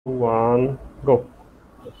One go.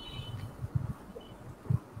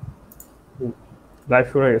 Live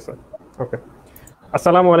শুরু হয়ে গেছে। ওকে,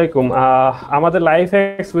 আসসালামু আলাইকুম। আমাদের লাইফ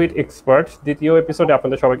হ্যাকস উইথ এক্সপার্ট দ্বিতীয় এপিসোডে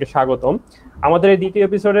আপনাদের সবাইকে স্বাগতম। আমাদের এই দ্বিতীয়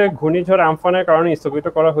এপিসোডে ঘূর্ণিঝড় আমফানের কারণে স্থগিত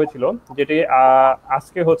করা হয়েছিল, যেটি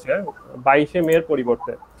আজকে হচ্ছে 22শে মের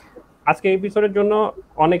পরিবর্তে। আজকে এই এপিসোডের জন্য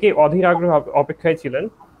অনেকেই অধীর আগ্রহ অপেক্ষায় ছিলেন।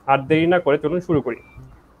 আর দেরি না করে চলুন শুরু করি।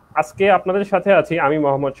 আজকে আপনাদের সাথে আছি আমি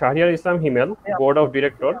মোহাম্মদ শাহরিয়ার ইসলাম হিমেল, board of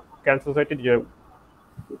director cancer society.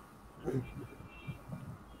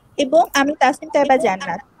 এবং আমি তাসনিম তাইবা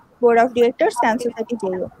জান্নাত, board of directors cancer society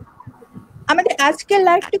zero. আমাদের আজকের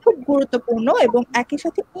লাইভটি খুব গুরুত্বপূর্ণ এবং একই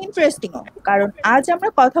সাথে ইন্টারেস্টিংও, কারণ আজ আমরা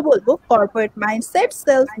কথা বলবো কর্পোরেট মাইন্ডসেট,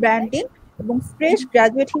 সেলফ ব্র্যান্ডিং এবং ফ্রেশ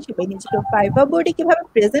গ্রাজুয়েট হিসেবে নিজেকে ফাইবার বোর্ডে কিভাবে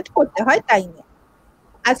প্রেজেন্ট করতে হয় তাই নিয়ে।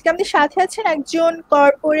 আজকে আমাদের সাথে আছেন একজন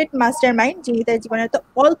কর্পোরেট মাস্টার মাইন্ড, যিনি তার জীবনের তো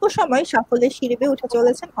অল্প সময় সাফল্যের সিঁড়িতে উঠে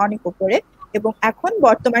চলেছেন অনেক উপরে, এবং এখন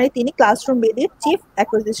বর্তমানে তিনি ক্লাসরুম বেদির চিফ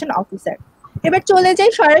অ্যাকুইজিশন অফিসার। এবার চলে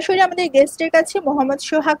যাই সরাসরি আমাদের গেস্টের কাছে। মোহাম্মদ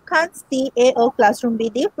সোহাগ খান, CaO classroom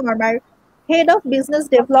BD, former head of business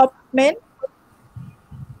development,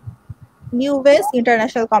 নিউওয়েজ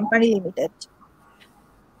international company limited.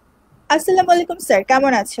 আসসালামু আলাইকুম স্যার,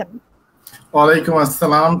 কেমন আছেন? ওয়ালাইকুম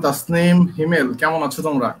আসসালাম তাসনিম, হিমেল, কেমন আছো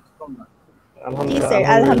তোমরা? জি স্যার,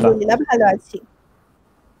 আলহামদুলিল্লাহ ভালো আছি।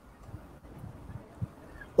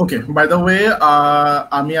 ওকে, বাই দ্য ওয়ে,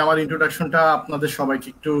 আমি আমার ইন্ট্রোডাকশনটা আপনাদের সবাইকে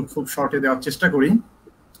একটু খুব শর্টে দেওয়ার চেষ্টা করি।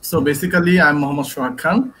 So basically I am Mohammad Sohag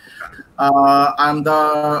Khan. I am the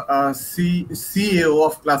CEO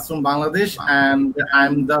of Classroom Bangladesh and I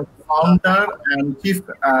am the founder and chief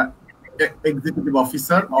executive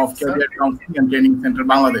officer of Career Counseling and Training Center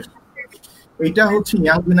Bangladesh. এটা হচ্ছে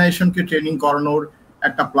ইয়াং জেনারেশনকে ট্রেনিং করানোর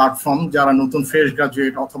একটা platform, যারা নতুন fresh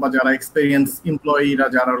graduate অথবা যারা experience এমপ্লয়িরা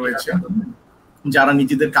যারা রয়েছে, যারা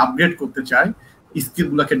নিজেদেরকে আপগ্রেড করতে চায়,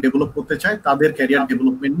 স্কিলগুলোকে ডেভেলপ করতে চায়, তাদের ক্যারিয়ার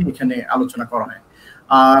ডেভেলপমেন্ট নিয়ে এখানে আলোচনা করা হয়।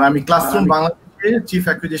 আর আমি ক্লাসরুম বাংলাদেশে চিফ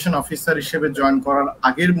অ্যাকুইজিশন অফিসার হিসেবে জয়েন করার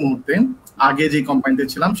আগের মুহূর্তে আগে যে কোম্পানিতে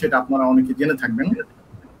ছিলাম সেটা আপনারা অনেকে জেনে থাকবেন।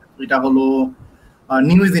 এটা হলো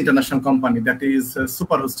নিউইজ international company, that is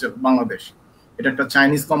super hostel Bangladesh. এটা একটা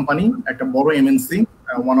চাইনিজ কোম্পানি, একটা বড় MNC,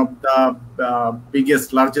 one of the biggest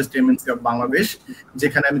largest MNC of Bangladesh,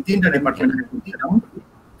 যেখানে আমি 3টা ডিপার্টমেন্ট ছিলাম: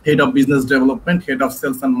 head of business development, head of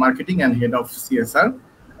sales and marketing and head of CSR.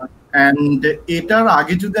 And এটার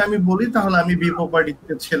আগে যদি আমি বলি তাহলে আমি বি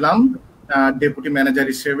প্রপার্টিতে ছিলাম ডেপুটি ম্যানেজার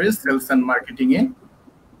হিসেবে সেলস অ্যান্ড মার্কেটিং এ।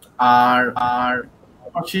 আর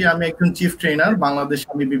আমি একজন চিফ ট্রেনার। বাংলাদেশে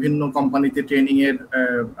আমি বিভিন্ন কোম্পানিতে ট্রেনিং এর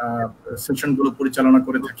সেশন গুলো পরিচালনা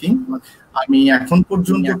করে থাকি। আমি এখন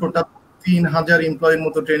পর্যন্ত টোটাল 3000 এমপ্লয়ের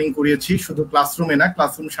মতো ট্রেনিং করিয়েছি, শুধু ক্লাসরুমে না,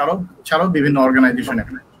 ক্লাসরুম ছাড়াও বিভিন্ন অর্গানাইজেশনে,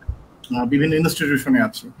 বিভিন্ন ইনস্টিটিউশনে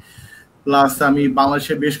আছি। প্লাস আমি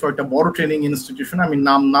বাংলাদেশে বেশ কয়েকটা বড় ট্রেনিং ইনস্টিটিউশন, আমি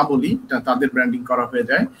নাম না বলি, তাদের ব্র্যান্ডিং করা হয়ে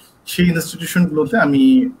যায়, সেই ইনস্টিটিউশন গুলোতে আমি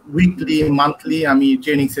উইকলি মান্থলি আমি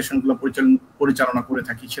ট্রেনিং সেশন গুলো পরিচালনা করে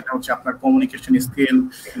থাকি। সেটা হচ্ছে আপনার কমিউনিকেশন স্কিল,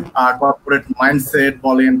 কর্পোরেট মাইন্ডসেট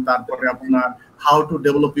বলেন, তারপরে আপনার how to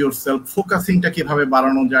develop your self, ফোকাসিংটা কিভাবে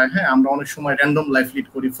বাড়ানো যায়। হ্যাঁ, আমরা অনেক সময় র্যান্ডম লাইফ লিড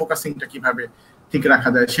করি, ফোকাসিংটা কিভাবে ঠিক রাখা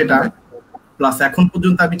যায় সেটা। প্লাস এখন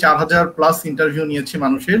পর্যন্ত আমি 4000+ ইন্টারভিউ নিয়েছি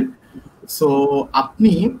মানুষের। সো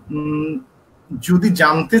আপনি যদি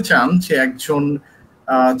জানতে চান যে একজন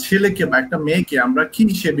ছেলেকে বা একটা মেয়েকে আমরা কি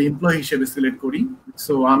হিসেবে এমপ্লয়ি হিসেবে সিলেক্ট করি,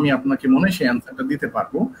 সো আমি আপনাকে মনে হয় সেই অ্যান্সারটা দিতে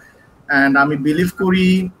পারবো। অ্যান্ড আমি বিলিভ করি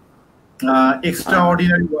এক্সট্রা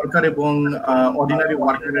অর্ডিনারি ওয়ার্কার এবং অর্ডিনারি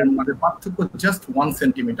ওয়ার্কারের মধ্যে পার্থক্য just 1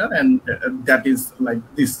 centimetre, and that is like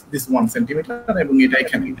this 1 centimetre, এবং এটা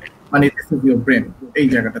এখানে মানে দিস ইজ ইউর ব্রেন, এই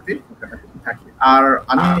জায়গাটাতে থাকে। আর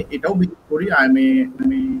আমি এটাও বিলিভ করি I am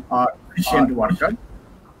efficient worker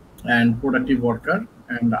and productive worker,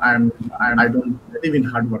 and I don't believe in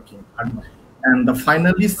hard working. And the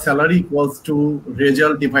finally salary equals to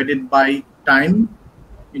result divided by time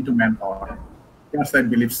into manpower. Yes, I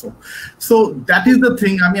believe so. So that is the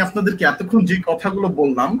thing. আমি আপনাদেরকে এতক্ষণ যে কথাগুলো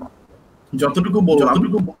বললাম, যতটুকু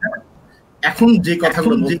এখন যে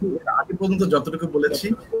কথাগুলো আগে পর্যন্ত যতটুকু বলেছি,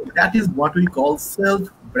 that is what we call self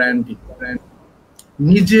branding.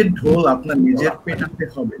 নিজের ঢোল আপনার নিজের পেটাতে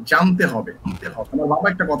হবে, জানতে হবে। আমার বাবা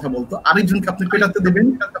একটা কথা বলতো, আরেকজনকে আপনি পেটাতে দেবেন,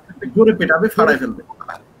 জোরে পেটাবে, ফাড়ায় ফেলবে,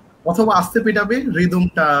 অথবা আস্তে পেটাবে,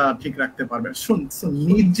 রিদমটা ঠিক রাখতে পারবেন।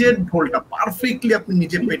 নিজের ঢোলটা পারফেক্টলি আপনি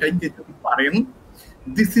নিজে পেটাইতে যদি পারেন,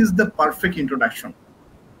 this is the perfect introduction.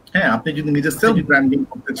 হ্যাঁ, আপনি যদি নিজের সেলফ ব্র্যান্ডিং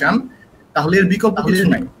করতে চান তাহলে এর বিকল্প কিছু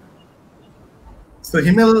নাই। সো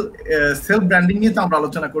হিমেল, সেলফ ব্র্যান্ডিং নিয়ে তো আমরা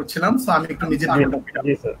আলোচনা করছিলাম, সো আমি একটু নিজের ঢোলটা পেটাবো।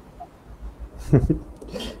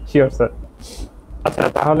 Sure sir. আচ্ছা,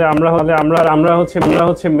 তাহলে আমরা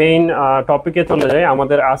হচ্ছে মেইন টপিকে চলে যাই।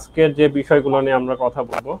 আমাদের আজকের যে বিষয়গুলো নিয়ে আমরা কথা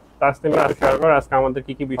বলবো, তাসনিম আর শেয়ার করো আজকে আমাদের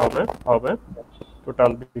কি কি বিষয় হবে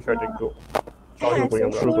টোটাল বিষয়টা একটু শুরু করি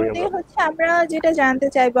আমরা। শুরুতে হচ্ছে আমরা যেটা জানতে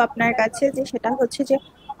চাইবো আপনার কাছে যে সেটা হচ্ছে যে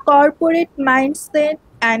corporate mindset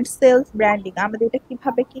and self branding, আমাদের এটা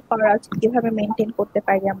কিভাবে কি করা উচিত, কিভাবে মেনটেন করতে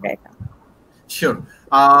পারি আমরা এটা। শিওর,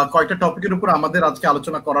 কয়েকটা টপিকের উপর আমাদের আজকে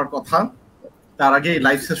আলোচনা করার কথা। তার আগে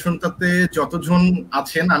লাইভ সেশনটাতে যতজন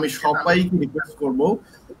আছেন আমি সবাইকে রিকোয়েস্ট করব,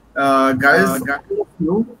 guys,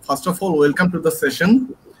 first of all welcome to the session.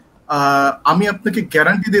 আমি আপনাকে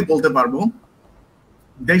গ্যারান্টি দিয়ে বলতে পারবো,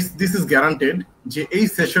 দিস ইজ গ্যারান্টেড, যে এই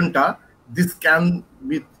সেশনটা this can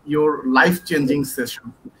be your life changing session.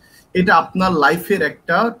 এটা আপনার লাইফের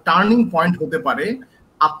একটা টার্নিং পয়েন্ট হতে পারে।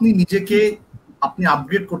 আপনি নিজেকে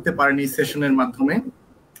আপগ্রেড করতে পারেন এই সেশনের মাধ্যমে।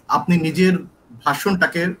 আপনি নিজের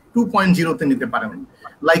ভাষণটাকে 2.0 নিতে পারেন।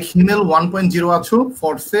 লাইক হিমেল 1.0 আছো,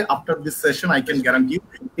 ফরসে after this session I can guarantee you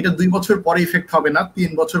এটা 2 বছর পরে ইফেক্ট হবে না,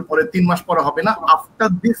 3 বছর পরে, 3 মাস পরে হবে না।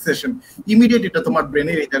 আফটার দিস সেশন ইমিডিয়েট এটা তোমার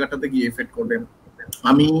ব্রেনের এই জায়গাটাতে গিয়ে ইফেক্ট করবে।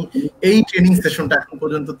 আমি এই ট্রেনিং সেশনটা এখন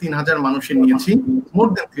পর্যন্ত 3000 মানুষের নিয়েছি, মোর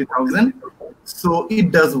দেন 3000। So it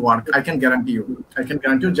does work, I can guarantee you.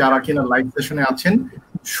 যারা কিনা লাইভ সেশনে আছেন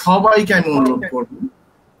সবাইকে আমি অনুরোধ করব,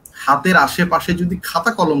 হাতের আশেপাশে যদি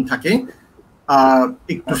খাতা কলম থাকে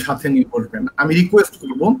একটু সাথে নিয়ে বসবেন। আমি রিকোয়েস্ট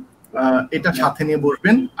করব এটা সাথে নিয়ে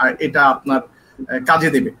বসবেন, আর এটা আপনার কাজে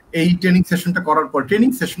দেবে। এই ট্রেনিং সেশনটা করার পর, ট্রেনিং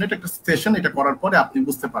সেশন এটা একটা সেশন, এটা করার পরে আপনি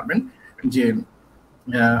বুঝতে পারবেন যে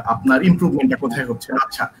আপনার ইমপ্রুভমেন্টটা কোথায় হচ্ছে।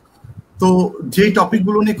 আচ্ছা, তো যে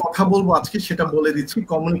টপিকগুলো নিয়ে কথা বলবো আজকে সেটা বলে দিচ্ছি।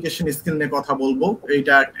 কমিউনিকেশন স্কিল নিয়ে কথা বলবো,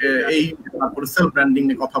 তারপরে সেলফ ব্র্যান্ডিং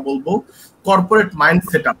নিয়ে কথা বলবো, কর্পোরেট মাইন্ড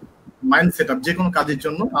সেটআপ, যে কোনো কাজের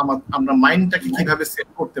জন্য আমরা মাইন্ডটাকে কিভাবে সেট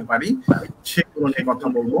করতে পারি সেগুলো নিয়ে কথা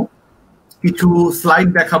বলবো। কিছু স্লাইড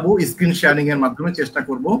দেখাবো, স্ক্রিন শেয়ারিং এর মাধ্যমে চেষ্টা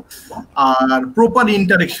করব। আর proper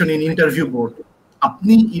interaction in interview board,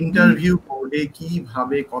 আপনি ইন্টারভিউ বোর্ডে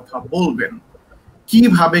কিভাবে কথা বলবেন,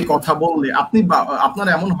 কিভাবে কথা বললে আপনার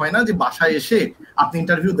এমন হয় না যে বাসায় এসে আপনি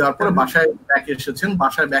ইন্টারভিউ দেওয়ার পরে বাসায় ব্যাক এসেছেন,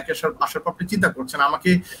 বাসায় ব্যাক আসার পর আপনি চিন্তা করছেন আমাকে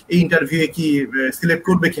এই ইন্টারভিউয়ে কি সিলেক্ট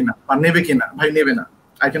করবে কিনা বা নেবে কিনা। ভাই, নেবে না,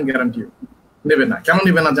 আই ক্যান গ্যারান্টি ইউ নেবে না। কেন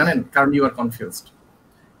নেবে না জানেন? কারণ ইউ আর কনফিউজড।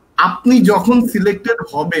 আপনি যখন সিলেক্টেড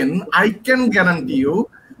হবেন, আই ক্যান গ্যারান্টি ইউ,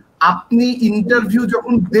 আপনি ইন্টারভিউ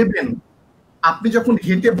যখন দেবেন, আপনি যখন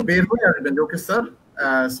হেঁটে বের হয়ে আসবেন, okay sir,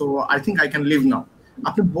 so I think I can live নাও,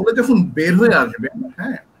 আপনি বলে যখন বের হয়ে আসবেন,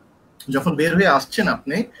 হ্যাঁ, যখন বের হয়ে আসছেন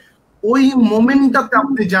আপনি, ওই মোমেন্টটাতে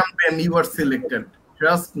আপনি জানবেন you are selected.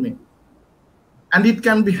 Trust me, and it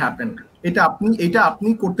can be happen. এটা আপনি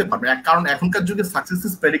করতে পারবেন, কারণ এখনকার যুগে সাকসেস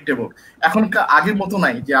ইজ প্রেডিক্টেবল। এখনকার আগের মতো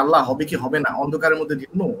নাই যে আল্লাহ হবে কি হবে না, অন্ধকারের মধ্যে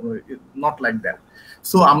no, not like that.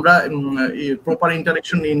 So আমরা proper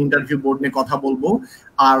interaction in interview board নিয়ে কথা বলবো।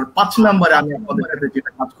 আর 5 নম্বরে আমি আপনাদের সাথে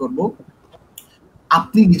যেটা কাজ করব,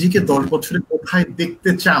 আপনি নিজেকে 10 বছরে কোথায়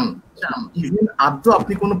দেখতে চান, ইভেন আদৌ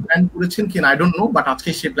আপনি কোনো প্ল্যান করেছেন কিনা আই ডোন্ট নো, বাট আজকে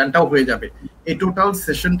সেই প্ল্যানটাও হয়ে যাবে। এই টোটাল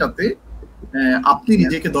সেশনটাতে আপনি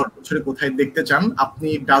নিজেকে 10 বছরে কোথায় দেখতে চান। আপনি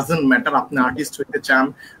ডাজন্ট ম্যাটার, আপনি আর্টিস্ট হইতে চান,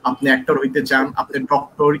 আপনি অ্যাক্টর হইতে চান, আপনি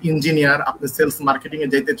ডক্টর, ইঞ্জিনিয়ার, আপনি সেলস মার্কেটিং এ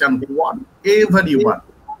যেতে চান, what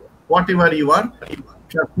ever you R,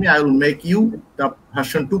 trust me, I will make you the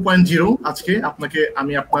version 2.0। আজকে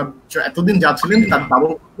আমি আপনার এতদিন যা ছিলেন তার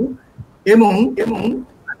ডাবল এবং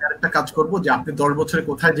একটা কাজ করব যে আপনি 10 বছরে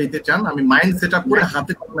কোথায় যেতে চান আমি মাইন্ড সেট আপ করে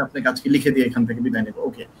হাতে কলমে আপনাকে আজকে লিখে দিয়ে এখান থেকে বিদায় নেব।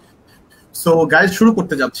 ওকে, সো গাইস, শুরু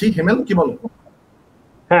করতে যাচ্ছি। হেমেল, কি বলো?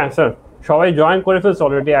 হ্যাঁ স্যার, সবাই জয়েন করে ফেলছে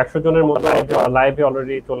অলরেডি, 100 জনের মতো লাইভে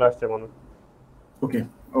অলরেডি চলে আসছে মনে।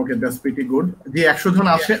 ওকে, দ্যাটস প্রিটি গুড। যে 100 জন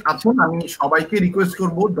আছেন, আমি সবাইকে রিকোয়েস্ট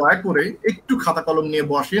করব দয়া করে একটু খাতা কলম নিয়ে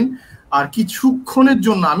বসেন। আর কিছুক্ষণের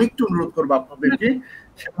জন্য আমি একটু অনুরোধ করবো আপনাদেরকে,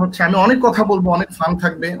 সেটা হচ্ছে আমি অনেক কথা বলবো, অনেক ফান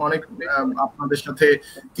থাকবে, অনেক আপনাদের সাথে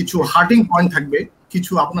কিছু হার্টিং পয়েন্ট থাকবে,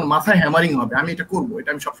 কিছু আপনার মাথায় হ্যামারিং হবে। আমি এটা করবো, এটা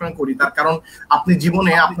আমি সবসময় করি, তার কারণ আপনি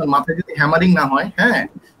জীবনে আপনার মাথায় যদি হ্যামারিং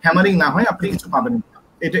না হয় আপনি কিছু পাবেন না।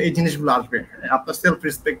 এই জিনিসগুলো আসবে, আপনার সেলফ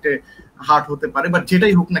রেসপেক্টে হার্ট হতে পারে, বাট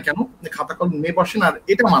যেটাই হোক না কেন খাতা কলম নিয়ে বসেন। আর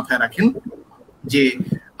এটা মাথায় রাখেন যে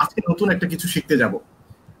আজকে নতুন একটা কিছু শিখতে যাব।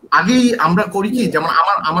 আগেই আমরা করি কি, যেমন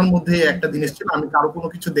আমার মধ্যে একটা জিনিস ছিল, আমি কারো কোনো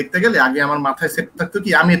কিছু দেখতে গেলে আগে আমার মাথায় সেট থাকতো কি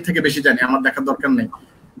আমি এর থেকে বেশি জানি, আমার দেখার দরকার নেই।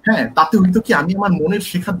 হ্যাঁ, তাতে হইতো কি আমি আমার মনের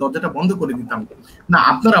শেখার দরজাটা বন্ধ করে দিতাম। না,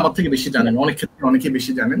 আপনারা আমার থেকে বেশি জানেন, অনেক ক্ষেত্রে অনেকে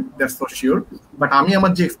বেশি জানেন, দ্যাটস ফর শিওর। বাট আমি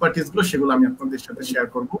আমার যে এক্সপার্টিস গুলো সেগুলো আমি আপনাদের সাথে শেয়ার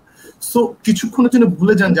করব। সো কিছুক্ষণের জন্য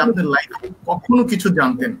ভুলে যান যে আপনার লাইফে কখনো কিছু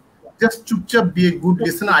জানতেন, জাস্ট চুপচাপ B a good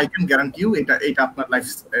listener. I can guarantee you এটা আপনার লাইফ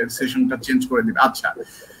সেশনটা চেঞ্জ করে দিবে। আচ্ছা,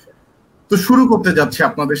 তো শুরু করতে যাচ্ছি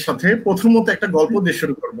আপনাদের সাথে। প্রথমত একটা গল্প দিয়ে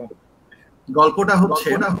শুরু করব। গল্পটা হচ্ছে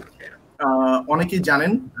অনেকেই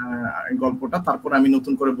জানেন গল্পটা, তারপর আমি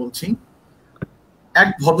নতুন করে বলছি। এক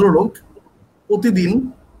ভদ্রলোক প্রতিদিন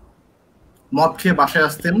মদ খেয়ে বাসায়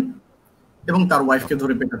আসতেন এবং তার ওয়াইফকে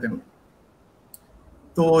ধরে পেটাতেন।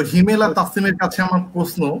 তো হিমেল আর তাসলিমের কাছে আমার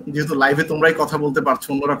প্রশ্ন, যেহেতু লাইভে তোমরাই কথা বলতে পারছো,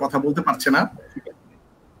 অন্যরা কথা বলতে পারছে না,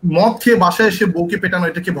 মদ খেয়ে বাসায় এসে বউকে পেটানো,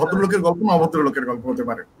 এটা কি ভদ্রলোকের গল্প না অভদ্রলোকের গল্প হতে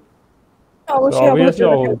পারে?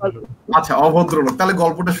 আচ্ছা, অভদ্রলোক। তাহলে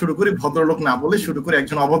গল্পটা শুরু করি ভদ্রলোক না বলে, শুরু করি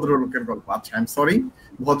একজন অভদ্রলোকের গল্প। আচ্ছা, আই এম সরি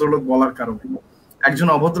ভদ্রলোক বলার কারণে। একজন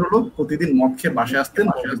অভদ্রলোক প্রতিদিন মদ খেয়ে বাসায় আসতেন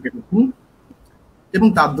এবং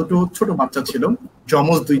তার দুটো ছোট বাচ্চা ছিল,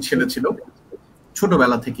 যমজ 2 ছেলে ছিল।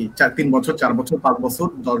 ছোটবেলা থেকেই 3 বছর, 4 বছর, 5 বছর,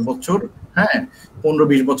 10 বছর, হ্যাঁ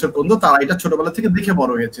 15-20 বছর পর্যন্ত তারা এটা ছোটবেলা থেকে দেখে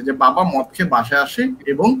বড় হয়েছে যে বাবা মদ খেয়ে বাসায় আসে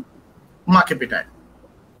এবং মাকে পেটায়।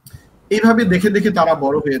 এইভাবে দেখে দেখে তারা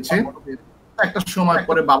বড় হয়েছে। একটা সময়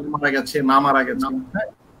পরে বাবা মারা গেছে, মা মারা গেছে,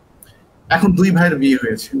 এখন 2 ভাইয়ের বিয়ে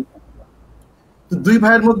হয়েছে। তো 2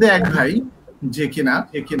 ভাইয়ের মধ্যে এক ভাই যে কিনা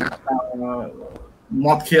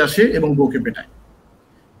মদ খেয়ে আসে এবং বউকে পেটায়।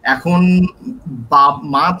 এখন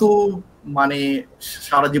মা তো মানে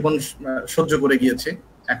সারা জীবন সহ্য করে গিয়েছে।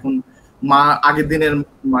 এখন মা আগের দিনের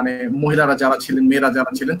মানে মহিলারা যারা ছিলেন, মেয়েরা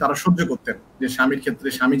যারা ছিলেন, তারা সহ্য করতেন যে স্বামীর ক্ষেত্রে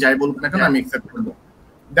স্বামী যাই বলুক না কেন আমি অ্যাকসেপ্ট করবো।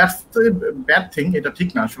 দ্যাটস দ্য ব্যাড থিং, এটা ঠিক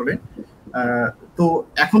না আসলে। তো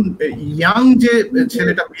এখন ইয়াং যে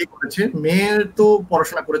ছেলেটা বিয়ে করেছে, মেয়ের তো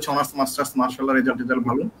পড়াশোনা করেছে, অনার্স মাস্টার্স, মাশাআল্লাহ রেজাল্ট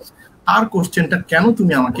ভালো। তার কোশ্চেনটা, কেন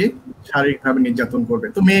তুমি আমাকে শারীরিকভাবে নির্যাতন করবে?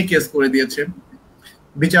 তো মেয়ে কেস করে দিয়েছে।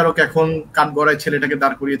 বিচারক এখন কাঠগড়ায় ছেলেটাকে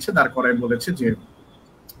দাঁড় করিয়েছে, দাঁড় করায় বলেছে যে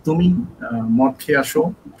তুমি মদ খেয়ে আসো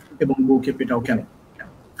এবং বউকে পেটাও কেন?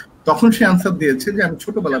 তখন সে আনসার দিয়েছে যে আমি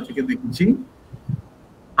ছোটবেলা থেকে দেখেছি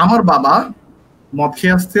আমার বাবা মদ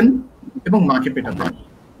খেয়ে আসতেন এবং মাকে পেটাতেন।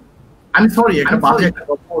 আমি সরি, একটা বাজে একটা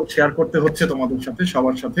গল্প শেয়ার করতে হচ্ছে তোমাদের সাথে,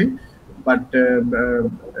 সবার সাথে, বাট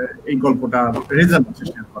এই গল্পটা রিজন আছে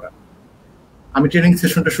শেয়ার করার। আমি ট্রেনিং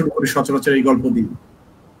সেশনটা শুরু করি সচরাচর এই গল্প দিয়ে।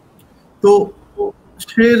 তো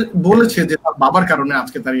সে বলেছে যে তার বাবার কারণে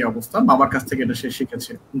আজকে তার এই অবস্থা, বাবার কাছ থেকে এটা সে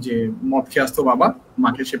শিখেছে যে মদ খেয়ে আসতো বাবা,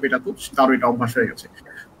 মাকে সে পেটাতো, তারও এটা অভ্যাস হয়ে গেছে।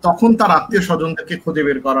 তখন তার আত্মীয় স্বজনদেরকে খুঁজে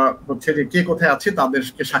বের করা হচ্ছে যে কে কোথায় আছে,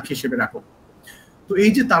 তাদেরকে সাক্ষী হিসেবে রাখো। তো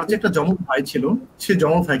এই যে তার যে একটা যমজ ভাই ছিল, সে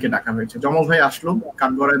যমজ ভাইকে ডাকা হয়েছে। যমজ ভাই আসলো,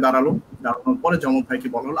 কাঠগড়ায় দাঁড়ালো, দাঁড়ানোর পরে যমজ ভাইকে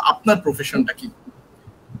বলা হলো আপনার প্রফেশনটা কি?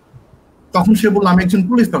 তখন সে বলল আমি একজন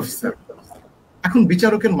পুলিশ অফিসার। এখন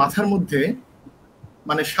বিচারকের মাথার মধ্যে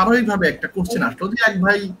মানে স্বাভাবিকভাবে একটা কোশ্চেন আসলো যে এক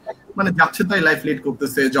ভাই মানে যাচ্ছে তাই লাইফ লিড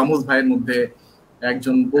করতেছে, যমজ ভাইয়ের মধ্যে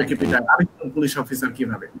একজন বউকে পেটায়, আরেকজন পুলিশ অফিসার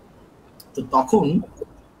কিভাবে? তো তখন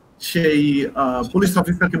সেই পুলিশ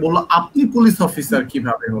অফিসারকে বললো আপনি পুলিশ অফিসার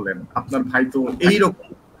কিভাবে হলেন? আপনার ভাই তো এইরকম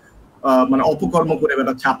মানে অপকর্ম করে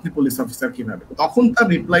বেড়াচ্ছে, আপনি পুলিশ অফিসার কিভাবে? তখন তার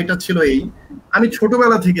রিপ্লাইটা ছিল এই, আমি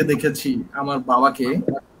ছোটবেলা থেকে দেখেছি আমার বাবাকে,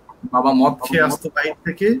 বাবা মদ খেয়ে আসতো বাইরে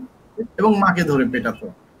থেকে এবং মাকে ধরে পেটাতো,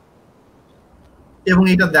 এবং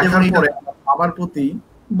এটা দেখার পরে বাবার প্রতি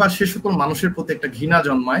বা সে সকল মানুষের প্রতি একটা ঘৃণা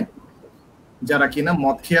জন্মায় যারা কিনা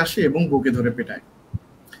মদ খেয়ে আসে এবং বউকে ধরে পেটায়।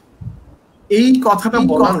 এই কথাটা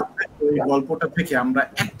বলার এই গল্পটা থেকে আমরা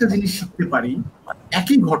একটা জিনিস শিখতে পারি,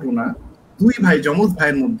 একই ঘটনা 2 ভাই যমজ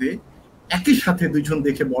ভাইয়ের মধ্যে একই সাথে 2 জন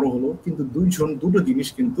দেখে বড় হলো, কিন্তু 2 জন দুটো জিনিস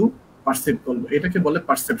কিন্তু পারসিভ করলো। এটাকে বলে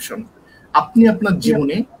পারসেপশন। আপনি আপনার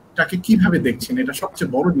জীবনে তাকে কিভাবে দেখছেন, এটা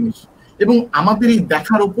সবচেয়ে বড় জিনিস, এবং আমাদের এই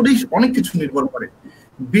দেখার উপরেই অনেক কিছু নির্ভর করে।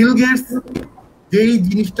 বিল গেটস যেই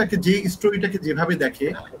জিনিসটাকে, যে স্টোরিটাকে যেভাবে দেখে,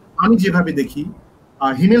 আমি যেভাবে দেখি,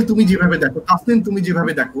 হিমেল তুমি যেভাবে দেখো, তাসলিম তুমি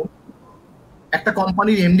যেভাবে দেখো, একটা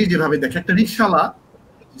কোম্পানির এমডি যেভাবে দেখে, একটা রিকশাওয়ালা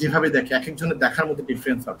যেভাবে দেখে, এক একজনের দেখার মধ্যে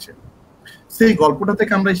ডিফারেন্স আছে। সেই গল্পটা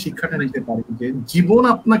থেকে আমরা এই শিক্ষাটা নিতে পারি যে জীবন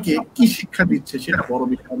আপনাকে কি শিক্ষা দিচ্ছে সেটা বড়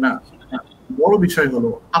বিষয় না, বড় বিষয় হলো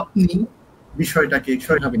আপনি বিষয়টাকে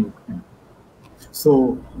কিভাবে নিচ্ছেন। সো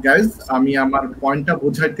গাইজ, আমি আমার পয়েন্টটা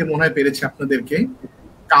বোঝাইতে মনে হয় পেরেছি আপনাদেরকে।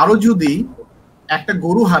 কারো যদি একটা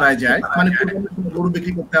গরু হারায় যায়, মানে গরু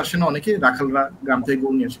বিক্রি করতে আসে না অনেকে, রাখালরা গ্রাম থেকে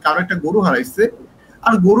গরু নিয়ে আসে, কারো একটা গরু হারাইছে,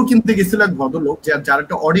 আর গরু কিনতে গেছিল এক ভদ্রলোক যার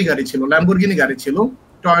একটা অডি গাড়ি ছিল, ল্যাম্বরগিনি গাড়ি ছিল,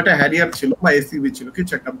 টয়োটা হ্যারিয়ার ছিল বা এসইউভি ছিল,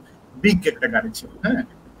 কিছু একটা বিগ একটা গাড়ি ছিল। হ্যাঁ,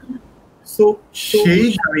 সো সেই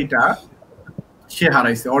গাড়িটা সে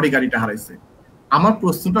হারাইছে, অডি গাড়িটা হারাইছে। আমার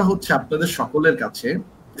প্রশ্নটা হচ্ছে আপনাদের সকলের কাছে,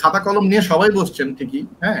 খাতা কলম নিয়ে সবাই বসছেন ঠিকই,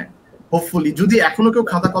 হ্যাঁ, হোপফুলি যদি এখনো কেউ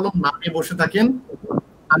খাতা কলম না নিয়ে বসে থাকেন,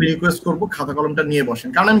 আমি রিকোয়েস্ট করবো খাতা কলমটা নিয়ে বসেন,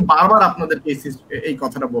 কারণ আমি বারবার আপনাদেরকে এই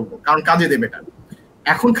কথাটা বলবো, কারণ কাজে দেবে এটা।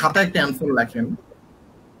 এখন খাতায় একটা অ্যান্সার লেখেন,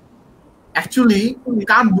 অ্যাকচুয়ালি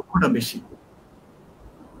কার দুঃখটা বেশি?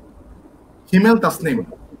 হিমেল, তাসনিম,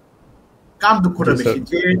 কার দুঃখটা বেশি?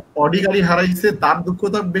 যে অডি গাড়ি হারাইছে তার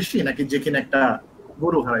দুঃখটা বেশি, নাকি যে কিনা একটা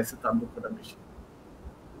গরু হারাইছে তার দুঃখটা বেশি?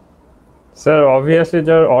 স্যার অবভিয়াসলি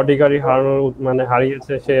যার অডি গাড়ি মানে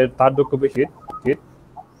হারিয়েছে সে তার দুঃখ বেশি,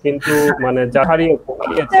 কিন্তু মানে যা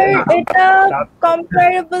হারিয়েছে এটা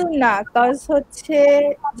কম্পারেবল না, কজ হচ্ছে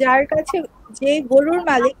যার কাছে যে গরুর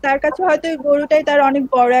মালিক তার কাছে হয়তো ওই গরুটাই তার অনেক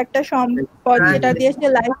বড় একটা সম্পদ যেটা দিয়ে সে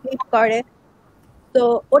লাইফ লিড করে, তো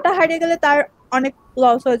ওটা হারিয়ে গেলে তার অনেক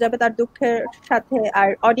লস হয়ে যাবে তার দুঃখের সাথে। আর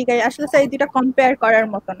অডি গাড়ি আসলে সেই দুইটা কম্পেয়ার করার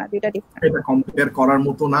মতো না, দুইটা ডিফারেন্ট। এটা কম্পেয়ার করার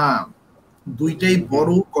মতো না, দুইটাই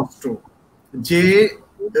বড় কষ্ট। যে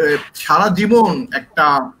সারা জীবন একটা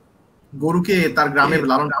গরুকে তার গ্রামে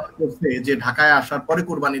লালন পালন করছে, যে ঢাকায় আসার পরে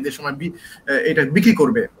কুরবানিদের সময় এটা বিক্রি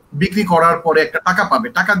করবে, বিক্রি করার পরে একটা টাকা পাবে,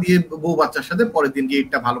 টাকা দিয়ে বউ বাচ্চার সাথে পরের দিন গিয়ে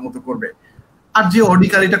এটা ভালো মতো করবে। আর যে অডি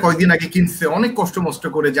গাড়িটা কয়েকদিন আগে কিনছে অনেক কষ্ট মষ্ট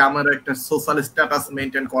করে, যে আমার একটা সোশ্যাল স্ট্যাটাস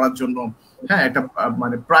মেনটেন করার জন্য, হ্যাঁ একটা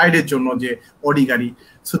মানে প্রাইডের জন্য যে অডি গাড়ি,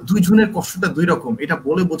 সো দুইজনের কষ্টটা দুই রকম, এটা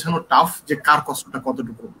বলে বোঝানো টাফ যে কার কষ্টটা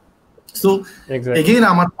কতটুকু। সো এগেইন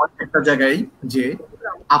আমার পয়েন্ট একটা জায়গায় যে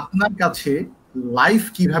আপনার কাছে লাইফ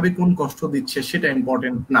কিভাবে কোন কষ্ট দিচ্ছে সেটা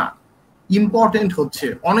ইম্পর্টেন্ট না, ইম্পর্টেন্ট হচ্ছে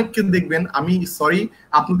অনেককে দেখবেন, আমি সরি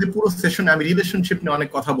আপনাদের পুরো সেশনে আমি রিলেশনশিপ নিয়ে অনেক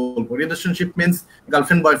কথা বলবো, relationship means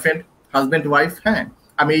girlfriend boyfriend husband wife, হ্যাঁ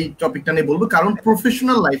আমি এই টপিকটা নিয়ে বলবো, কারণ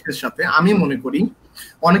প্রফেশনাল লাইফের সাথে আমি মনে করি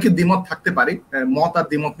অনেকে দ্বিমত থাকতে পারে, মত আর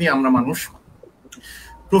দ্বিমত নিয়ে আমরা মানুষ,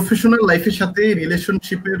 প্রফেশনাল লাইফের সাথে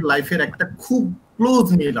রিলেশনশিপের লাইফের একটা খুব ক্লোজ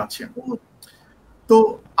মিল আছে। তো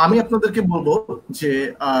আমি আপনাদেরকে বলবো যে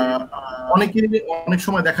অনেক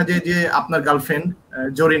সময় দেখা যায় যে আপনার গার্লফ্রেন্ড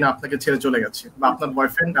জরিনা আপনাকে ছেড়ে চলে গেছে, বা আপনার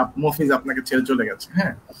বয়ফ্রেন্ড মফিজ আপনাকে ছেড়ে চলে গেছে,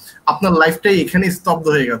 হ্যাঁ আপনার লাইফটাই এখানে স্তব্ধ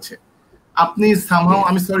হয়ে গেছে। আপনি সামহাও,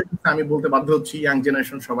 আমি সরি আমি বলতে বাধ্য হচ্ছি, ইয়াং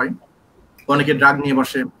জেনারেশন সবাই, অনেকে ড্রাগ নিয়ে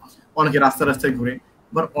বসে, অনেকে রাস্তা রাস্তায় ঘুরে,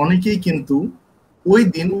 বাট অনেকেই কিন্তু ওই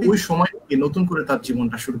দিন ওই সময় নতুন করে তার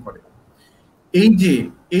জীবনটা শুরু করে। এই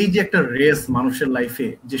যে একটা রেস মানুষের লাইফে,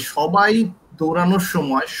 যে সবাই দৌড়ানোর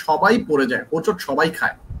সময় সবাই পড়ে যায়, হোঁচট সবাই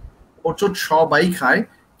খায়,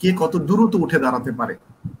 কে কত দ্রুত উঠে দাঁড়াতে পারে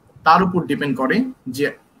তার উপর ডিপেন্ড করে যে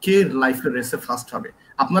কে লাইফের রেসে ফার্স্ট হবে।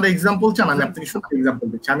 আপনারা এক্সাম্পল চান, আমি আপনাকে শুধু এক্সাম্পল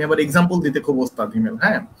দিচ্ছি, আমি আবার এক্সাম্পল দিতে খুব ওস্তাদ হিমেল,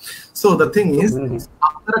 হ্যাঁ। সো দ্য থিং ইজ,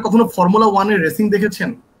 আপনারা কখনো ফর্মুলা 1 এর রেসিং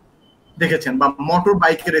দেখেছেন বা মোটর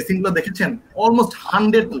বাইকের রেসিং গুলো দেখেছেন? অলমোস্ট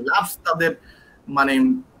 100 ল্যাপস তাদের মানে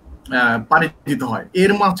পানি দিতে হয়,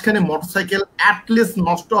 এর মাঝখানে মোটরসাইকেল অ্যাটলিস্ট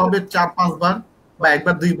নষ্ট হবে 4-5 বার বা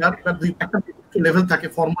একবার দুইবার, একটা লেভেল থাকে।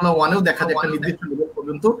 ফর্মুলা 1 এও দেখা যায় একটা নির্দিষ্ট লেভেল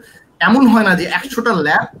পর্যন্ত, এমন হয় না যে 100টা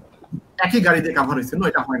ল্যাপ একই গাড়িতে কভার হয়েছে, না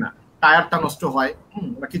এটা হয় না, টায়ারটা নষ্ট হয়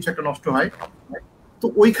বা কিছু একটা নষ্ট হয়। তো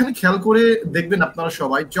ওইখানে খেয়াল করে দেখবেন আপনারা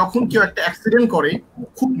সবাই, যখন কেউ একটা অ্যাক্সিডেন্ট করে,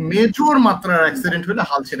 খুব মেজর মাত্রার অ্যাক্সিডেন্ট হলে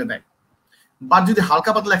হাল ছেড়ে দেয়, বা যদি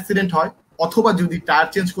হালকা পাতলা অ্যাক্সিডেন্ট হয় অথবা যদি টায়ার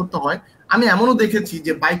চেঞ্জ করতে হয়, আমি এমনও দেখেছি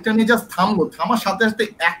যে বাইকটা নিয়ে জাস্ট থামলো, থামার সাথে সাথে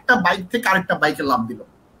একটা বাইক থেকে আরেকটা বাইকে লাফ দিল।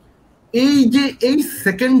 এই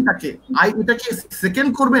সেকেন্ডটাকে এটাকে সেকেন্ড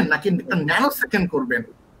করবেন নাকি একটা ন্যানো সেকেন্ড করবেন,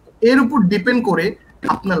 এর উপর ডিপেন্ড করে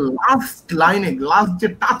আপনার লাস্ট যে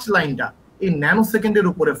টাচ লাইনটা, এই ন্যানো সেকেন্ডের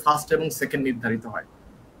উপরে ফার্স্ট এবং সেকেন্ড নির্ধারিত হয়।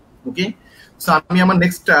 ওকে, সো আমি আমার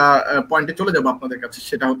নেক্সট পয়েন্টে চলে যাব আপনাদের কাছে,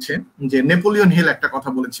 সেটা হচ্ছে যে নেপোলিয়ন হিল একটা কথা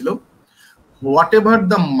বলেছিল, whatever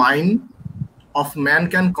the mind of man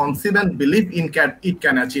can conceive and believe in it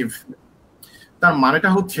can achieve। তার মানেটা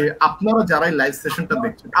হচ্ছে, আপনারা যারা লাইভ সেশনটা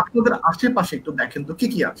দেখছেন, আপনাদের আশেপাশে একটু দেখেন তো কি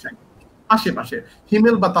কি আছে আশেপাশে।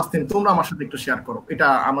 হিমেল বা তাসনিম, তোমরা আমার সাথে একটু শেয়ার করো, এটা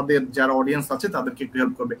আমাদের যারা অডিয়েন্স আছে তাদেরকে একটু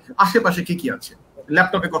হেল্প করবে। আশেপাশে কি কি আছে?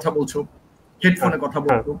 ল্যাপটপে কথা বলছো, হেডফোনে কথা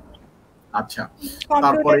বলছো, আচ্ছা,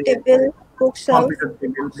 তারপরে কম্পিউটার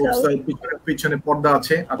টেবিল, পিছনে পর্দা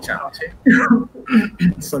আছে, আচ্ছা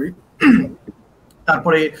সরি,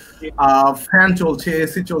 তারপরে ফ্যান চলছে,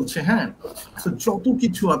 এসি চলছে, হ্যাঁ, যত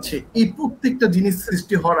কিছু আছে, এই প্রত্যেকটা জিনিস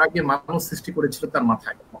সৃষ্টি হওয়ার আগে মানুষ সৃষ্টি করেছিল তার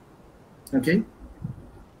মাথায়। ওকে,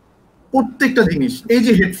 প্রত্যেকটা জিনিস। এই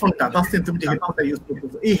যে হেডফোনটা, তাসনিম তুমি যে হেডফোনটা ইউজ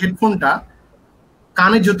করতেছো, এই হেডফোনটা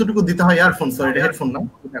কানে যতটুকু দিতে হয়, ইয়ারফোন, সরি এটা হেডফোন না,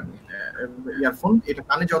 ইয়ারফোন, এটা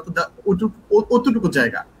কানে অতটুকু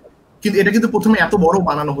জায়গা, কিন্তু এটা কিন্তু প্রথমে এত বড়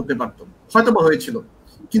বানানো হতে পারতো, হয়তো বা হয়েছিল,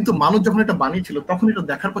 কিন্তু মানুষ যখন এটা বানিয়েছিল তখন এটা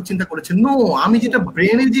দেখার পর চিন্তা করেছে, নো, আমি যেটা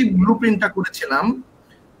ব্রেনে যে ব্লু প্রিন্টটা করেছিলাম,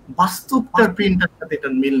 বাস্তবটার প্রিন্টার সাথে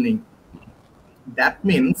এটার মিল নেই। দ্যাট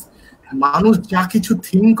মিনস মানুষ যা কিছু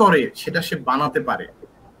থিঙ্ক করে সেটা সে বানাতে পারে।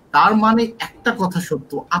 তার মানে একটা কথা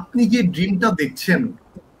সত্য, আপনি যে ড্রিমটা দেখছেন,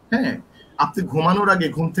 হ্যাঁ, আপনি ঘুমানোর আগে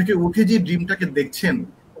ঘুম থেকে উঠে যে ড্রিমটাকে দেখছেন,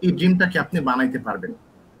 এই ড্রিমটাকে আপনি বানাইতে পারবেন।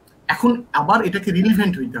 এখন আবার এটাকে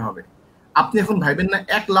রিলিভেন্ট হইতে হবে। আপনি এখন ভাইবেন না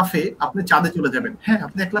এক লাফে আপনি চাঁদে চলে যাবেন, হ্যাঁ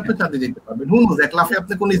আপনি এক লাফে চাঁদে যেতে পারবেন, হুমুজ এক লাফে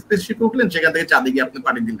আপনি কোন স্পেসশিপে উঠলেন, সেখান থেকে চাঁদে গিয়ে আপনি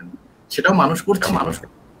পাড়ি দিলেন, সেটাও মানুষ করছে, মানুষ।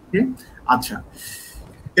 আচ্ছা,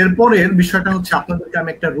 এরপরের বিষয়টা হচ্ছে, আপনাদেরকে আমি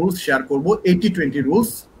একটা রুলস শেয়ার করব, 80-20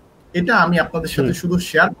 রুলস। এটা আমি আপনাদের সাথে শুধু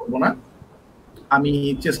শেয়ার করব না, আমি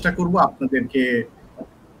চেষ্টা করব আপনাদেরকে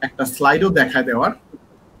একটা স্লাইডও দেখায় দেওয়ার,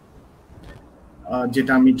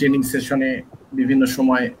 যেটা আমি ট্রেনিং সেশনে বিভিন্ন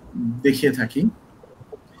সময় দেখিয়ে থাকি।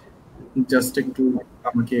 জাস্ট একটু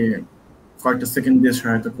আমাকে কয়েকটা সেকেন্ড দিয়ে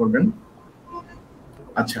সহায়তা করবেন।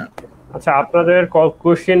 আচ্ছা আচ্ছা, আপনাদের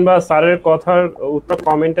কোশ্চেন বা স্যারের কথার উত্তর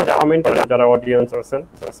কমেন্টে যারা অডিয়েন্স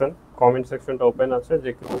আছেন কমেন্ট সেকশনটা ওপেন আছে,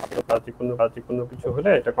 যে কোনো কিছু হলে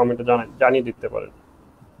এটা কমেন্টে জানিয়ে দিতে পারেন।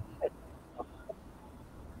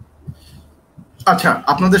 আচ্ছা,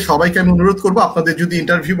 আপনাদের সবাইকে আমি অনুরোধ করব, আপনাদের যদি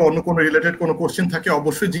ইন্টারভিউ বা অন্য কোনো রিলেটেড কোনো কোশ্চেন থাকে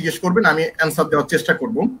অবশ্যই জিজ্ঞেস করবেন, আমি অ্যান্সার দেওয়ার চেষ্টা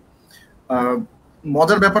করব।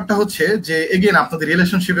 মজার ব্যাপারটা হচ্ছে যে এগেইন আপনাদের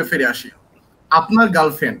রিলেশনশিপে ফিরে আসি। আপনার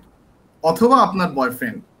গার্লফ্রেন্ড অথবা আপনার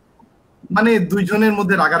বয়ফ্রেন্ড, মানে দুইজনের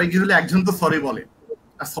মধ্যে রাগারাগি হলে একজন তো সরি বলে,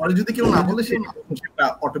 আর সরি যদি কেউ না বলে সেই রিলেশনশিপটা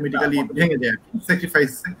অটোমেটিক্যালি ভেঙে যায়।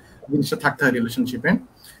 স্যাক্রিফাইস জিনিসটা থাকতে হয় রিলেশনশিপে।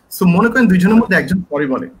 সো মনে করেন দুইজনের মধ্যে একজন সরি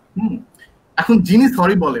বলে, এখন যিনি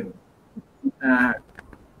সরি বলেন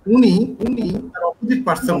উনি তার অপোজিট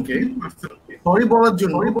পার্সনকে সরি বলার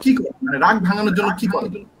জন্য কি করেন, মানে রাগ ভাঙানোর জন্য কি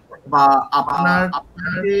করেন, বা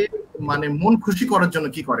আপনাকে মানে মন খুশি করার জন্য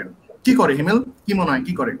কি করেন, কি করে হিমেল, কি মনে হয়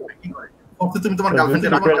কি করে? তুমি তোমার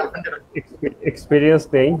গার্লফ্রেন্ডের এক্সপেরিয়েন্স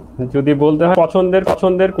নেই, যদি বলতে হয়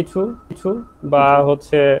পছন্দের কিছু বা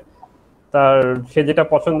হচ্ছে তার সে যেটা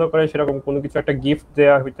পছন্দ করে সেরকম কোনো কিছু একটা গিফট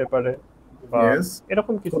দেয়া হতে পারে, বা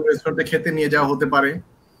এরকম কিছু রেস্টুরেন্টে খেতে নিয়ে যাওয়া হতে পারে,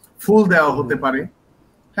 ফুল দেওয়া হতে পারে,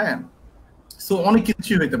 হ্যাঁ, সো অনেক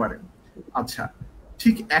কিছুই হতে পারে। আচ্ছা,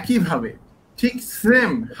 ঠিক একইভাবে, ঠিক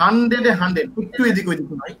সেম 100 একটু এদিক ওইদিক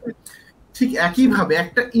নয়, ঠিক একইভাবে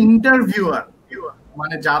একটা ইন্টারভিউয়ার,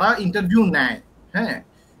 মানে যারা ইন্টারভিউ নেয়, হ্যাঁ,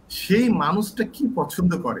 সেই মানুষটা কি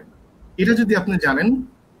পছন্দ করে এটা যদি আপনি জানেন,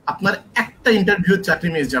 আপনার একটা ইন্টারভিউ চাকরি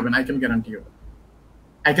মিস যাবেন। I can guarantee you,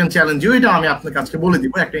 I can challenge you, এটা আমি আপনার কাছে বলে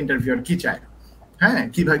দিব একটা ইন্টারভিউয়ার কি চায়, হ্যাঁ,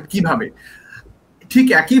 কিভাবে। ঠিক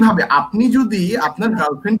একইভাবে আপনি যদি আপনার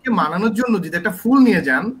গার্লফ্রেন্ডকে মানানোর জন্য যদি একটা ফুল নিয়ে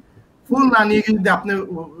যান, ফুল না নিয়ে যদি আপনি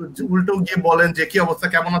উল্টো গিয়ে বলেন যে কি অবস্থা,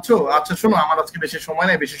 কেমন আছো, আচ্ছা শোনো আমার আজকে বেশি সময়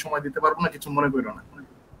নেই, বেশি সময় দিতে পারবো না, কিছু মনে করো না,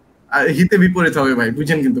 হিতে বিপরীত হবে ভাই,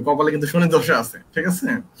 বুঝেন, কিন্তু কপালে কিন্তু শনি দশা আছে, ঠিক আছে।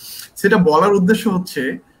 সেটা বলার উদ্দেশ্য হচ্ছে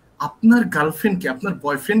আপনার গার্লফ্রেন্ডকে, আপনার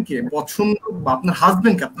বয়ফ্রেন্ডকে পছন্দ, বা আপনার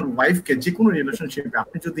হাজবেন্ডকে, আপনার ওয়াইফকে, যে কোনো রিলেশনশিপে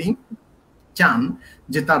আপনি যদি চান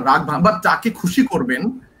যে তার রাগ বা তাকে খুশি করবেন,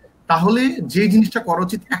 তাহলে যে জিনিসটা করা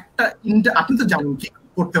উচিত, একটা আপনি তো জানেন কি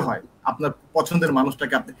করতে হয় আপনার পছন্দের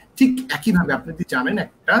মানুষটাকে, আপনি ঠিক একইভাবে আপনি যদি জানেন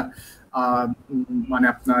একটা মানে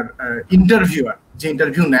আপনার ইন্টারভিউয়ার যে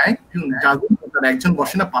ইন্টারভিউ নেয়, তার একজন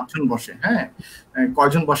বসে না 5 জন বসে, হ্যাঁ,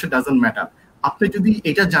 কয়জন বসে ডাজন্ট ম্যাটার, আপনি যদি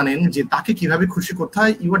এটা জানেন যে তাকে কিভাবে খুশি করতে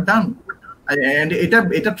হয়, ইউ আর ডান।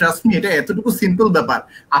 এটা ট্রাস্ট মি, এটা এতটুকু সিম্পল ব্যাপার।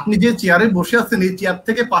 আপনি যে চেয়ারে বসে আছেন, এই চেয়ার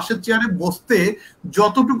থেকে পাশের চেয়ারে বসতে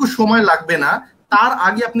যতটুকু সময় লাগবে না, তার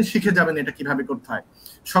আগে আপনি শিখে যাবেন এটা কিভাবে করতে হয়।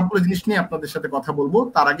 সবগুলো জিনিস নিয়ে আপনাদের সাথে কথা বলবো,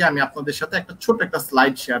 তার আগে আমি আপনাদের সাথে একটা ছোট একটা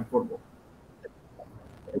স্লাইড শেয়ার করব,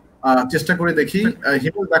 চেষ্টা করে দেখি।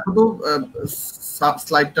 হিমেল দেখো তো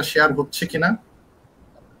স্লাইডটা শেয়ার হচ্ছে কিনা।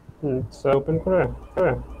 স্যার ওপেন করে,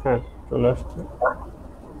 হ্যাঁ চলে আসছে,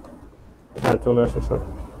 হ্যাঁ চলে আসছে স্যার।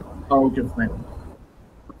 Okay fine.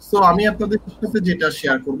 সো আমি আপনাদের সাথে যেটা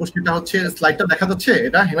শেয়ার করব সেটা হচ্ছে, স্লাইডটা দেখা যাচ্ছে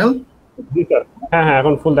এটা হিমেল? জি স্যার, হ্যাঁ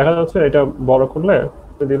এখন ফুল দেখা যাচ্ছে, এটা বড় করলে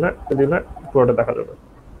দিলে পুরোটা দেখা যাবে।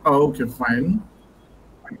 ওকে ফাইন,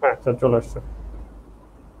 হ্যাঁ স্যার চলে আসছে।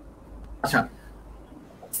 আচ্ছা,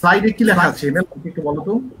 স্লাইডে কি লেখা আছে হিমেল একটু বলো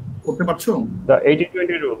তো, করতে পারছো? The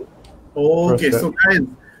 80-20 rule. Okay, so guys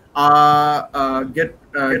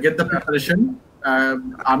get the preparation.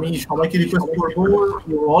 আমি সবাইকে রিকোয়েস্ট করব,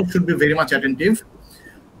 you all should be very much attentive.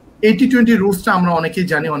 80-20 রুলসটা আমরা অনেকেই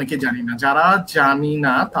জানি, অনেকে জানি না। যারা জানি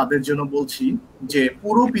না তাদের জন্য বলছি যে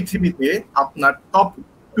পুরো পৃথিবীতে আপনার টপ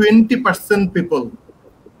 20% পিপল,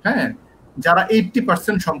 হ্যাঁ, যারা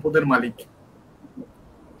 80% সম্পদের মালিক,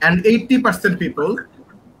 and 80% পিপল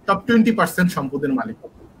টপ 20% সম্পদের মালিক।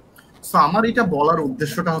 সো আমার এটা বলার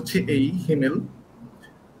উদ্দেশ্যটা হচ্ছে এই, হিমেল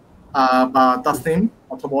বা তাসনিম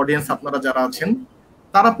অথবা অডিয়েন্স আপনারা যারা আছেন,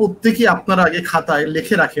 তারা প্রত্যেকেই আপনারা আগে খাতায়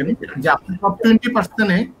লিখে রাখেন যে আপনি টপ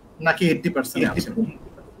 20%-এ নাকি 80%-এ আছেন।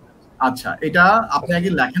 আচ্ছা, এটা আপনি আগে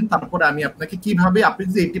লেখেন, তারপরে আমি আপনাকে কিভাবে, আপনি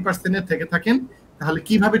যদি 80%-এ থেকে থাকেন তাহলে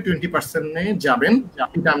কিভাবে 20%-এ যাবেন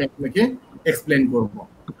এটা আমি আপনাকে এক্সপ্লেইন করব।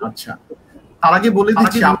 আচ্ছা, তার আগে বলে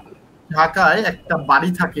দিচ্ছি, ঢাকায় একটা বাড়ি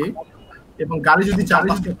থাকে এবং গাড়ি যদি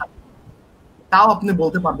 4-5টা থাকে, তাও আপনি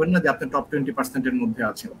বলতে পারবেন না যে আপনি টপ 20%-এর মধ্যে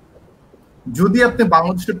আছেন। যদি আপনি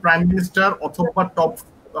বাংলাদেশের প্রাইম মিনিস্টার অথবা টপ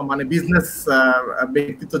মানে বিজনেস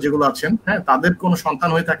ব্যক্তিত্ব যেগুলো আছেন, হ্যাঁ, তাদের কোনো সন্তান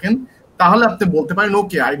হয়ে থাকেন, তাহলে আপনি বলতে পারেন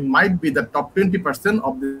ওকে, I might be the top 20%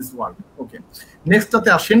 of this world. ওকে, নেক্সটটাতে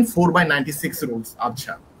আসেন 4/96 রুলস।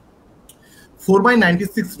 আচ্ছা,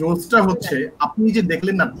 4/96 রোলসটা হচ্ছে আপনি যে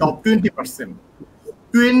দেখলেন না টপ 20%,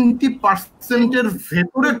 20%-এর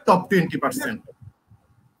ভেতরের টপ 20%,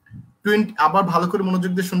 আবার ভালো করে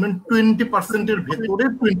মনোযোগ দিয়ে শুনবেন, 20%-এর ভেতরে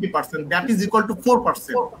 20%, that is equal to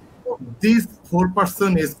 4%. This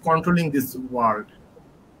 4% is controlling this world.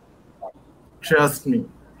 Trust me.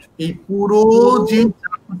 এই পুরো যে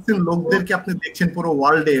 4% লোকদেরকে আপনি দেখছেন পুরো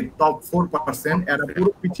ওয়ার্ল্ডে টপ 4%, এরা পুরো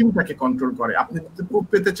পৃথিবীটাকে কন্ট্রোল করে। আপনি যদি প্রুফ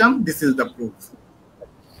পেতে চান, দিস ইজ দ্য প্রুফ।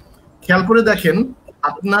 খেয়াল করে দেখেন,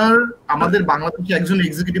 আমাদের বাংলাদেশে একজন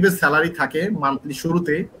এক্সিকিউটিভের স্যালারি থাকে মান্থলি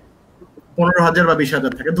শুরুতে 15,000 বা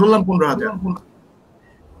 20,000 থাকে, ধরলাম 15,000।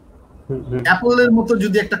 অ্যাপলের মতো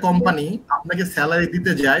যদি একটা কোম্পানি আপনাকে স্যালারি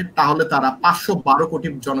দিতে যায়, তাহলে তারা 512 কোটি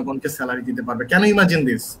জনগণকে স্যালারি দিতে পারবে। Can you imagine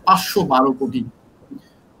this? 512 কোটি,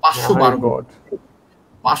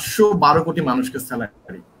 512 কোটি মানুষকে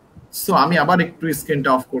স্যালারি। সো আমি আবার একটু স্ক্রিনটা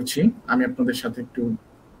অফ করছি, আমি আপনাদের সাথে একটু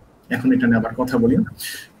এখন এটা নিয়ে আবার কথা বলি।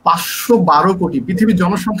 512 কোটি, পৃথিবীর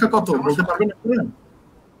জনসংখ্যা কত বলতে পারবেন আপনারা?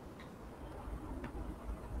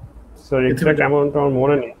 সরি, এক্সাক্ট অ্যামাউন্ট আমার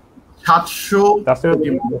মনে নেই। 700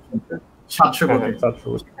 কোটি।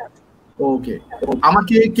 ওকে,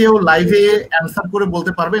 আমাকে কেউ লাইভে অ্যানসার করে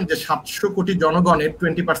বলতে পারবেন যে 700 কোটি জনগণের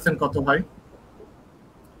 20% কত হয়?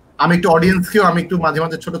 আমি একটু অডিয়েন্সকেও আমি একটু মাঝে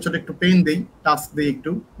মাঝে ছোট ছোট একটু পেইন দেই, টাস্ক দেই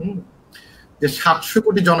একটু, যে 700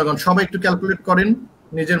 কোটি জনগণ, সবাই একটু ক্যালকুলেট করেন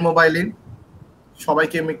নিজের মোবাইলে।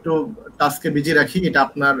 সবাইকে আমি একটু টাস্কে বিজি রাখি, এটা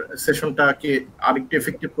আপনার সেশনটাকে আরেকটু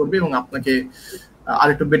এফেক্টিভ করবে এবং আপনাকে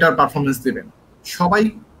আরেকটু বেটার পারফরমেন্স দেবেন। সবাই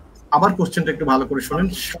আবার কোশ্চেনটা একটু ভালো করে শুনেন,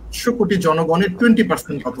 700 কোটি জনগণের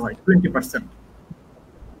 20% কত হয়? 20%।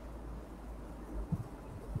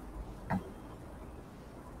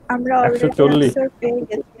 আমরা অলরেডি আনসার পেয়ে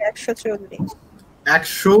গেছি, 140।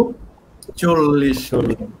 140।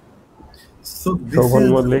 সো দিস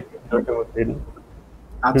ইজ,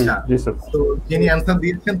 আচ্ছা, তো যিনি অ্যানসার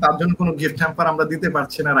দিয়েছেন তার জন্য কোনো গিফট হ্যাম্পার আমরা দিতে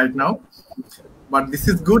পারছি না right now, but this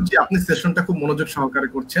is good যে আপনি সেশনটা খুব মনোযোগ সহকারে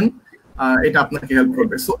করছেন, এটা আপনাকে হেল্প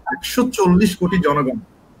করবে। সো 140 কোটি জনগণ,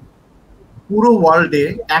 পুরো ওয়ার্ল্ডে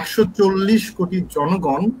 140 কোটি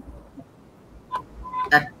জনগণ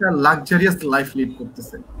একটা লাক্সারিয়াস লাইফ লিড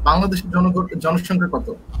করতেছে। বাংলাদেশের জনসংখ্যা কত?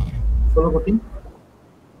 16 কোটি।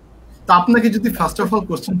 তো আপনাকে যদি ফার্স্ট অফ অল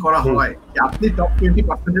কোশ্চেন করা হয় যে আপনি টপ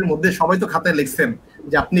 20% এর মধ্যে, সবাই তো খাতায় লিখছেন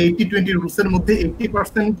যে আপনি 80-20 রুলস এর মধ্যে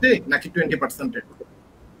 80% নাকি 20%,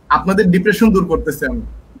 আপনাদের ডিপ্রেশন দূর করতেছে আমি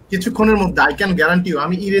কিছুক্ষণের মধ্যে। আই ক্যান গ্যারান্টি ইউ,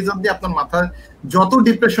 আমি ইরেজার দিয়ে আপনার মাথায় যত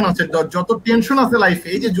ডিপ্রেশন আছে, যত টেনশন আছে লাইফে,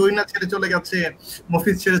 এই যে জয়না ছেড়ে চলে গেছে,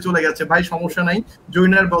 মফিজ ছেড়ে চলে গেছে, ভাই সমস্যা নাই,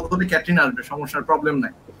 জয়নার বদলে ক্যাটরিনা আসবে, সমস্যার প্রবলেম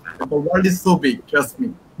নাই। World is so big, trust me.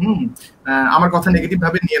 আমার কথা নেগেটিভ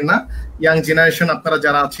ভাবে নিয়েন না। ইয়াং জেনারেশন আপনারা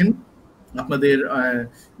যারা আছেন, আপনাদের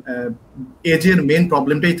এজের মেইন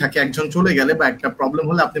প্রবলেমটাই থাকে, একজন চলে গেলে বা একটা প্রবলেম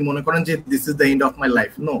হলে আপনি মনে করেন যে this is the end of my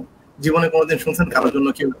life. No, জীবনে কোনোদিন শুনছেন কারোর জন্য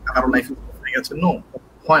কেউ কারো লাইফ হয়ে গেছে? নো,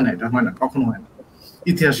 হয় না, এটা হয় না, কখনো হয় না,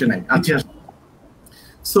 ইতিহাসে নাই। আচ্ছা,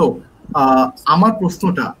 সো আমার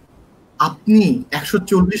প্রশ্নটা, আপনি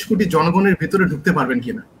 140 কোটি জনগণের ভিতরে ঢুকতে পারবেন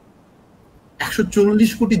কিনা?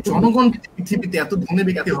 140 কোটি জনগণ পৃথিবীতে এত ধনী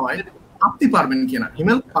ব্যক্তি হয়, আপনি পারবেন কিনা?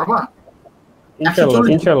 হিমেল, পারবা?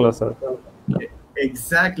 ইনশাআল্লাহ স্যার।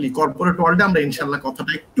 এক্স্যাক্টলি, কর্পোরেট ওয়ার্ল্ডে আমরা ইনশাআল্লাহ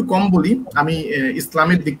কথাটা একটু কম বলি। আমি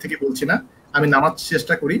ইসলামের দিক থেকে বলছি না, আমি নামাজ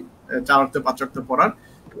চেষ্টা করি 4 ওয়াক্ত 5 ওয়াক্ত পড়ার,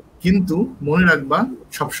 কিন্তু মনে রাখবা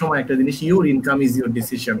সবসময় একটা জিনিস, your income is your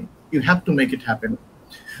decision, you have to make it happen.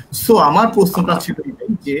 So আমার প্রশ্নটা ছিল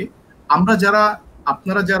যে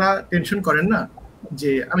আপনারা যারা টেনশন করেন না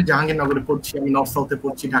যে আমি জাহাঙ্গীরনগরে পড়ছি, আমি নর্থ সাউথে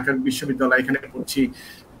পড়ছি, ঢাকা বিশ্ববিদ্যালয় এখানে পড়ছি,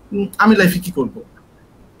 আমি লাইফে কি করব?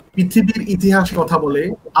 পৃথিবীর ইতিহাস কথা বলে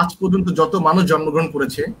আজ পর্যন্ত যত মানুষ জন্মগ্রহণ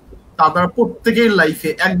করেছে তারা প্রত্যেকের লাইফে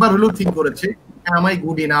একবার হলেও থিঙ্ক করেছে, am I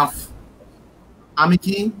good enough? আমি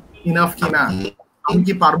কি ইনাফ কিনা, আমি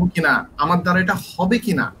কি পারবো কিনা, আমার দ্বারা এটা হবে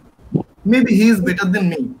কিনা। Maybe he is better than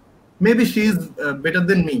me, maybe she is better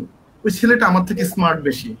than me. ওই ছেলেটা আমার থেকে স্মার্ট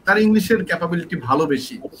বেশি, তার ইংলিশের ক্যাপাবিলিটি ভালো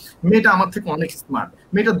বেশি, মেয়েটা আমার থেকে অনেক স্মার্ট,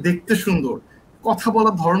 মেয়েটা দেখতে সুন্দর, কথা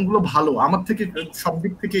বলার ধরনগুলো ভালো, আমার থেকে সব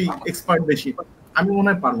দিক থেকেই এক্সপার্ট বেশি, আমি মনে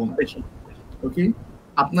হয় পারবো না বেশি। ওকে,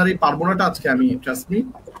 আপনার এই পারবো নাটা আজকে আমি, trust me,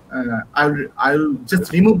 I will just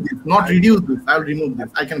remove this, not reduce this, I will remove this,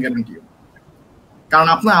 I can guarantee you. কারণ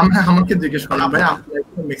আমাকে জিজ্ঞেস করেন ভাই,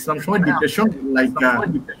 ম্যাক্সিমাম সময় ডিপ্রেশন, লাইক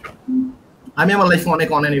আমি আমার লাইফে অনেক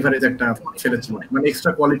অন এভারেজ একটা ছেলে ছিল, মানে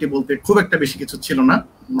এক্সট্রা কোয়ালিটি বলতে খুব একটা বেশি কিছু ছিল না,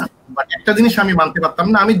 বাট একটা জিনিস আমি মানতে পারতাম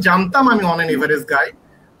না, আমি জানতাম আমি অন এভারেজ গাই,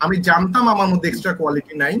 আমি জানতাম আমার মধ্যে এক্সট্রা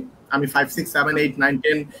কোয়ালিটি নাই। আমি 5, 6, 7, 8, 9,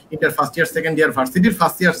 10 inter first year, second year, ভার্সিটির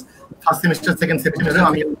first year, first semester, second সেমিস্টারে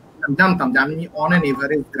আমি জানতাম যে আমি অন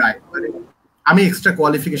এভারেজ গাই। আমি এক্সট্রা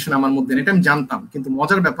কোয়ালিফিকেশন আমার মধ্যে নেই, এটা আমি জানতাম, কিন্তু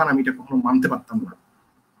মজার ব্যাপার আমি এটা কখনো মানতে পারতাম না,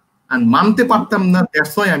 আর মানতে পারতাম না,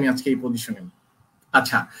 দ্যাটস ওয়াই আমি আজকে এই পজিশনে।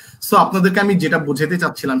 আচ্ছা, সো আপনাদেরকে আমি যেটা বোঝাতে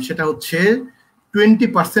চাচ্ছিলাম সেটা হচ্ছে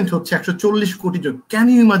 20% হচ্ছে 140 কোটি জন। Can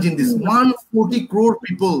you imagine this, 140 crore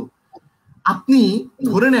people. আপনি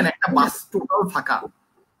ধরে নেন একটা বাস টোটাল ফাঁকা,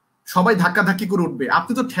 সবাই ধাক্কা ধাক্কি করে উঠবে,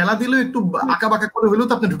 আপনি তো ঠেলা দিলেও একটু আঁকা বাঁকা করে হলেও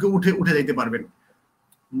তো আপনি ঢুকে উঠে যাইতে পারবেন।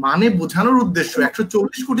 মানে বোঝানোর উদ্দেশ্য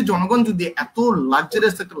 140 কোটি জনগণ যদি এত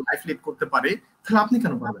লাক্সারিয়াস একটা লাইফ লিড করতে পারে, তাহলে আপনি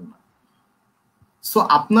কেন পারবেন না? সো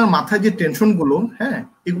আপনার মাথায় যে টেনশন গুলো, হ্যাঁ,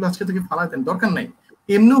 এগুলো আজকে থেকে ফালাই দেন, দরকার নাই।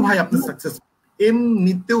 এমনিও ভাই আপনি সাকসেসফুল,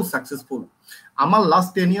 এমনিতেও সাকসেসফুল। আমার লাস্ট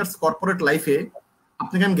 10 ইয়ার্স কর্পোরেট লাইফে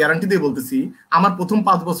আপনাকে আমি গ্যারান্টি দিয়ে বলতেছি, আমার প্রথম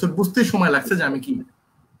 5 বছর বুঝতেই সময় লাগছে যে আমি কি।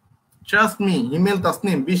 ট্রাস্ট মি হিমেল,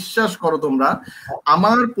 তাসনিম, বিশ্বাস করো তোমরা,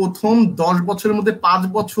 আমার প্রথম 10 বছরের মধ্যে 5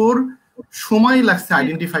 বছর সময় লাগছে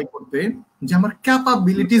আইডেন্টিফাই করতে যে আমার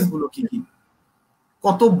ক্যাপাবিলিটিস গুলো কি কি।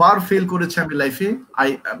 কতবার ফেল করেছে আমি লাইফে,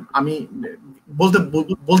 আমি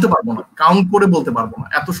বলতে পারবো না, কাউন্ট করে বলতে পারবো না,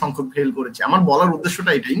 এত সংখ্যক ফেল করেছি। আমার বলার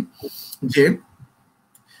উদ্দেশ্যটা এটাই যে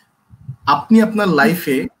আপনি আপনার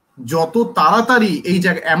লাইফে যত তাড়াতাড়ি এই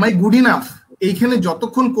জায়গায় এম আই গুড ইনাফ, এইখানে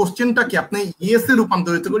যতক্ষণ কোশ্চেনটাকে আপনি ইয়েস এ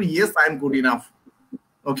রূপান্তরিত করি, yes I am good enough,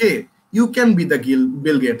 okay, you can be the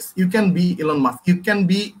Bill Gates, you can be Elon Musk, you can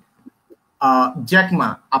be Jack Ma.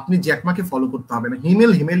 আপনি জ্যাকমাকে ফলো করতে হবে না,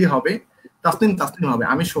 হিমেল হিমেলই হবে, তাসনিম তাসনিম হবে,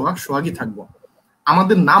 আমি সোহাগ সোহাগই থাকবো।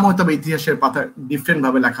 আমাদের নাম হয়তো ইতিহাসের পাতা ডিফারেন্ট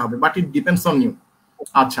ভাবে লেখা হবে, but it depends on you.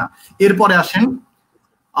 আচ্ছা, এরপরে আসেন,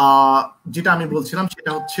 যেটা আমি বলছিলাম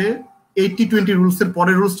সেটা হচ্ছে 80-20 রুলস এর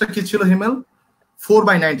পরের রুলসটা কি ছিল হিমেল?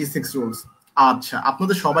 4/96 রুলস। আচ্ছা,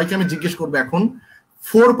 আপনাদের সবাইকে আমি জিজ্ঞেস করবো এখন,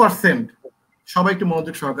 4%, সবাই একটু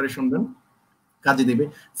মনোযোগ সহকারে শুনবেন, কাজে দিবে।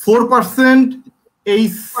 4% এই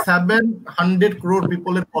 700 crore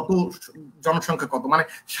পিপলের কত জনসংখ্যা, কত মানে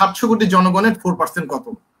 700 কোটি জনগণের 4% কত?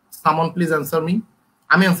 সামন প্লিজ অ্যান্সার মি।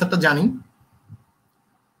 আমি অ্যান্সারটা জানি,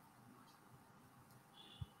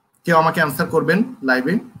 কেউ আমাকে অ্যান্সার করবেন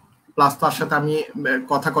লাইভে, প্লাস তার সাথে আমি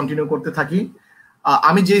কথা কন্টিনিউ করতে থাকি।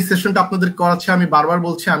 আমি যে সেশনটা আপনাদের করাচ্ছি, আমি বারবার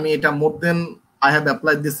বলছি, আমি এটা মোর then I have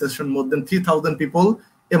applied this session more then 3000 people,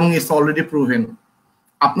 এবং ইটস অলরেডি প্রুভেন।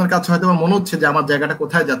 আপনার কাছে হয়তো মনে হচ্ছে যে আমার জায়গাটা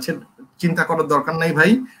কোথায় যাচ্ছে, চিন্তা করার দরকার নাই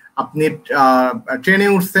ভাই। আপনি ট্রেনে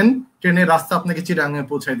উঠছেন, ট্রেনের রাস্তা আপনাকে চিটাগাঙে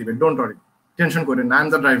পৌঁছায় দিবে, ডোন্ট ওয়ারি, টেনশন করেন না, আই এম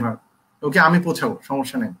দ্য ড্রাইভার, ওকে, আমি পৌঁছাবো,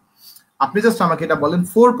 সমস্যা নেই। আপনি জাস্ট আমাকে এটা বলেন,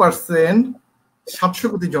 4% 700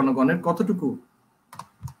 কোটি জনগণের কতটুকু?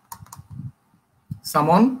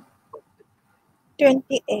 সামন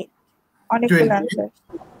 28, অনেকগুলো answer.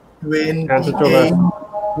 28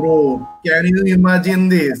 crore, can you imagine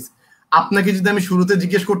this? আপনাকে যদি আমি শুরুতে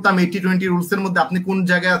জিজ্ঞেস করতাম 80-20 রুলস এর মধ্যে আপনি কোন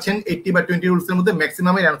জায়গায় আছেন, 80 বা 20 রুলস এর মধ্যে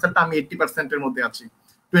ম্যাক্সিমামের অ্যানসারটা আমি 80% এর মধ্যে আছি,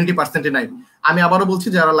 20% এ নাই। আমি আবারও বলছি,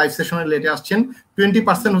 যারা লাইভ সেশনে লেটে আসছেন,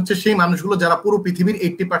 20% হচ্ছে সেই মানুষগুলো যারা পুরো পৃথিবীর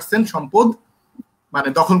 80% সম্পদ মানে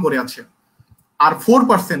দখল করে আছে। আর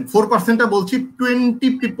 4%টা বলছি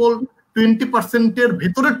 20% এর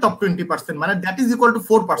ভেতরের টপ 20%, মানে দ্যাট ইজ ইকুয়াল টু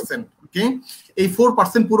 4%, ওকে। এই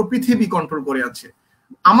 4% পুরো পৃথিবী কন্ট্রোল করে আছে।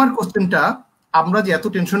 আমার কোশ্চেনটা, আমরা যে এত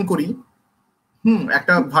টেনশন করি,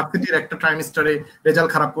 একটা ভার্সিটির একটা ট্রাইমিস্টারে রেজাল্ট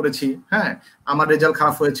খারাপ করেছি, হ্যাঁ, আমার রেজাল্ট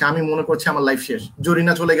খারাপ হয়েছে, আমি মনে করছি আমার লাইফ শেষ।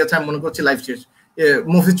 জরিনা চলে গেছে, আমি মনে করছি লাইফ শেষ।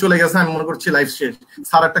 মফিজ চলে গেছে, আমি মনে করছি লাইফ শেষ।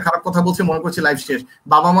 স্যার একটা খারাপ কথা বলছে, মনে করছি লাইফ শেষ।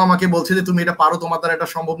 বাবা মা আমাকে বলছে যে তুমি এটা পারো, তোমার দ্বারা এটা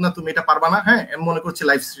সম্ভব না, তুমি এটা পারবা না, হ্যাঁ, আমি মনে করছি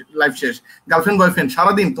লাইফ শেষ। গার্লফ্রেন্ড বয়ফ্রেন্ড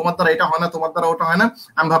সারাদিন তোমার দ্বারা এটা হয় না, তোমার দ্বারা ওটা হয় না,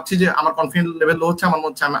 আমি ভাবছি যে আমার কনফিডেন্স লেভেল লো হচ্ছে, আমার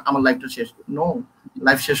মধ্যে আমার লাইফটা শেষ। নো,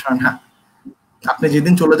 লাইফ শেষ হয় না। আপনি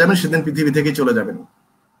যেদিন চলে যাবেন সেদিন পৃথিবী থেকেই চলে যাবেন।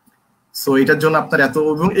 সো এটার জন্য আপনার এত,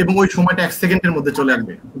 এবং ওই সময়টা 1 সেকেন্ডের মধ্যে চলে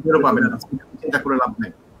আসবে, পাবেন না, চিন্তা করে লাভ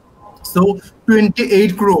নেই। সো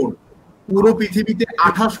 28 crore, পুরো পৃথিবীতে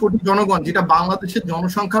 28 কোটি জনগণ, যেটা বাংলাদেশের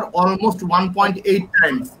জনসংখ্যার অলমোস্ট 1.8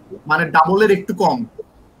 টাইমস, মানে ডাবলের একটু কম।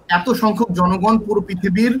 এত সংখ্যক জনগণ পুরো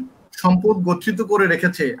পৃথিবীর সম্পদ গচ্ছিত করে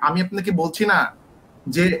রেখেছে। আমি আপনাকে বলছি না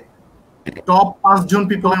যে টপ 5 জন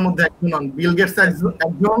পিপলের মধ্যে একজন হন, বিল গেটস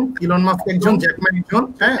একজন, ইলন মাস্ক একজন, জ্যাকমা একজন,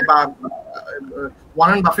 হ্যাঁ, বা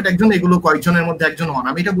ওয়ারেন বাফেট একজন, এগুলো কয়েকজনের মধ্যে একজন হন।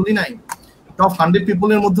 আমি এটা বলি নাই। টপ 100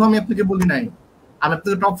 পিপলের মধ্যেও আমি আপনাকে বলি নাই। আমি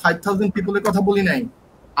আপনাকে টপ 5000 পিপলের কথা বলি নাই।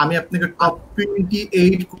 আমি আপনাকে টপ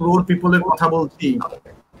 28 crore পিপলের কথা বলছি।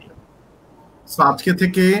 সো আজকে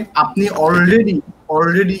থেকে আপনি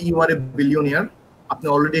already you R A billionaire, আপনি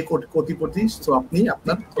অলরেডি কোটিপতি। সো আপনি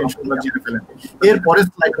আপনার টেনশনগুলো জেনে ফেলেন। এর পরের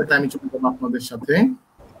স্লাইডটাতে আমি চলে যাব আপনাদের সাথে,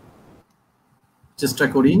 চেষ্টা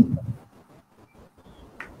করি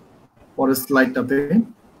পরের স্লাইডটাতে।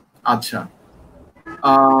 আচ্ছা,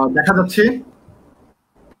 দেখা যাচ্ছে,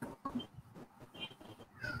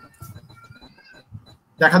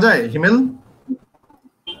 দেখা যায় হিমেল?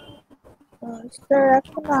 স্যার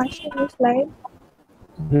এখনো আসেনি স্লাইড।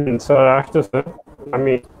 স্যার আসতেছে,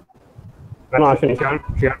 আমি কেন আসেনি,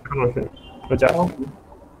 শেয়ার কেন আসেনি?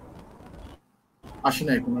 আসি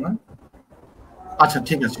না এখনো না? আচ্ছা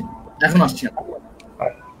ঠিক আছে, এখন আসছি।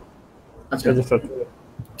 আচ্ছা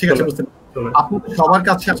ঠিক আছে, বুঝতে আপনাদের সবার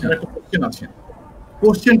কাছে আপনার একটা কোশ্চেন আছে।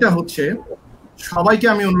 কোশ্চেনটা হচ্ছে, সবাইকে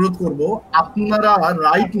আমি অনুরোধ করব, আপনারা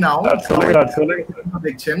রাইট নাও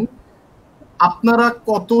দেখছেন, আপনারা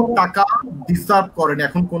কত টাকা ডিজার্ভ করেন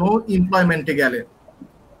এখন কোনো এমপ্লয়মেন্টে গেলে।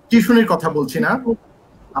 টিউশনের কথা বলছি না,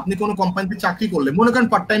 আপনি কোনো কোম্পানিতে চাকরি করলে, মনে করেন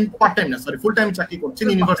পার্ট টাইম না, সরি ফুল টাইম চাকরি করছেন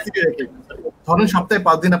ইউনিভার্সিটি রেখে, ধরেন সপ্তাহে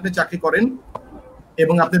 5 দিন আপনি চাকরি করেন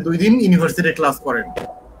এবং আপনি 2 দিন ইউনিভার্সিটি ক্লাস করেন,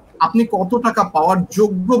 আপনি কত টাকা পাওয়ার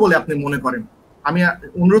যোগ্য বলে আপনি মনে করেন? আমি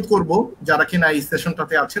অনুরোধ করব যারা কিনা এই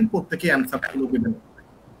সেশনটাতে আছেন প্রত্যেকে অ্যানসার দেবেন,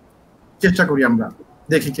 চেষ্টা করি আমরা,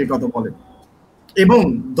 দেখি কে কত বলে। এবং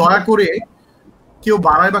দয়া করে কেউ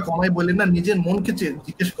বাড়ায় বা কমায় বললেন না, নিজের মনকে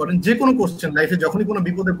জিজ্ঞেস করেন। যে কোনো কোশ্চেন লাইফে যখনই কোনো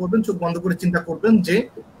বিপদে পড়বেন, চোখ বন্ধ করে চিন্তা করবেন যে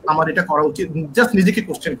আমার এটা করা উচিত, জাস্ট নিজেকে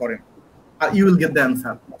কোশ্চেন করেন, are you will get the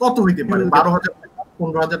answer. কত হইতে পারে? 12,000 টাকা,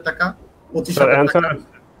 15,000 টাকা, 25,000 টাকা?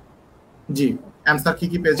 জি, অ্যানসার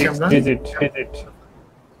কি পেয়েছি আমরা?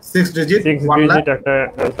 6 ডিজিট 1 লাখ একটা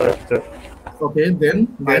অ্যানসার আসছে। ওকে, দেন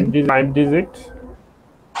 5 ডিজিট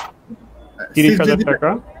 30,000 টাকা,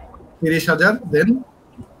 30,000, দেন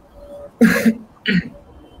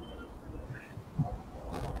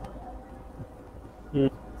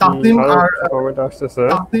তাসনিম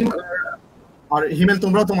আর হিমেল,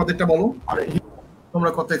 তোমরা তোমাদেরটা বলো। আর তোমরা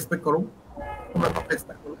কত এক্সপেক্ট করো?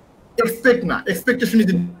 এক্সপেক্ট না, expectation is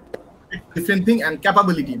different thing and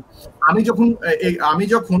capability. আমি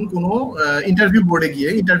যখন কোনো ইন্টারভিউ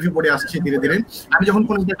বোর্ডে আসছি ধীরে ধীরে, আমি যখন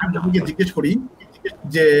কোনো ইন্টারভিউ বোর্ডে জিজ্ঞেস করি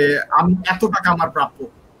যে আমি এত টাকা আমার প্রাপ্য,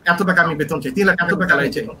 এত টাকা আমি বেতন চাই, 3 লাখ এত টাকা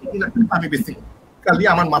চাই, 3 লাখ আমি বেশি, কালি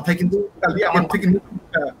আমার মাথায় কিন্তু আমার থেকে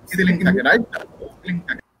সিলিং থাকে, রাইট?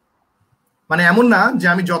 মানে এমন না যে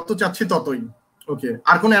আমি যত চাচ্ছি ততই। ওকে,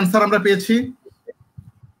 আর কোন অ্যানসার আমরা পেয়েছি?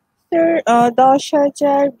 স্যার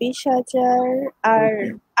 10,000, 20,000, আর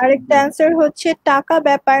আরেকটা অ্যানসার হচ্ছে টাকা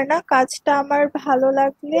ব্যাপার না, কাজটা আমার ভালো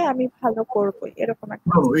লাগলে আমি ভালো করব, এরকম একটা।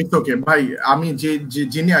 ইটস ওকে ভাই, আমি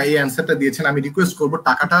যিনি এই অ্যানসারটা দিয়েছেন, আমি রিকোয়েস্ট করব,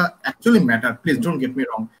 টাকাটা actually matter, please don't get me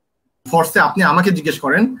রং। ফরসে আপনি আমাকে জিজ্ঞেস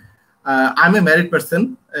করেন, I M A married person,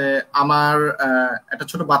 আমার একটা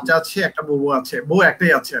ছোট বাচ্চা আছে, একটা বউ আছে, বউ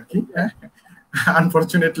একটাই আছে আর কি,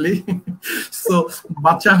 আনফরচুনেটলি। সো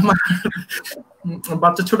বাচ্চা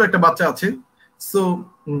ছোট একটা বাচ্চা আছে। সো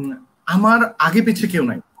আমার আগে পিছে কেউ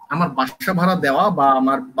নাই, আমার বাসা ভাড়া দেওয়া বা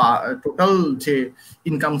আমার টোটাল যে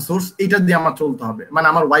ইনকাম সোর্স, এটা দিয়ে আমার চলতে হবে। মানে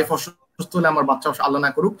আমার ওয়াইফ অসুস্থ হলে, আমার বাচ্চা আল্লাহ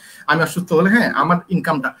না করুক আমি অসুস্থ হলে, হ্যাঁ, আমার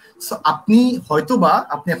ইনকামটা। সো আপনি হয়তোবা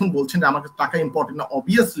আপনি এখন বলছেন যে আমার টাকা ইম্পর্টেন্ট না,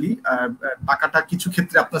 অবভিয়াসলি টাকাটা কিছু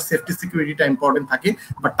ক্ষেত্রে আপনার সেফটি সিকিউরিটিটা ইম্পর্টেন্ট থাকে,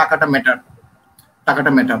 বাট টাকাটা matter.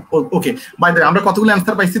 Okay, by the way আমরা কতগুলো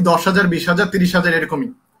অ্যানসার পাইছি? 10,000, 20,000, 30,000 এরকমই,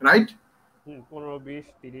 রাইট? 15, 20,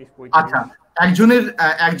 30, 35। আচ্ছা,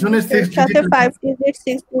 একজনের 6 digit, 5 digit,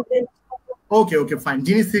 6 digit. Okay fine.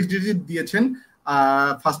 যিনি 6 ডিজিট দিয়েছেন,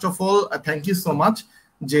 first of all thank you so much.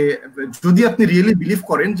 যে যদি আপনি রিয়েলি বিলিভ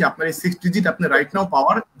করেন যে আপনার এই 6 ডিজিট আপনি রাইট নাও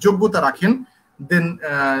পাওয়ার যোগ্যতা রাখেন, দেন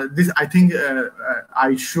this I think I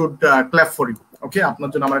should clap for you. ওকে, আপনার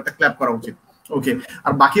জন্য আমার একটা ক্ল্যাপ করা উচিত। ওকে,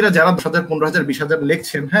 আর বাকিরা যারা 10,000, 15,000, 20,000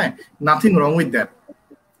 লিখছেন, হ্যাঁ, nothing wrong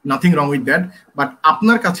with that, but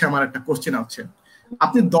আপনার কাছে আমার একটা কোশ্চেন আছে।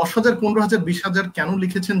 আপনি 10,000, 15,000, 20,000 কেন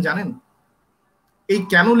লিখেছেন জানেন? এই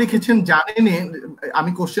কেন লিখেছেন জানেন?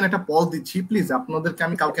 আমি কোশ্চেন একটা পজ দিচ্ছি, প্লিজ, আপনাদেরকে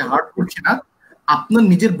আমি কাউকে হার্ট করছি না, আপনার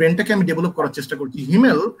নিজের ব্রেনটাকে আমি ডেভেলপ করার চেষ্টা করছি।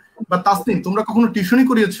 হিমেল বা তাসনিম, তোমরা কখনো টিউশনি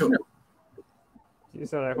করিয়েছো? জি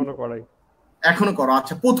স্যার, এখনো করো?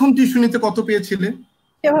 আচ্ছা, প্রথম টিউশনিতে কত পেয়েছিলে?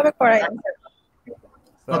 কিভাবে করাই?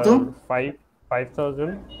 কত? 5,000।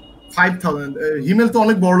 হিমেল তো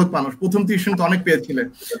অনেক বড় লোক মানুষ, প্রথম টিউশন তো অনেক পেয়েছিলেন।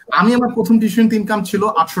 আমি আমার প্রথম টিউশনিতে ইনকাম ছিল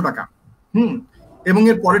 800 টাকা। এবং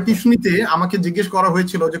এর পরের টিউশনিতে আমাকে জিজ্ঞেস করা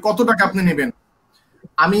হয়েছিল যে কত টাকা আপনি নেবেন।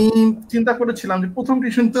 আমি চিন্তা করেছিলাম যে প্রথম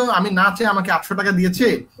টিউশন তো আমি না চেয়ে আমাকে 800 টাকা দিয়েছে,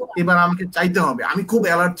 এবার আমাকে চাইতে হবে। আমি খুব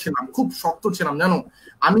অ্যালার্ট ছিলাম, খুব শক্ত ছিলাম, জানো,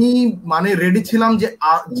 আমি মানে রেডি ছিলাম যে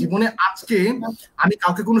জীবনে আজকে আমি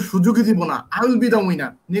কাউকে কোনো সুযোগই দিব না, I will be the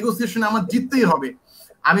winner, নেগোসিয়েশনে আমার জিততেই হবে।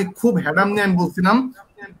 আমি খুব হ্যাডাম নিয়ে আমি বলছিলাম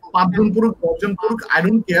 5 জন পুরুষ 10 জন পুরুষ, আই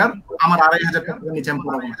ডোন্ট কেয়ার, আমার 2,500 টাকা নিচে আমি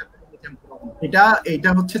পড়াবো না। এটা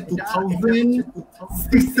হচ্ছে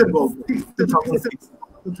 2006 এর গল্প, 2006।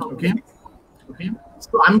 ওকে,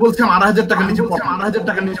 তো আমি বলছিলাম 2,500 টাকা নিচে পড়ো, 2,500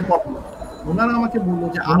 টাকা নিচে পড়ো। ওনারা আমাকে বললো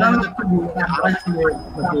যে 2,500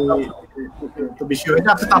 তো বেশি হয়ে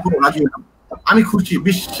যাচ্ছে, তারপর রাজি হলাম। আমি খুশি,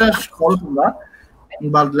 বিশ্বাস করো তোমরা,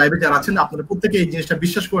 বা লাইভে যারা আছেন আপনারা প্রত্যেকে এই জিনিসটা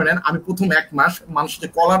বিশ্বাস করে নেন। আমি প্রথম 1 মাস মানুষ যে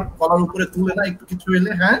কলার উপরে তুলে না একটু কিছু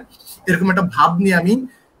হলে হ্যাঁ এরকম একটা ভাব নিয়ে আমি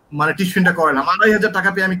মানে টিউশনটা করালাম। 2,500 টাকা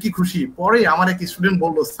পেয়ে আমি কি খুশি। পরে আমার এক স্টুডেন্ট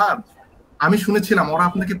বললো, স্যার আমি শুনেছিলাম ওরা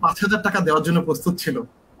আপনাকে 5,000 টাকা দেওয়ার জন্য প্রস্তুত ছিল।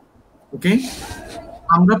 ওকে,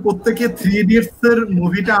 আমরা প্রত্যেকে 3 ইডিয়টস এর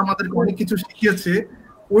মুভিটা আমাদেরকে অনেক কিছু শিখিয়েছে।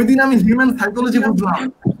 ওই দিন আমি হিউম্যান সাইকোলজি বুঝলাম।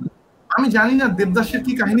 আমি জানি না দেবদাসের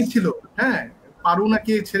কি কাহিনী ছিল, হ্যাঁ পারু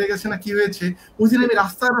নাকি ছেড়ে গেছে না কি হয়েছে। ওই দিন আমি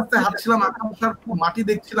রাস্তায় রাস্তায় হাঁটছিলাম, আকাশের মাটি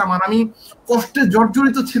দেখছিলাম আর আমি কষ্টে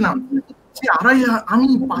জর্জরিত ছিলাম। আমি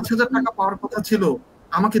 5,000 টাকা পাওয়ার কথা ছিল,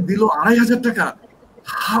 আমাকে দিল 2,500 টাকা।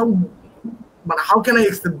 How can I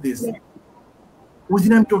accept this. ওই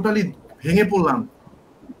দিন আমি টোটালি ভেঙে পড়লাম।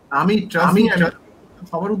 আমি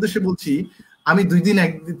সবার উদ্দেশ্যে বলছি, আমি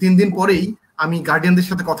 3 দিন পরেই আমি গার্ডিয়ানদের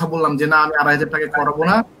সাথে কথা বললাম যে না আমি 2,500 টাকা করাবো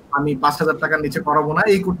না, আমি 5,000 টাকার নিচে করাবো না।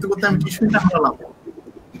 এই করতে করতে আমি টিউশনটা হারালাম।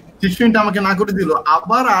 টিউশনটা আমাকে না করে দিল,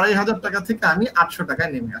 আবার 2,500 টাকা থেকে আমি 800 টাকায়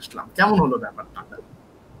নেমে আসলাম। কেমন হলো ব্যাপারটা?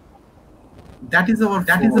 দ্যাট ইজ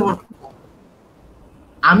আওয়ার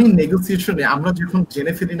আমি নেগোসিয়েশনে আমরা যখন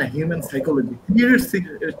জেনে ফেলি না হিউম্যান সাইকোলজি,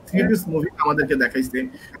 থিওরিস মুভি আমাদেরকে দেখাইছে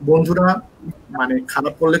বন্ধুরা মানে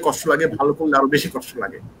খারাপ করলে কষ্ট লাগে, ভালো করলে আরো বেশি কষ্ট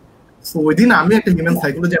লাগে। সো ওই দিন আমি একটা হিউম্যান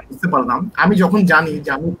সাইকোলজি বুঝতে পারলাম। আমি যখন জানি যে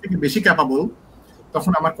আমি থেকে বেশি ক্যাপাবল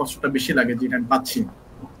তখন আমার কষ্টটা বেশি লাগে যেটা আমি পাচ্ছি না।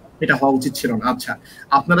 এটা হওয়া উচিত ছিল না। আচ্ছা,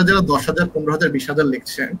 আপনারা যারা 10,000, 15,000, 20,000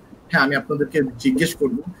 লিখছেন, হ্যাঁ আমি আপনাদেরকে জিজ্ঞেস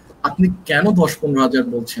করব আপনি কেন 10-15,000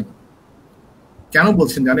 বলছেন? কেন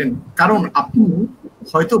বলছেন জানেন? কারণ আপনি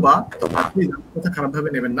হয়তোবা, আপনি কথা খারাপ ভাবে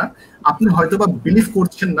নেবেন না, আপনি হয়তোবা বিলিভ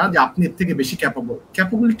করছেন না যে আপনি এর থেকে বেশি ক্যাপাবল।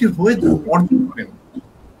 ক্যাপাবিলিটি হয়ে অর্জন করেন।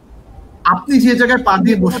 আপনি যে জায়গায় পা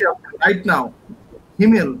দিয়ে বসে আছেন রাইট নাও,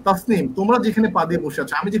 হিমেল, তাসনিম, তোমরা যেখানে পা দিয়ে বসে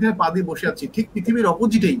আছো, আমি যেখানে পা দিয়ে বসে আছি, ঠিক পৃথিবীর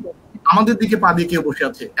অপোজিটেই আমাদের দিকে পা দিয়ে কেউ বসে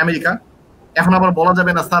আছে, আমেরিকা। এখন আবার বলা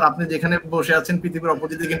যাবে না স্যার আপনি যেখানে বসে আছেন পৃথিবীর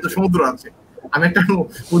অপোজিটে কিন্তু সমুদ্র আছে। আমি একটা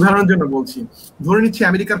উদাহরণের জন্য বলছি। ধরে নিচ্ছি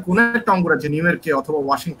আমেরিকার কোন একটা অঙ্গরাজ্যে, নিউ ইয়র্কে অথবা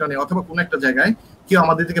ওয়াশিংটনে অথবা কোন একটা জায়গায় কেউ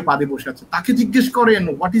আমাদের দিকে পা দিয়ে বসে আছে। তাকে জিজ্ঞেস করেন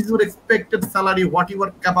what is your expected salary, what you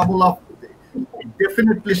R capable of,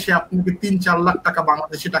 definitely সে আপনাকে 3-4 লাখ টাকা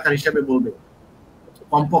বাংলাদেশি টাকার হিসাবে বলবে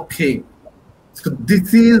কমপক্ষে। This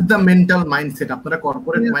is the mental mindset. আপনারা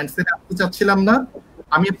কর্পোরেট মাইন্ডসেট আসতে চাচ্ছিলাম না,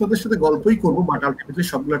 আমি আপনাদের সাথে গল্পই করবো বাট আলটিমেটলি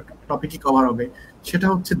সবগুলো টপিকই কভার হবে। সেটা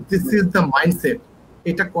হচ্ছে দিস ইজ দ্য মাইন্ডসেট।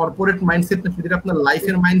 এটা কর্পোরেট মাইন্ডসেট না, সেটা আপনার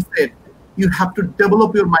লাইফের mindset. You have to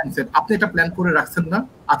develop your mindset. আপনি এটা প্ল্যান করে রাখছেন না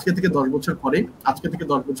আজকে থেকে 10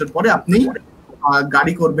 বছর পরে আপনি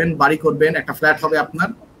গাড়ি করবেন, বাড়ি করবেন, একটা ফ্ল্যাট হবে আপনার।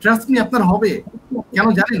 ট্রাস্ট মি আপনার হবে। কেন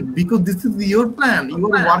জানেন? Because this is your plan, you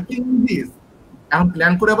are working in this. এখন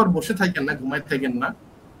প্ল্যান করে আবার বসে থাকেন না, ঘুমায় থাকেন না,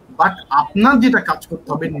 বাট আপনার যেটা কাজ করতে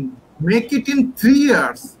হবে, make it in 3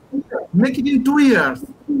 years, make it in 2 years,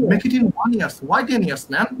 make it in 1 year, why 10 years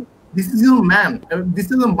man? This is your man, this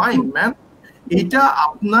is your mind man. এটা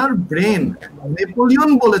আপনার ব্রেন।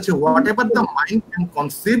 নেপোলিয়ন বলেছে whatever the mind can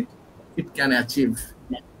conceive it can achieve.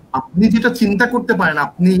 আপনি যেটা চিন্তা করতে পারেন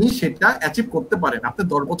আপনি সেটা অ্যাচিভ করতে পারেন। আপনি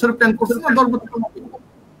 10 বছরের প্ল্যান করছেন না, 10 বছর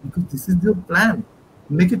because this is your plan,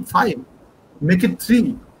 make it 5, make it 3.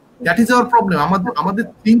 that is our problem. আমাদের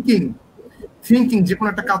থিংকিং যে কোনো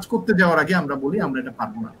একটা কাজ করতে যাওয়ার আগে আমরা বলি আমরা এটা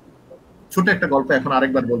পারবো না। ছোট একটা গল্প এখন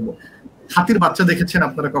আরেকবার বলবো। হাতির বাচ্চা দেখেছেন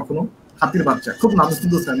আপনারা কখনো? হাতির বাচ্চা খুব নাজুক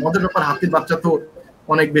মজার ব্যাপার। হাতির বাচ্চা তো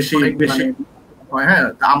অনেক বেশি হ্যাঁ,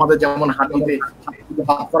 আমাদের যেমন হাতিতে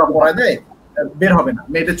হাত করা পরায় দেয় বের হবে না,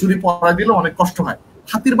 মেয়েটা চুরি পরায় দিলে অনেক কষ্ট হয়।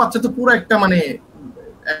 হাতির বাচ্চা তো পুরো একটা মানে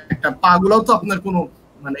একটা পা গুলাও তো আপনার কোনো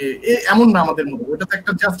মানে এমন না আমাদের মতো, ওটা তো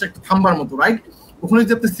একটা জাস্ট একটা থাম্বার মতো, রাইট? ওখানে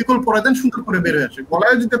যদি আপনি শিকল পরায় দেন সুন্দর করে বের হয়ে আসে,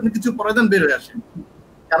 গলায় যদি আপনি কিছু পরায় দেন বের হয়ে আসে,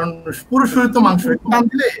 কারণ পুরো শরীর তো মাংস, টান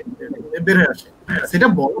দিলে বের হয়ে আসে। সেটা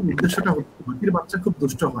বড় উদ্দেশ্যটা হচ্ছে হাতির বাচ্চা খুব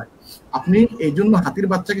দুষ্ট হয়। আপনি এই জন্য হাতির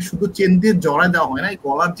বাচ্চাকে শুধু চেন দিয়ে জড়ায় দেওয়া হয় না, এই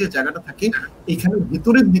গলার যে জায়গাটা থাকে এখানে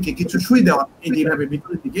ভিতরের দিকে কিছু সুই দেওয়া, এই যেভাবে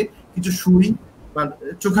ভিতরের দিকে কিছু সুই বা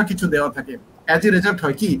চোখা কিছু দেওয়া থাকে। অ্যাজ এ রেজাল্ট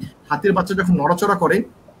হয় কি, হাতির বাচ্চা যখন নড়াচড়া করে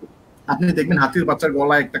আপনি দেখবেন হাতির বাচ্চার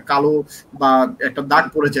গলায় একটা কালো বা একটা দাগ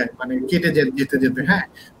পড়ে যায়, মানে কেটে যেতে যেতে, হ্যাঁ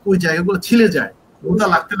ওই জায়গাগুলো ছিলে যায়, গোদা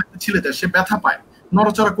লাগতে লাগতে ছিলে যায়, সে ব্যথা পায়।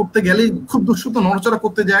 নড়াচড়া করতে গেলে খুব দুঃস্থ, নড়াচড়া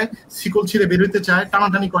করতে যায়, শিকল ছিঁড়ে বের হইতে চায়,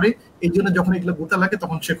 টানাটানি করে, এই জন্য যখন এগুলো গোতা লাগে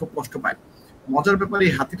তখন সে খুব কষ্ট পায়। মজার ব্যাপারে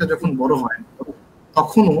এই হাতিটা যখন বড় হয়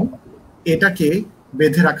তখনও এটাকে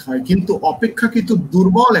বেঁধে রাখা হয়, কিন্তু অপেক্ষাকৃত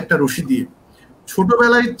দুর্বল একটা রশি দিয়ে।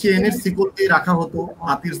 ছোটবেলায় চেনের শিকল দিয়ে রাখা হতো,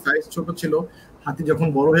 হাতির সাইজ ছোট ছিল। হাতি যখন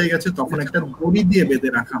বড় হয়ে গেছে তখন একটা দড়ি দিয়ে বেঁধে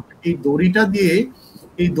রাখা হয়। এই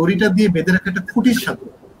দড়িটা দিয়ে বেঁধে রাখা একটা খুঁটির সাথে।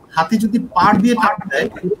 হাতি যদি পাড় দিয়ে টান দেয়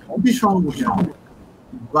খুঁটি সহ বসে,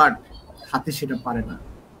 বাট হাতি সেটা পারে না।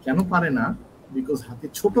 কেন পারে না? বিকজ হাতি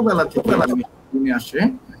ছোটবেলা থেকে আসে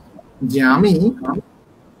যে আমি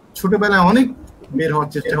ছোটবেলায় অনেক বের হওয়ার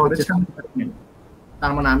চেষ্টা করেছি,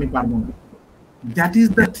 তার মানে আমি পারবো না। That is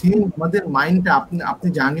the thing. আমাদের মাইন্ডটা, আপনি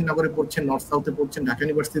জাহাঙ্গীরনগরে পড়ছেন, নর্থ সাউথে পড়ছেন, ঢাকা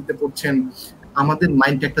ইউনিভার্সিটিতে পড়ছেন, আমাদের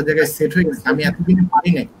মাইন্ডটা একটা জায়গায় সেট হয়ে গেছে। আমি এতদিনে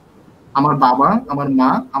পারি নাই। আমার বাবা, আমার মা,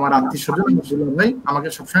 আমার আত্মীয় স্বজন, আমার দুলা ভাই আমাকে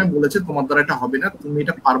সবসময় বলেছে তোমার দ্বারা এটা হবে না, তুমি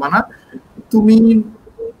এটা পারবা না, তুমি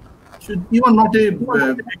you are not a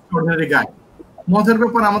extraordinary গাই। মজার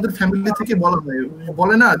ব্যাপার, আমাদের ফ্যামিলি থেকে বলা হয়,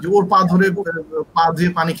 বলে না যে ওর পা ধরে পা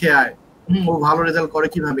দিয়ে পানি খেয়ে আয়, ও ভালো রেজাল্ট করে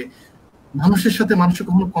কিভাবে। মানুষের সাথে মানুষের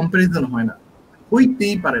কখনো কম্পারিজন হয় না,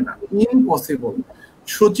 হইতেই পারে না, ইম্পসিবল।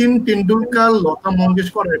 সচিন টেন্ডুলকার, লতা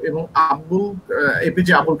মঙ্গেশকর এবং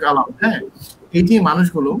এপিজে আবুল কালাম, হ্যাঁ, এই যে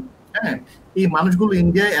মানুষগুলো, হ্যাঁ, এই মানুষগুলো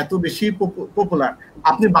ইন্ডিয়ায় এত বেশি পপুলার।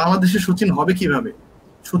 আপনি বাংলাদেশে সচিন হবে কিভাবে?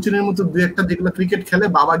 সচিনের মতো দু একটা যেগুলো ক্রিকেট খেলে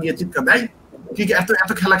বাবা গিয়ে চিৎকার দেয়, ঠিক এত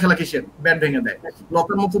এত খেলা কিসের, ব্যাট ভেঙে দেয়।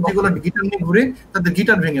 লতার মতো যেগুলো গিটার নিয়ে ঘুরে তাদের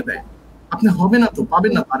গিটার ভেঙে দেয়। আপনি হবে না তো,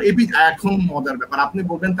 পাবেন না। আর এখন মজার ব্যাপার, আপনি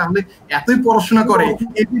বলবেন তাহলে এতই পড়াশোনা করে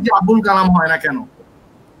এপিজে আবুল কালাম হয় না কেন?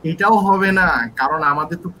 এটাও হবে না, কারণ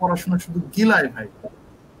আমাদের তো পড়াশোনা শুধু গিলায় ভাই।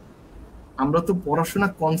 আমরা তো পড়াশোনা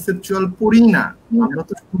কনসেপচুয়াল পড়ি না, আমরা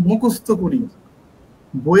তো শুধু মুখস্থ করি।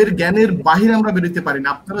 বইয়ের জ্ঞানের বাহিরে আমরা বেরোতে পারি না।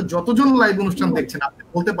 আপনারা যতজন লাইভ অনুষ্ঠান দেখছেন, আপনি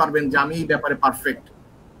বলতে পারবেন যে আমি এই ব্যাপারে পারফেক্ট।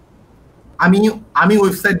 আমি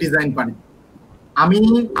ওয়েবসাইট ডিজাইন পারি, আমি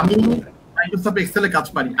মাইক্রোসফট এক্সেলে কাজ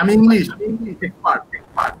পারি, আমি ইংলিশ এক্সপার্ট।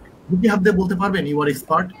 দুটি হাত দিয়ে বলতে পারবেন ইউ আর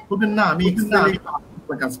এক্সপার্ট? বলবেন না, আমি এক্সেলে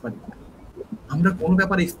কাজ পারি। আমরা কোন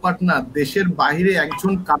ব্যাপারে এক্সপার্ট না। দেশের বাইরে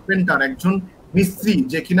একজন কার্পেন্টার, একজন মিস্ত্রি,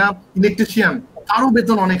 যে কিনা ইলেকট্রিশিয়ান, তারও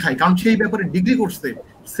বেতন অনেক হাই, কারণ সেই ব্যাপারে ডিগ্রি করছে,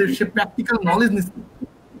 সে প্র্যাকটিক্যাল নলেজ নিচ্ছে।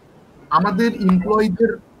 আমাদের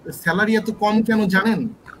এমপ্লয়ীদের স্যালারি এত কম কেন জানেন?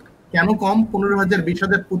 কেন কম? 15,000,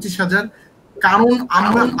 20,000, 25,000? কারণ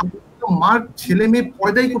আমরা মার ছেলে মেয়ে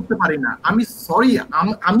পয়দাই করতে পারি না। আমি সরি,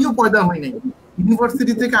 আমিও পয়দা হই নাই।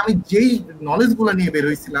 ইউনিভার্সিটি থেকে আমি যেই নলেজ গুলা নিয়ে বের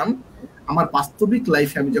হয়েছিলাম, আমার বাস্তবিক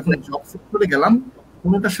লাইফে আমি যখন জব সেক্টরে গেলাম,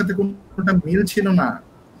 কোনোটার সাথে কোনোটা মিল ছিল না।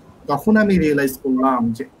 তখন আমি রিয়েলাইজ করলাম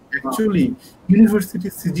যে অ্যাকচুয়ালি ইউনিভার্সিটি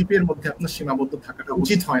সিজিপি এর মধ্যে আপনার সীমাবদ্ধ থাকাটা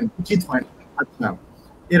উচিত হয় না। আচ্ছা,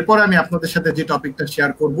 এরপর আমি আপনাদের সাথে যে টপিকটা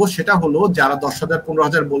শেয়ার করব সেটা হলো, যারা 10,000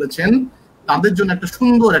 15,000 বলেছেন তাদের জন্য একটা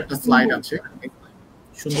সুন্দর একটা স্লাইড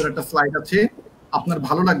আছে, আপনার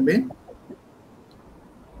ভালো লাগবে।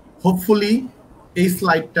 হোপফুলি এই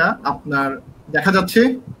স্লাইডটা আপনার দেখা যাচ্ছে।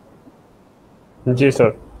 জি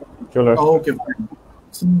স্যার, চলো। ওকে,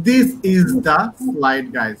 so this is the slide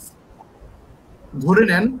guys. ধরে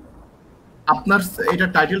নেন আপনার এটা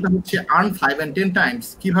টাইটেলটা হচ্ছে আর্ন 5 and 10 টাইমস,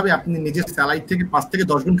 কিভাবে আপনি নিজের স্যালারি থেকে 5 থেকে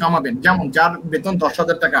 10 গুণ কামাবেন। যেমন যার বেতন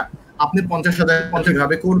 10,000 টাকা, আপনি 50,000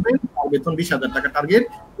 কিভাবে করবেন, আর বেতন 20,000 টাকা টার্গেট,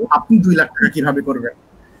 আপনি 2 লাখ টাকা কিভাবে করবেন।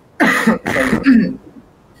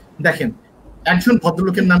 দেখেন, একজন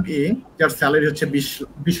ভদ্রলোকের নাম এ, যার স্যালারি হচ্ছে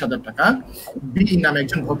 20,000 টাকা। বি নামে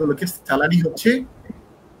একজন ভদ্রলোকের স্যালারি হচ্ছে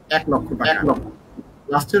 1 লক্ষ টাকা।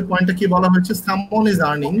 লাস্টের পয়েন্টটা কি বলা হয়েছে? Someone is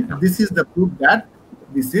earning, this is the proof that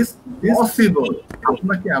this is possible.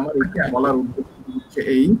 আপনাকে আমার এটা বলার উদ্দেশ্য হচ্ছে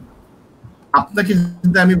এই, আপনাকে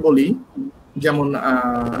যদি আমি বলি, যেমন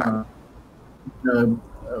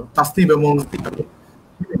তাসনিম এবং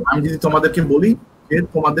আমি যদি তোমাদেরকে বলি যে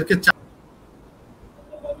তোমাদেরকে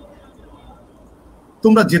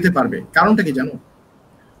তোমরা যেতে পারবে, কারণটা কি জানো?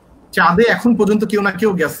 চাঁদে এখন পর্যন্ত কেউ না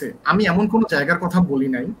কেউ গেছে। আমি এমন কোন জায়গার কথা বলি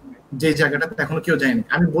নাই যে জায়গাটাতে এখনো কেউ যায়নি।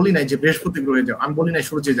 আমি বলি নাই যে বৃহস্পতি গ্রহে যাও, আমি বলি নাই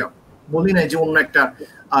সূর্যে যাও, বলি নাই যে অন্য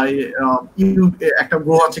একটা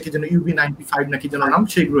গ্রহ আছে কি যেন UB 95 নাকি যেন নাম,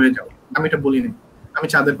 সেই গ্রহে যাও, আমি এটা বলি নাই। আমি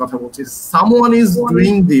চাঁদের কথা বলছি। Someone is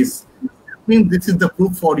doing this. I mean, this is the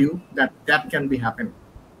proof for you that can be happen.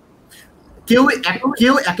 কেউ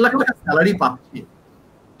 1 লাখ টাকা স্যালারি পাচ্ছে,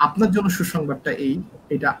 আপনার জন্য সুসংবাদটা এই,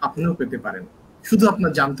 এটা আপনিও পেতে পারেন। শুধু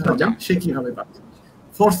আপনার জানতে হবে সে কিভাবে পাচ্ছে।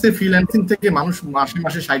 ফোর্সে ফ্রিল্যান্সিং থেকে মানুষ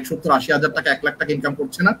মাসে 60, 70, 80 হাজার টাকা, 1 লাখ টাকা ইনকাম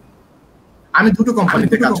করছে না। আমি 2টো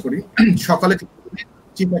কোম্পানিতে কাজ করি। সকালে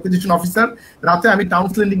চিফ অ্যাকুইজিশন অফিসার, রাতে আমি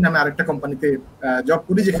টাউনস লেন্ডিং নামে আরেকটা কোম্পানিতে জব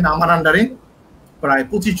করি, যেখানে আমার আন্ডারে প্রায়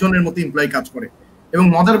 25 জনের মতো এমপ্লয়ি কাজ করে। এবং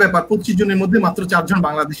মজার ব্যাপার, 25 জনের মধ্যে মাত্র 4 জন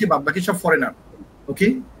বাংলাদেশি, বাদ বাকি সব ফরেনার। ওকে,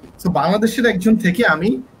 সো বাংলাদেশের একজন থেকে আমি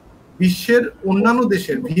বিশ্বের অন্যান্য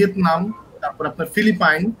দেশের, ভিয়েতনাম, তারপর আপনার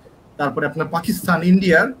ফিলিপাইন, তারপরে আপনার পাকিস্তান,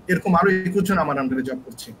 ইন্ডিয়ার, এরকম আরো 21 জন আমার আন্ডারে জব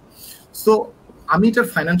করছে। সো আমি এটার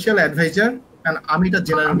ফাইন্যান্সিয়াল অ্যাডভাইজার, এন্ড আমি এটা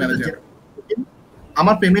জেনারেল ম্যানেজার।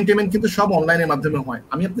 আমার পেমেন্ট কিন্তু সব অনলাইনের মাধ্যমে হয়।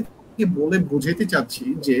 আমি আপনাকে বলে বোঝাতে চাচ্ছি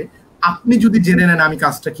যে আপনি যদি জেনে নেন আমি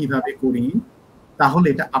কাজটা কিভাবে করি, তাহলে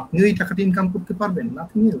এটা আপনিও এই টাকাটা ইনকাম করতে পারবেন,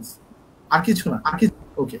 নাথিং এলস, আর কিছু না।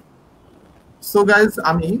 ওকে, সো গাইজ,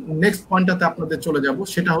 আমি নেক্সট পয়েন্টটাতে আপনাদের চলে যাব।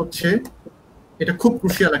 সেটা হচ্ছে, এটা খুব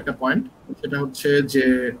ক্রুশিয়াল একটা পয়েন্ট, সেটা হচ্ছে যে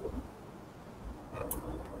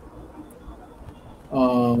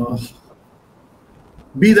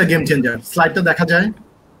বি দ্য গেম চেঞ্জার। স্লাইডটা দেখা যায়?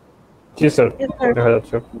 জি স্যার, দেখা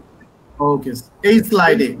যাচ্ছে। ওকে, এই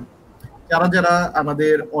স্লাইডে যারা যারা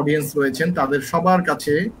আমাদের অডিয়েন্স রয়েছেন তাদের সবার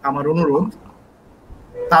কাছে আমার অনুরোধ,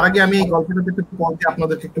 তার আগে আমি এই গল্পটাতে একটু পল দিয়ে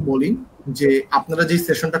আপনাদেরকে একটু বলি যে আপনারা যে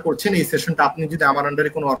সেশনটা করছেন এই সেশনটা আপনি যদি আমার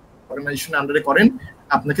আন্ডারে কোনো অর্গানাইজেশনের আন্ডারে করেন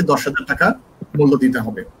আপনাকে 10,000 টাকা মূল্য দিতে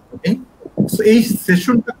হবে। ওকে, সো এই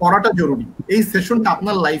সেশনটা করাটা জরুরি, এই সেশনটা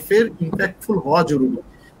আপনার লাইফের ইম্প্যাক্টফুল হওয়া জরুরি।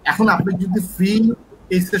 এখন আপনি যদি ফ্রি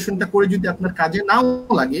এই সেশনটা করে যদি আপনার কাজে নাও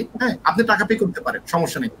লাগে, হ্যাঁ, আপনি টাকা পে করতে পারেন,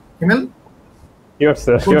 সমস্যা নেই। হিমেল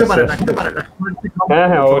করতে পারেন, হ্যাঁ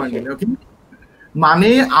হ্যাঁ, ওকে। মানে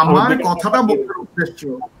আমার কথাটা বলার উদ্দেশ্য,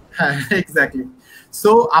 হ্যাঁ এক্স্যাক্টলি।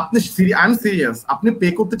 সো আপনি আই এম সিরিয়াস, আপনি পে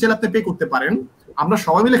করতে চাইলে আপনি পে করতে পারেন, আমরা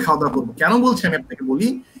সবাই মিলে খাওয়া দাওয়া করবো। কেন বলছি আমি আপনাকে বলি,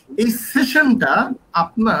 এই সেশনটা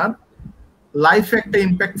আপনার লাইফে একটা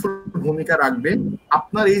ইম্প্যাক্টফুল ভূমিকা রাখবে।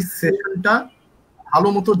 আপনার এই সেশনটা ভালো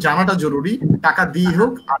মতো জানাটা জরুরি, টাকা দিয়ে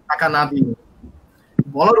হোক আর টাকা না দিয়ে হোক।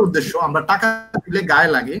 বলার উদ্দেশ্য, আমরা টাকা দিলে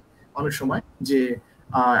গায়ে লাগে অনেক সময় যে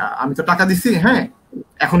আমি তো টাকা দিছি, হ্যাঁ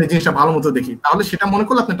এখন এই জিনিসটা ভালো মতো দেখি, তাহলে সেটা মনে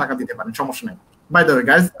করলে আপনি টাকা দিতে পারেন, সমস্যা নেই। By the way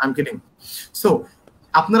guys, I am kidding. So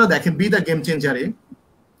আপনারা দেখেন বি দ্য গেম চেঞ্জারে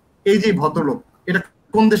এই যে ভদ্রলোক, এটা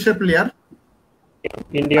কোন দেশের প্লেয়ার?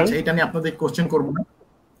 ইন্ডিয়ান। আচ্ছা, এটা নিয়ে আপনাদের কোশ্চেন করব না।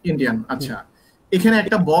 ইন্ডিয়ান। আচ্ছা, এখানে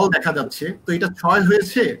একটা বল দেখা যাচ্ছে, তো এটা 6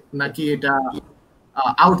 হয়েছে নাকি এটা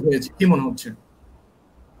আউট হয়েছে, কি মনে হচ্ছে?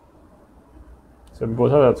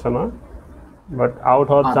 বোঝা যাচ্ছে না, বাট আউট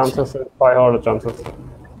হওয়ার চান্স আছে, 6 হওয়ার চান্স আছে।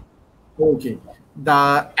 ওকে, the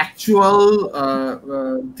actual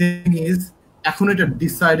thing is এখন এটা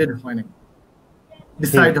ডিসাইডেড হয় নাই,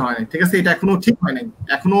 ডিসাইড হয় নাই, ঠিক আছে? এটা এখনো ঠিক হয় নাই,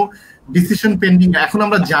 এখনো ডিসিশন পেন্ডিং। এখন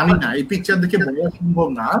আমরা জানি না, এই পিকচার দেখে বলা সম্ভব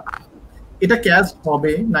না এটা ক্যাচ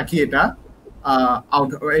হবে নাকি এটা আউট,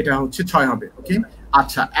 এটা হচ্ছে 6 হবে। ওকে,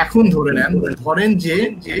 আচ্ছা এখন ধরেন যে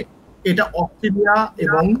এটা অস্ট্রেলিয়া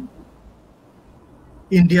এবং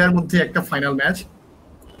ইন্ডিয়ার মধ্যে একটা ফাইনাল ম্যাচ,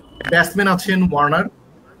 ব্যাটসম্যান আছেন ওয়ার্নার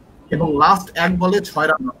এবং লাস্ট 1 বলে 6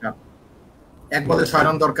 রান দরকার, 1 বলে 6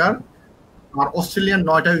 রান দরকার, আর অস্ট্রেলিয়ার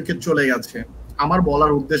 9টা উইকেট চলে গেছে। আমার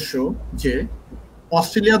বলার উদ্দেশ্য যে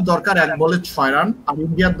অস্ট্রেলিয়ার দরকার 1 বলে 6 রান আর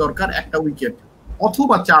ইন্ডিয়ার দরকার 1টা উইকেট,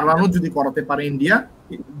 অথবা 4 রানও যদি করাতে পারে India,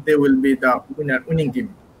 they will be the winning team.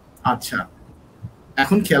 আচ্ছা,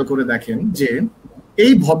 এখন খেয়াল করে দেখেন যে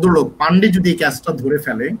এই ভদ্রলোক পান্ডে যদি এই ক্যাচটা ধরে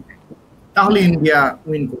ফেলে তাহলে ইন্ডিয়া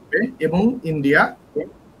উইন করবে এবং ইন্ডিয়া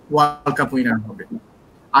ওয়ার্ল্ড কাপ উইনার হবে।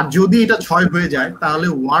 আর যদি এটা 6 হয়ে যায় তাহলে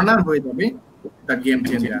ওয়ার্নার হয়ে যাবে দ্য গেম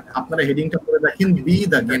চেঞ্জার। আপনারা হেডিংটা করে দেখেন, বি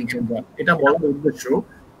দ্য গেম চেঞ্জার। এটা বলার উদ্দেশ্য,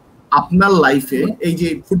 আপনার লাইফে এই যে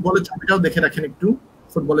ফুটবলের ছবিটাও দেখে রাখেন একটু,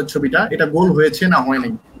 ফুটবলের ছবিটা, এটা গোল হয়েছে না হয়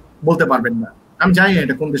নাই বলতে পারবেন না, আমি জানি না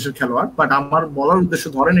এটা কোন দেশের খেলোয়াড়, বাট আমার বলার উদ্দেশ্য,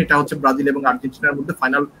 ধরেন এটা হচ্ছে ব্রাজিল এবং আর্জেন্টিনার মধ্যে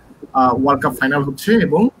ফাইনাল, ওয়ার্ল্ড কাপ ফাইনাল হচ্ছে,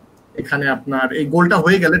 এবং এখানে আপনার এই গোলটা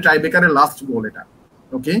হয়ে গেলে ট্রাইবেকারের লাস্ট গোল এটা।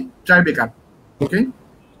 ওকে, ট্রাইবেকার। ওকে,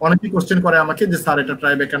 অনেকেই কোশ্চেন করে আমাকে যে স্যার এটা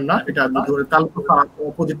ট্রাইবেকার না, এটা ধরে তাহলে তো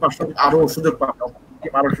অপোজিট পার্সন আরো সুযোগ পাবে,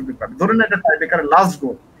 আরো সুযোগ পাবে। ধরেন এটা ট্রাইবেকারের লাস্ট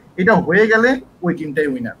গোল, এটা হয়ে গেলে ওই টিমটাই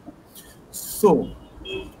উইনার। সো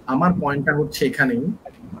আমার পয়েন্টটা হচ্ছে এখানেই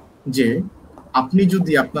যে আপনি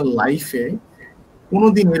যদি আপনার লাইফে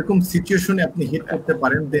কোনোদিন এরকম সিচুয়েশনে আপনি হিট করতে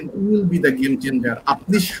পারেন, দেন you will be the game changer.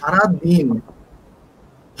 আপনি সারা দিন,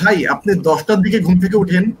 ভাই আপনি 10টার দিকে ঘুম থেকে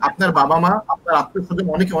উঠেন, আপনার বাবা মা, আপনার আত্মীয় স্বজন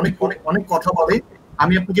অনেকে অনেক অনেক অনেক কথা বলে,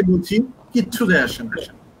 আমি আপনাকে বলছি কিচ্ছু যায় আসে না,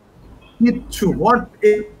 কিচ্ছু, what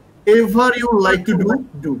ever you like to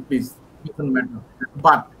do please,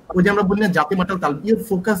 but ওই যে আমরা বলি না জাতি মাটাল তাল, your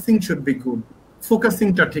focusing should be good.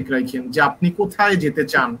 ফোকাসিংটা ঠিক রাখেন যে আপনি কোথায় যেতে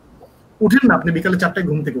চান। উঠেন না, আপনি বিকালে 4টায়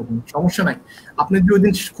ঘুম থেকে উঠুন, সমস্যা নাই। আপনি যদি ওই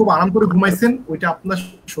দিন খুব আরাম করে ঘুমাইছেন, ওইটা আপনার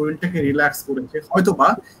শরীরটাকে রিল্যাক্স করেছে, হয়তো বা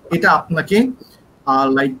এটা আপনাকে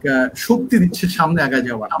লাইক শক্তি দিচ্ছে সামনে আগায়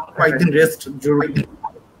যাওয়ার, কয়েকদিন রেস্ট জরুরি।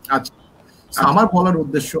 আচ্ছা, আমার বলার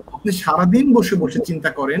উদ্দেশ্য, আপনি সারাদিন বসে বসে চিন্তা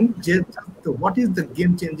করেন যে what is the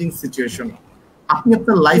game changing situation. আপনি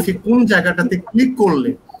আপনার লাইফে কোন জায়গাটাতে ক্লিক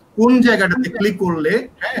করলে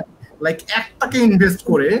হ্যাঁ, লাইক 1 টাকা ইনভেস্ট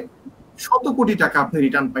করে 100 কোটি টাকা আপনি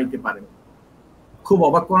রিটার্ন পাইতে পারেন। খুব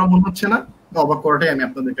অবাক করা মনে হচ্ছে না? অবাক করাটাই আমি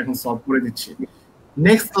আপনাদেরকে এখন সলভ করে দিচ্ছি।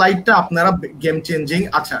 নেক্সট স্লাইডটা আপনারা গেম চেঞ্জিং।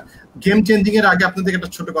 আচ্ছা, গেম চেঞ্জিং এর আগে আপনাদেরকে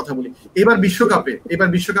একটা ছোট কথা বলি। এবার বিশ্বকাপের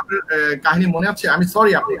কাহিনী মনে আছে? আমি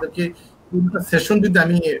সরি আপনাদেরকে সেশন যদি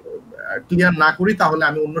আমি ক্লিয়ার না করি তাহলে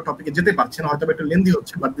আমি অন্য টপিকে যেতে পারছি না, হয়তো একটু লেন্দি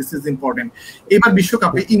হচ্ছে, বাট দিস ইজ ইম্পর্টেন্ট। এবার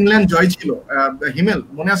বিশ্বকাপে ইংল্যান্ড জয় ছিল, হিমেল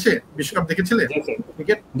মনে আছে? বিশ্বকাপ দেখেছিলে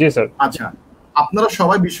ক্রিকেট? জি স্যার। আচ্ছা, আপনারা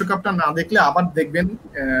সবাই বিশ্বকাপটা না দেখলে আবার দেখবেন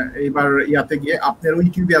এবার ইয়াতে গিয়ে, আপনার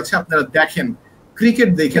ইউটিউবে আছে, আপনারা দেখেন। ক্রিকেট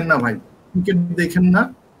দেখেন না ভাই, ক্রিকেট দেখেন না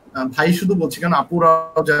ভাই, শুধু বলছি কেন আপুরা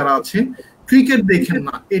যারা আছে, ক্রিকেট দেখেন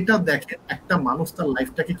না, এটা দেখেন একটা মানুষ তার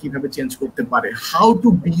লাইফটাকে কিভাবে চেঞ্জ করতে পারে, how to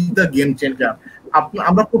B the game changer.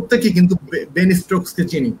 আমরা প্রত্যেকে কিন্তু বেন স্টোকসকে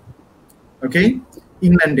চিনি, ওকে,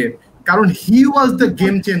 ইংল্যান্ডের, কারণ হি ওয়াজ দ্য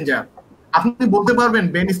গেম চেঞ্জার। আপনি বলতে পারবেন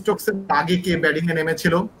বেন স্টোকস এর আগে কে ব্যাটিং এ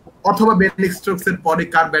নেমেছিল, অথবা বেন স্টোকস এর পরে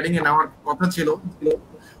কার ব্যাটিং এ নেওয়ার কথা ছিল,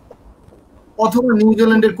 অথবা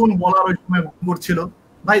নিউজিল্যান্ডের কোন বোলার ওই সময় করছিল?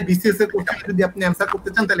 ভাই বিসিএস এর কোশ্চেন যদি আপনি অ্যানসার করতে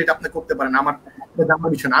চান তাহলে এটা আপনি করতে পারেন, আমার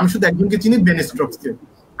জানার বিষয় না। আমি শুধু একজনকে চিনি, বেন স্টোকস কে।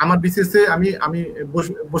 আমার বিসিএস এ আমি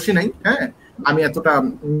বসি নাই, হ্যাঁ, আমি এতটা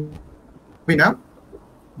না,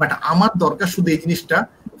 বাট আমার দরকার শুধু এই জিনিসটা,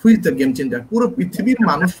 who is the game changer. পুরো পৃথিবীর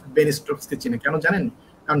মানুষ বেন স্টোকস কে চিনে, কেন জানেন?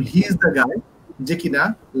 কারণ হি ইজ দ্য গাই যে কিনা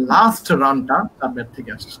লাস্ট রানটা তার ব্যাট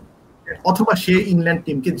থেকে আসছে, অথবা সে ইংল্যান্ড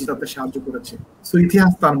টিমকে জিতাতে সাহায্য করেছে। সো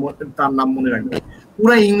ইতিহাস তার নাম মনে রাখবে,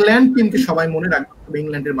 পুরো ইংল্যান্ড টিমকে সবাই মনে রাখবে,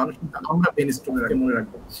 ইংল্যান্ডের মানুষ, কিন্তু আমরা বেন স্টোকসকে মনে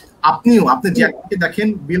রাখবো। আপনি জ্যাককে দেখেন,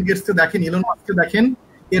 বিল গেটসকে দেখেন, ইলন মাস্ককে দেখেন,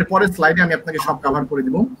 এরপরে স্লাইডে আমি আপনাকে সব কভার করে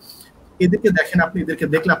দিব। এদেরকে দেখেন, আপনি এদেরকে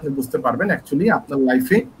দেখলে আপনি বুঝতে পারবেন অ্যাকচুয়ালি আপনার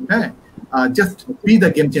লাইফে, হ্যাঁ, just be the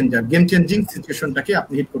game changer. Game changing সিচুয়েশনটাকে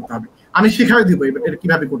আপনি হিট করতে হবে। আমি শিখাই দিব এটা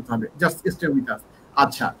কিভাবে করতে হবে, জাস্ট স্টে উইথ আস।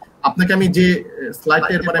 আচ্ছা, আপনাকে আমি যে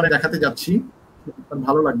স্লাইডটা এরপরে আমি দেখাতে যাচ্ছি,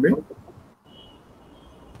 ভালো লাগবে,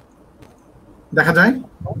 দেখা যায়?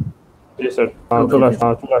 জি sir,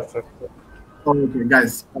 okay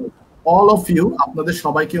guys, all of you, আপনাদের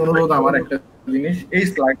সবাইকে অনুরোধ আমার একটা জিনিস, এই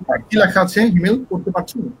স্লাইডটা কি লেখা আছে হিমেল করতে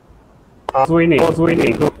পারছেন? winning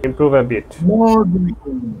to improve a bit.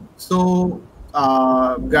 So,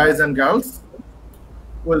 guys and girls,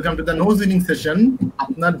 welcome to the nose winning session.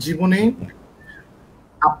 আপনার জীবনে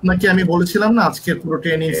আপনাকে আমি বলেছিলাম না আজকের পুরো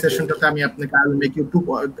ট্রেনিং সেশনটাতে আমি আপনাকে I will make you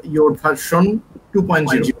your version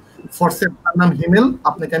 2.0 for আপনার নাম হিমেল,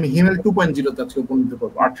 আপনাকে আমি হিমেল 2.0 তে আজকে উপনীত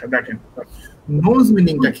করব। আচ্ছা দেখেন, নোজ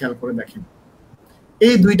উইনিংটা খেয়াল করে দেখেন,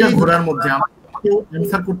 এই দুইটা ঘোড়ার মধ্যে আমাকে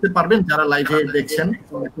অ্যানসার করতে পারবেন যারা লাইভে দেখছেন,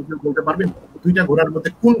 বলতে পারবেন দুইটা ঘোড়ার মধ্যে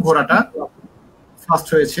কোন ঘোড়াটা ফার্স্ট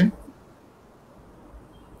হয়েছে?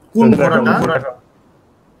 কোন ঘোড়াটা?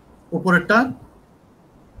 উপরেরটা?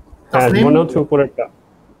 মনে হচ্ছে উপরেরটা,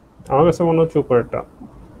 আমার কাছে মনে হচ্ছে উপরেরটা।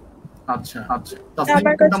 আচ্ছা আচ্ছা,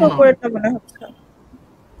 আমার কাছে উপরেরটা মনে হচ্ছে।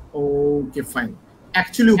 ওকে ফাইন,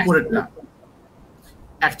 অ্যাকচুয়ালি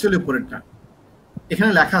উপরেরটা।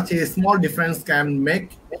 এখানে লেখা আছে small difference can make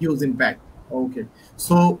huge impact. Okay,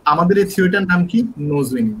 so আমাদের এই থিওরিটার নাম কি? Nose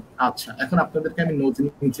winning. আচ্ছা, এখন আপনাদেরকে আমি নোজ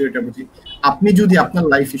উইনিং থিওরিটা বুঝি। আপনি যদি আপনার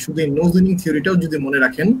লাইফে শুধু এই নোজ উইনিং থিওরিটাও যদি মনে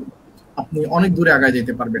রাখেন, আপনি অনেক দূরে আগায়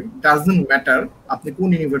যেতে পারবেন। ডাজন্ট ম্যাটার আপনি কোন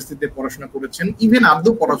ইউনিভার্সিটিতে পড়াশোনা করেছেন, ইভেন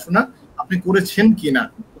আদৌ পড়াশোনা আপনি করেছেন কিনা,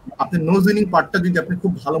 আপনি নোজ উইনিং পার্টটা যদি আপনি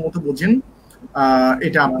খুব ভালো মতো বোঝেন,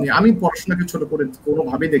 এটা আমি পড়াশোনাকে ছোট করে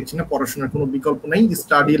কোনোভাবেই দেখছি না। পড়াশোনার কোনো বিকল্প নাই,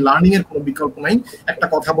 স্টাডি লার্নিং এর কোনো বিকল্প নাই। একটা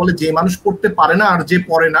কথা বলে, যে মানুষ পড়তে পারে না আর যে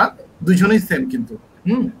পড়ে না দুইজনেই সেম, কিন্তু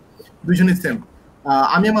দুইজনেই সেম।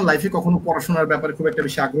 আমি আমার লাইফে কখনো পড়াশোনার ব্যাপারে খুব একটা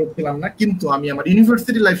বেশি আগ্রহ ছিলাম না, কিন্তু আমি আমার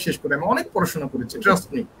ইউনিভার্সিটি লাইফ শেষ করে আমি অনেক পড়াশোনা করেছি, ট্রাস্ট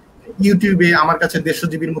মি। ইউটিউবে আমার কাছে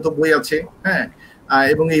দেশজীবীর মতো বই আছে, হ্যাঁ,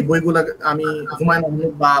 এবং এই বইগুলো আমি হুমায়ুন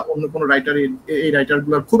আহমেদ বা অন্য কোনো রাইটারের, এই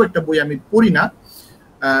রাইটারগুলোর খুব একটা বই আমি পড়ি না,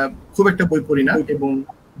 এবং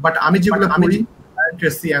বাট আমি যেগুলো পড়ি,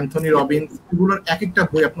 ট্রেসি, অ্যান্থনি রবিন্স, এগুলোর এক একটা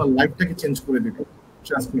বই আপনার লাইফটাকে চেঞ্জ করে দেবে,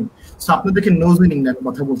 ট্রাস্ট মি। সো আপনাদেরকে নোজ উইনিং নিয়ে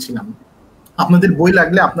কথা বলছিলাম। আপনাদের বই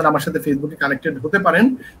লাগলে আপনারা আমার সাথে ফেসবুকে কানেক্টেড হতে পারেন,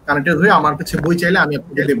 কানেক্টেড হয়ে আমার কাছে বই চাইলে আমি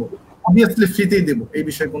আপনাকে দেবো, অবভিয়াসলি ফ্রিতেই দেবো, এই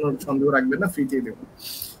বিষয়ে কোনো সন্দেহ রাখবেন না, ফ্রিতেই দেবো।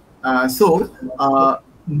 সো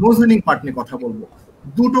নোজ উইনিং পার্ট নিয়ে কথা বলবো।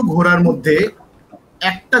 দুটো ঘোড়ার মধ্যে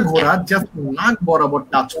একটা ঘোড়া জাস্ট নাক বরাবর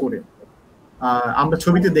টাচ করে, আমরা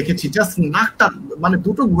ছবিতে দেখেছি, জাস্ট নাকটা, মানে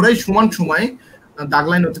দুটো ঘোড়াই সমান সময় দাগ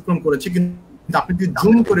লাইন অতিক্রম করেছে, কিন্তু আপনি যদি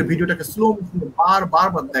জুম করে ভিডিওটাকে স্লো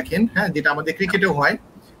বারবার দেখেন, হ্যাঁ, যেটা আমাদের ক্রিকেটেও হয়,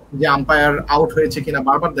 যে আম্পায়ার আউট হয়েছে কিনা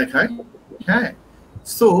বারবার দেখায়, হ্যাঁ।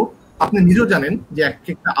 সো আপনি নিজেও জানেন যে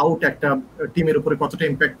একটা আউট একটা টিমের উপরে কতটা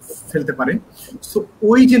ইম্প্যাক্ট ফেলতে পারে। সো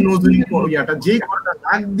ওই যে নোজ উইনিং ইয়াটা, যে ঘোড়াটা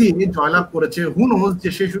নাক দিয়ে জয়লাভ করেছে, হু নোজ যে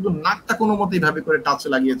সে শুধু নাকটা কোনো মতে এইভাবে করে টাচ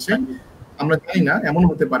লাগিয়েছে, আমরা জানি না, এমন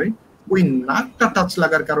হতে পারে ওই নাকটা টাচ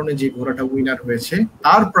লাগার কারণে যে ঘোড়াটা উইনার হয়েছে,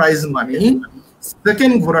 তার prize money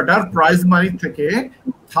second ঘোড়াটার prize money থেকে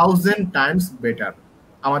 1000 টাইমস বেটার।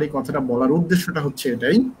 আমার এই কথাটা বলার উদ্দেশ্যটা হচ্ছে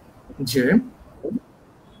এটাই, যে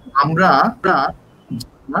আমরা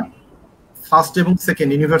ফার্স্ট এবং সেকেন্ড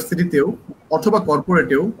ইউনিভার্সিটিতেও, অথবা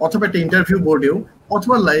কর্পোরেটেও, অথবা একটা ইন্টারভিউ বোর্ডেও,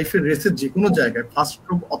 অথবা লাইফের রেসের যে কোনো জায়গায় ফার্স্ট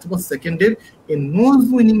অথবা সেকেন্ডের এই নোজ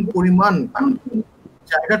উইনিং পরিমাণ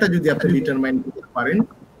জায়গাটা যদি আপনি ডিটারমাইন করতে পারেন,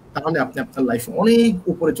 তাহলে আপনি আপনার লাইফে অনেক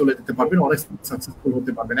উপরে চলে যেতে পারবেন, অনেক সাকসেসফুল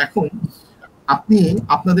হতে পারবেন। এখন আপনি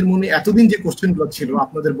আপনাদের মনে এতদিন যে কোশ্চেনগুলো ছিল,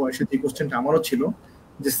 আপনাদের বয়সে যে কোশ্চেনটা আমারও ছিল,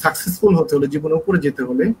 যে সাকসেসফুল হতে হলে, জীবনে উপরে যেতে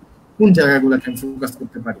হলে কোন জায়গাগুলোকে আমি ফোকাস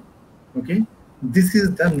করতে পারি। ওকে, দিস ইজ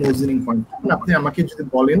দ্য নোজনিং পয়েন্ট। আপনি আমাকে যদি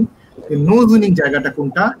বলেন নোজনিং জায়গাটা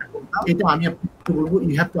কোনটা, এটা আমি আপনাকে বলবো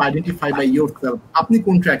you have to identify by yourself. আপনি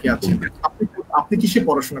কোন ট্র্যাকে আছেন, আপনি কিসে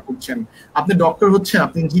পড়াশোনা করছেন, আপনি ডক্টর হচ্ছেন,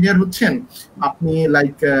 আপনি ইঞ্জিনিয়ার হচ্ছেন, আপনি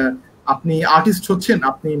লাইক আপনি আর্টিস্ট হচ্ছেন,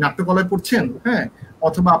 আপনি নাট্যকলায় পড়ছেন, হ্যাঁ,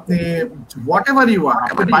 অথবা আপনি হোয়াট এভার ইউ আর,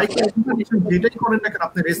 আপনি বাইক যেটাই করেন না কেন,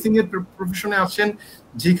 আপনি রেসিং এর প্রফেশনে আছেন,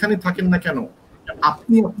 যেখানে থাকেন না কেন,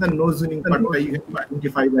 আপনি আপনার নোজনিং পার্টটা you have to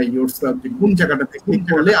identify by yourself, যে কোন জায়গাটা থেকে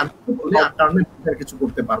করলে আমি টার্মে কিছু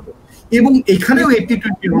করতে পারবো। এবং এখানেও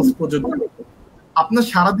 80-20 রুলস প্রযোজ্য। আপনার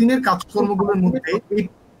সারাদিনের কাজকর্মগুলোর মধ্যে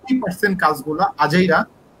 80% কাজগুলো আজাইরা,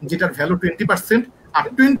 যেটার ভ্যালু 20%, আর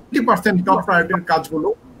 20% টপ প্রায়োরিটির কাজগুলো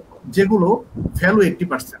যেগুলো ভ্যালু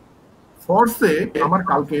 80%। ফোর্সে আমার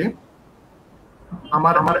কালকে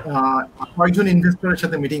আমার কয়েকজন ইনভেস্টরের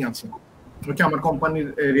সাথে মিটিং আছে। ওকে, আমার কোম্পানির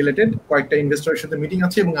রিলেটেড কয়েকটা ইনভেস্টরের সাথে মিটিং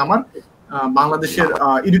আছে, এবং আমার বাংলাদেশের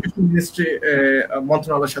এডুকেশন মিনিস্ট্রি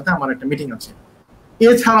মন্ত্রণালয়ের সাথে আমার একটা মিটিং আছে।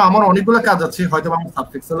 এছাড়া আমার অনেকগুলো কাজ আছে, হয়তো আমার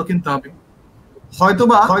সাবজেক্টসও কিনতে হবে, হয়তো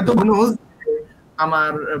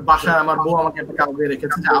আমার বাসায় আমার বউ আমাকে একটা কাজ দিয়ে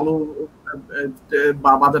রেখেছে যে আলু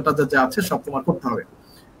বা বাজার টাজার যা আছে সব তোমার করতে হবে।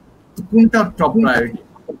 কোনটা টপ প্রায়োরিটি?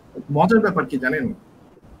 মজার ব্যাপার কি জানেন,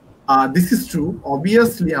 দিস ইজ ট্রু,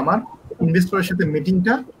 অবভিয়াসলি আমার ইনভেস্টরের সাথে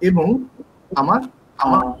মিটিংটা এবং আমার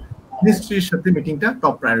মিনিস্ট্রির সাথে মিটিংটা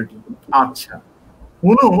টপ প্রায়োরিটি। আচ্ছা,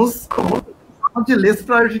 আমার যে লেস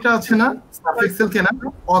প্রায়োরিটিটা আছে না, সার্ফ এক্সেল কেনা,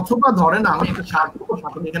 অথবা ধরেন আমি একটা শার্ট করবো,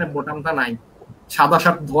 শার্টের এখানে বোতামটা নাই, সাদা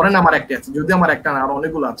শার্ট ধরেন আমার একটা আছে, যদি আমার একটা না আর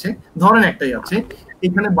অনেকগুলো আছে, ধরেন একটাই আছে,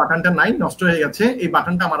 এখানে বাটনটা নাই, নষ্ট হয়ে গেছে, এই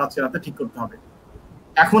বাটনটা আমার আজকে রাতে ঠিক করতে হবে।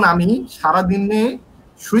 এখন আমি সারা দিনে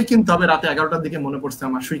সুই কিনতে হবে, রাতে 11টার দিকে মনে পড়ছে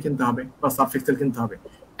আমার সুই কিনতে হবে বা সার্ফ এক্সেল কিনতে হবে।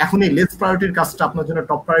 এখন এই লেস প্রায়োরিটির কাজটা আপনার জন্য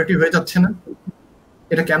টপ প্রায়োরিটি হয়ে যাচ্ছে না।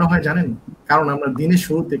 এটা কেন হয় জানেন? কারণ আমরা দিনের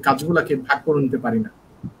শুরুতে কাজগুলোকে ভাগ করে নিতে পারি না।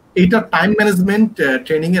 এইটা টাইম ম্যানেজমেন্ট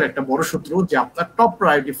ট্রেনিং এর একটা বড় সূত্র, যে আপনার top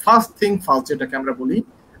priority, first thing first, যেটাকে আমরা বলি,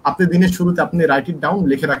 আপনি দিনের শুরুতে আপনি রাইট ইট ডাউন,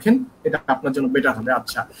 লিখে রাখেন, এটা আপনার জন্য বেটার হবে।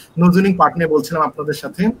 আচ্ছা, নোজনিং পার্ট নিয়ে বলছিলাম আপনাদের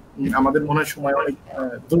সাথে, আমাদের মনে হয় সময় অনেক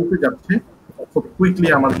দ্রুত যাচ্ছে, খুব কুইকলি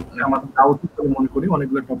আমার ডাউট মনে করি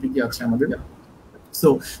অনেকগুলো টপিকই আছে আমাদের। সো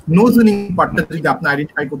নোজনিং পার্টটা যদি আপনি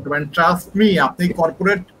আইডেন্টিফাই করতে পারেন, ট্রাস্ট মি, আপনি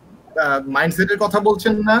কর্পোরেট মাইন্ডসেটের কথা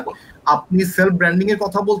বলছেন না, আপনি সেলফ ব্র্যান্ডিং এর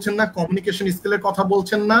কথা বলছেন না, কমিউনিকেশন স্কিলের কথা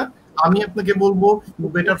বলছেন না, আমি আপনাকে বলবো you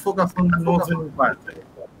better focus on the নোজনিং part,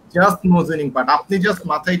 just নোজনিং part. আপনি জাস্ট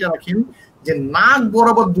মাথায় এটা রাখেন যে নাক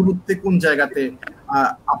বরাবর দূরত্বে কোন জায়গাতে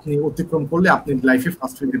আপনি অতিক্রম করলে আপনি লাইফে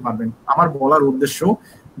ফার্স্ট হইতে পারবেন। আমার বলার উদ্দেশ্য,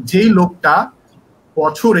 যেই লোকটা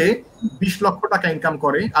বছরে 20 লক্ষ টাকা ইনকাম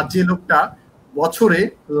করে আর যে লোকটা বছরে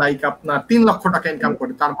লাইক আপনার 3 লক্ষ টাকা ইনকাম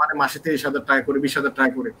করে, তার মানে মাসে 30,000 টাকা করে, 20,000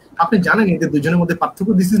 টাকা করে, আপনি জানেন এদের দুজনের মধ্যে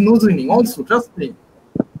পার্থক্য। This is নোজনিং also, trust me,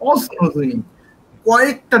 also নোজনিং।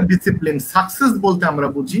 কয়েকটা ডিসিপ্লিন, সাকসেস বলতে আমরা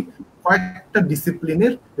বুঝি কয়েকটা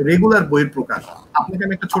ডিসিপ্লিনের রেগুলার বইয়ের প্রকাশ। আপনাকে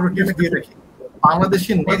আমি একটা ছোট টিপস দিয়ে রাখি,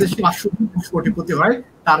 বাংলাদেশে 500 কোটিপতি হয়,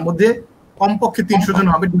 তার মধ্যে কমপক্ষে 300 জন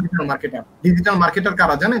হবে ডিজিটাল মার্কেটার। ডিজিটাল মার্কেটার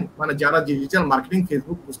কারা জানেন? মানে যারা ডিজিটাল মার্কেটিং,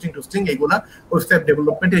 ফেসবুক পোস্টিং টোস্টিং, এগুলা, ওয়েবসাইট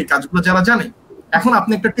ডেভেলপমেন্ট, এই কাজগুলো যারা জানে। এখন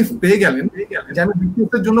আপনি একটা টিপস পেয়ে গেলেন যে আমি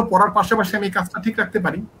বিজনেসের জন্য পড়ার পাশাপাশি আমি এই কাজটা ঠিক রাখতে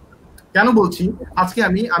পারি। কেন বলছি? আজকে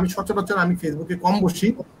আমি সচরাচর আমি ফেসবুকে কম বসি,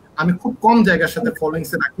 আমি খুব কম জায়গার সাথে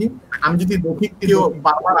ফলোইংসে রাখি। আমি যদি দেখি কেউ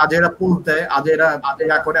বারবার আজেরা পোস্ট দেয়, আজেরা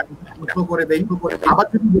করে, আমি করে দেই, আবার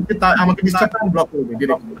যদি দেখি তা আমাকে ডিস্টার্ব ব্লক করে দেয়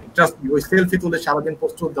ডিরেক্টলি। জাস্ট ওই সেলফি তুলে সারাদিন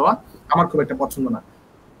পোস্ট দেওয়া আমার খুব একটা পছন্দ না।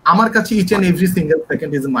 আমার কাছে each and every single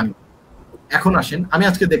second is money. এখন আসেন, আমি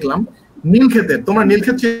আজকে দেখলাম নীলক্ষেতের, তোমরা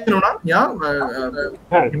নীলক্ষেত চেনো না?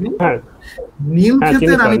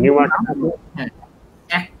 নীলক্ষেতের আমি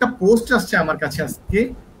একটা পোস্ট আসছে আমার কাছে আজকে,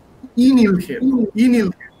 ই নীলক্ষেত,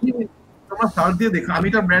 তোমরা সার্চ দিয়ে দেখো। আমি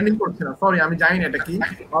এটা ব্র্যান্ডিং করছি না, সরি, আমি জানি না এটা কি,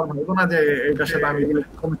 আর ভাববো না যে এটার সাথে আমি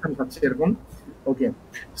কমিশন পাচ্ছি এরকম। ওকে,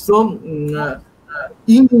 সো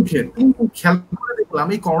ই নীলক্ষেত, খেয়াল করে দেখলাম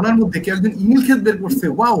এই করোনার মধ্যে কেউ একজন ই নীলক্ষেত বের করছে।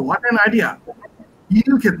 Wow, what an idea! ই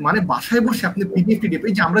নীলক্ষেত মানে বাসায় বসে আপনি পিডিএফ,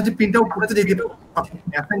 এই যে আমরা যে প্রিন্ট আউট করতে যাই,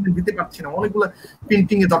 অ্যাসাইনমেন্ট দিতে পারছি না, অনেকগুলো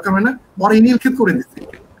প্রিন্টিং এর দরকার হয় না, পরে ই নীলক্ষেত করে দিচ্ছে।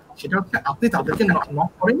 সেটা হচ্ছে আপনি তাদেরকে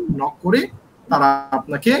নক করে তারা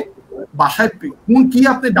আপনাকে বাসায় কোন কি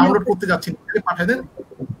আপনি ডাউনলোড করতে যাচ্ছেন পাঠিয়ে দেন,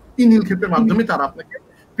 ই নীলক্ষেতের মাধ্যমে তারা আপনাকে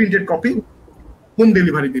প্রিন্টেড কপি হোম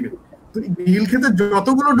ডেলিভারি দিবে। তো নীলক্ষেতের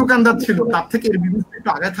যতগুলো দোকানদার ছিল তার থেকে এর বিজনেস একটু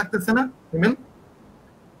আগে থাকতেছে না?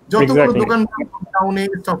 যতগুলো দোকান লকডাউনে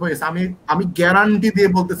স্টপ হয়েছে, আমি গ্যারান্টি দিয়ে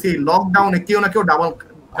বলতেছি এই লকডাউনে কেউ না কেউ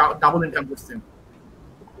ডাবল ইনকাম করছেন।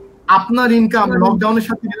 আপনার ইনকাম লকডাউনের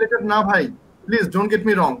সাথে রিলেটেড না ভাই, please don't get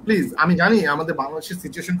me wrong, please. আমি জানি আমাদের বাংলাদেশের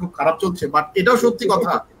সিচুয়েশন খুব খারাপ চলছে, বাট এটাও সত্যি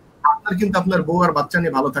কথা, আপনার কিন্তু আপনার বউ আর বাচ্চা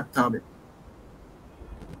নিয়ে ভালো থাকতে হবে।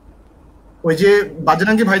 ওই যে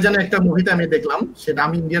বাজরাঙ্গি ভাইজানের একটা মুভিতে আমি দেখলাম, সেটা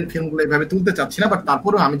আমি ইন্ডিয়ান ফিল্মগুলো এভাবে তুলতে চাচ্ছি না, বাট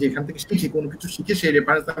তারপরেও আমি যেখান থেকে শিখি কোনো কিছু শিখে সেই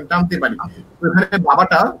রেফারেন্স আমি টানতে পারি। ওখানে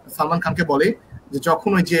বাবাটা সালমান খানকে বলে যে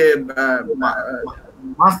যখন ওই যে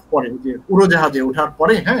মাস্ক পরে যে উড়োজাহাজে ওঠার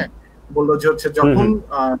পরে, হ্যাঁ, বললো যে হচ্ছে যখন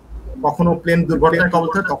কখনো প্লেন দুর্ঘটনায় কবল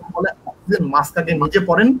হয় তখন বলে অক্সিজেন মাস্ক আগে নিজে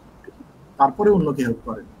পরেন তারপরে অন্যকে হেল্প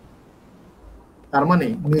করেন। তার মানে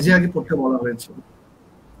নিজে আগে পড়তে বলা হয়েছে।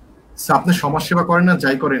 আপনি সমাজ সেবা করেন না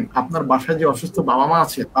যাই করেন, আপনার বাসায় যে অসুস্থ বাবা মা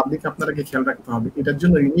আছে তাদেরকে আপনাকে খেয়াল রাখতে হবে। এটার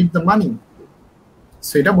জন্য ইউ নিড দ্য মানি।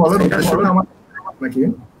 সেটা বলার উদ্দেশ্য আমার আপনাকে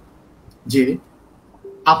যে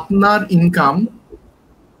আপনার ইনকাম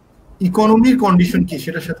ইকোনমির কন্ডিশন কি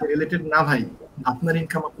সেটার সাথে রিলেটেড না ভাই, আপনার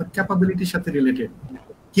ইনকাম আপনার ক্যাপাবিলিটির সাথে রিলেটেড।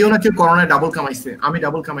 কেউ না কেউ করোনায় ডাবল কামাইছে, আমি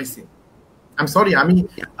ডাবল কামাইছি। আই এম সরি, আমি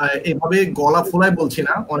এইভাবে গলা ফোলায় বলছি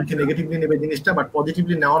না, অনেকে নেগেটিভলি নেবে জিনিসটা, বাট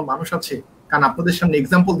পজিটিভলি নেওয়ার মানুষ আছে। কারণ আপনাদের সামনে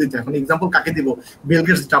এক্সাম্পল দিতে, এখন এক্সাম্পল কাকে দিব? বিল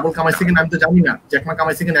গেটস ডাবল কামাইছে কিনা আমি তো জানি না, জ্যাক মা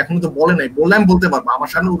কামাইছে কিনা এখনো তো বলে নাই, বললে আমি বলতে পারবো, আমার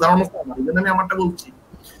সামনে উদাহরণ আছে আমার, এই জন্য আমি আমারটা বলছি।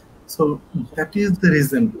 So that is the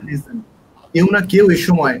reason. কেউ না কেউ এই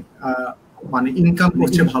সময় মানে ইনকাম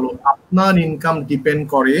করছে ভালো, আপনার ইনকাম ডিপেন্ড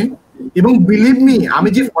করে। এবং বিলিভ মি, আমি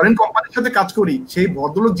যে ফরেন কোম্পানির সাথে কাজ করি, সেই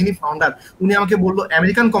ভদ্রলোক যিনি ফাউন্ডার, উনি আমাকে বললো,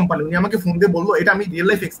 আমেরিকান কোম্পানি, উনি আমাকে ফোন দিয়ে বললো, এটা আমি রিয়েল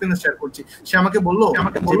লাইফ এক্সপেরিয়েন্স শেয়ার করছি, সে আমাকে বললো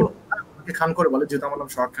খান করে বলে, যেহেতু আমার নাম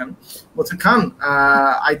সোহাগ খান, বলছে খান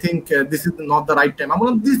I think this is not the right time. আমি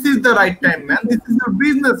বললাম this is the right time man, this is the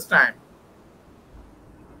business time.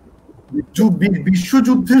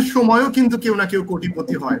 বিশ্বযুদ্ধের সময়ও কিন্তু কেউ না কেউ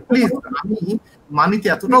কোটিপতি হয়। প্লিজ, আমি মানিতে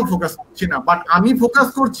এতটাও ফোকাস করছি না, বাট আমি ফোকাস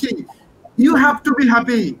করছি you have to be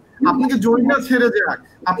happy. আপনাকে জরিনা ছেড়ে যাক,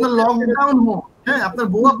 আপনার লকডাউন হোক, হ্যাঁ, আপনার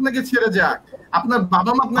বউ আপনাকে ছেড়ে যাক, আপনার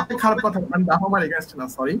বাবা মা আপনাকে খারাপ কথা, আমি বাবা মার এগেইনস্ট না,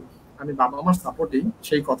 সরি, আমি বাবা মার সাপোর্টেই,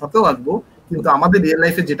 সেই কথাতেও আসবো, কিন্তু আমাদের রিয়েল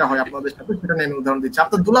লাইফে যেটা হয় আপনাদের সাথে সেটা নিয়ে আমি উদাহরণ দিচ্ছি।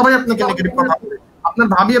 আপনার দুলাভাই আপনাকে নেগেটিভ কথা বলে, আপনার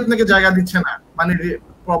ভাবি আপনাকে জায়গা দিচ্ছে না, মানে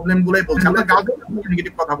প্রবলেম গুলাই বলছে, আপনার গার্লফ্রেন্ড আপনাকে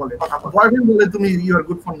নেগেটিভ কথা বলে, বয়ফ্রেন্ড বলে তুমি you R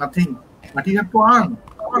good for nothing, but you have to earn.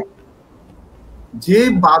 যে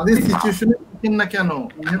বাদে সিচুয়েশনে থাকেন না কেন,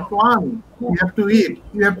 you have to earn, you have to it,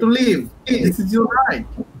 you have to leave, this is your right.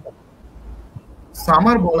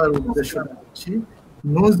 আমার বলার উদ্দেশ্য হচ্ছে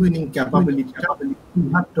nose winning capability you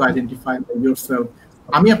have to identify by yourself.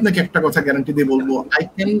 আমি আপনাকে একটা কথা গ্যারান্টি দিয়ে বলবো, I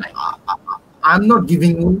am not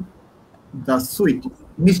giving you the sweet,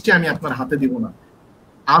 মিষ্টি আমি আপনার হাতে দিব না,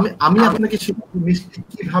 আমি আপনাকে মিষ্টি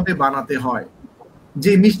কিভাবে বানাতে হয়,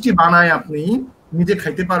 যে মিষ্টি বানায় আপনি নিজে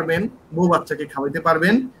খাইতে পারবেন, বউ বাচ্চাকে খাওয়াইতে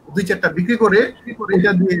পারবেন, 2-4টা বিক্রি করে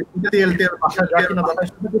এটা দিয়ে তেল বাসায় রাখনা বাসায়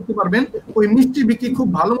করতে পারবেন। ওই মিষ্টি বিক্রি খুব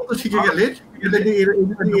ভালো মতো শিখে গেলে এটা দিয়ে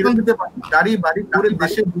দোকান দিতে পারবেন, গাড়ি বাড়ি করে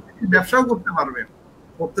দেশে ব্যবসাও করতে পারবেন।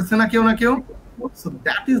 করতেছে না কেউ না কেউ? So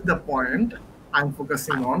that is the point I am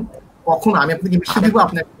focusing on. কখন আমি আপনাকে মিষ্টি দিব,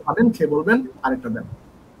 আপনি একটা খাবেন, খেয়ে বলবেন আরেকটা দেন,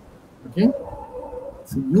 ওকে?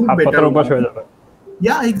 So you better,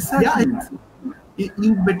 yeah, exactly,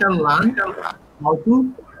 you better learn how to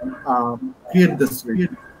create the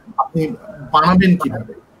sweet. আপনি বানাবেন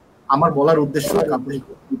কিভাবে, আমার বলার উদ্দেশ্য আপনি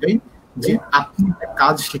এটাই যে আপনি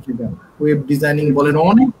কাজ শিখে দেন। ওয়েব ডিজাইনিং বলেন,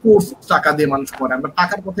 অনেক কোর্স টাকা দিয়ে মানুষ করে, আমরা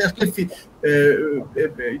টাকার পথে আসলে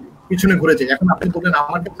পিছনে ঘুরে যাই। এখন আপনি বলবেন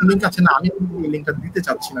আমার একটা লিঙ্ক আছে না, আমি এই লিঙ্কটা দিতে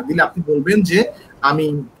চাচ্ছি না, দিলে আপনি বলবেন যে আমি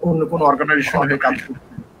অন্য কোনো অর্গানাইজেশন হয়ে কাজ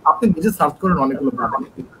করছি। আপনি নিজে সার্চ করেন, অনেকগুলো পাবেন।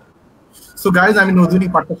 সো গাইজ, আমি নজুনিং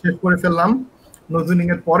পার্টটা শেষ করে ফেললাম। নজুনিং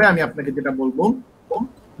এর পরে আমি আপনাকে যেটা বলবো,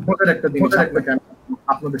 মজার একটা জিনিস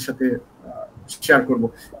আপনাদের সাথে শেয়ার করব।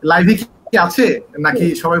 লাইভে কি আছে নাকি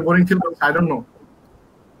সবাই বোরিং ফিল করছে? আই ডোন্ট নো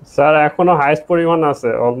স্যার, এখনো হাইস্ট পরিমাণ আছে,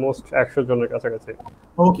 অলমোস্ট 100 জনের কাছাকাছি।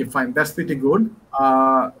 ওকে, fine, that's pretty good.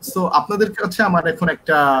 So আপনাদের কাছে আমার এখন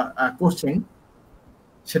একটা কোশ্চেন,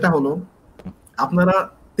 সেটা হলো আপনারা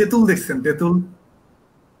তেঁতুল দেখছেন? তেঁতুল,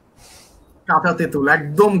 কাঁচা তেঁতুল,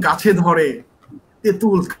 একদম গাছে ধরে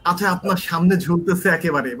তেঁতুল কাঁচা আপনার সামনে ঝুলতেছে,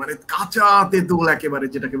 একেবারে মানে কাঁচা তেঁতুল একেবারে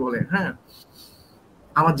যেটাকে বলে, হ্যাঁ,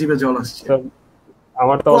 আমার জিভে জল আসছে।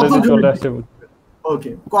 আমার তো অলরেডি চলে আসছে।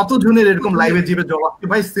 ওকে, কতজনের এরকম লাইভে জিভে জল আসছে?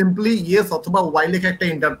 ভাই সিম্পলি ইয়েস অথবা ওয়াই লেখা একটা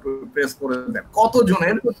এন্টার প্রেস করে দেন।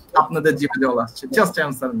 কতজনের আপনাদের জিভে জল আসছে? Just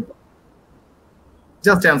answer me,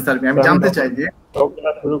 just answer me, আমি জানতে চাই যে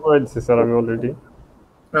শুরু করে দিয়েছি স্যার আমি অলরেডি।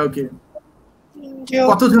 ওকে,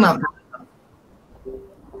 কতজন আছে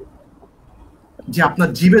যে আপনার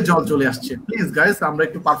জিভে জল চলে আসছে? প্লিজ গাইস, আমরা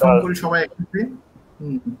একটু পারফর্ম করি সবাই একসাথে।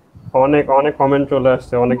 অনেক অনেক কমেন্ট চলে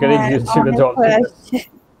আসছে, অনেকেরই জিভে জল আসছে।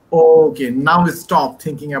 ওকে, নাও স্টপ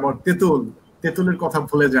থিংকিং অ্যাবাউট তেঁতুল, তেঁতুলের কথা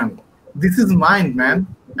ভুলে যান। This is mind man,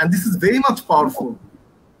 and this is very much powerful.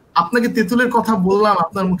 আপনাকে তেঁতুলের কথা বললাম,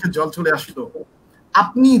 আপনার মুখে জল চলে আসলো।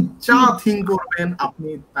 আপনি যা থিঙ্ক করবেন আপনি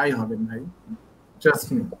তাই হবেন ভাই, ট্রাস্ট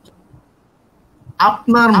মি।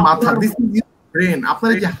 আপনার মাথা, দিস ইজ ইউর ব্রেন।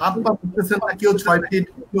 আপনার যে হাত পা বুঝতেছেন না, কেউ 6 ফিট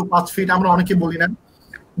কেউ 5 ফিট, আমরা অনেকে বলি না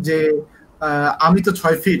যে আমি তো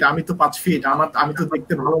 6 ফিট, আমি তো 5 ফিট, আমি তো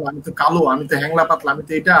দেখতে ভালো, আমি তো কালো, আমি তো হ্যাংলা পাতলা, আমি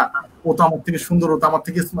তো এটা, ও তো আমার থেকে সুন্দর, ও তো আমার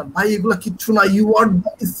থেকে স্মার্ট। ভাই এগুলা কিচ্ছু না। You are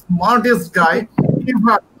the smartest guy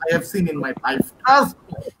ever I have seen in my life. Trust,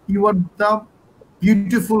 you are the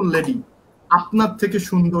beautiful lady. আপনার থেকে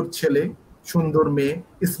সুন্দর ছেলে, সুন্দর মেয়ে,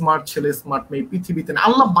 স্মার্ট ছেলে, স্মার্ট মেয়ে পৃথিবীতে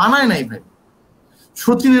আল্লাহ বানায় নাই ভাই।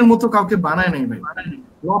 সচিনের মতো কাউকে বানায় নাই ভাই,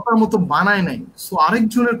 লতার মতো বানায় নাই। সো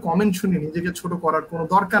আরেকজনের কমেন্ট শুনে নিজেকে ছোট করার কোনো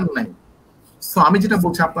দরকার নাই। সো আমি যেটা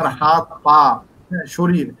বলছি, আপনার হাত পা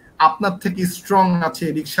শরীর আপনার থেকে স্ট্রং আছে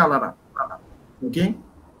রিকশাওয়ালারা। ওকে,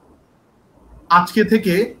 আজকে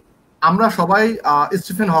থেকে আমরা সবাই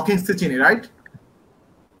স্টিফেন হকিংসকে চিনি, রাইট?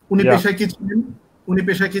 উনি পেশায়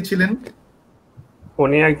কি ছিলেন?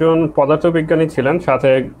 উনি একজন পদার্থবিজ্ঞানী ছিলেন, সাথে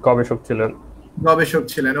গবেষক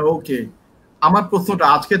ছিলেন। ওকে, আমার প্রশ্নটা,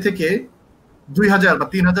 আজকে থেকে 2000 বা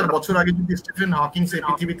 3000 বছর আগে যদি স্টিফেন হকিংস এই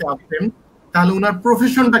পৃথিবীতে আসতেন, তাহলে ওনার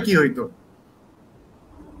প্রফেশনটা কি হইতো?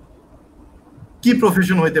 কি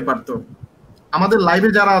প্রফেশন হইতে পারতো? আমাদের লাইভে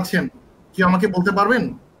যারা আছেন কি আমাকে বলতে পারবেন?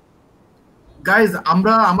 গাইজ,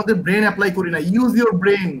 আমরা আমাদের ব্রেন অ্যাপ্লাই করি না। Use your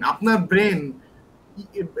brain. আপনার brain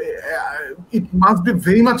it must be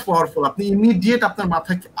very much powerful. আপনি ইমিডিয়েট আপনার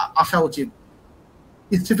মাথায় আসা উচিত,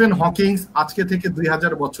 স্টিফেন হকিংস আজকে থেকে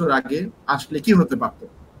 2000 বছর আগে আসলে কি হতে পারতো?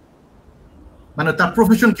 মানে তার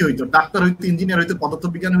প্রফেশন কি হইতো? ডাক্তার হইতো, ইঞ্জিনিয়ার হইতো,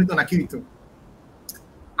 পদার্থবিজ্ঞান হইতো, নাকি হইতো?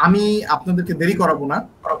 আমি আপনাদেরকে দেরি করাবো না,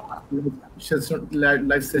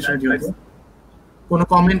 লাইভ সেশন যেহেতু কোনো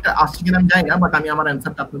কমেন্ট আসছে কিনা আমি জানি না, বাট আমি আমার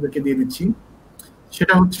অ্যান্সারটা আপনাদেরকে দিয়ে দিচ্ছি।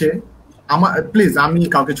 সেটা হচ্ছে, আমার প্লিজ, আমি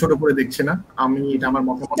কাউকে ছোট করে দেখছি না, আমি এটা আমার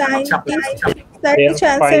মতামত জানাচ্ছি আপনাদের।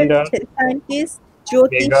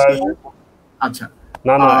 আচ্ছা,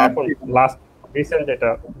 না এখন লাস্ট রিসেন্ট যেটা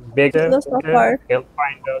help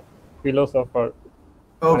finder, philosopher.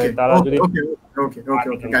 Okay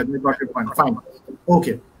fine.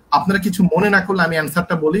 ওকে, আপনারা কিছু মনে না করলে আমি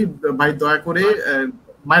অ্যান্সারটা বলি ভাই, দয়া করে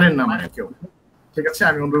মাইরেন না আমাকে কেউ, ঠিক আছে?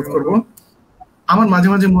 আমি অনুরোধ করবো। আমার মাঝে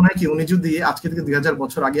মাঝে মনে হয় কি, উনি যদি আজকে থেকে 2000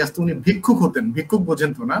 বছর আগে আসতো, উনি ভিক্ষুক হতেন। ভিক্ষুক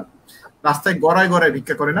বোঝেন তো না? রাস্তায় গড়ায় গড়ায়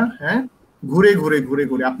ভিক্ষা করে না? হ্যাঁ, ঘুরে ঘুরে ঘুরে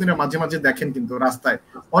ঘুরে আপনারা মাঝে মাঝে দেখেন কিন্তু রাস্তায়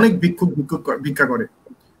অনেক ভিক্ষুক ভিক্ষা করে।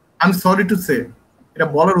 I am sorry to say, এটা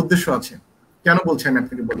বলার উদ্দেশ্য আছে। কেন বলছি আমি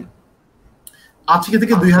আপনাকে বলি। আজকে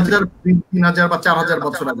থেকে 2000, 3000 বা 4000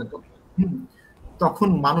 বছর আগে তখন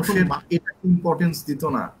মানুষের এটা ইম্পর্টেন্স দিত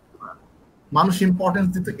না। মানুষ ইম্পর্টেন্স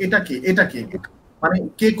দিত এটাকে মানে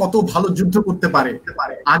কে কত ভালো যুদ্ধ করতে পারে।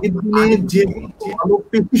 আগের দিনে যে ভালো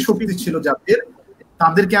পেশি শক্তি ছিল যাদের,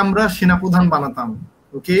 তাদেরকে আমরা সেনাপ্রধান বানাতাম।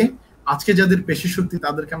 ওকে, আজকে যাদের পেশি শক্তি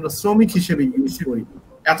তাদেরকে আমরা শ্রমিক হিসেবে ইউজ করি।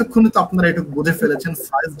 এতক্ষণে তো আপনারা এটা বুঝে ফেলেছেন,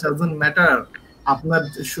 সাইজ ডাজন্ট ম্যাটার। আপনার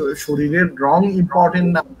শরীরের রং ইম্পর্টেন্ট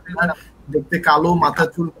না, দেখতে কালো, মাথা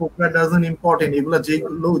চুল কোকড়া ডাজন্ট ইম্পর্টেন্ট। এগুলা যে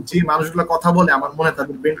মানুষগুলো কথা বলে, আমার মনে হয়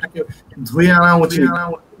তাদের ব্রেনটাকে ধুয়ে আনা উচিত।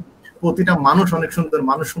 প্রতিটা মানুষ অনেক সুন্দর,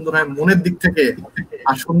 মানুষ সুন্দর হয় মনের দিক থেকে,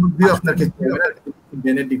 আর সুন্দর দিয়ে আপনাকে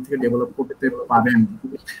ব্রেনের দিক থেকে ডেভেলপ করতে পারেন।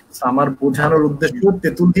 আমার বোঝানোর উদ্দেশ্য,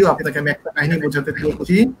 তেঁতুল দিয়েও আপনাকে আমি একটা কাহিনী বোঝাতে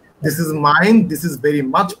চেয়েছি। This is mind, this is very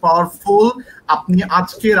much powerful. আপনি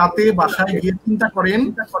আজকে রাতে বাসায় গিয়ে চিন্তা করেন,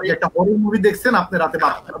 একটা হরর মুভি দেখছেন, আপনি রাতে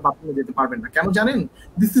বাথরুমে যেতে পারবেন না। কেন জানেন?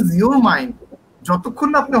 This is your mind. যতক্ষণ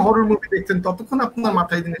না আপনি হরর মুভি দেখছেন ততক্ষণ আপনার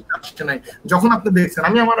মাথায় জিনিসটা আসছে নাই। যখন আপনি দেখছেন,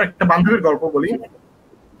 আমি আমার একটা বান্ধবীর গল্প বলি।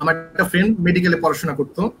 আমার একটা ফ্রেন্ড মেডিকেলে পড়াশোনা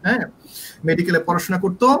করতো, হ্যাঁ, মেডিকেলে পড়াশোনা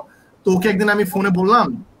করতো। তো ওকে একদিন আমি ফোনে বললাম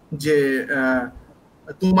যে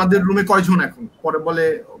তোমাদের রুমে কয়জন এখন? পরে বলে,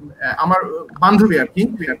 আমার বান্ধবী আর কি,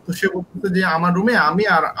 তো সে বলতো যে আমার রুমে আমি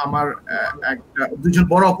আর আমার একটা 2জন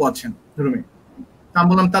বড় আপু আছেন রুমে। আমি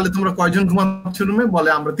বললাম তাহলে তোমরা কয়জন ঘুমাচ্ছ রুমে? বলে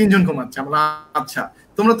আমরা 3জন ঘুমাচ্ছি। আমি বললাম আচ্ছা,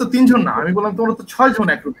 তোমরা তো 3জন না। আমি বললাম তোমরা তো 6 জন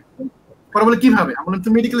এক রুমে। পরে বলে কিভাবে? আমি বললাম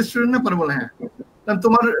তুমি মেডিকেল স্টুডেন্ট না? পরে বলে হ্যাঁ।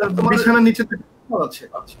 তোমার বিছানার নিচে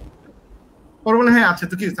আছে। পরে বলে হ্যাঁ আছে,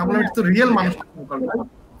 তো কি? আমি বললাম এটা তো রিয়েল মানুষ,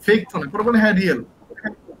 ফেক তো না। পরে বলে হ্যাঁ রিয়েল।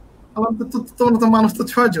 তোমরা তো মানুষ তো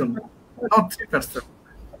 6 জন, নট 3%।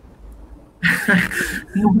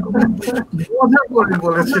 মজা করে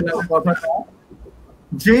বলেছিলাম কথাটা।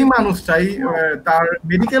 যেই মানুষটাই তার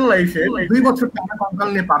মেডিকেল লাইফে 2 বছর কঙ্কাল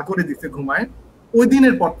নিয়ে পার করে দিতে ঘুমায়, ওই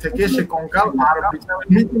দিনের পর থেকে সে কঙ্কাল আর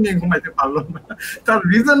নিচে নিয়ে ঘুমাইতে পারলো না। তার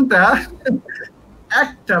রিজনটা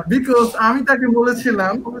একটা, বিকজ আমি তাকে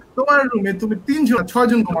বলেছিলাম তোমার রুমে তুমি 6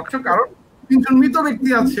 জন ঘুমাচ্ছ, কারণ 3 জন মৃত ব্যক্তি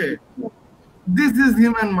আছে। This is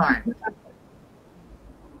human mind.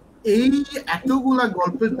 এই এতগুলা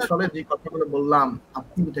গল্পের ছলে যে কথাগুলো বললাম,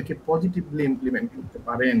 আপনি এটাকে পজিটিভলি ইমপ্লিমেন্ট করতে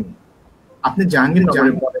পারেন। আপনি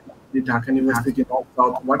জাহাঙ্গীরনগরে পড়েন, আপনি Dhaka university, north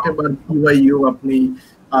south, whatever, BYU, আপনি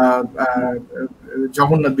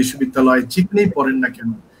জগন্নাথ বিশ্ববিদ্যালয়, যেখানেই পড়েন না কেন,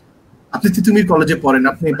 আপনি তিতুমির কলেজে পড়েন,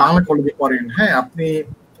 আপনি বাংলা কলেজে পড়েন, হ্যাঁ, আপনি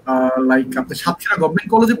আপনি সাতক্ষীরা গভর্নমেন্ট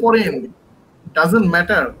কলেজে পড়েন, ডাজন্ট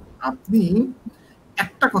ম্যাটার, আপনি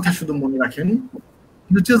একটা কথা শুধু মনে রাখেন,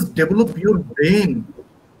 you just develop your brain.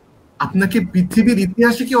 আপনাকে পৃথিবীর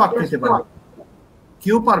ইতিহাসে কেউ আটকাতে পারবে,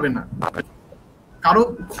 কেউ পারবে না, কারো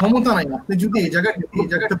ক্ষমতা নাই। আপনি যদি এই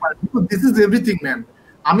জায়গাতে পারেন, দিস ইজ এভরিথিং ম্যান।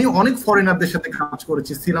 আমি অনেক ফরেনারদের সাথে কাজ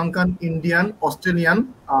করেছি, শ্রীলঙ্কান, ইন্ডিয়ান, অস্ট্রেলিয়ান,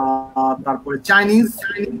 তারপরে চাইনিজ,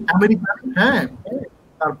 আমেরিকান, হ্যাঁ,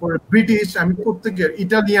 তারপরে ব্রিটিশ, আমি প্রত্যেকের,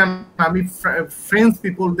 ইটালিয়ান, আমি ফ্রেঞ্চ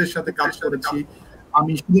পিপলদের সাথে কাজ করেছি।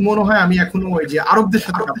 আমি শুধু মনে হয় আমি এখনো ওই যে আরবদের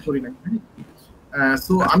সাথে কাজ করি নাই।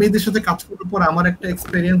 সো আমি এদের সাথে কাজ করার পর আমার একটা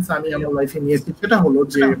এক্সপেরিয়েন্স আমি আমার লাইফে নিয়েছি, সেটা হলো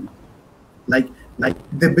যে লাইক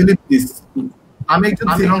দে বিলিভ দিস। আমি একজন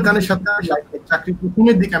শ্রীলঙ্কানের সাথে চাকরি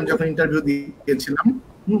প্রথমের দিকে আমি যখন ইন্টারভিউ দিয়েছিলাম,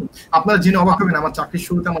 আপনারা জেনে অবাক হবেন, আমার চাকরির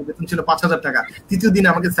শুরুতে আমার বেতন ছিল 5,000 টাকা। তৃতীয় দিনে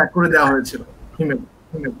আমাকে স্যাক করে দেওয়া হয়েছিল,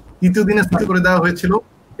 তৃতীয় দিনে স্যাক করে দেওয়া হয়েছিল,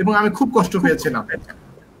 এবং আমি খুব কষ্ট পেয়েছিলাম।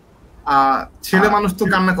 ছেলে মানুষ তো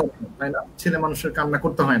কান্না করে, তাই না? ছেলে মানুষের কান্না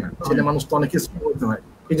করতে হয় না, ছেলে মানুষ তো অনেক স্ট্রং হতে হয়,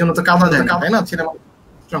 এই জন্য তো কাঁদা যায় না, তাই না? ছেলে মানুষ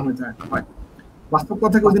স্ট্রং হতে হয়। বাস্তব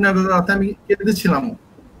কথা, ওই দিন রাতে আমি কেঁদেছিলাম,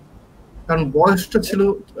 কারণ বয়সটা ছিল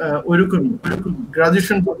ওইরকমই,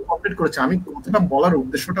 গ্রাজুয়েশন কমপ্লিট করেছে। আমি কথাটা বলার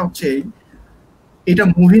উদ্দেশ্যটা হচ্ছে এটা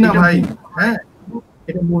মুভি না ভাই, হ্যাঁ,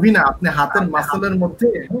 এটা মুভি না। আপনি হাতের মাসলের মধ্যে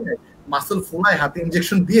মাসল ফোলায় হাতে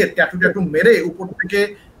ইনজেকশন দিয়ে ট্যাটু মেরে উপর থেকে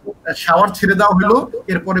শাওয়ার ছেড়ে দেওয়া হলো,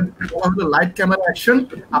 এরপরে বলা হলো লাইট ক্যামেরা অ্যাকশন,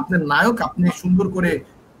 আপনার নায়ক, আপনি সুন্দর করে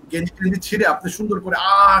গেঞ্জি ছিঁড়ে আপনি সুন্দর করে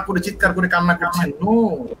করে চিৎকার করে কান্না করছেন। নো,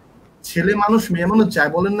 ছেলে মানুষ মেয়ে মানুষ যাই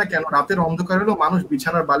বলেন না কেন, রাতের অন্ধকারেরও মানুষ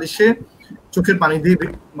বিছানার বালিশে চোখের পানি দিয়ে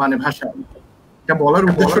মানে ভাষায়। এটা বলার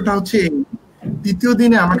উদ্দেশ্যটা হচ্ছে এই, তৃতীয়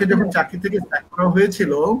দিনে আমাকে যখন চাকরি থেকে স্যাক করা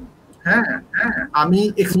হয়েছিল, হ্যাঁ, আমি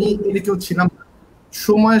এখানে কেউ ছিলাম,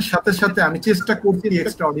 সময়ের সাথে সাথে আমি চেষ্টা করছি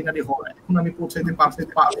এক্সট্রা অর্ডিনারি হওয়ার। এখন আমি পৌঁছাইতে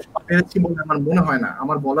পেরেছি বলে আমার মনে হয় না।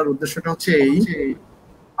 আমার বলার উদ্দেশ্যটা হচ্ছে এই,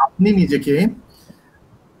 আপনি নিজেকে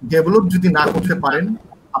ডেভেলপ যদি না করতে পারেন,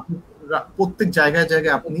 আপনি প্রত্যেক জায়গায়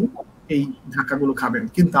জায়গায় আপনি এই ধাক্কাগুলো খাবেন।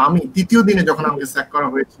 কিন্তু আমি তৃতীয় দিনে যখন আমাকে স্যাক করা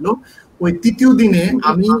হয়েছিল, ওই তৃতীয় দিনে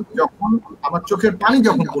আমি যখন আমার চোখের পানি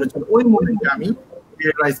যখন পড়েছিল, ওই মোমেন্টে আমি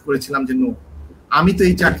রিয়েলাইজ করেছিলাম যে নো, আমি তো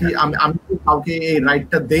এই চাকরি, আমি তো কাউকে এই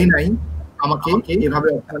রাইটটা দেই নাই আমাকে এভাবে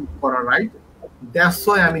অপমান করার রাইট। দ্যাটস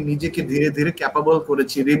ওয়াই আমি নিজেকে ধীরে ধীরে ক্যাপাবল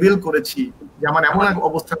করেছি, রিভিল করেছি যে আমার এমন এক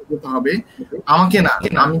অবস্থা করতে হবে, আমাকে না,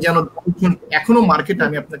 আমি যেন এখনো মার্কেটে,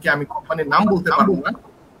 আমি কোম্পানির নাম বলতে পারবো না,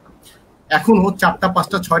 এখনো 4টা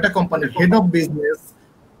 5টা 6টা কোম্পানির head of business,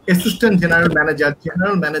 assistant general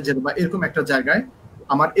manager বা এরকম একটা জায়গায়,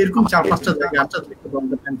 আমার এরকম 4-5টা জায়গায়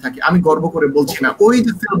থাকে। আমি গর্ব করে বলছি না, ওই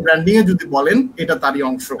যে সেলফ ব্র্যান্ডিং এ যদি বলেন, এটা তারই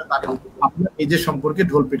অংশ। আপনার এই যে সম্পর্কে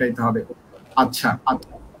ঢোল পিটাইতে হবে। আচ্ছা,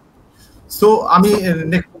 সো আমি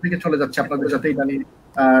নেক্সট টপিকে চলে যাচ্ছি আপনাদের সাথে, জানি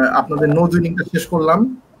আপনাদের নো জুইনিংটা শেষ করলাম।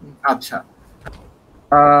 আচ্ছা,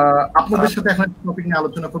 আপনাদের সাথে এখন একটা টপিক নিয়ে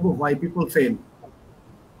আলোচনা করবো, হোয়াই পিপল ফেল।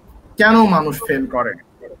 কেন মানুষ ফেল করে?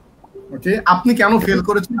 ওকে, আপনি কেন ফেল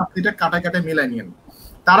করেছেন, আপনি এটা কাটায় মিলাই নিয়েন।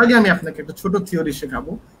 তার আগে আমি আপনাকে একটা ছোট থিওরি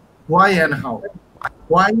শেখাবো, why and how.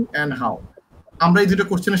 Why and how, আমরা এই দুটো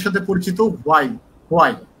কোশ্চেনের সাথে পরিচিত। হোয়াই,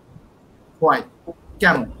 হোয়াই, হোয়াই,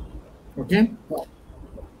 কেন? ওকে,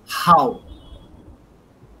 হাউ,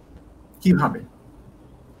 কিভাবে?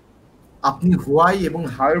 আপনি হোয়াই এবং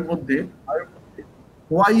হাউ এর মধ্যে,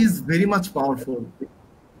 why is very much powerful.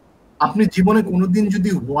 আপনি জীবনে কোনোদিন যদি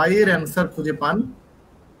হোয়াই এর অ্যান্সার খুঁজে পান,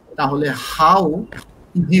 তাহলে হাউ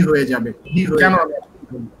ইজি হয়ে যাবে। কেন?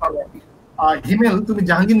 হিমেল, তুমি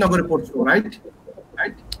জাহাঙ্গীরনগরে পড়ছো, রাইট?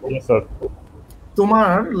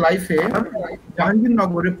 তোমার লাইফে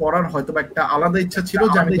জাহাঙ্গীরনগরে পড়ার হয়তো একটা আলাদা ইচ্ছা ছিল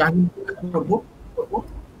যে আমি জাহাঙ্গীরনগরে পড়বো।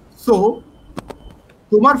 সো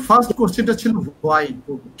তোমার ফার্স্ট কোশ্চেনটা ছিল হোয়াই,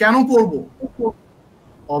 কেন পড়বো?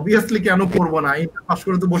 অবভিয়াসলি কেন পড়বো না, ইন্টার পাস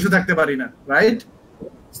করে তো বসে থাকতে পারি না, রাইট?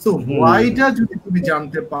 সো হোয়াইটা যদি তুমি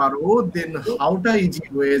জানতে পারো, দেন হাউটা ইজি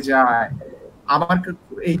হয়ে যায়। আমার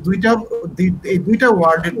এই দুইটা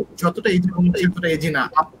ওয়ার্ডের যতটা ইজি ততটা ইজি না।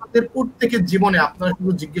 আপনাদের প্রত্যেকের জীবনে আপনারা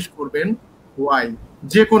শুধু জিজ্ঞেস করবেন হোয়াই,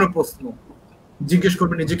 যে কোনো প্রশ্ন জিজ্ঞেস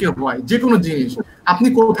করবেন নিজেকে হোয়াই, যে কোনো জিনিস। আপনি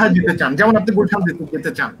কোথায় যেতে চান, যেমন আপনি গুলশান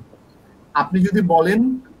যেতে চান, আপনি যদি বলেন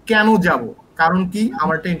কেন যাব, কারণ কি,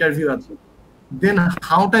 আমার একটা ইন্টারভিউ আছে, দেন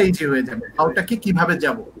হাউটা ইজি হয়ে যাবে। হাউটা কি, কিভাবে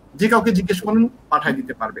যাব, যে কাউকে জিজ্ঞেস করেন পাঠায়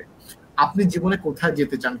দিতে পারবে। আপনি জীবনে কোথায়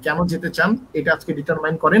যেতে চান, কেন যেতে চান, এটা আজকে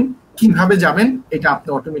ডিটারমাইন করেন, কিভাবে যাবেন এটা আপনি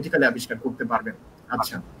অটোমেটিক্যালি আবিষ্কার করতে পারবেন।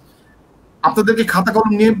 আচ্ছা, আপনাদেরকে খাতা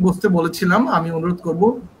কলম নিয়ে বসতে বলেছিলাম, আমি অনুরোধ করব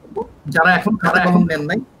যারা এখন খাতা কলম নেন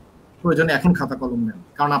নাই প্রয়োজনে এখন খাতা কলম নেন,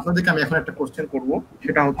 কারণ আপনাদেরকে আমি এখন একটা কোশ্চেন করব,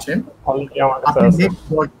 সেটা হচ্ছে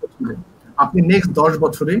আপনি নেক্সট 10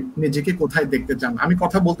 বছরে নিজেকে কোথায় দেখতে চান? আমি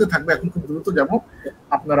কথা বলতে থাকবো, এখন খুব দ্রুত যাব,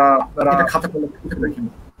 আপনারা এটা খাতা কলম দেখেন,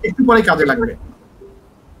 একটু পরে কাজে লাগবে।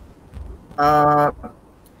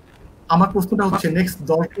 আমার প্রশ্নটা হচ্ছে নেক্সট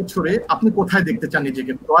 10 বছরে আপনি কোথায় দেখতে চান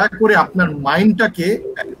নিজেকে? দয়া করে আপনার মাইন্ডটাকে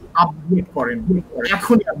আপডেট করেন,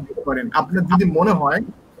 এখনই আপডেট করেন। আপনার যদি মনে হয়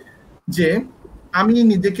যে আমি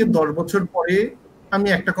নিজেকে 10 বছর পরে আমি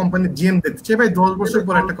একটা কোম্পানির জিএম দেখতে চাই, ভাই 10 বছর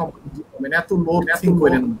পরে একটা কোম্পানি জিএম হবেন, এত লো থিঙ্ক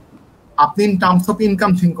করেন না। আপনি in terms of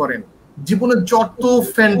income think করেন। জীবনে যত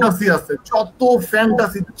ফ্যান্টাসি আছে, যত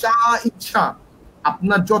ফ্যান্টাসি, যা ইচ্ছা,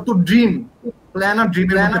 আপনার যত ড্রিম, প্ল্যান আর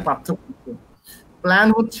ড্রিমের মধ্যে পার্থক্য। প্ল্যান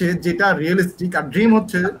হচ্ছে যেটা রিয়েলিস্টিক, আর ড্রিম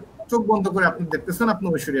হচ্ছে চোখ বন্ধ করে আপনি দেখতেছেন আপনি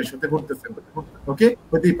ঐশ্বরিয়ার সাথে ঘুরতেছেন। ওকে,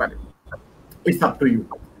 হতেই পারে, it's up to you.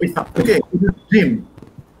 Okay, dream.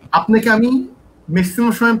 আপনাকে আমি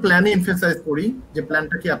ম্যাক্সিমাম সময় প্ল্যানে এমফাসাইজ করি যে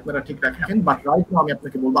প্ল্যানটাকে আপনারা ঠিক রাখেন, বাট রাইট নাও আমি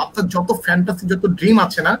আপনাকে বলবো আপনার যত ফ্যান্টাসি, যত ড্রিম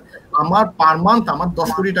আছে না, আমার পার মান্থ আমার 10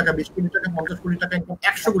 কোটি টাকা, 20 কোটি টাকা, 50 কোটি টাকা ইনকাম,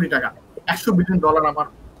 100 কোটি টাকা, $100 বিলিয়ন আমার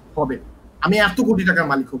হবে, আমি এত কোটি টাকার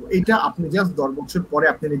মালিক হবো, এটা আপনি জাস্ট 10 বছর পরে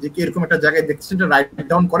আপনি নিজেকে এরকম একটা জায়গায় দেখছেন, রাইট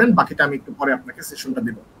ডাউন করেন। বাকিটা আমি একটু পরে আপনাকে সেশনটা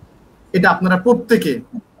দেব। এটা আপনারা প্রত্যেকে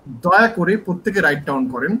দয়া করে প্রত্যেকে রাইট ডাউন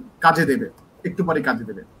করেন, কাজে দেবে, একটু পরে কাজে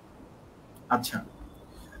দেবে। আচ্ছা,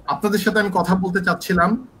 আপনাদের সাথে আমি কথা বলতে চাচ্ছিলাম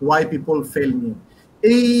ওয়াই পিপল ফেল নিয়ে।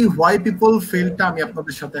 এই ওয়াই পিপল ফেলটা আমি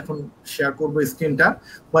আপনাদের সাথে এখন শেয়ার করবো স্ক্রিনটা।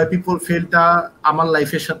 ওয়াই পিপল ফেলটা আমার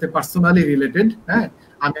লাইফের সাথে পার্সোনালি রিলেটেড। হ্যাঁ,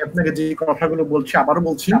 আমি আপনাকে যে কথাগুলো বলছি আবারও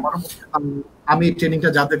বলছি, আমি ট্রেনিংটা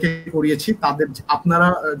যাদেরকে করিয়েছি তাদের, আপনারা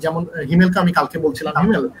যেমন হিমেলকে আমি কালকে বলছিলাম,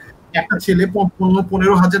 হিমেল একটা ছেলে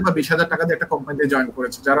 15,000 বা 20,000 টাকা দিয়ে একটা কোম্পানিতে জয়েন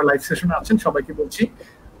করেছে। যারা লাইভ সেশনে আছেন সবাইকে বলছি,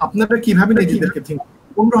 আপনারা কিভাবে নিজেদেরকে থিঙ্ক,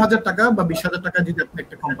 15,000 টাকা বা 20,000 টাকা যদি আপনি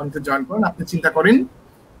একটা কোম্পানিতে জয়েন করেন, আপনি চিন্তা করেন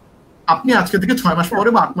আপনি আজকে থেকে 6 মাস পরে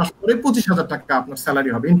বা 8 মাস পরে 25,000 টাকা আপনার স্যালারি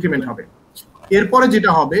হবে, ইনক্রিমেন্ট হবে। এরপরে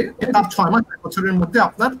যেটা হবে, তার 6 মাস 1 বছরের মধ্যে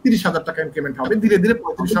আপনার 30,000 টাকা ইনক্রিমেন্ট হবে, ধীরে ধীরে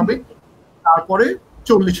 35 হবে, তারপরে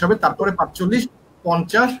 40 হবে, তারপরে 45,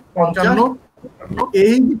 50, 55।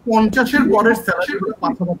 এই 50-এর পরের স্যালারি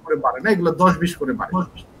 5,000 করে বাড়ে না, এগুলো 10-20 করে বাড়ে।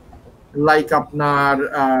 লাইক আপনার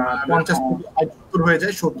 50 থেকে 70 হয়ে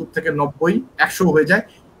যায়, 70 থেকে 90, 100 হয়ে যায়,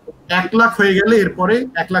 1 লাখ হয়ে গেলে এরপরে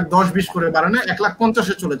 1 লাখ 10-20 করে বাড়ে না, 1 লাখ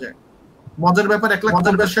 50-এ চলে যায়। মজার ব্যাপার, 1 লাখ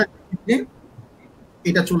 50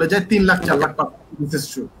 এটা চলে যায় 3 লাখ 4 লাখ।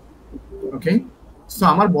 ওকে, সো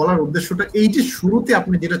আমার বলার উদ্দেশ্যটা এই যে শুরুতে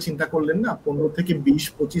আপনি যেটা চিন্তা করলেন না, 15 থেকে 20,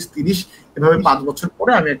 25, 30, এভাবে 5 বছর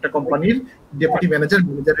পরে আমি একটা কোম্পানির ডেপুটি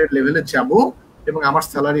ম্যানেজারের লেভেলে যাব এবং আমার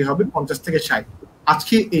স্যালারি হবে 50 থেকে 60।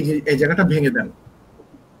 আজকে এই জায়গাটা ভেঙে দেন,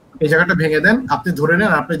 এই জায়গাটা ভেঙে দেন। আপনি ধরে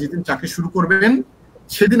নেন আপনি যেদিন চাকরি শুরু করবেন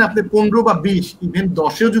সেদিন আপনি 15 বা 20, ইভেন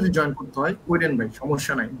 10-এও যদি জয়েন করতে হয় করেন ভাই,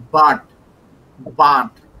 সমস্যা নাই।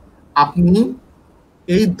 বাট আপনি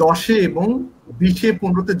এই 10-এ এবং 20-এ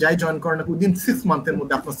 15-তে যাই জয়েন করেন না, উইদিন 6 মান্থের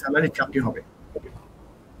মধ্যে আপনার স্যালারি চাকরি হবে।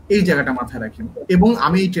 এই জায়গাটা মাথায় রাখেন। এবং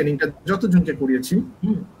আমি এই ট্রেনিংটা যতজনকে করিয়েছি,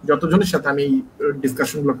 যতজনের সাথে আমি এই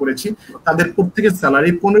ডিসকাশন গুলো করেছি, তাদের প্রত্যেকের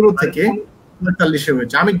স্যালারি 15 থেকে 40-এ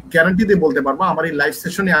হয়েছে। আমি গ্যারান্টি দিয়ে বলতে পারবো, আমার এই লাইভ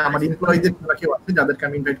সেশনে আমার এমপ্লয়ীদের কেউ আছে যাদেরকে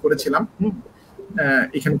আমি ইনভাইট করেছিলাম,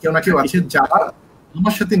 এখানে কেউ না কেউ আছে যারা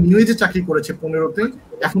আমার সাথে নিউয়েজে চাকরি করেছে 15-তে,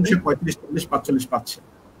 এখন সে 35, 40, 45 পাচ্ছে।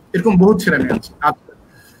 এরকম বহু ছেলে মেয়ে আছে।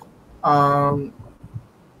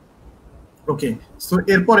 ওকে, সো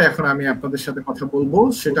এরপরে এখন আমি আপনাদের সাথে কথা বলবো,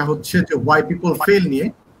 সেটা হচ্ছে যে ওয়াই পিপল ফেল নিয়ে।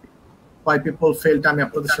 ওয়াই পিপল ফেলটা আমি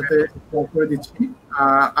আপনাদের সাথে করে দিচ্ছি।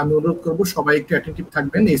 আমি অনুরোধ করবো সবাই একটু অ্যাটেন্টিভ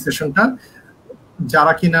থাকবেন এই সেশনটা।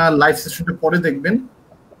 যারা কিনা লাইভ সেশনটা পরে দেখবেন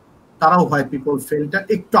তারাও ওয়াই পিপল ফেলটা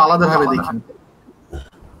একটু আলাদাভাবে দেখেন,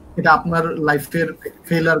 এটা আপনার লাইফের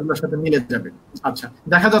ফেইলার গুলোর সাথে মিলে যাবে। আচ্ছা,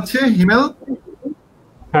 দেখা যাচ্ছে হিমেল?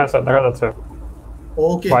 হ্যাঁ স্যার, দেখা যাচ্ছে।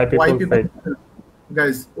 ওকে, why people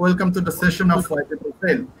guys, welcome to the session of why people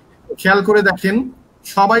fail. খেয়াল করে দেখেন,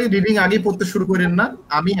 সবাই রিডিং আগে পড়তে শুরু করেন না,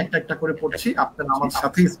 আমি একটা একটা করে পড়ছি, আপনারা আমার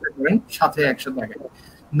সাথেই স্টে করেন, সাথে একসাথে দেখেন।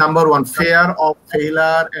 Number 1, fair of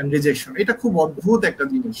failure and rejection. এটা খুব অদ্ভুত একটা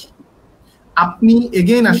জিনিস। আপনি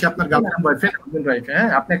এগেইন আসি আপনার গার্লফ্রেন্ড, বয়ফ্রেন্ড, হাজবেন্ড, ওয়াইফ, হ্যাঁ,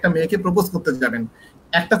 আপনি একটা মেয়েকে প্রপোজ করতে যাবেন,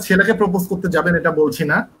 একটা ছেলেকে প্রপোজ করতে যাবেন এটা বলছি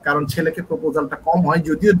না, কারণ ছেলেকে প্রপোজালটা কম হয়,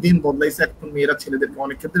 যদিও দিন বদলাইছে, এখন মেয়েরা ছেলেদেরকে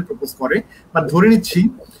অনেক ক্ষেত্রে প্রপোজ করে। বা ধরে নিচ্ছি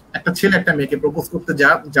একটা ছেলে একটা মেয়েকে প্রপোজ করতে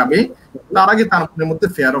যাবে, তার আগে তার মনের মধ্যে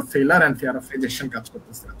fair of failure and fair of rejection কাজ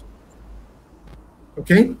করতেছে।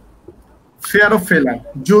 ওকে, ফেয়ার অফ ফেইলার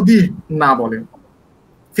যদি না বলে,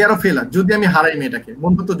 ফেয়ার অফ ফেইলার যদি আমি হারাই মেয়েটাকে,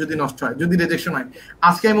 বন্ধুত্ব যদি নষ্ট হয়, যদি রিজেকশন হয়,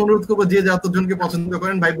 আজকে আমি অনুরোধ করবো যে যতজনকে পছন্দ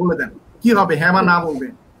করেন ভাই বলে দেন কি হবে, হ্যাঁ বা না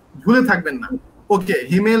বলবেন, ভুলে থাকবেন না। ওকে,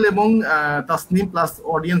 হিমেল এবং তাসনিম প্লাস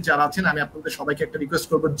অডিয়েন্স যারা আছেন, আমি আপনাদের সবাইকে একটা রিকোয়েস্ট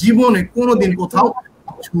করবো, জীবনে কোনোদিন কোথাও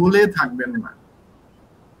ঝুলে থাকবেন না।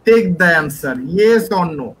 Take the answer, yes or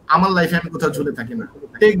no. আমার লাইফে আমি কোথাও ঝুলে থাকি না।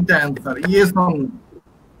 Take the answer, yes or no.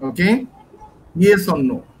 Okay, yes or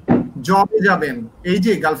no. জবে যাবেন, এই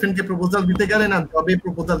যে গার্লফ্রেন্ডকে প্রপোজাল দিতে গেলে না, জবে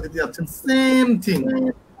প্রপোজাল দিতে যাচ্ছেন, সেম থিং।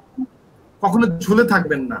 কখনো ঝুলে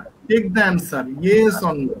থাকবেন না। Take the answer, yes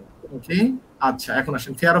or no. ওকে, আচ্ছা এখন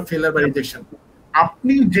আসেন ফিয়ার অফ ফেলিয়ার বা রিজেকশন।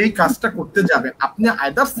 আপনি যেই কাজটা করতে যাবেন, আপনি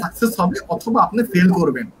আইদার সাকসেস হবে অথবা আপনি ফেল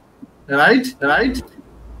করবেন, রাইট রাইট।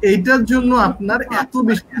 এইটার জন্য আপনার এত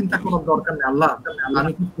বেশি চিন্তা করার দরকার নেই, আল্লাহ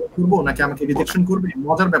আমি কি করবো নাকি আমাকে রিজেকশন করবে।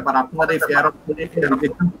 মজার ব্যাপার, আপনার এই ফিয়ার অফ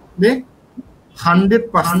রিজেকশন করলে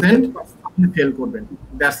 100% আপনি ফেল করবেন,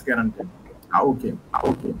 that's guaranteed. Okay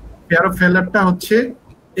okay, fear of ফেলিয়ারটা হচ্ছে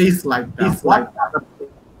এই স্লাইডটা।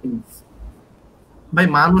 ভাই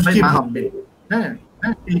মানুষ কি ভাববে, হ্যাঁ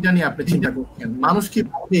এইটা নিয়ে আপনি চিন্তা করছেন, মানুষ কি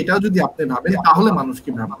ভাববে এটাও যদি আপনি ভাবেন তাহলে মানুষ কি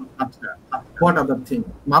ভাববে। আচ্ছা, হোয়াট আদার থিং,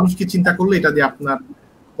 মানুষ কি চিন্তা করলে এটা দিয়ে আপনার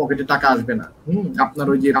পকেটে টাকা আসবে না। আপনার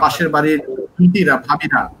ওই যে পাশের বাড়ির আন্টিরা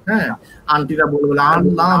ভাবিরা, হ্যাঁ আন্টিরা বলবে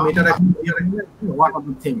আল্লাহ মেয়েটার এখন হোয়াট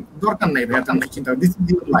আদার থিং, দরকার নাই ভাই আপনার চিন্তা। This is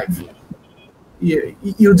your life,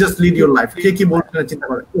 you just lead your life. কে কি বলছে চিন্তা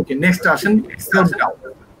করে। ওকে, নেক্সট আসেন সেলফ ডাউট।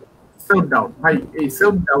 সেলফ ডাউট, ভাই এই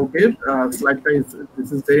self ডাউটের স্লাইডটা this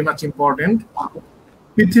is very much important.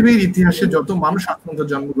 পৃথিবীর ইতিহাসে যত মানুষ আপনাদের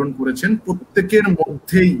জন্মগ্রহণ করেছেন প্রত্যেকের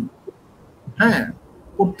মধ্যেই, হ্যাঁ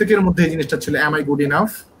প্রত্যেকের মধ্যে এই জিনিসটা ছিল, am I good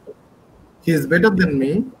enough, he is better than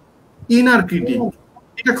me, inner critic.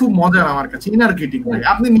 এটা খুব মজার আমার কাছে, ইনার ক্রিটিক। ভাই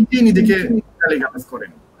আপনি নিজেই নিজেকে গালিগালাজ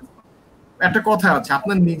করেন। একটা কথা আছে,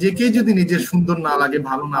 আপনার নিজেকেই যদি নিজের সুন্দর না লাগে,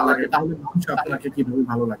 ভালো না লাগে, তাহলে মানুষ আপনাকে কিভাবে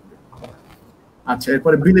ভালো লাগবে। আচ্ছা,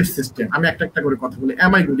 এরপরে বিলিফ সিস্টেম। আমি একটা একটা করে কথা বলি।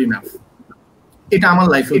 am I good enough, এটা আমার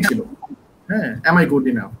লাইফেও ছিল, হ্যাঁ am I good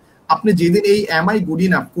enough। আপনি যেদিন এই am I good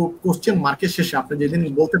enough question মার্কের শেষে আপনি যেদিন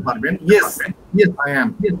বলতে পারবেন yes yes I am,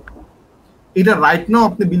 এটা রাইট নাও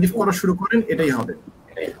আপনি বিলিভ করা শুরু করেন, এটাই হবে।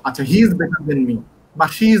 আচ্ছা, he is better than me বা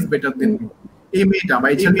she is better than me, এই মেয়েটা বা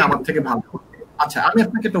এই ছেলেটা আমার থেকে ভালো। আচ্ছা, আমি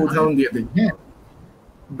আপনাকে একটা উদাহরণ দিয়ে দিই। হ্যাঁ,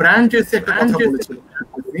 ব্র্যান্ড ট্রেসি একটা কথা বলেছিল,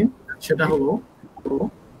 সেটা হলো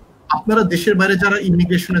আপনারা দেশের বাইরে যারা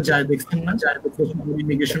ইমিগ্রেশনে যায় দেখছেন না,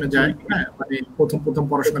 ইমিগ্রেশনে যায়, হ্যাঁ মানে প্রথম প্রথম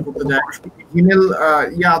পড়াশোনা করতে যায়, ইমেল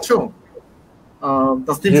ইয়া আছো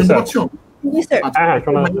তাসনিম শুনতে পাচ্ছো?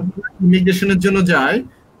 ইমিগ্রেশনের জন্য যায়,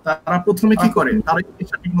 তারা প্রথমে কি করে, তারা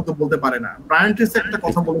ইংলিশটা ঠিকমতো বলতে পারে না। ব্রায়ান ট্রেসি একটা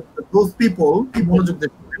কথা বলেছে, দোজ পিপল, মনোযোগ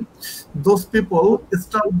দেখবেন, those people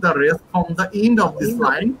start the race from the end of this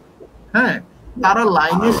line, হ্যাঁ তারা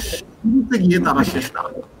লাইনের শুরুতে গিয়ে তারা শেষ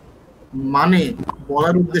করে। মানে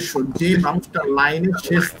বলার উদ্দেশ্য, যে মানুষটা লাইনের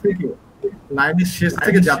শেষ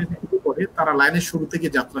থেকে যাত্রা শুরু করে, তারা লাইনের শুরু থেকে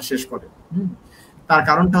যাত্রা শেষ করে। তার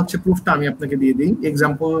কারণটা হচ্ছে, প্রুফটা আমি আপনাকে দিয়ে দিই।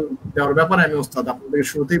 এক্সাম্পল দেওয়ার ব্যাপারে আমি ওস্তাদ, আপনাদেরকে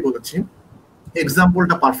শুরুতেই বলেছি।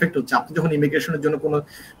 এক্সাম্পলটা পারফেক্ট হচ্ছে, আপনি যখন ইমিগ্রেশনের জন্য কোনো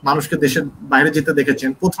মানুষকে দেশের বাইরে যেতে দেখেছেন,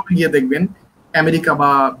 প্রথমে গিয়ে দেখবেন আমেরিকা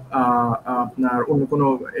বা আপনার অন্য কোনো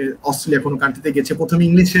অস্ট্রেলিয়া কোনো কান্ট্রিতে গেছে, প্রথমে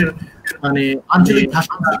ইংলিশের মানে আঞ্চলিক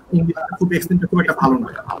ভাষা খুব এক্সেন্টটা খুব একটা ভালো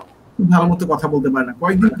নয়, খুব ভালো মতো কথা বলতে পারে না।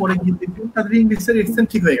 কয়েকদিন পরে গিয়ে দেখবেন তাদের ইংলিশের এক্সেন্ট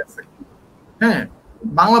ঠিক হয়ে গেছে, হ্যাঁ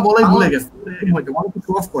বাংলা বলাই ভুলে গেছে, হয়তো অনেক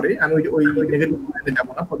শো অফ করে। আমি ওই নেগেটিভ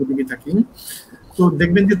যাবো না, পজিটিভই থাকি। তো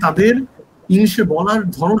দেখবেন যে তাদের ইংলিশে বলার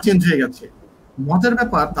ধরন চেঞ্জ হয়ে গেছে। মজার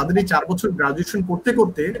ব্যাপার, তাদের এই 4 বছর গ্রাজুয়েশন করতে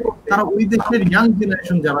করতে তারা ওই দেশের ইয়াং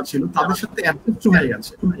জেনারেশন যারা ছিল তাদের সাথে অ্যাডজাস্ট হয়ে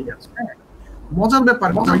গেছে। মজার ব্যাপার,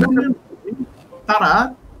 তারা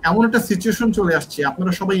এমন একটা সিচুয়েশন চলে আসছে,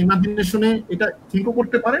 আপনারা সবাই ইমাজিনেশনে এটা থিঙ্কও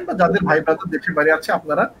করতে পারেন, বা যাদের ভাই ব্রাদার দেশের বাইরে আছে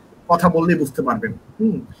আপনারা কথা বললেই বুঝতে পারবেন।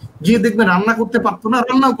 গিয়ে দেখবেন রান্না করতে পারতো না,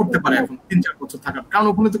 রান্নাও করতে পারে এখন 3-4 বছর থাকার, কারণ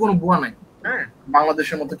ওখানে তো কোনো বুয়া নাই, হ্যাঁ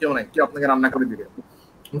বাংলাদেশের মতো কেউ নাই, কেউ আপনাকে রান্না করে দিবে।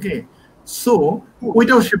 ওকে, সো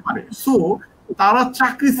ওইটাও সে পারে। সো তারা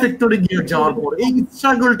চাকরি সেক্টরে গিয়ে যাওয়ার পর এই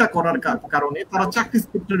স্ট্রাগলটা করার কারণে তারা চাকরি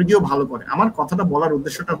সেক্টরে গিয়েও ভালো করে। আমার কথাটা বলার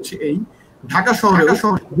উদ্দেশ্যটা হচ্ছে এই, ঢাকা শহরেও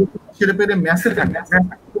ছেলে পেলে ম্যাসে থাকে,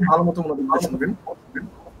 খুব ভালো মতো মনে শুনবেন,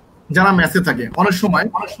 যারা ম্যাসে থাকে অনেক সময়,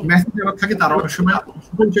 ম্যাসে যারা থাকে তারা অনেক সময়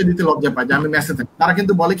পরিচয় দিতে লজ্জা পায় যে আমি ম্যাসে থাকি। তারা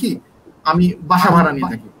কিন্তু বলে কি, আমি বাসা ভাড়া নিয়ে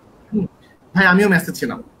থাকি। ভাই আমিও ম্যাসে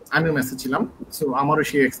ছিলাম, সো আমারও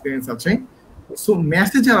সেই এক্সপিরিয়েন্স আছে। সো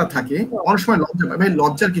ম্যাসে যারা থাকে অনেক সময় লজ্জা পায়। ভাই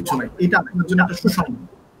লজ্জার কিছু নাই, এটা আপনার জন্য একটা সুসংবাদ।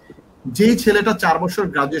 যেই ছেলেটা 4 বছর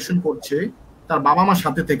গ্রাজুয়েশন করছে, তার বাবা মা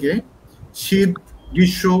সাথে থেকে শীত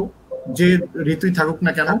গ্রীষ্ম যে ঋতুই থাকুক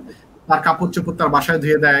না কেন, তার কাপড় চোপড় তার বাসায়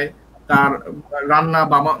ধুয়ে দেয়, তার রান্না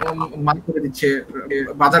বাবা মা করে দিচ্ছে,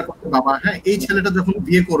 বাজার করতে বাবা, হ্যাঁ এই ছেলেটা যখন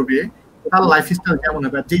বিয়ে করবে তার লাইফস্টাইল কেমন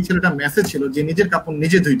হবে? যেই ছেলেটা ম্যাসে ছিল, যে নিজের কাপড়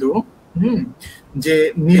নিজে ধুইতো, যে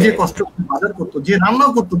নিজে কষ্ট করে বাজার করতো, যে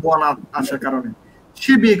রান্নাও করতো বোন আসার কারণে,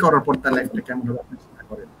 সে বিয়ে করার পর তার লাইফটা কেমন হবে আপনি চিন্তা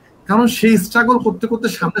করেন। কারণ সেই স্ট্রাগল করতে করতে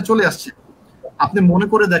সামনে চলে আসছে। আপনি মনে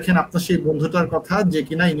করে দেখেন আপনার সেই বন্ধুটার কথা যে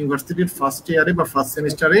কিনা ইউনিভার্সিটির ফার্স্ট ইয়ারে বা ফার্স্ট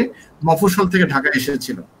সেমিস্টারে মফস্বল থেকে ঢাকায়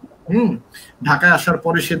এসেছিল। ঢাকায় আসার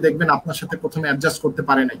পরে সে দেখবেন আপনার সাথে প্রথমে অ্যাডজাস্ট করতে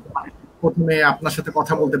পারে নাই, প্রথমে আপনার সাথে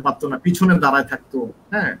কথা বলতে পারতো না, পিছনে দাঁড়ায় থাকতো,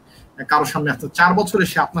 হ্যাঁ, কারোর সামনে আসতো। 4 বছরে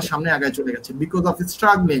সে আপনার সামনে আগায় চলে গেছে বিকজ অফ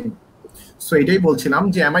স্ট্রাগলিং। সো এটাই বলছিলাম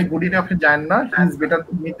যে এম আই গুড ইনাফ যায় না, হি ইজ বেটার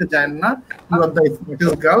টু মিতে যায় না, you are the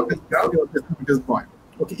smartest girl, you are the smartest boy.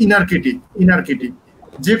 Okay, inner critic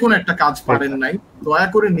যে কোনো একটা কাজ পারেন নাই, দয়া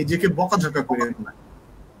করে নিজেকে বকাঝকা করেন না।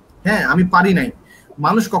 হ্যাঁ, আমি পারি নাই,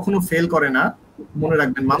 মানুষ কখনো ফেল করে না, মনে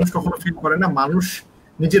রাখবেন, মানুষ কখনো ফেল করে না, মানুষ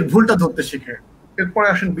নিজের ভুলটা ধরতে শেখে। এরপরে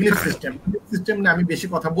আসেন বিলিফ সিস্টেম নিয়ে আমি বেশি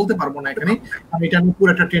কথা বলতে পারবো না এখানে, আমি এটা নিয়ে পুরো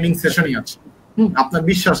একটা ট্রেনিং সেশনই আছে। আপনার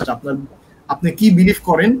বিশ্বাসটা, আপনি কি বিলিভ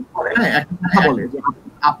করেন। হ্যাঁ, একটা কথা বলে যে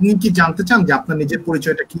আপনি কি জানতে চান যে আপনার নিজের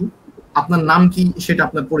পরিচয়টা কি, আপনার নাম কি, সেটা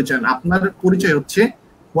আপনার পরিচয় না। আপনার পরিচয় হচ্ছে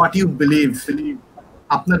হোয়াট ইউ বিলিভ,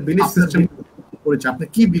 আপনার বিলিফ সিস্টেম পরিচয়, আপনি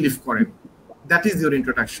কি বিলিভ করেন, দ্যাট ইজ ইউর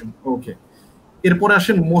ইন্ট্রোডাকশন। ওকে, এরপরে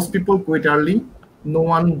আসেন most people quit early, no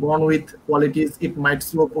one born with qualities, it mite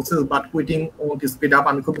slow process but quitting won't speed up.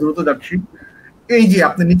 আমি খুব দ্রুত যাচ্ছি। এই যে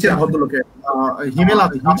আপনি নিচের ভদ্রলোকে হিমেল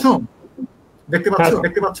আছো, দেখতে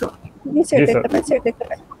পাচ্ছ?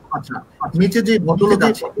 আচ্ছা, নিচে যে ভদ্রলোক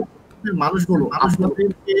আছে, মানুষগুলো,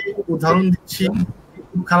 আপনাদেরকে উদাহরণ দিচ্ছি,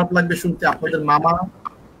 খুব খারাপ লাগবে শুনতে, আপনাদের মামা,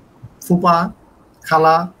 ফুপা,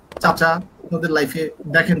 খালা, চাচা, আপনাদের লাইফে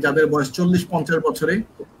দেখেন যাদের বয়স 40-50 বছরে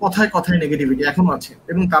কথায় কথায় নেগেটিভিটি এখনো আছে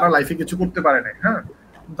এবং তারা লাইফে কিছু করতে পারে না। হ্যাঁ,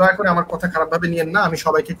 দয়া করে আমার কথা খারাপ ভাবে নিয়েন না, আমি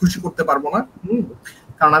সবাইকে খুশি করতে পারবো না,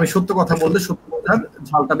 কারণ আমি সত্য কথা বললে সত্য কথার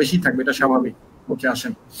ঝালটা বেশি থাকবে, এটা স্বাভাবিক। ওকে,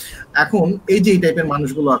 আসেন এখন এই যে এই টাইপের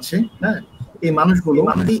মানুষগুলো আছে, হ্যাঁ, এই মানুষগুলো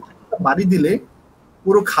বাড়ি দিলে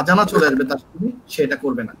পুরো খাজানা চলে আসবে তার সাথে, সে এটা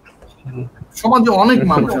করবে না। সমাজে অনেক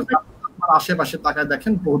মানুষ আছে, আশেপাশে তাকায়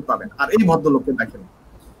দেখেন বহুত পাবেন। আর এই ভদ্রলোককে দেখেন,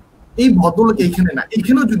 এই ভদ্রলোক এইখানে না,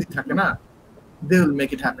 এইখানেও যদি থাকে না, they will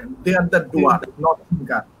make it happen. They are the doer, not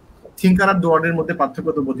thinker. Thinker R doer এর মধ্যে পার্থক্য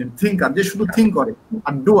তো বোঝেন। Thinker যে শুধু থিঙ্ক করে,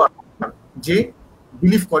 আর doer যে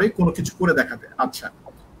বিলিভ করে কোনো কিছু করে দেখাতে। আচ্ছা,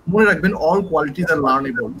 মনে রাখবেন অল কোয়ালিটিজ আর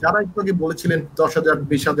লার্নেবল। যারা একটু আগে বলেছিলেন 10,000,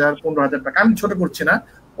 20,000, 15,000 টাকা, আমি ছোট করছি না,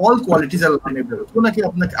 অল কোয়ালিটিজ আর লার্নেবল। কেউ নাকি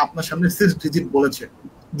আপনার সামনে 6 ডিজিট বলেছে,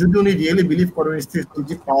 যদি উনি রিয়েলি বিলিভ করেন 6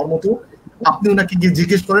 ডিজিট পাওয়ার মতো, আপনি ওনাকে গিয়ে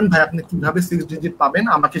জিজ্ঞেস করেন ভাই আপনি কিভাবে 6 ডিজিট পাবেন,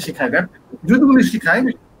 আমাকে শেখায় দেন। যদি উনি শিখায়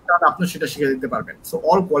তাহলে আপনি সেটা শিখে দিতে পারবেন। সো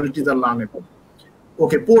অল কোয়ালিটিজ আর লার্নেবল।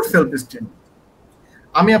 ওকে, পোর সেলফ এস্টিম।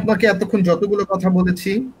 আমি আপনাকে এতক্ষণ যতগুলো কথা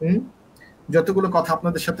বলেছি, যতগুলো কথা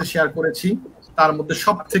আপনাদের সাথে শেয়ার করেছি, তার মধ্যে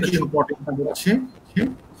সবথেকে ইম্পর্টেন্ট হচ্ছে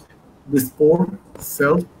দিস পোর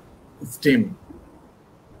সেলফ এস্টিম।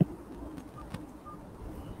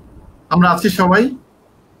 আমরা আছি সবাই?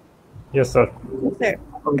 Yes sir.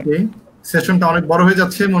 ওকে, সেশনটা অনেক বড় হয়ে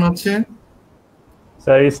যাচ্ছে মনে হচ্ছে।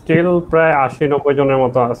 স্যার স্টিল প্রায় 80-90 জনের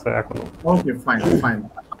মতো আছে এখনো। ওকে, ফাইন।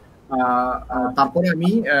 তারপরে আমি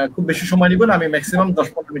খুব বেশি সময় নিব না, আমি ম্যাক্সিমাম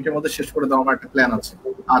 10-15 মিনিটের মধ্যে শেষ করে দেওয়ার একটা প্ল্যান আছে।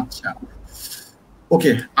 আচ্ছা,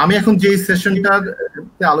 ওকে, আমি এখন যে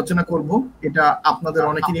সেশনটাতে আলোচনা করব, এটা আপনাদের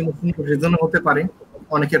অনেকের ইমোশনাল রিজন হতে পারে,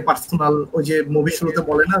 অনেকের পার্সোনাল, ওই যে মুভি শুরুতে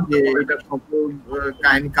বলে না যে এটা সকল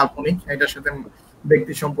কাহিনী কাল্পনিক, এটার সাথে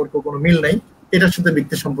ব্যক্তি সম্পর্ক কোনো মিল নাই, এটার সাথে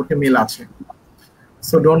ব্যক্তি সম্পর্কে মিল আছে।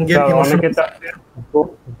 So don't get emotional.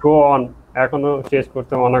 Go on, এখনো শেষ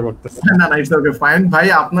করতে মানা করতেছে। না, ইটস ওকে, ফাইন ভাই,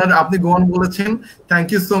 আপনি গো অন বলেছেন, থ্যাংক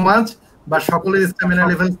ইউ সো মাচ। বা সকলের স্ট্যামিনা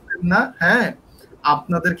লেভেল না, হ্যাঁ,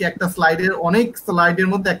 আপনাদেরকে একটা স্লাইডের, অনেক স্লাইডের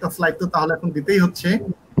মধ্যে একটা স্লাইড তো তাহলে এখন দিতেই হচ্ছে।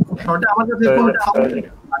 শর্টে আমার কাছে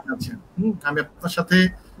আছে, আমি আপনার সাথে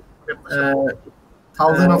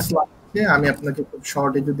 1000 অফ স্লাইড, আমি আপনাকে খুব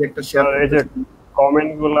শর্টে যদি একটা শেয়ার করি। এই যে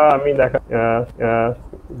কমেন্টগুলো আমি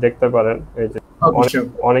দেখতে পারেন, এই যে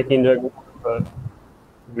অনেক এনজয় করতে,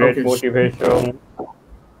 গ্রেট মোটিভেশন,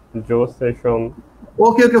 জোস সেশন।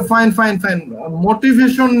 ওকে, ফাইন।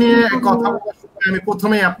 মোটিভেশন নিয়ে কথা বলার সময় আমি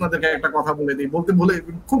প্রথমেই আপনাদেরকে একটা কথা বলে দিই, বলে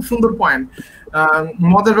খুব সুন্দর পয়েন্ট,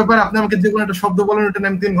 মজার ব্যাপার। আপনি আমাকে যে কোনো একটা শব্দ বলেন, ওটা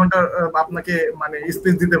আমি 3 ঘন্টা আপনাকে মানে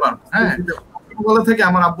স্পেস দিতে পারবো। হ্যাঁ, বলে থেকে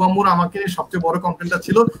আমার আব্বু আম্মুর আমাকে সবচেয়ে বড় কমপ্লেন্টটা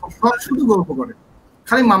ছিল, শুধু গল্প করে,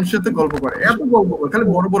 খালি মানুষের সাথে গল্প করে, এত গল্প করে, খালি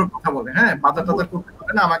বড় বড় কথা বলে। হ্যাঁ, বাজার টাজার করতে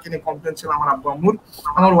পারে না, আমাকে নিয়ে কমপ্লেন ছিল আমার আব্বু আম্মুর।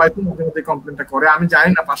 আমার ওয়াইফের মধ্যে মধ্যে কমপ্লেনটা করে, আমি জানি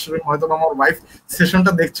না 500 জন হয়তো আমার ওয়াইফ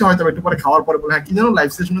সেশনটা দেখছে, হয়তো একটু পরে খাওয়ার পরে বলে হ্যাঁ কি জানো লাইভ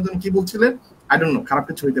সেশনের জন্য কি বলছিলেন, আই ডোন্ট নো, খারাপ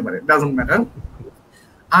কিছু হইতে পারে, ডাজন্ট ম্যাটার।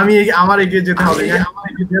 আমি আমার এগিয়ে যেতে হবে, আমার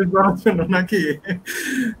এগিয়ে হেল্প করার জন্য নাকি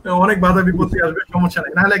অনেক বাধা বিপত্তি আসবে, সমস্যা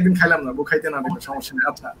নেই, নাহলে একদিন খাইলাম না, খাইতে না দিলে সমস্যা নেই।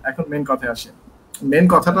 আচ্ছা, এখন মেন কথায় আসে। মেন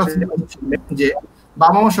কথাটা যে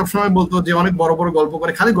বাবা মা সবসময় বলতো যে অনেক বড় বড় গল্প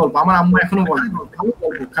করে, খালি গল্প। আমার আম্মা এখনো বলে খালি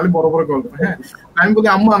গল্প, খালি বড় বড় গল্প। হ্যাঁ, আমি বলি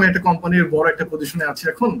আম্মু আমি একটা কোম্পানির বড় একটা পজিশনে আছি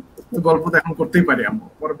এখন, তো গল্প তো এখন করতেই পারি। আম্মু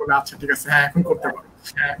পরে বলে আচ্ছা ঠিক আছে, হ্যাঁ এখন করতে পারো।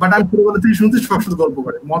 বাট আমি ছোটবেলা থেকে শুনতে সব শুধু গল্প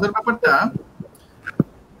করে। মজার ব্যাপারটা,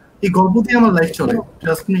 এই গল্প দিয়ে আমার লাইফ চলে।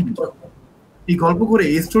 জাস্ট মি, এই গল্প করে,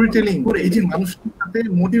 এই স্টোরি টেলিং করে, এই যে মানুষের সাথে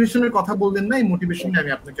মোটিভেশনের কথা বললেন না, এই মোটিভেশন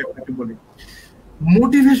আমি আপনাকে একটু বলি।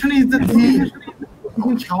 Motivation is the thing.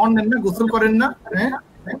 আপনি শাওয়ার নেন না, গোসল করেন না, হ্যাঁ,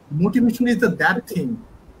 motivation is the that thing.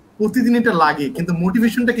 প্রতিদিন এটা লাগে, কিন্তু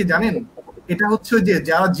মোটিভেশনটা কি জানেন? এটা হচ্ছে যে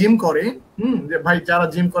যারা জিম করে, যে ভাই যারা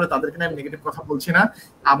জিম করে তাদেরকে আমি নেগেটিভ কথা বলছি না।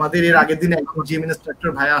 আমাদের এর আগের দিনে একজন জিম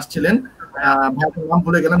ইনস্ট্রাক্টর ভাই আসছিলেন, ভাইয়ের নাম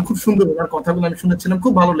ভুলে গেলাম, খুব সুন্দর ওনার কথাগুলো আমি শুনেছিলাম,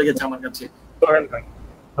 খুব ভালো লেগেছে আমার কাছে।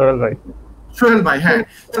 সোহেল ভাই, হ্যাঁ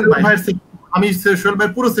সোহেল ভাই, আমি সোহেল ভাই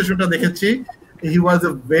পুরো সেশনটা দেখেছি। হি ওয়াজ এ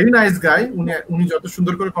ভেরি নাইস গাই। উনি যত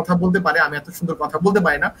সুন্দর করে কথা বলতে পারে, আমি এত সুন্দর কথা বলতে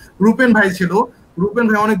পারি না। রূপেন ভাই ছিল, রূপেন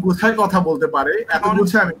ভাই অনেক গোছায় কথা বলতে পারে, এত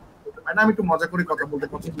গোছায় আমি বলতে পারি না। আমি একটু মজা করে কথা বলতে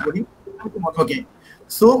পছন্দ করি। ওকে,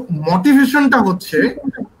 সো মোটিভেশনটা হচ্ছে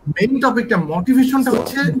মেইন টপিকটা। মোটিভেশনটা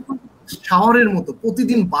হচ্ছে শাওয়ারের মতো,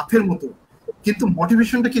 প্রতিদিন বাথের মতো। কিন্তু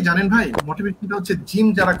মোটিভেশনটা কি জানেন ভাই? মোটিভেশনটা হচ্ছে জিম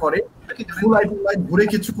যারা করে, ফুল লাইফ ঘুরে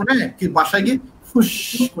কিছুক্ষণে কি বাসায় গিয়ে ফুস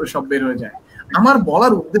করে সব বের হয়ে যায়। আমার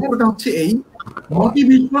বলার উদ্দেশ্যটা হচ্ছে এই,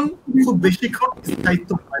 মোটিভেশন খুব বেশিক্ষণ স্থায়িত্ব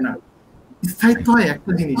হয় না। স্থায়িত্ব হয়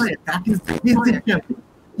একটা জিনিস, that is decision,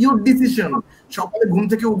 your decision. সকালে ঘুম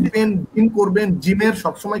থেকে উঠবেন, জিম করবেন, জিমের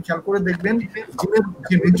সবসময় খেয়াল করে দেখবেন জিমের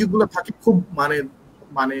যে মিউজিক গুলো থাকে খুব মানে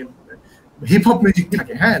মানে হিপ হপ মিউজিক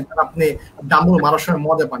থাকে, হ্যাঁ, আপনি ডাম্বল মারার সময়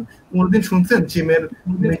মজা পান। কোনদিন শুনছেন জিমের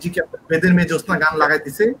মিউজিকে বেদের মেয়ে জ্যোৎস্না গান লাগাই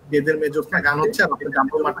দিছে, বেদের মেয়ে জ্যোৎস্না গান হচ্ছে আর আপনি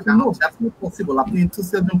ডাম্বল মারতে গান হচ্ছে? দ্যাটস নট পসিবল, আপনি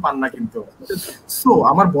এনথুসিয়াজম পান না। কিন্তু সো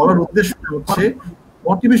আমার বলার উদ্দেশ্য হচ্ছে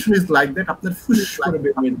মোটিভেশন ইজ লাইক দ্যাট, আপনার ফুস করে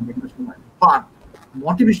বের হয়ে যাবে একটা সময়। বাট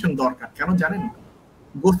মোটিভেশন দরকার কেন জানেন?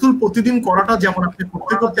 গোসল প্রতিদিন করাটা যেমন আপনি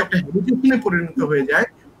করতে করতে একটা হ্যাবিচুয়ালে পরিণত হয়ে যায়,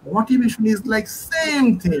 motivation is like same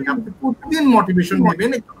thing. আপনি প্রতিদিন মোটিভেশন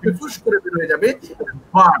নেবেন, একটু ফুস করে বের হয়ে যাবে।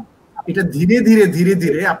 বাট এটা ধীরে ধীরে ধীরে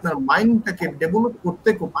ধীরে আপনার মাইন্ডটাকে ডেভেলপ করতে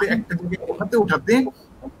করতে একটা জায়গায় ওঠাতে ওঠাতে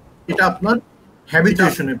এটা আপনার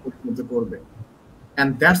হ্যাবিচুয়েশনে পরিণত করবে।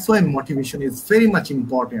 And that's why motivation is very much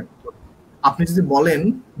important. আপনি যদি বলেন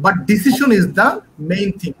but decision is the main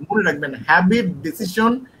thing, মনে রাখবেন হ্যাবিট,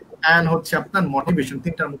 ডিসিশন এন্ড হচ্ছে আপনার মোটিভেশন,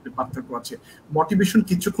 তিনটার মধ্যে পার্থক্য আছে। মোটিভেশন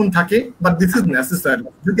কিছুক্ষণ থাকে, বাট দিস ইজ নেসেসারি।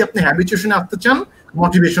 যদি আপনি হ্যাবিচুয়েশনে আসতে চান,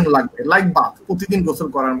 মোটিভেশন লাগবে, লাইক বাথ, প্রতিদিন গোসল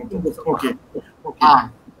করার মতো। ওকে,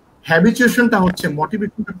 হ্যাবিচুয়েশনটা হচ্ছে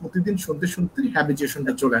মোটিভেশনটা প্রতিদিন শুনতে শুনতে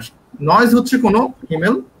হ্যাবিচুয়েশনটা চলে আসে। নয়েজ হচ্ছে কোনো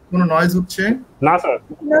হিমেল, কোনো নয়েজ হচ্ছে না স্যার,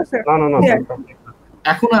 না না না।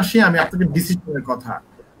 এখন আসি আমি আপনাকে ডিসিশনের কথা।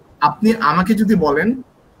 আপনি আমাকে যদি বলেন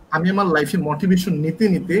আমি আমার লাইফে মোটিভেশন নিতে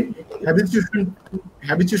নিতে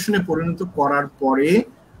হ্যাবিচুয়েশনে পরিণত করার পরে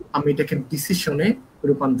আমি এটাকে ডিসিশনে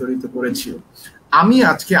রূপান্তরিত করেছি। আমি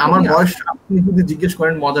আজকে আমার বয়স, আপনি যদি জিজ্ঞেস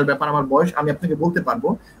করেন মজার ব্যাপার, আমার বয়স আমি আপনাকে বলতে পারবো।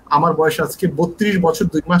 আমার বয়স আজকে 32 বছর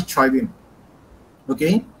 2 মাস 6 দিন। ওকে,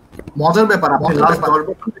 মজার ব্যাপার, আপনি লাস্ট 10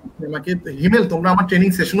 বছর আমাকে, হিমেল তোমরা আমার ট্রেনিং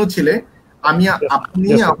সেশনও ছিলে, আমি আপনি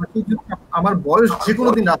আমাকে যদি আমার বয়স যে কোনো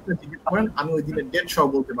দিন রাস্তায় জিজ্ঞেস করেন, আমি ওই দিনের ডেট সহ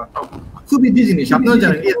বলতে পারতাম। খুব ইজি জিনিস, আপনারা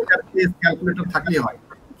জানেন এজ ক্যালকুলেটর থাকলেই হয়।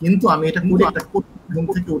 কিন্তু আমি এটা করি, একটা ঘুম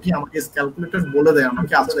থেকে উঠি আমাকে এজ ক্যালকুলেটর বলে দেয়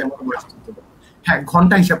আমাকে আজকে আমার বয়স কত। হ্যাঁ,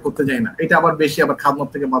 ঘন্টা হিসাব করতে যাই না, এটা আবার বেশি, আবার খাদনার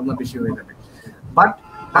থেকে ভাবনা বেশি হয়ে যাবে। বাট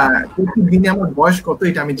প্রতিদিনে আমার বয়স কত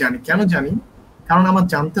এটা আমি জানি। কেন জানি? কারণ আমার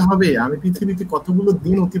জানতে হবে আমি পৃথিবীতে কতগুলো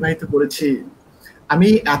দিন অতিবাহিত করেছি। আমি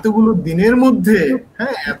এতগুলো দিনের মধ্যে,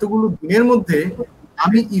 হ্যাঁ এতগুলো দিনের মধ্যে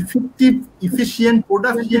আমি ইফেক্টিভ, এফিশিয়েন্ট,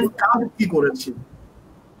 প্রোডাক্টিভ কাজ কি করেছি,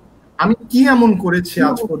 আমি কি এমন করেছি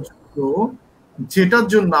আজ পর্যন্ত যেটার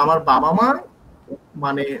জন্য আমার বাবা মা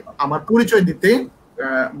মানে আমার পরিচয় দিতে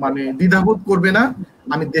মানে দ্বিধাবোধ করবে না,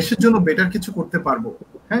 আমি দেশের জন্য বেটার কিছু করতে পারবো।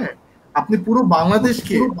 হ্যাঁ, আপনি পুরো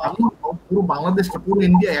বাংলাদেশকে, পুরো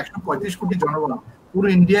ইন্ডিয়া 135 কোটি জনগণ, পুরো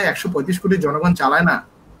ইন্ডিয়া 135 কোটি জনগণ চালায় না,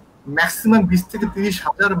 ম্যাক্সিমাম 20 থেকে 30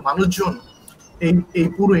 হাজার মানুষজন এই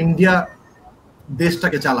পুরো ইন্ডিয়া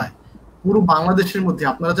দেশটাকে চালায়। পুরো বাংলাদেশের মধ্যে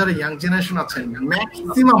আপনারা যারা ইয়াং জেনারেশন আছেন,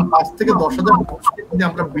 ম্যাক্সিমাম 5 থেকে 10 হাজার মানুষকে যদি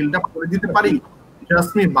আমরা বিল্ড আপ করে দিতে পারি,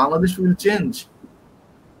 trust me, Bangladesh will change.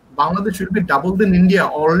 Bangladesh will be double then India.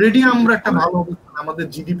 Already আমরা একটা ভালো অবস্থান, আমাদের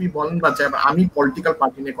জিডিপি বলেন বা আমি পলিটিক্যাল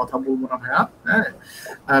পার্টি নিয়ে কথা বলবো না ভাইয়া, হ্যাঁ,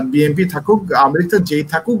 বিএনপি থাকুক, আমেরিকা যেই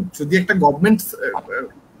থাকুক, যদি একটা গভর্নমেন্ট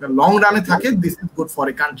লং রানে থাকে, this is good for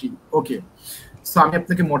a country. Okay, so আমি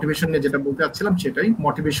আপনাকে মোটিভেশন নিয়ে যেটা বলতে চাচ্ছিলাম সেটাই,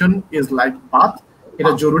 মোটিভেশন ইজ লাইক বাথ,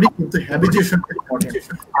 এটা জরুরি, কিন্তু হ্যাবিচুয়েশন ইম্পর্টেন্ট।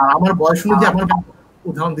 আর আমার বয়স অনুযায়ী আপনাকে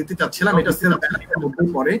উদাহরণ দিতে চাচ্ছিলাম, এটা সেলফ মধ্যেই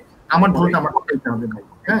পড়ে। আমার ঢোলটা আমার পিটাইতে হবে ভাই।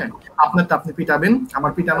 হ্যাঁ, আপনারটা আপনি পিটাবেন,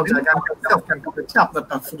 আমার পিটানোর জায়গা আমি করছি,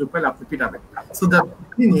 আপনারটা সুযোগ পেলে আপনি পিটাবেন। সো দ্য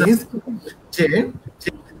থিং ইজ যে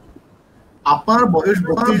আপনার বয়স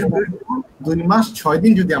 32 বছর 2 মাস 6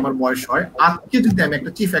 দিন যদি আমার বয়স হয়, আজকে যদি আমি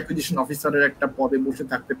একটা চিফ অ্যাকুইজিশন অফিসারের একটা পদে বসে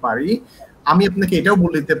থাকতে পারি, আমি আপনাকে এটাও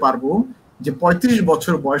বলে দিতে পারবো যে 35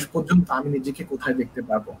 বছর বয়স পর্যন্ত আমি নিজেকে কোথায় দেখতে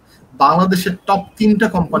পারবো। বাংলাদেশের টপ 3টা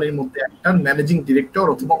কোম্পানির মধ্যে একটা ম্যানেজিং ডিরেক্টর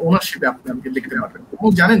অথবা ওনারশিপে আপনি আমাকে দেখতে পারবেন। এবং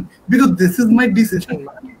জানেন, because this is my decision,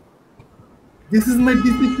 this is my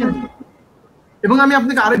decision. এবং আমি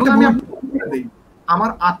আপনাকে আরেকটা দিই,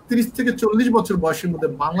 আমার 38 থেকে 40 বছর বয়সের মধ্যে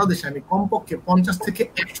বাংলাদেশে আমি কমপক্ষে 50 থেকে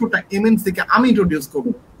 100টা এমএনসি কে আমি ইন্ট্রোডিউস করব।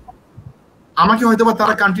 আমাকে হয়তোবা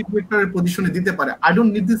তারা কান্ট্রি ডিরেক্টরের পজিশনে দিতে পারে। I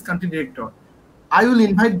don't need this country director, I will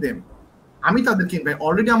invite them. আমি তাদেরকে ইনভাইট,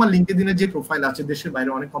 অলরেডি আমার লিঙ্কডইনে যে প্রোফাইল আছে, দেশের বাইরে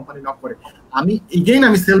অনেক কোম্পানি নক করে। আমি এগেইন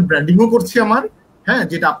আমি সেলফ ব্র্যান্ডিংও করছি আমার, হ্যাঁ,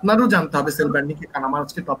 যেটা আপনারও জানতে হবে সেলফ ব্র্যান্ডিং কি, কারণ আমার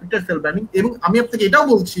আজকে টপিকটা সেলফ ব্র্যান্ডিং। এবং আমি আপনাকে এটাও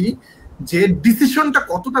বলছি যে ডিসিশনটা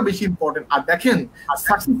কতটা বেশি ইম্পর্টেন্ট। আর দেখেন,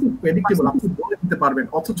 সাকসেস ইজ প্রেডিক্টেবল, আপনি বলে দিতে পারবেন।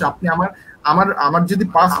 অথচ আপনি আমার যদি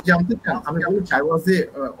পাস্ট জানতে চান, আমি বলছি I was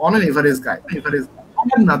on an average guy,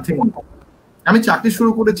 nothing. আমি চাকরি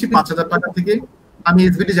শুরু করেছি 5,000 টাকা থেকে। আমি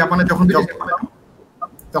এসবিটি জাপানে যখন জব করতাম,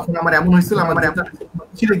 তখন আমার এমন হয়েছিল, আমার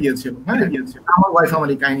ছিঁড়ে গিয়েছিল। হ্যাঁ, আমার ওয়াইফ আমার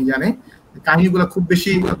এই কাহিনী জানে। কাহিনীগুলো খুব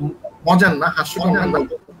বেশি মজার না, হাস্যকর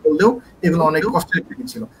বললেও এগুলো অনেক কষ্টের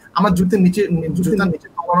ছিল। আমার জুতার নিচে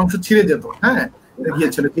কমর অংশ ছিঁড়ে যেত। হ্যাঁ,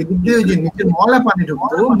 গিয়েছিল এদিক দিয়ে, ওই যে নিচের ময়লা পানি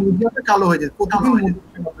ঢুকতো, মুরগিটা কালো হয়ে যেত প্রতিদিন।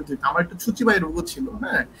 আমার একটু ছুচিবাই রোগ ছিল।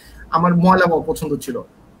 হ্যাঁ, আমার ময়লা পছন্দ ছিল।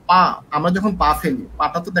 পা, আমরা যখন পা ফেলি,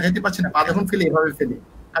 পাটা তো দেখাইতে পারছি না, পা যখন ফেলি এভাবে ফেলি,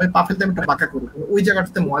 আমি পা ফেলতে আমি একটু বাঁকা করি, ওই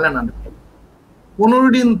জায়গাটাতে ময়লা না ঢুকে। 15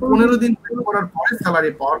 দিন করার পরে স্যালারি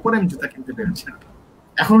পাওয়ার পরে আমি জুতা কিনতে পেরেছি।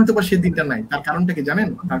 এখন হয়তো বা সেই দিনটা নাই। তার কারণটা কি জানেন?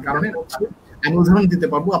 তার কারণে হচ্ছে, আমি উদাহরণ দিতে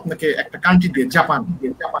পারবো আপনাকে একটা কান্ট্রি দিয়ে,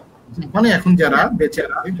 জাপানে এখন যারা বেঁচে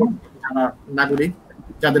আছে, যারা নাগরিক,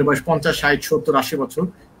 যাদের বয়স 50, 60, 70, 80 বছর,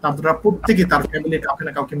 তারা প্রত্যেকে তার ফ্যামিলির কাউকে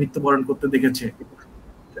না কাউকে মৃত্যুবরণ করতে দেখেছে।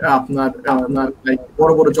 আপনার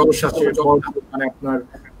বড় বড় জলশ্বাসে, মানে আপনার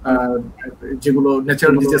যেগুলো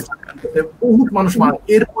ন্যাচারাল ডিজাস্টার, বহুত মানুষ মারা।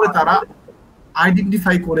 এরপরে তারা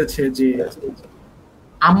আইডেন্টিফাই করেছে যে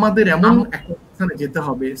আমাদের এমন একটা স্থানে যেতে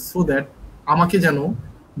হবে সো দ্যাট আমাকে যেন,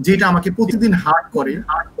 যেটা আমাকে প্রতিদিন হার্ট করে,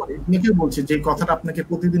 অনেকেও বলছে যে কথাটা আপনাকে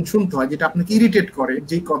প্রতিদিন শুনতে হয়, যেটা আপনাকে ইরিটেট করে,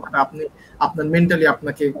 যে কথাটা আপনার মেন্টালি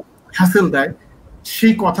আপনাকে হ্যাসেল দেয়,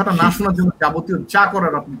 সেই কথাটা না শোনার জন্য যাবতীয় যা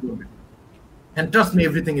করার আপনি করবেন। And trust me,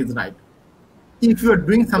 everything is right. If you are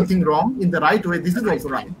doing something wrong in the right way, this is also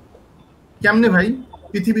right. কেমনে ভাই?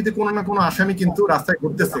 পৃথিবীতে কোনো না কোনো আসামি কিন্তু রাস্তায়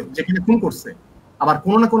ঘুরতেছে, যেখানে খুন করছে। আবার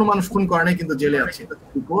কোনো না কোনো মানুষ খুন করে নাই, কিন্তু জেলে আছে।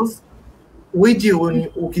 বিকজ ওই যে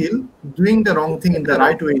উকিল doing the wrong thing in the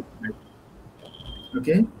right way.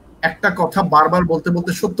 ওকে, একটা কথা বারবার বলতে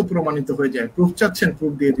বলতে সত্য প্রমাণিত হয়ে যায়। প্রুফ চাচ্ছেন,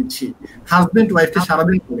 প্রুফ দিয়ে দিচ্ছি। হাজবেন্ড ওয়াইফকে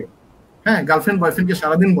সারাদিন বলে, হ্যাঁ, গার্লফ্রেন্ড বয়ফ্রেন্ডকে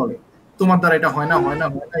সারাদিন বলে তোমার দ্বারা এটা হয় না, হয় না,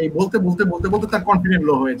 হয় না, এই বলতে বলতে বলতে বলতে তার কনফিডেন্ট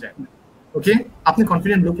লো হয়ে যায়। ওকে, আপনি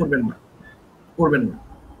কনফিডেন্ট লো করবেন না, করবেন না।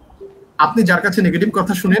 আপনি যার কাছে নেগেটিভ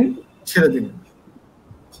কথা শুনেন, ছেড়ে দিন।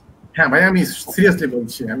 হ্যাঁ ভাই, আমি সিরিয়াসলি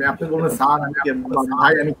বলছি। আপনি বলবেন স্যার,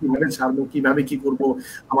 ভাই আমি কিভাবে ছাড়বো, কিভাবে কি করবো,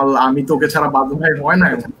 আমি তোকে ছাড়া বাধ্য, ভাই হয় না,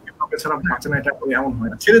 তোকে ছাড়া বাঁচে না, এটা এমন হয়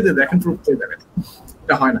না। ছেড়ে দিয়ে দেখেন, প্রুফ পেয়ে যাবেন,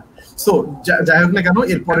 এটা হয় না। সো যাই হোক না কেন,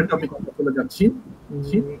 এরপরের টপিক আমরা চলে যাচ্ছি।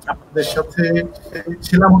 আপনাদের সাথে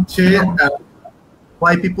ছিলাম হচ্ছে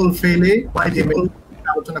why people fail এ, যে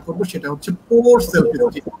আলোচনা করবো সেটা হচ্ছে পোর সেলফ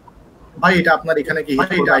এস্টিম। ভাই এটা আপনার এখানে কি হিট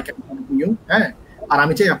করবে, আই ক্যান ইউ, হ্যাঁ, আর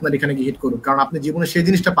আমি চাই আপনার এখানে কি হিট করুক, কারণ আপনি জীবনে সেই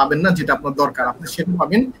জিনিসটা পাবেন না যেটা আপনার দরকার, আপনি সেটা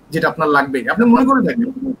পাবেন যেটা আপনার লাগবে। আপনি মনে করে দেখেন,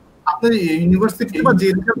 আপনি ইউনিভার্সিটি বা যে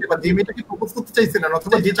রেজাল্ট বা যে মেয়েটাকে প্রপোজ করতে চাইছিলেন,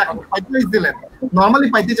 অথবা যে চাকরি পাইতে চাইছিলেন, নরমালি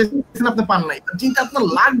পাইতে চাইছিলেন, আপনি পান নাই, যেটা আপনার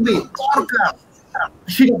লাগবে, দরকার,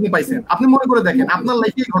 সেটা আপনি পাইছেন। আপনি মনে করে দেখেন, আপনার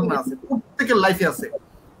লাইফে এই ঘটনা আছে, প্রত্যেকের লাইফে আছে।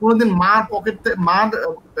 কোনোদিন মার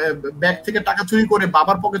ব্যাগ থেকে টাকা চুরি করে,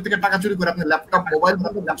 বাবার পকেট থেকে টাকা চুরি করে আপনি ল্যাপটপ, মোবাইল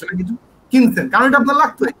কিছু কিনছেন, কারণ এটা আপনার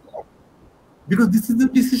লাগতো। Because this is the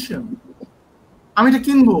decision, আমি এটা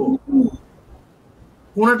কিনবো।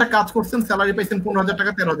 কোন একটা কাজ করছেন, স্যালারি পাইছেন 15,000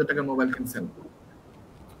 টাকা, 13,000 টাকা মোবাইল কিনছেন।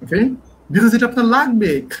 ওকে, বিকজ এটা আপনার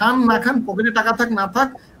লাগবে। খান না খান, পকেটে টাকা থাক না থাক,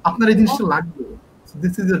 আপনার এই জিনিসটা লাগবে।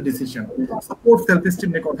 This is the decision. Support self esteem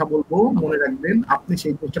নিয়ে কথা বলবো, মনে রাখবেন আপনি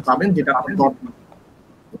সেই জিনিসটা পাবেন যেটা আপনার দরকার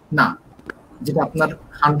না, যেটা আপনার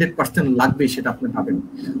 100% লাগবে, সেটা আপনি পাবেন।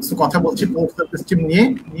 সো কথা বলছি পোর সেলফ এস্টিম নিয়ে।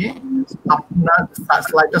 আপনার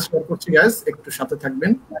স্লাইডটা শেয়ার করছি গাইস, একটু সাথে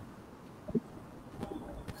থাকবেন।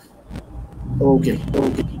 ওকে,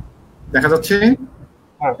 দেখা যাচ্ছে?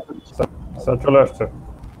 হ্যাঁ স্যার, চলে আসছে।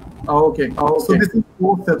 ওকে, so this is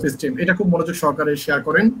poor self esteem. এটা খুব মনোযোগ সহকারে শেয়ার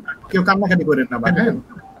করেন, কেউ কান্নাকাটি করেন না ভাই। হ্যাঁ,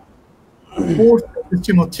 পোর সেলফ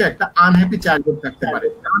এস্টিম হচ্ছে একটা আনহ্যাপি চাইল্ডহুড থাকতে পারে।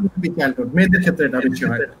 আনহ্যাপি চাইল্ডহুড মেয়েদের ক্ষেত্রে এটা বেশি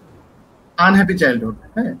হয়। আনহ্যাপি চাইল্ডহুড,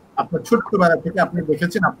 হ্যাঁ, আপনার ছোট্টবেলা থেকে আপনি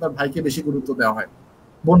দেখেছেন আপনার ভাইকে বেশি গুরুত্ব দেওয়া হয়,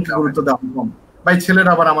 বোনকে গুরুত্ব দেওয়া হয় কম। ভাই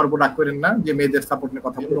ছেলেরা আবার আমার উপর রাগ করেন না যে মেয়েদের সাপোর্ট নিয়ে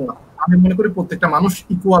কথা বলবো। আমি মনে করি প্রত্যেকটা মানুষ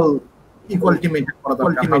ইকুয়ালিটি মেইনটেইন করা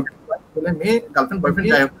দরকার। ছেলে মেয়ে গার্লফ্রেন্ড বয়ফ্রেন্ড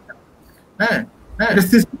যাই হোক, হ্যাঁ হ্যাঁ,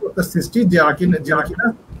 সৃষ্টি যারা কিনা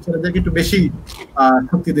ছেলেদেরকে একটু বেশি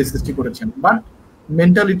শক্তি দিয়ে সৃষ্টি করেছেন। বাট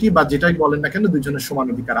মেন্টালিটি বা যেটাই বলেন না কেন দুইজনের সমান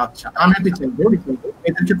অধিকার। আচ্ছা, আনহ্যাপি চাইল্ডহুড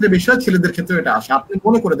এদের ক্ষেত্রে বেশি হয়, ছেলেদের ক্ষেত্রে এটা আসে। আপনি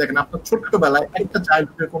মনে করে দেখেন আপনার ছোট্টবেলায় একটা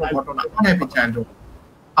চাইল্ডহুডের কোনো ঘটনা আনহ্যাপি চাইল্ডহুড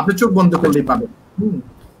আপনি চোখ বন্ধ করলেই পাবেন,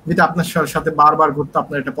 যেটা আপনার সাথে বারবার ঘটতো,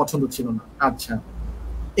 আপনার এটা পছন্দ ছিল না। আচ্ছা,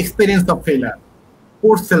 experience of failure,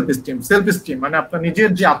 poor self esteem মানে আপনার নিজের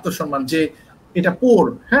যে আত্মসম্মান, যে এটা পোর।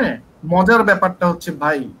 হ্যাঁ, মজার ব্যাপারটা হচ্ছে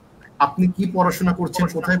ভাই আপনি কি পড়াশোনা করছেন,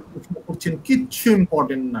 কোথায় পড়াশোনা করছেন, কিচ্ছু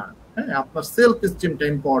ইম্পর্টেন্ট না। হ্যাঁ, আপনার সেলফ এস্টিমটা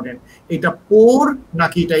ইম্পর্টেন্ট। এটা পোর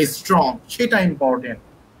নাকি এটা স্ট্রং সেটা ইম্পর্টেন্ট।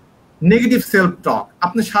 নেগেটিভ সেলফ টক,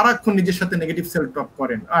 আপনি সারাক্ষণ নিজের সাথে নেগেটিভ সেলফ টক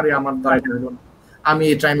করেন, আরে আমার দ্বারা এটা হলো না, আমি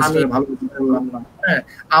এই ট্রাইমেস্টারে ভালো করলাম না, হ্যাঁ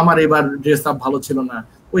আমার এবার ড্রেস আপ ভালো ছিল না,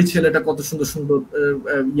 ওই ছেলেটা কত সুন্দর সুন্দর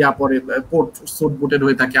ইয়া পরে কোট স্যুট বুটেড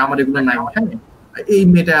হয়ে থাকে, আমার এগুলো নাই। হ্যাঁ, এই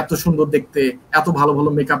মেয়েটা এত সুন্দর দেখতে, এত ভালো ভালো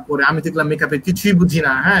মেকআপ করে, আমি দেখলাম মেকআপে কিছুই বুঝি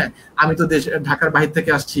না। হ্যাঁ, আমি তো ঢাকার বাহির থেকে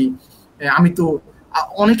আসছি, আমি তো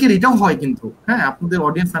অনেকের এটাও হয় কিন্তু। হ্যাঁ, আপনাদের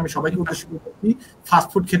অডিয়েন্স আমি সবাইকে উদ্দেশ্য করছি,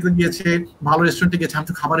 ফাস্টফুড খেতে গিয়েছে, ভালো রেস্টুরেন্টে গেছে, আমি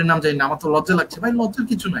তো খাবারের নাম জানি না, আমার তো লজ্জা লাগছে। ভাই লজ্জার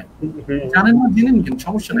কিছু নাই, জানেন না জেনে নিন,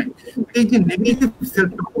 সমস্যা নাই। এই যে নেগেটিভ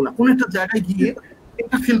সেলফ টক বলা, কোন একটা জায়গায় গিয়ে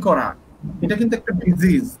এটা ফিল করা, এটা কিন্তু একটা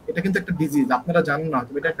ডিজিজ, এটা কিন্তু একটা ডিজিজ, আপনারা জানেন না,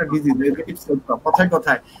 এটা একটা ডিজিজ। নেগেটিভ সেলফ টক কথায়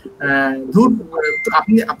কথায় দূর,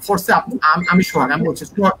 আপনি ফোর্সে আমি সোহাগ, আমি বলছি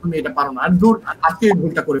সোহাগ তুমি এটা পারো না, আর দূর আজকে এই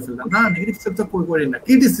ভুলটা করে ফেললাম না। নেগেটিভ সেলফ টক করেন না,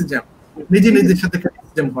 ক্রিটিসিজম, নিজের সাথে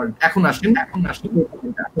ক্রিটিসিজম করেন। এখন আসেন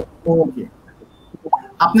ওকে,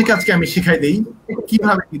 আপনাকে আজকে আমি শিখাই দেই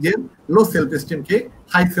কিভাবে নিজের লো সেলফ এস্টিম কে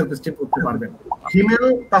হাই সেলফ এস্টিম করতে পারবেন। হিমেল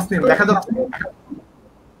তাসনিম দেখা যাচ্ছে?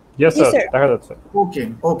 ইয়েস স্যার, দেখা যাচ্ছে। ওকে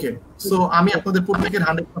ওকে, সো আমি আপনাদের প্রত্যেকের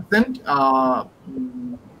 100%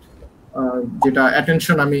 যেটা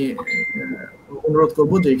অ্যাটেনশন আমি অনুরোধ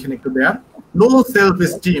করব যে এখানে একটু দেয়ার। লো সেলফ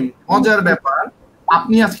এস্টিম, মজার ব্যাপার,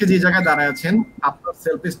 আপনি আজকে যে জায়গায় দাঁড়ায় আছেন, আপনার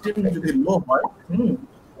সেলফ এস্টিম যদি লো হয়,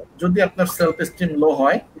 যদি আপনার সেলফ এস্টিম লো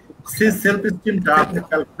হয়, সেই সেলফ এস্টিমটা আপনি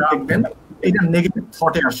দেখবেন এটা নেগেটিভ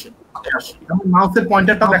থটে আসে। যেমন মাউসের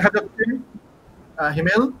পয়েন্টারটা দেখা যাচ্ছে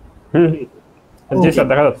হিমেল? জি স্যার,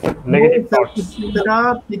 দেখা যাচ্ছে নেগেটিভ থটস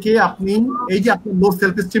থেকে আপনি এই যে আপনার লো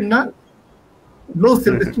সেলফ এস্টিম না, লো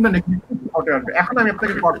সেলফ এস্টিম না নেগেটিভ থটে আসবে। এখন আমি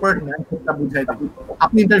আপনাকে কর্পোরেট ম্যানেজমেন্টটা বুঝাই দিই।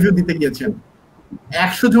 আপনি ইন্টারভিউ দিতে গিয়েছেন,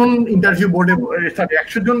 100 জন ইন্টারভিউ বোর্ডে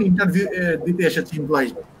 100 জন ইন্টারভিউ দিতে এসেছে এমপ্লয়ি,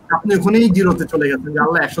 আপনি ওখানেই জিরোতে চলে গেছেন যে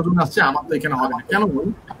আল্লাহ 100 জন আসছে, আমার তো এখানে হবে না। কেন বল?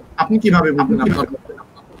 আপনি কিভাবে বুঝবেন? আপনার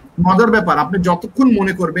মজার ব্যাপার, আপনি যতক্ষণ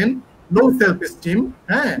মনে করবেন লো সেলফ এস্টিম,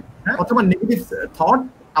 হ্যাঁ, অথবা নেগেটিভ থট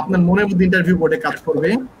আপনার মনের মধ্যে ইন্টারভিউ বোর্ডে কাজ করবে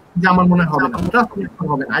যে আমার মনে হবে না,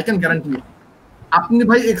 হবে না, আই ক্যান গ্যারান্টি। আপনি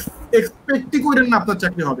ভাই এক্সপেক্টই করেন না আপনার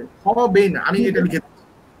চাকরি হবে, হবেই না। আমি এটা লিখে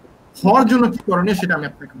হওয়ার জন্য কি করণীয় সেটা আমি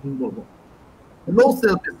আপনাকে বলবো। লো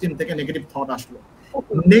সেলফ এস্টিম থেকে নেগেটিভ থট আসলো,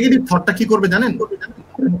 নেগেটিভ থটটা কি করবে জানেন?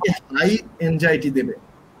 হাই এনজাইটি দেবে,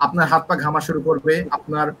 আপনার হাত পা ঘামা শুরু করবে,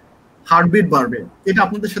 আপনার হার্টবিট বাড়বে। এটা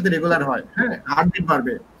আপনাদের সাথে রেগুলার হয়। হ্যাঁ, হার্টবিট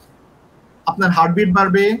বাড়বে, আপনার হার্টবিট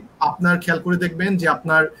বাড়বে, আপনার খেয়াল করে দেখবেন যে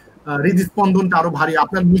আপনার হৃদস্পন্দনটা আরো ভারী,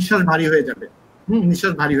 আপনার নিঃশ্বাস ভারী হয়ে যাবে।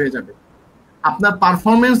 নিঃশ্বাস ভারী হয়ে যাবে, আপনার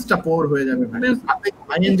পারফরমেন্সটা পোর হয়ে যাবে। আপনি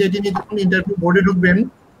হাই এনজাইটি নিয়ে যখন ইন্টারভিউ বোর্ডে ঢুকবেন,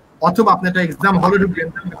 অথবা আপনি একটা এক্সাম হলে ঢুকবেন,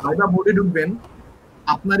 ভাইবা বোর্ডে ঢুকবেন,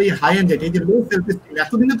 আপনার এই হাই এনজাইটি, এই যে লো সেলফ এস্টিম,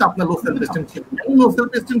 এতদিনে তো আপনার লো সেলফ এস্টিম ছিল। লো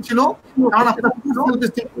সেলফ এস্টিম ছিল কারণ আপনার সেলফ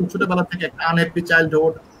এস্টিম ছোটবেলা থেকে একটা unhappy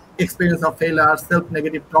childhood, experience of failure, self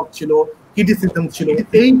negative টক ছিল, ক্রিটিসিজম ছিল।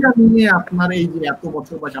 এইটা নিয়ে আপনার এই যে এত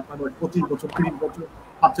বছর বয়স, আপনার 25 বছর, 30 বছর,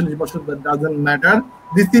 45 বছর, doesn't matter,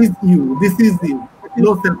 this is you, this is you,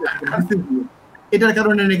 low self esteem, this is you. এটার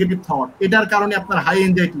কারণে নেগেটিভ থট, এটার কারণে আপনার হাই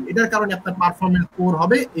এনজাইটি, এটার কারণে আপনার পারফরমেন্স পোর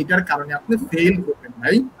হবে, এটার কারণে আপনি ফেল করবেন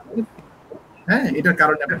ভাই। হ্যাঁ, এটার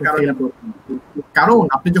কারণে আপনি ফেল করবেন। কারণ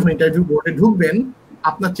আপনি যখন ইন্টারভিউ বোর্ডে ঢুকবেন,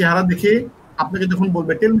 আপনার চেহারা দেখে আপনাকে যখন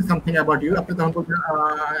বলবে tell me something about you, আপনি তখন বলবেন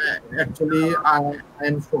actually I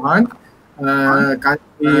am Sohag,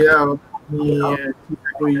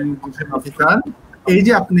 officer. এই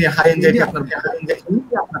যে আপনি হাই এনজাইটি,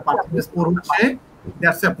 আপনার পারফরমেন্স পোর হচ্ছে,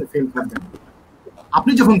 দ্যাটস আপনি ফেল করবেন।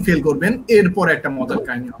 আপনি যখন ফেল করবেন, এরপর একটা মজার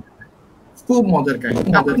কাহিনী হবে, খুব মজার কাহিনী।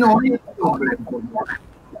 আপনি অনেক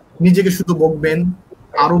নিজেকে শুধু বকবেন,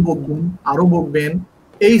 আরো বকবেন, আরো বকবেন।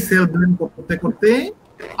 এই সেলফ ব্লেম করতে করতে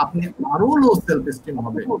আপনি আরো লো সেলফ এস্টিম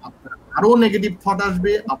হবে, আপনার আরো নেগেটিভ থট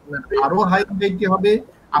আসবে, আপনার আরো হাই এনজাইটি হবে,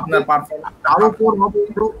 আপনার পারফরম্যান্স আরো পোর হবে,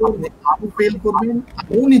 আপনি আরো ফেল করবেন,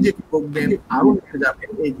 আরো নিজেকে বকবেন, আরো উঠে যাবেন।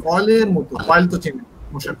 এই কয়েলের মতো, কয়েল তো চেনেন,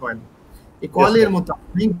 মশার কয়েল, এই কয়েলের মতো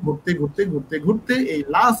আপনি ঘুরতে ঘুরতে ঘুরতে ঘুরতে এই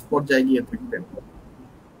লাস্ট পর্যায়ে গিয়ে থাকবেন।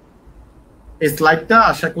 এই স্লাইডটা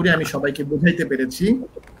আশা করি আমি সবাইকে বোঝাইতে পেরেছি।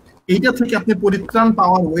 এইটা থেকে আপনি পরিত্রাণ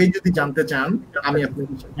পাওয়ার ওয়ে যদি জানতে চান, আমি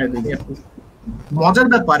আপনাকে শিখিয়ে দিই। মজার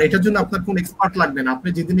ব্যাপার, এটার জন্য আপনার কোন এক্সপার্ট লাগবে না। আপনি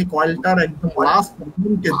যেদিন এই কয়েলটার একদম লাস্ট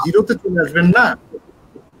পয়েন্টে জিরোতে চলে আসবেন না,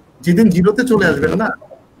 যেদিন জিরোতে চলে আসবেন না,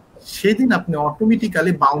 সেদিন আপনি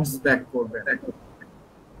অটোমেটিক্যালি বাউন্স ব্যাক করবেন।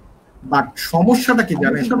 বাট সমস্যাটা কি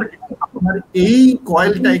জানেন, আপনার এই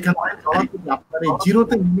কয়েলটা এখানে চলা থেকে আপনার এই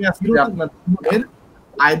জিরোতে নেমে আসলে আপনার জীবনের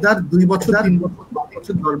আইদার 2 বছর, 3 বছর, 5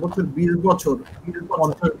 বছর, 10 বছর, 20 বছর,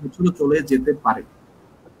 50 বছর চলে যেতে পারে।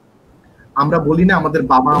 আমরা বলি না আমাদের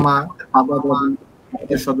বাবা মা, বাবা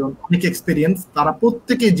দাদা, স্বজন অনেক এক্সপেরিয়েন্স, তারা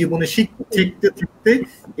প্রত্যেকেই জীবনে শিখতে শিখতে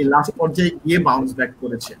এই লাস্ট পর্যায়ে গিয়ে বাউন্স ব্যাক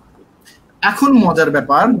করেছে। এখন মজার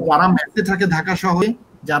ব্যাপার, যারা ম্যাচে থাকে ঢাকা শহরে,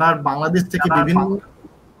 যারা বাংলাদেশ থেকে বিভিন্ন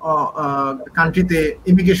কান্ট্রিতে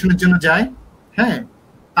ইমিগ্রেশনের জন্য যায়, হ্যাঁ,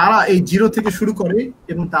 তারা এই জিরো থেকে শুরু করে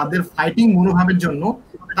এবং তাদের ফাইটিং মনোভাবের জন্য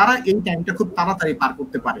তারা এই টাইমটা খুব তাড়াতাড়ি পার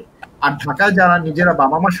করতে পারে। আর ঢাকায় যারা নিজেরা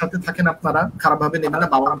বাবা মার সাথে থাকেন, আপনারা খারাপ ভাবে নেবেন না,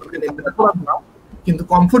 বাবা মাকে নেবেন না, কিন্তু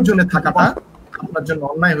কমফোর্ট জোনে থাকাটা আপনার জন্য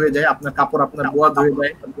অন্যায় হয়ে যায়। আপনার কাপড় আপনার বোয়াদ হয়ে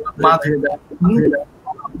যায়, বাদ হয়ে যায়,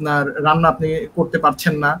 আপনার রান্না আপনি করতে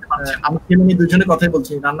পারছেন না। আমি ছেলে মেয়ে দুজনের কথাই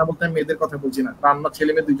বলছি, রান্না বলতে আমি মেয়েদের কথা বলছি না, রান্না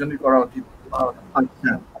ছেলে মেয়ে দুজনেই করা উচিত।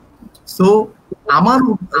 আচ্ছা, সো আমার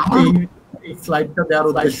এই স্লাইডটা দেওয়ার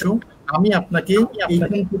উদ্দেশ্য, আমি আপনাকে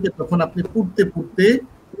এইখান থেকে যখন আপনি পড়তে পড়তে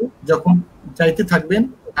যখন চাইতে থাকবেন,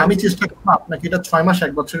 আমি চেষ্টা করবো আপনাকে এটা 6 মাস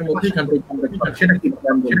 1 বছরের মধ্যে এখান থেকে সেটা কি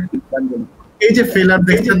এই যে ফেলার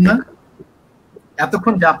দেখছেন না,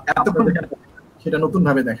 এতক্ষণ সেটা নতুন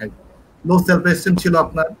ভাবে দেখাই। লো সেলফ এস্টিম ছিল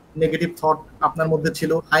আপনার, নেগেটিভ থট আপনার মধ্যে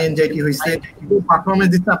ছিল, হাই এনজাইটি হয়েছে,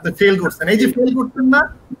 পারফরম্যান্স দিতে আপনি ফেল করছেন। এই যে ফেল করছেন না,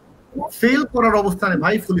 ফেল করার অবস্থানে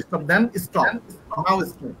ভাই ফুল স্টপ দেন, স্টপ নাও,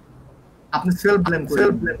 স্টপ। আপনি সেলফ ব্লেম করেন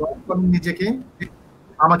নিজেকে,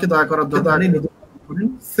 আমাকে দয়া করার দরকার নেই, নিজেকে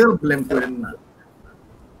সেলফ ব্লেম করেন না,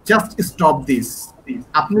 জাস্ট স্টপ দিস।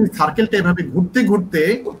 আপনি সার্কেলটা এভাবে ঘুরতে ঘুরতে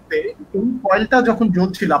এই কয়েলটা যখন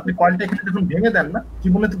জ্বলছিল, আপনি কয়েলটা এখানে যখন ভেঙে দেন না,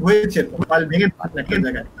 জীবনে তো হয়েছে, কয়েল ভেঙে একটা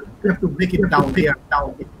জায়গায়, you have to break it down,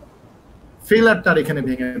 ফেলারটার এখানে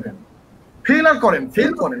ভেঙে দেন।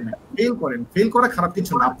 ফেল করা খারাপ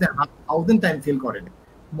কিছু না, আপনি 1000 টাইম ফেল করেন,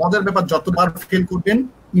 মজার ব্যাপার যতবার ফেল করবেন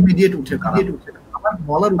ইমিডিয়েট উঠে দাঁড়ান। আমার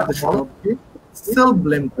বলার উদ্দেশ্য হচ্ছে সেলফ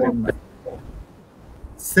ব্লেম করেন না,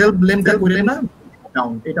 সেলফ ব্লেমটা করে না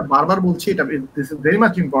ডাউন। এটা বারবার বলছি, এটা this is very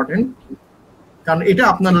much important, কারণ এটা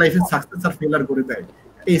আপনার লাইফে সাকসেস আর ফেলার করে দেয়।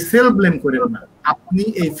 এই সেলফ ব্লেম করেন না, আপনি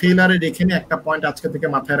এই ফেলারে রেখে নিয়ে একটা পয়েন্ট আজকে থেকে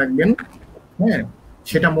মাথায় রাখবেন, হ্যাঁ,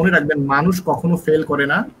 সেটা মনে রাখবেন, মানুষ কখনো ফেল করে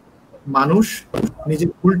না, মানুষ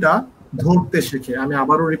নিজের ভুলটা ধরতে শেখে। আমি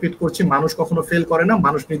আবারও রিপিট করছি, মানুষ কখনো ফেল করে না,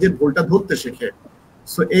 মানুষ নিজের ভুলটা ধরতে শেখে।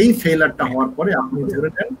 সো এই ফেলারটা হওয়ার পরে আপনি ধরে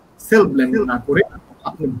নেন, সেলফ ব্লেম না করে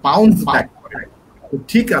আপনি বাউন্স ব্যাক করেন।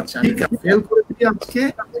 ঠিক আছে, আমি ফেল করেছি আজকে,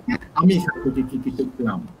 আমি এখান থেকে কি কি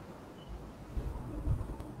শিখলাম,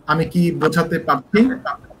 আমি কি বোঝাতে পারছি?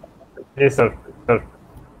 Yes sir, sir.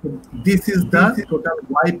 This is the total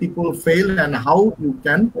why people fail and how you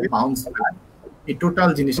can bounce back. এই টোটাল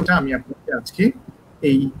জিনিসটা আমি আপনাকে আজকে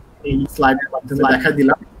এই স্লাইডের মাধ্যমে দেখাই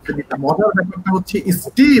দিলাম। মজার ব্যাপারটা হচ্ছে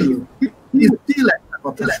স্টিল একটা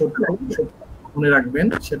কথা সত্য মনে রাখবেন,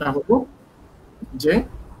 সেটা হলো যে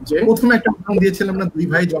প্রথমে একটা উদাহরণ দিয়েছিলাম না, দুই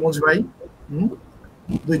জমজ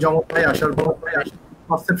ভাই আসার পর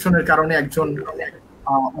পারসেপশনের কারণে একজন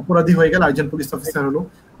অপরাধী হয়ে গেল, একজন পুলিশ অফিসার হলো।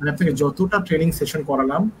 আমি আপনাকে যতটা ট্রেনিং সেশন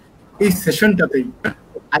করালাম, এই সেশনটাতেই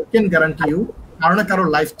আই ক্যান গ্যারান্টি ইউ কারো না কারো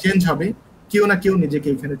লাইফ চেঞ্জ হবে, কেউ না কেউ নিজেকে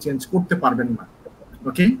এখানে চেঞ্জ করতে পারবেন না।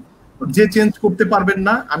 ওকে, যে চেঞ্জ করতে পারবেন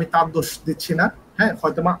না আমি তার দোষ দিচ্ছি না, হ্যাঁ,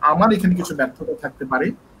 হয়তোবা আমার এখানে কিছু ব্যর্থতা থাকতে পারে,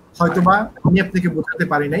 হয়তোবা আমি আপনাকে বোঝাতে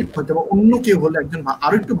পারি নাই, হয়তোবা অন্য কেউ হলে একজন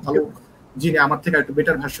আরো একটু ভালো, যিনি আমার থেকে একটু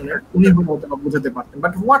বেটার ভার্সনের, উনি হয়তো বোঝাতে পারতেন।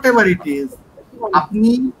 But what ever it is, আপনি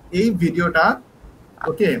এই ভিডিওটা,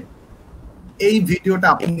 ওকে, এই ভিডিওটা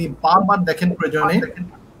আপনি বারবার দেখেন, প্রয়োজনে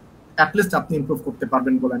অ্যাটলিস্ট আপনি ইমপ্রুভ করতে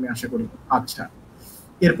পারবেন বলে আমি আশা করি। আচ্ছা,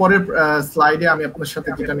 এরপরে স্লাইডে আমি আপনার সাথে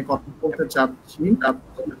যেটা আমি কথা বলতে চাচ্ছি,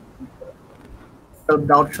 সেলফ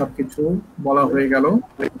ডাউট সবকিছু বলা হয়ে গেল।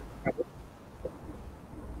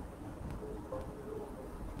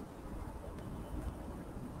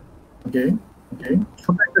 ওকে,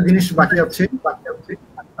 ছোট একটা জিনিস বাকি আছে,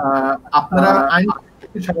 আপনারা আইন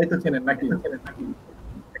সবাই তো চেনেন নাকি?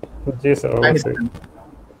 জি স্যার, অবশ্যই।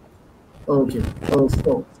 ওকে,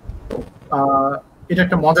 সো এটা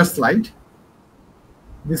একটা মজার slide.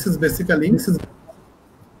 This is basically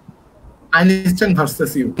Einstein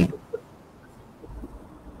versus you,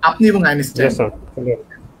 আপনি এবং আইনস্টাইন।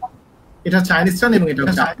 এটা হচ্ছে আইনস্টাইন এবং এটা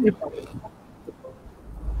হচ্ছে আপনি।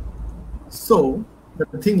 সো দ্য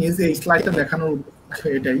থিং ইজ, এই স্লাইডটা দেখানোর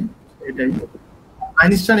এটাই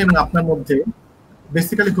আইনস্টাইন এবং আপনার মধ্যে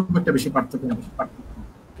বেসিক্যালি খুব একটা বেশি পার্থক্য নেই।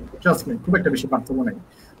 ট্রাস্ট মি, খুব একটা বেশি পার্থক্য নেই।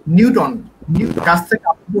 নিউটন গাছ থেকে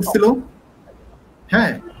আপেল পড়ছিল,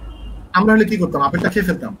 হ্যাঁ, আমরা হলে কি করতাম? আপেলটা খেয়ে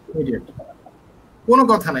ফেলতাম ইমিডিয়েট, কোনো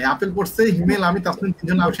কথা নাই। আপেল পড়ছে, হিমেল আমি তাসলিম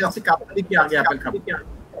তিনজন বসে আছি, কাপড়ে কি আগে আপেল খাবো,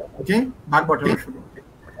 ওকে, ভাগ বটানো শুরু।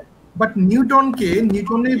 বাট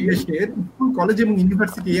নিউটনের দেশের স্কুল, কলেজ এবং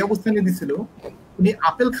ইউনিভার্সিটি এই অবস্থানে দিয়েছিল, উনি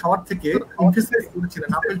আপেল খাওয়ার থেকে এমফেসাইজ করেছিলেন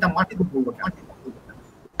আপেলটা মাটিতে পড়লো।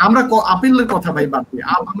 আমরা আপেলের কথা ভাই বাদ দিই,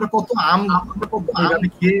 আমরা কত আম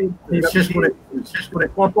খেয়ে শেষ করে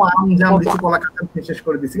কত আম জাম লিচু কলা কাঁঠাল খেয়ে শেষ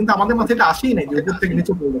করে দিচ্ছি, কিন্তু আমাদের মাথায় এটা আসেই নাই যে উপর থেকে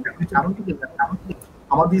নিচে পড়লো। কারণ কি?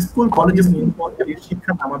 আমাদের স্কুল, কলেজ এবং ইউনিভার্সিটির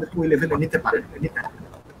শিক্ষাটা আমাদের ওই লেভেলে নিতে পারে।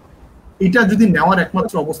 এটা যদি নেওয়ার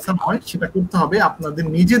একমাত্র অবস্থান হয়, সেটা করতে হবে আপনাদের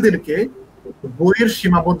নিজেদেরকে বইয়ের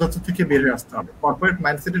সীমাবদ্ধতা থেকে বের হয়ে আসতে হবে। কর্পোরেট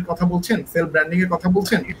মাইন্ডসেটের কথা বলছেন, সেলফ ব্র্যান্ডিং এর কথা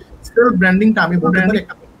বলছেন। সেলফ ব্র্যান্ডিংটা আমি বলতে পারি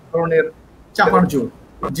একটা ধরনের চাপার জোর,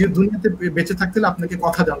 যে দুনিয়াতে বেঁচে থাকতে হলে আপনাকে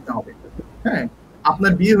কথা জানতে হবে। হ্যাঁ,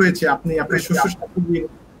 আপনার বিয়ে হয়েছে, আপনি আপনার শ্বশুর শাশুড়ির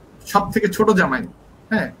সব থেকে ছোট জামাই।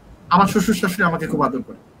 হ্যাঁ, আমার শ্বশুর শাশুড়ি আমাকে খুব আদর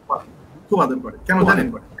করে, কেন জানেন?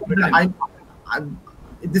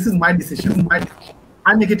 This is my decision,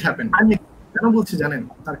 I make it happen. কেন বলছি জানেন?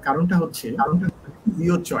 তার কারণটা হচ্ছে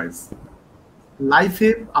ইওর চয়েস। লাইফে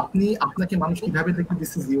আপনাকে মানুষ কিভাবে দেখে,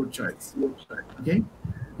 দিস ইজ ইওর চয়েস। ওকে,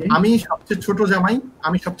 আমি সবচেয়ে ছোট জামাই,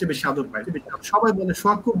 আমি সবচেয়ে বেশি আদর পাই। সবাই বলে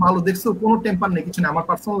সোহাগ খুব ভালো, দেখছো কোনো টেম্পার নেই, কিছু না। আমার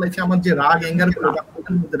পার্সোনাল লাইফে আমার যে রাগ, অ্যাঙ্গার গুলো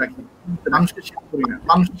ওটার মধ্যে রাখি, মানুষকে শেয়ার করি না,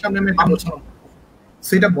 মানুষের সামনে আমি আলোচনা।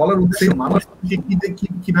 সেটা বলার উদ্দেশ্য মানুষ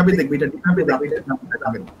কিভাবে দেখবে, এটা কিভাবে যাবে।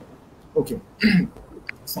 ওকে,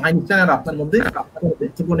 আইনস্টাইন আর আপনার মধ্যে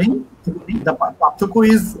পার্থক্য নেই। পার্থক্য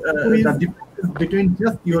is the difference between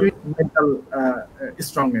just your mental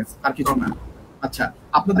strongness, আর কিছু না। আচ্ছা,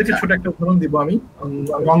 আপনাদেরকে ছোট একটা উদাহরণ দিব আমি।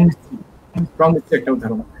 রং মিস্ত্রি একটা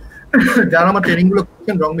উদাহরণ। যারা আমার ট্রেনিং গুলো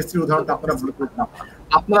করছেন, রং মিস্ত্রির উদাহরণটা আপনারা ভুলে করতাম।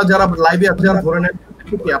 আপনারা যারা লাইভে আপনারা ধরে নেন,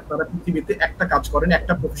 আপনারা পৃথিবীতে একটা কাজ করেন,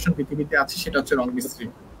 একটা প্রফেশন পৃথিবীতে আছে, সেটা হচ্ছে রং মিস্ত্রি।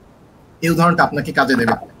 এই উদাহরণটা আপনাকে কাজে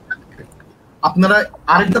দেবে। আপনারা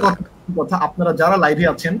আরেকটা কথা, আপনারা যারা লাইভে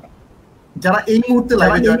আছেন, যারা এই মুহূর্তে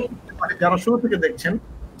লাইভে জয়েন, যারা শুরু থেকে দেখছেন,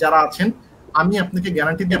 যারা আছেন, আমি আপনাকে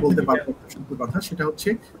গ্যারান্টি দিয়ে বলতে পারবো সত্যি কথা, সেটা হচ্ছে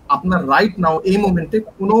আপনার রাইট নাও এই মোমেন্টে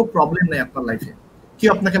কোনো প্রবলেম নেই আপনার লাইফে। কি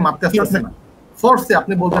আপনাকে মারতে আসতেছে না, ফোর্সে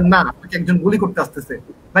আপনি বলবেন না, আপনাকে একজন গুলি করতে আসতেছে,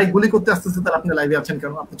 ভাই গুলি করতে আসতেছে, তার আপনি লাইভে আছেন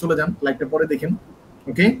কেন? আপনি চলে যান, লাইভটা পরে দেখেন।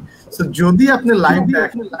 ওকে, সো যদি আপনি লাইভ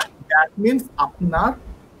দেখেন, দ্যাট মিন্স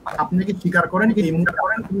আপনাকে স্বীকার করেন এই মুহূর্তে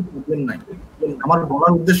কোনো প্রবলেম নাই। আমার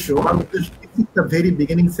বলার উদ্দেশ্য দ্য ভেরি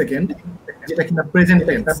বিগিনিং সেকেন্ড, যেটা কিনা প্রেজেন্ট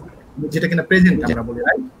টেন্স, যেটা কিনা প্রেজেন্ট আমরা বলি,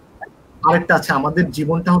 রাইট? আরেকটা আছে, আমাদের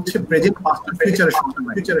জীবনটা হচ্ছে প্রেজেন্ট, পাস্ট আর ফিউচারের সংখ্যা।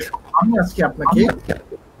 আমি আজকে আপনাকে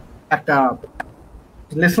একটা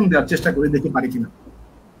লেসন দেওয়ার চেষ্টা করি, দেখি পারি কিনা।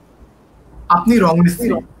 আপনি রং মিস্ত্রি,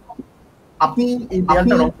 আপনি এই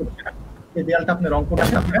দেয়ালটা রং করছেন, এই দেয়ালটা আপনি রং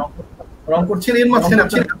করছেন, এর মাঝখানে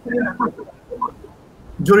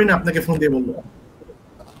জরিনা আপনাকে ফোন দিয়ে বললো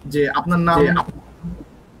যে আপনার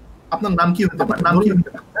নাম কি হতে পারে,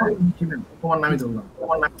 তোমার নামই ধরলাম।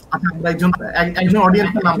 আচ্ছা, আমরা একজন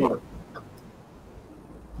অডিয়েন্সের নাম বলো,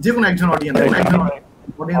 যে কোনো একজন অডিয়েন্স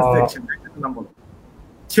দেখছেন, নাম বলো।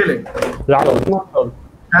 ছেলে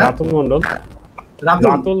রাতুল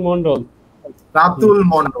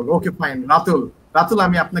মন্ডল। ওকে ফাইন, রাতুল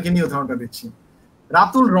আমি আপনাকে নিয়ে উদাহরণটা দিচ্ছি।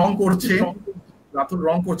 রাতুল রং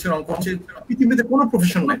করছে, পৃথিবীতে কোনো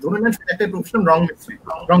প্রফেশন নাই, ধরে নেন একটাই প্রফেশন,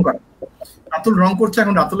 রং করা। রাতুল রং করছে,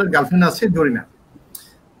 এখন রাতুলের গার্লফ্রেন্ড আছে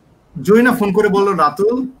জরিনা ফোন করে বললো,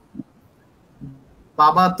 রাতুল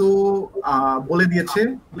বাবা তো বলে দিয়েছে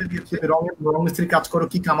রং মিস্ত্রি কাজ করো,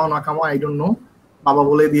 কি কামাও না কামাও আই ডোন্ট নো, বাবা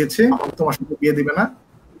বলে দিয়েছে তোমার সাথে বিয়ে দিবে না।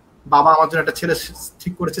 বাবা আমার জন্য একটা ছেলে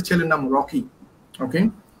ঠিক করেছে, ছেলের নাম রকি। ওকে,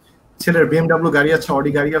 ছেলের BMW গাড়ি আছে,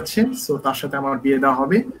 অডি গাড়ি আছে, সো তার সাথে আমার বিয়ে দেওয়া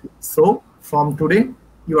হবে। সো ফ্রম টুডে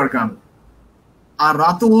ইউ আর গান। আর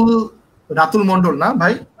রাতুল মন্ডল না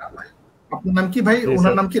ভাই, আপনার নাম কি ভাই?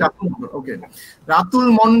 ওনার নাম কি? রাতুল মন্ডল। ওকে, Ratul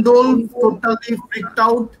Mondal totally freaked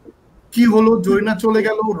out. কি হলো? জরিনা চলে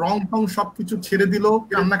গেল, রং টং সবকিছু ছেড়ে দিল,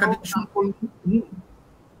 কান্নাকাটি শুরু করলো,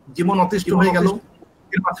 জীবন অতিষ্ঠ হয়ে গেল।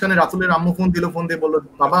 এর মাঝখানে রাতুলের আম্মু ফোন দিয়ে বললো,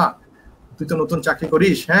 বাবা তুই তো নতুন চাকরি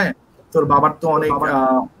করিস, হ্যাঁ তোর বাবার তো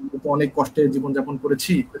অনেক কষ্টে জীবনযাপন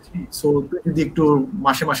করেছি, সো যদি একটু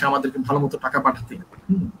মাসে মাসে আমাদেরকে ভালো মতো টাকা পাঠাতি।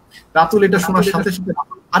 রাতুল এটা শোনার সাথে সাথে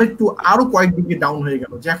আরো কয়েক ডিগ্রি ডাউন হয়ে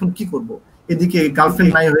গেল যে এখন কি করব। এদিকে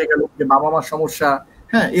গার্লফ্রেন্ড নাই হয়ে গেল, যে বাবা মার সমস্যা।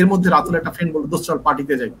 হ্যাঁ, এর মধ্যে রাতুল একটা ফ্রেন্ড বলল দোস্ত চল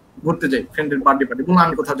পার্টিতে যাই, ঘুরতে যাই, ফ্রেন্ডের বার্থডে পার্টি। বললাম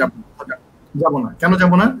আমি কোথাও যাবো না। কেন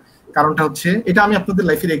যাবো না? কারণটা হচ্ছে, এটা আমি আপনাদের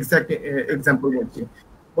লাইফের এক্সাক্ট এক্সাম্পল বলছি।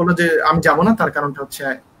 বললো যে আমি যাবো না, তার কারণটা হচ্ছে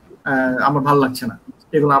আমার ভালো লাগছে না,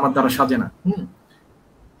 এগুলো আমার দ্বারা সাজে না।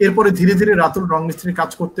 এরপরে ধীরে ধীরে রাতুল রং মিস্ত্রির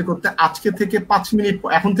কাজ করতে করতে আজকে থেকে 5 মিনিট,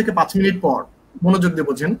 এখন থেকে 5 মিনিট পর, মনোযোগ দিয়ে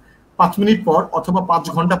বোঝেন, 5 মিনিট পর অথবা 5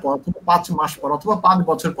 ঘন্টা পর অথবা 5 মাস পর অথবা 5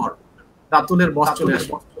 বছর পর রাতুলের বস চলে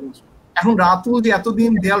আসে। এখন রাতুল যে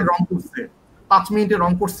এতদিন দেয়াল রং করছে, 5 মিনিটে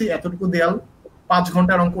রং করছে এতটুকু দেয়াল, 5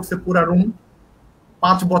 ঘন্টা রং করছে পুরা রুম,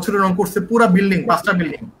 5 বছরে রং করছে পুরা বিল্ডিং, 5টা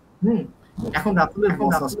বিল্ডিং। এখন রাতুলের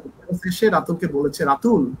বস এসে রাতুলকে বলেছে,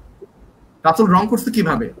 রাতুল রং করছে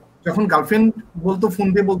কিভাবে? যখন গার্লফ্রেন্ড বলতো, ফোন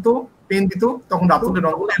দিয়ে বলতো, পেন দিত, তখন রাতুলের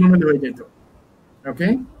রং এলোমেলো হয়ে যেত। ওকে,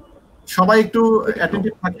 সবাই একটু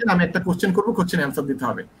অ্যাটেন্টিভ থাকেন, আমি একটা কোশ্চেন করবো, কোশ্চেন অ্যান্সার দিতে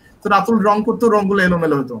হবে। তো রাতুল রং করতো, রংগুলো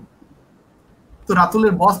এলোমেলো হতো। তো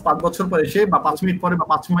রাতুলের বস 5 বছর পরে এসে বা 5 মিনিট পরে বা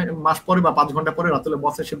 5 মাস পরে বা 5 ঘন্টা পরে রাতুলের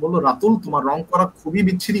বস এসে বললো, রাতুল তোমার রং করা খুবই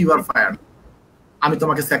বিচ্ছিরি, ইউ আর ফায়ার্ড, আমি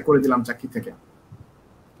তোমাকে স্যাক করে দিলাম চাকরি থেকে।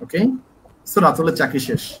 ওকে, সো রাতুলের চাকরি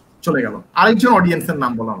শেষ, চলে গেল। আরেকজন অডিয়েন্সের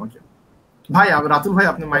নাম বলো আমাকে। ভাই, রাতুল ভাই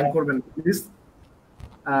আপনি মাইন্ড করবেন please?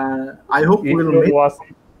 I hope will make.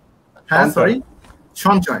 হ্যাঁ সরি,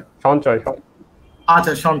 সঞ্চয়।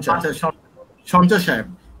 আচ্ছা সঞ্চয় সাহেব।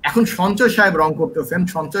 এখন সঞ্চয় সাহেব রং করতেছেন,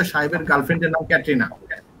 সঞ্চয় সাহেবের গার্লফ্রেন্ডের নাম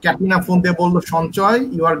ক্যাটরিনা ফোন দিয়ে বললো, সঞ্চয়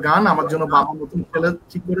ইউ আর গান, আমার জন্য বাবা নতুন ছেলে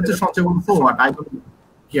ঠিক করেছে। সঞ্চয় বললো, so what, I don't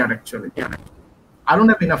care actually, I don't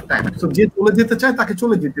have enough time. So যে চলে যেতে চায় তাকে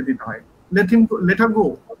চলে যেতে দিতে হয়, লেট হার গো।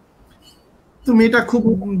 তো মেয়েটা খুব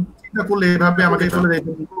চিন্তা করলে এভাবে আমাকে চলে যাইতে,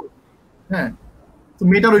 হ্যাঁ, তো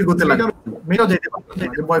মেয়েটার ওই গোতে লাগে, মেয়েটাও যেতে পারে,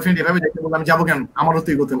 বয়ফ্রেন্ড এভাবে যেতে বলে আমি যাবো কেন, আমারও তো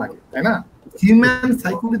এই গোতে লাগে, তাই না? হিউম্যান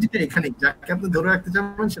সাইকোলজিটা এখানে, যাকে আপনি ধরে রাখতে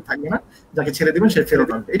চাবেন সে থাকবে না, যাকে ছেড়ে দিবেন সে ফেরত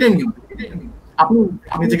আসবে, এটাই নিয়ম। আপনি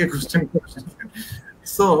নিজেকে কোশ্চেন করছেন।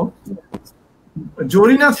 সো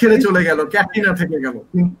জরিনা ছেড়ে চলে গেল, ক্যাটরিনা থেকে গেল,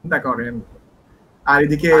 চিন্তা করেন। আর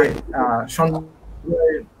এদিকে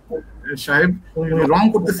সঞ্জয় সাহেব রং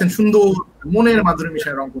করতেছেন, সুন্দর মনের মাধুরী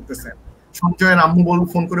মিশায় রং করতেছেন। সঞ্জয়ের আম্মু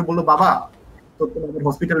ফোন করে বললো, বাবা তো তোমাদের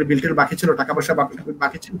হসপিটালে বিলটের বাকি ছিল, টাকা পয়সা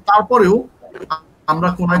বাকি ছিল, তারপরেও আমরা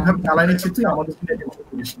কোন একভাবে চালাই নিচ্ছি, তুই আমাদের টেনশন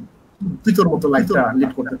করিস না, তুই তোর মতো লাইফটা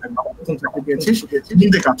লিড করতে থাক, নতুন চাকরি পেয়েছিস,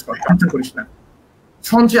 নিজে কাজ কর, টেনশন করিস না।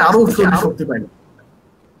 সঞ্জয় আরো শক্তি পাইল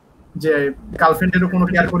যে গার্লফ্রেন্ডেরও কোনো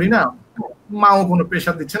কেয়ার করি না, মাও কোনো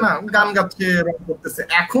প্রেশার দিচ্ছে না, গান গাচ্ছে, রং করতেছে।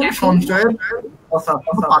 এখন সঞ্চয়ের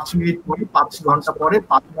 5 মিনিট পরে, 5 ঘন্টা পরে,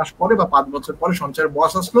 5 মাস পরে বা 5 বছর পরে সঞ্চয়ের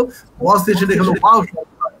বস আসলো। বস এসে দেখলো, ওয়াও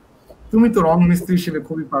তুমি তো রং মিস্ত্রি হিসেবে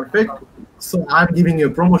খুবই perfect, so I am giving you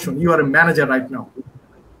promotion, you R a manager right now.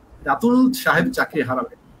 Ratul সাহেব চাকরি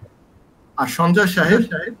হারালেন আর সঞ্জয় সাহেব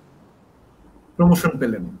প্রমোশন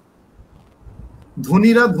পেলেন।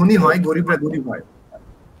 ধনীরা ধনী হয়, গরিবরা গরিব হয়।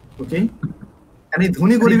 ওকে, এই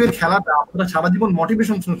ধনী গরিবের খেলাটা আপনারা সারা জীবন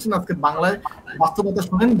মোটিভেশন শুনছেন, আজকে বাংলায় বাস্তবতা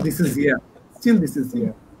শুনেন। This is here, still this is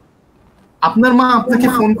here. আপনার মা আপনাকে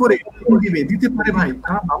ফোন করে দিতে পারে ভাই,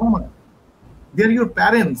 তারা বাবা মা, দে আর ইউর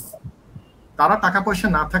প্যারেন্টস। তারা টাকা পয়সা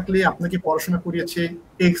না থাকলে আপনাকে পড়াশোনা করিয়েছে,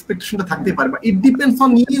 এই এক্সপেকটেশনটা থাকতেই পারে। ইট ডিপেন্ডস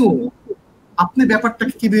অন ইউ, আপনি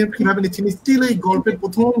ব্যাপারটাকে কিভাবে নিচ্ছেন। স্টিল এই গল্পের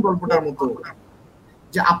প্রথম গল্পটার মতো,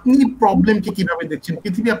 যে আপনি প্রবলেমকে কিভাবে দেখছেন,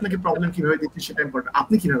 পৃথিবী আপনাকে প্রবলেম কিভাবে দেখছে সেটা ইম্পর্টেন্ট,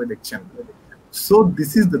 আপনি কিভাবে দেখছেন। So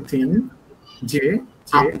this is the thing, যে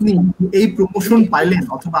আপনি এই প্রমোশন পাইলেন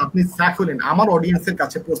অথবা আপনি স্যাক হলেন। আমার অডিয়েন্সের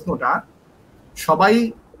কাছে প্রশ্নটা, সবাই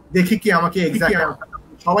দেখি কি আমাকে এক্সাক্ট,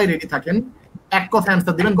 সবাই রেডি থাকেন, এক কথা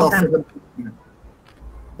অ্যান্সার দিবেন 10 second.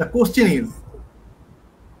 The question is,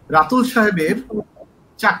 Ratul সাহেবের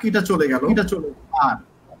চাকরিটা চলে গেল,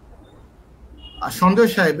 আর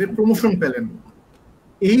সঞ্জয় সাহেবের প্রমোশন পেলেন।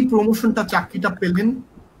 এই প্রমোশনটা, চাকরিটা পেলেন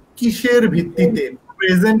কিসের ভিত্তিতে?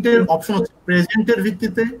 প্রেজেন্টের অপশন হচ্ছে প্রেজেন্টের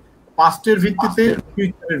ভিত্তিতে, পাস্টের ভিত্তিতে,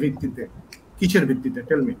 ফিউচারের ভিত্তিতে, কিসের ভিত্তিতে?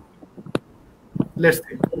 Tell me. লেটস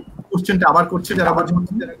সি, কোশ্চেনটা আবার করছে যারা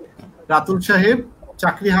বুঝছেন। রাতুল সাহেব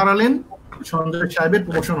চাকরি হারালেন, সঞ্জয় সাহেবের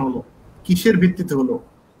প্রমোশন হলো, কিসের ভিত্তিতে হলো?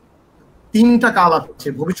 3টা কাল আছে,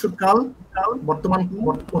 ভবিষ্যৎ কাল, বর্তমান,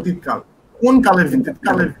 অতীত কাল। কোন কালের ভিত্তিতে?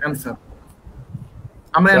 কালের অ্যানসার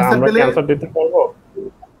আমরা অ্যানসার পেলে অ্যানসার দিতে পারবো।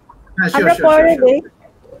 হ্যাঁ, আমরা পরে দেই।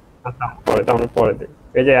 আচ্ছা, আমরা পরে দেই।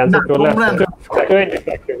 এই যে অ্যানসার চলে আসছে,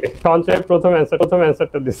 সঞ্চয় প্রথম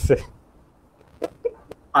অ্যানসারটা দিচ্ছে।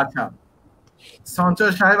 আচ্ছা,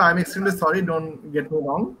 সঞ্চয় সাহেব, I am extremely sorry, don't get me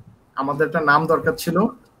রং, আমাদের একটা নাম দরকার ছিল।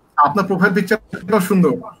 আপনার প্রোফাইল পিকচারটাও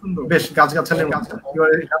সুন্দর, বেশ গাছগাছালির মতো। ইউ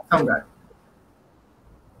আর হ্যান্ডসাম গাই।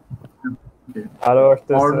 আরো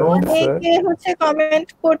আসতেছে কে হচ্ছে কমেন্ট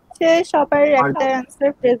করছে সবার একটা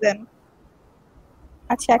অ্যানসার প্রেজেন্ট।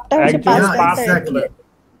 আচ্ছা একটা হচ্ছে past exactly.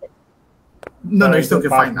 No no it's okay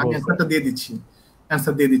fine, আমি অ্যানসারটা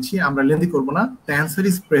দিয়ে দিচ্ছি, আমরা লেন্দি করব না। The answer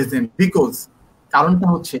is present because কারণটা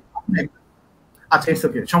হচ্ছে আচ্ছা ইটস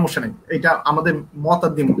ওকে, সমস্যা নেই, এটা আমাদের মত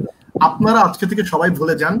আর দ্বিমত। আপনারা আজকে থেকে সবাই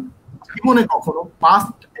ভুলে যান জীবনে কখনো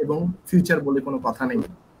পাস্ট এবং ফিউচার বলে কোনো কথা নেই,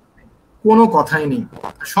 কোনো কথাই নেই,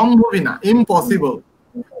 সম্ভবই না, ইম্পসিবল।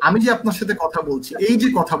 আমি যে আপনার সাথে কথা বলছি, এই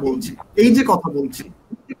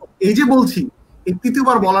যে বলছি এই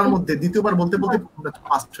তৃতীয়বার বলার মধ্যে দ্বিতীয়বার বলতে বলতে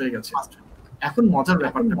পাস্ট হয়ে গেছে। এখন মজার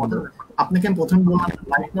ব্যাপারটা, আপনাকে আমি প্রথমে বললাম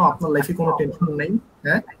লাইফ নাও, আপনার লাইফে কোনো টেনশন নেই।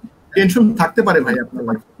 হ্যাঁ, টেনশন থাকতে পারে ভাই, আপনার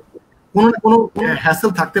লাইফে কোনো না কোনো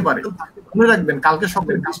হ্যাসেল থাকতে পারে। মনে রাখবেন কালকে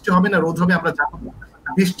সকালে বৃষ্টি হবে না রোদ হবে আমরা জানি না।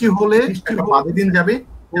 বৃষ্টি হলে বাদে দিন যাবে,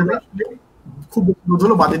 খুব রোদ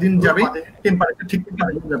হলো বাদে দিন যাবে, টেম্পারেচার ঠিক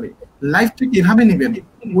হয়ে যাবে। লাইফটাকে এভাবে নেবেন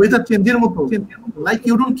ওয়েদার চেঞ্জের মতো, লাইক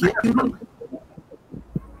ইউ ডোন্ট কেয়ার।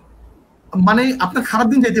 মানে আপনার খারাপ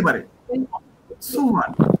দিন যেতে পারে, সো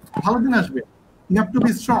হোয়াট, ভালো দিন আসবে। You have to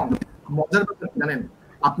be strong. মজার ব্যাপার জানেন,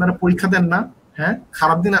 আপনারা পরীক্ষা দেন না, হ্যাঁ,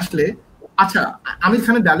 খারাপ দিন আসলে আচ্ছা আমি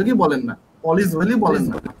এখানে ডায়লগে বলেন না, অল ইজ ওয়েলই বলেন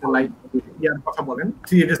না, লাইক ইয়ার কথা বলেন,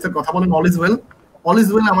 3 ইডিয়টস এর কথা বলেন, all is well. All is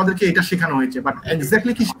well আমাদেরকে এটা শেখানো হয়েছে, বাট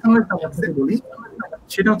এক্স্যাক্টলি কি শেখানো হয়েছে আমি আপনাকে বলি।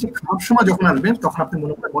 সেটা হচ্ছে খারাপ সময় যখন আসবে তখন আপনি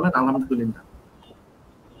মনে করে বলেন আলহামদুলিল্লাহ,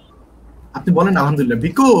 আপনি বলেন আলহামদুলিল্লাহ,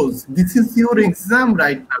 because this is your exam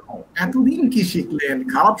right now. এতদিন কি শিখলেন?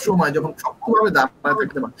 খারাপ সময় যখন শক্তভাবে দাঁড়ায়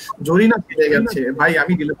থাকতে পারেন। জরিনা ছেড়ে গেছে ভাই,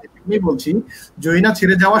 আমি রিলেটিভলি বলছি, জরিনা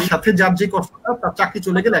ছেড়ে যাওয়ার সাথে যার যে কষ্টটা, তার চাকরি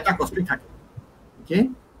চলে গেলে একটা কষ্টই থাকে। ওকে,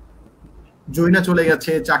 জরিনা চলে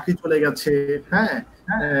গেছে, চাকরি চলে গেছে, হ্যাঁ,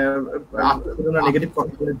 নেগেটিভ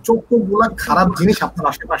কথা বলে যতগুলা খারাপ জিনিস আপনার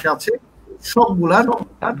আশেপাশে আছে সবগুলার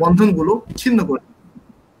বন্ধনগুলো ছিন্ন করে।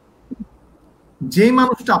 যে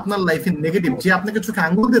মানুষটা আপনার লাইফে নেগেটিভ, যে আপনাকে চোখে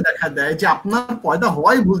আঙ্গুল দিয়ে দেখা দেয় যে আপনার পয়দা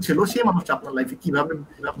হওয়াই ভুল ছিল, সেই মানুষটা আপনার লাইফে কিভাবে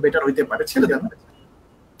বেটার হইতে পারে ছেড়ে দেন।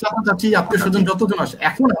 চাচা চাচি আত্মীয় স্বজন যতজন আসে,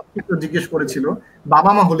 এখন আপনি জিজ্ঞেস করেছিল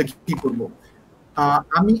বাবা মা হলে কি করবো।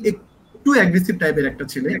 আমি একটু অ্যাগ্রেসিভ টাইপের একটা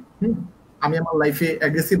ছেলে। আমি আমার লাইফে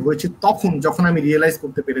অ্যাগ্রেসিভ হয়েছি তখন যখন আমি রিয়েলাইজ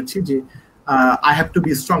করতে পেরেছি যে I have to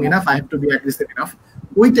be strong enough, I have to B aggressive enough.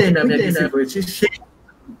 ওই টাইমে আমি অ্যাগ্রেসিভ হয়েছি। সেই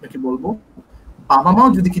আপনাকে বলবো, বাবা মাও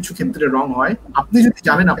যদি কিছু ক্ষেত্রে রং হয়, আপনি যদি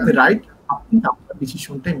জানেন আপনি রাইট, আপনি আপনার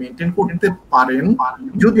ডিসিশনটাই মেনটেন করতে পারেন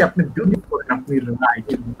যদি আপনি বিলিভ করেন আপনি রাইট।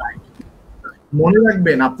 মনে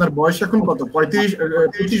রাখবেন আপনার বয়স এখন কত,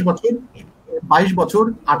 35 বছর, 22 বছর,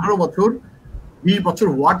 18 বছর, 20 বছর,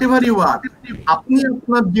 হোয়াট এভার ইউ আর, আপনি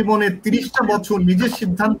আপনার জীবনে 30টা বছর নিজের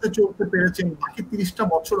সিদ্ধান্তে চলতে পেরেছেন, বাকি 30টা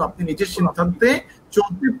বছর আপনি নিজের সিদ্ধান্তে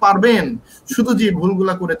চলতে পারবেন। শুধু যে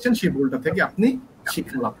ভুলগুলা করেছেন সেই ভুলটা থেকে আপনি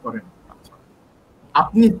শিক্ষা লাভ করেন।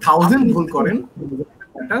 আপনি 1000 ভুল করেন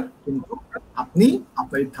কিন্তু আপনি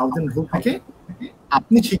আপনার 1000 ভুল থেকে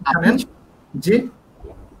আপনি শিক্ষা নেন যে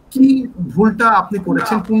কি ভুলটা আপনি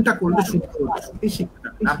করেছেন, কোনটা করলে শুদ্ধ হচ্ছে, এই শিক্ষাটা।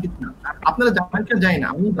 আপনারা জানেন কি জানি না,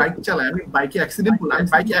 আমি বাইক চালাই, আমি বাইকে অ্যাক্সিডেন্ট করলাম, আমি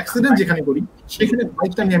বাইকে অ্যাক্সিডেন্ট যেখানে করি সেখানে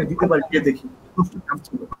বাইকটা নিয়ে আমি দ্বিতীয়বার গিয়ে দেখি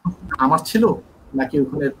আমার ছিল নাকি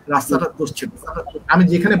ওখানে রাস্তাটা দোষ ছিল। আমি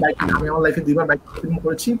যেখানে বাইক, আমি আমার লাইফে 2বার বাইক অ্যাক্সিডেন্ট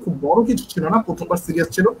করেছি, খুব বড় কিছু ছিল না, প্রথমবার সিরিয়াস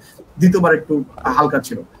ছিল, দ্বিতীয়বার একটু হালকা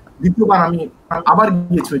ছিল। দ্বিতীয়বার আমি আবার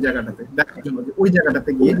গিয়েছি ওই জায়গাটাতে দেখার জন্য যে ওই জায়গাটাতে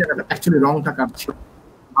গিয়ে অ্যাকচুয়ালি রংটা কাটছে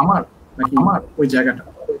আমার নাকি আমার ওই জায়গাটা।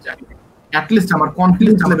 অ্যাটলিস্ট আমার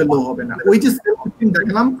কনফিডেন্স লেভেল লো হবে না, ওই যে সেলফ এস্টিম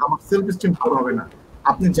দেখালাম আমার সেলফ এস্টিম ভালো হবে না।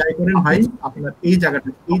 আপনি যাই করেন ভাই, আপনার এই জায়গাটা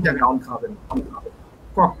ডাউন খাবেন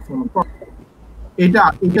কখনো। এটা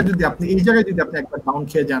যদি আপনি এই জায়গায় যদি আপনি একবার ডাউন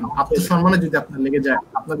খেয়ে যান, আত্মসম্মানে যদি আপনার লেগে যায়,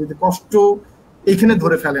 আপনার যদি কষ্ট এইখানে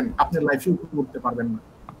ধরে ফেলেন, আপনি লাইফে উঠতে পারবেন না।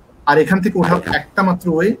 আর এখান থেকে ওঠার একটা মাত্র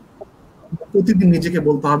ওয়ে, প্রতিদিন নিজেকে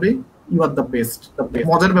বলতে হবে ইউ আর দ্য বেস্ট।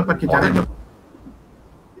 মজার ব্যাপার কি জানেন,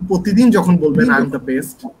 প্রতিদিন যখন বলবেন আই এম দ্য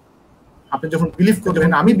বেস্ট, আপনি যখন বিলিভ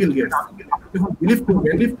করবেন আমি বিল গেটস, আপনি যখন বিলিভ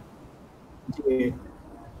করবেন যে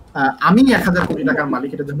আমি 1000 কোটি টাকার মালিক,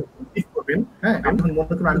 এটা যখন বিলিভ করবেন, হ্যাঁ, আপনি যখন মনে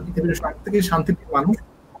করেন আমি পৃথিবীর সবথেকে শান্তিপ্রিয় মানুষ,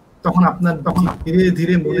 তখন আপনার ধীরে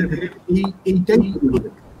ধীরে মনে ধীরে এইটাই হবে।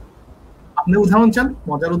 আপনি উদাহরণ চান,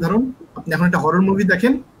 মজার উদাহরণ, আপনি এখন একটা হরর মুভি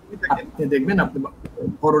দেখেন, আপনি দেখবেন আপনি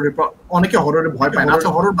হররের, অনেকে হররে ভয় পায় না, আচ্ছা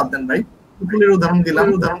হরর বাদ দেন ভাই, কুকুরের উদাহরণ দিলাম,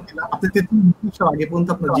 আপনি 33 বছর আগে পর্যন্ত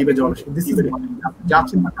আপনার জীবে জল আসে, যা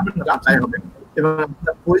চিন্তা করবেন যা চাই হবে, এবং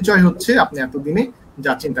আপনার পরিচয় হচ্ছে আপনি এতদিনে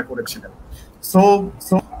যা চিন্তা করেছিলেন। সো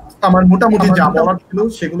আমার মোটামুটি যা বলার ছিল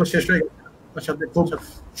সেগুলো শেষ হয়ে গেছে। আপনার সাথে খুব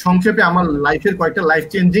সংক্ষেপে আমার লাইফের কয়েকটা লাইফ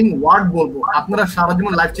চেঞ্জিং ওয়ার্ড বলবো। আপনারা সারা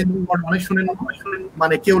জীবন লাইফ চেঞ্জিং ওয়ার্ড অনেক শুনেন,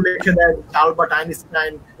 মানে কেউ লিখে দেয় আলবার্ট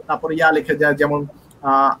আইনস্টাইন, তারপরে লিখে যায়, যেমন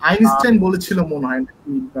আইনস্টাইন বলেছিল মনে হয়,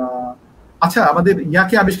 আচ্ছা আমাদের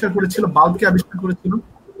ইয়াকে আবিষ্কার করেছিল, বাল্বকে আবিষ্কার করেছিল,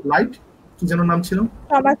 লাইট কি যেন নাম ছিল,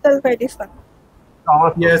 থমাস আলভা এডিসন।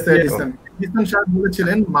 এডিসন সাহেব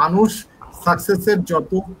বলেছিলেন মানুষ সাকসেসের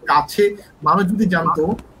যত কাছে, মানুষ যদি জানতো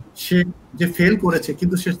সে যে ফেল করেছে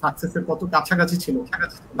কিন্তু সে সাকসেসের কত কাছাকাছি ছিল,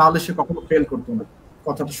 তাহলে সে কখনো ফেল করতো না।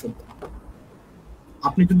 কথাটা সত্য।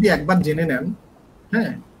 আপনি যদি একবার জেনে নেন,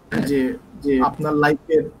 হ্যাঁ, যে যে আপনার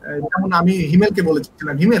লাইফের, যেমন আমি হিমেলকে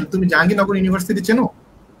বলেছিলাম, হিমেল তুমি জাহাঙ্গীরনগর ইউনিভার্সিটি চেনো?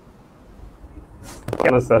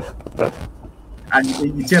 কেন স্যার?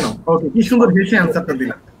 চেনো, ওকে, কি সুন্দর হেসে অ্যান্সারটা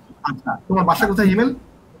দিলাম। আচ্ছা তোমার বাসা কোথায় হিমেল?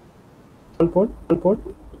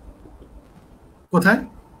 কোথায়?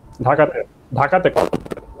 ঢাকাতে। ঢাকাতে।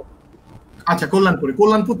 আচ্ছা কল্যাণপুরে।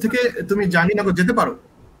 কল্যাণপুর থেকে তুমি জাহাঙ্গীরনগর যেতে পারো?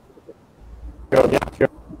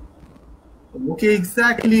 ওকে,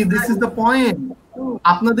 exactly, this is the point.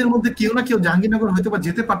 আপনাদের মধ্যে কেউ না কেউ জাহাঙ্গীরনগর হয়তো বা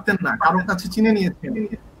যেতে পারতেন না, কারোর কাছে চিনে নিয়েছেন।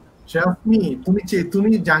 তুমি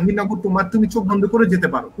জাহাঙ্গীরনগর তুমি চোখ বন্ধ করে যেতে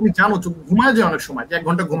পারো, তুমি জানো চোখ ঘুমায় যায় অনেক সময়, যে 1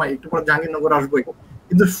 ঘন্টা ঘুমাই একটু পরে জাহাঙ্গীরনগর আসবোই,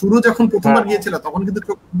 কিন্তু শুরু যখন প্রথমবার গিয়েছিল তখন কিন্তু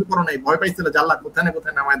চোখ বন্ধ করো নাই, ভয় পাইছিল যে আল্লাহ কোথায় না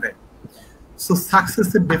কোথায় নামায় দেয়। সো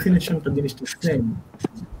সাকসেসের ডেফিনেশনটা জিনিসটা সেম।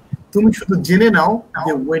 তুমি শুধু জেনে নাও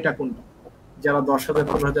যে ওয়েটা কোনটা। যারা 10,000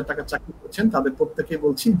 15,000 টাকা চাকরি করছেন তাদের প্রত্যেকেই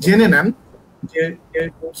বলছি জেনে নেন যে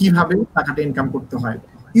কিভাবে টাকাটা ইনকাম করতে হয়।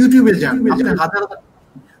 ইউটিউবে যান,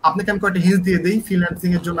 আপনাকে আমি কয়েকটা হিন্ট দিয়ে দেই। ফ্রিল্যান্সিং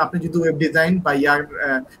এর জন্য আপনি যদি ওয়েব ডিজাইন বা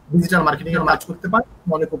ডিজিটাল মার্কেটিং এর কাজ করতে পারেন,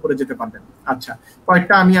 অনেক উপরে যেতে পারবেন। আচ্ছা,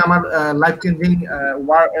 কয়েকটা আমি আমার লাইফ চেঞ্জিং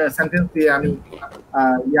সেন্টেন্স দিয়ে আমি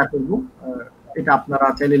করব, এটা আপনারা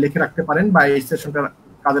চাইলে লিখে রাখতে পারেন বা এই সেশনটা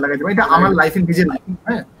কাজে লাগাইতে পারেন। এটা আমার লাইফের নিজের লাইফ।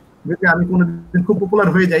 হ্যাঁ, যদি আমি কোনোদিন খুব পপুলার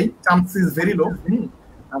হয়ে যাই, chance is very low,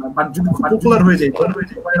 but যদি খুব পপুলার হয়ে যাই,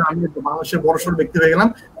 আমি বাংলাদেশের বড়সড় ব্যক্তি হয়ে গেলাম,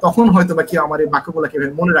 তখন হয়তো বা কি আমার এই বাক্যগুলো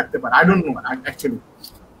কিভাবে মনে রাখতে পারে, I don't know actually,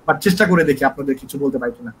 but চেষ্টা করে দেখি আপনাদের কিছু বলতে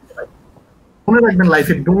পারি কিনা। মনে রাখবেন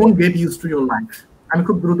লাইফে don't get use to your life. আমি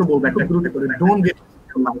খুব দ্রুত বলবো, একটা দ্রুত করে, ডোন্ট গেট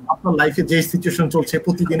আপনার লাইফে যে সিচুয়েশন চলছে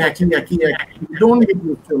প্রতিদিন একই, don't get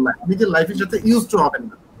use to your life. নিজের লাইফের সাথে ইউজ টু হবেন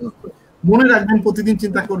না। মনে রাখবেন, প্রতিদিন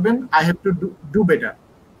চিন্তা করবেন I have to do better.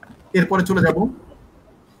 এরপরে চলে যাব,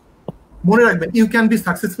 মনে রাখবেন you can be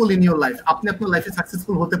successful in your life. আপনি আপনার লাইফে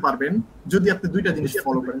সাকসেসফুল হতে পারবেন যদি আপনি দুইটা জিনিস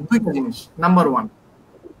ফলো করেন। দুইটা জিনিস, number 1,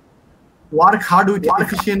 work hard with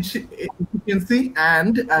efficiency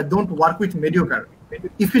and don't work with mediocre.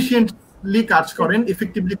 Efficiently কাজ করেন,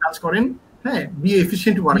 effectively কাজ করেন, হ্যাঁ, be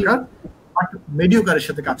efficient worker, but mediocre এর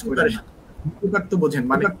সাথে কাজ করেন। mediocre তো বোঝেন,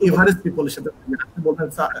 মানে এভারেজ পিপলের সাথে আপনি বলবেন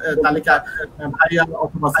তালিকা ভাইয়া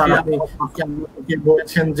অথবা স্যার আপনি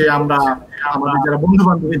বলছেন যে আমরা আমাদের যারা বন্ধু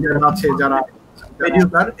বান্ধবী যারা আছে, যারা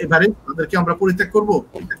mediocre এভারেজ, তাদেরকে আমরা পরিত্যাগ করব।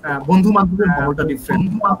 বন্ধু বান্ধবের মহলটা ডিফারেন্ট,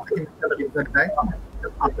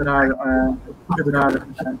 আপনারা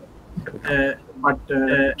বাট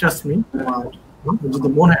ট্রাস্ট মি, যদি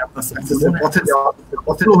মনে হয় আপনার সাকসেসের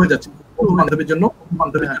পথে হয়ে যাচ্ছে, বন্ধু বান্ধবের জন্য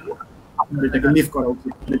আপনার এটাকে লিভ করা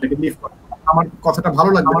উচিত, এটাকে লিভ করা। আমার কথাটা ভালো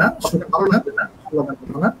লাগবে না, ভালো লাগবে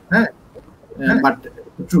না, হ্যাঁ, বাট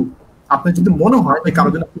ট্রু। আপনার যদি মনে হয় যে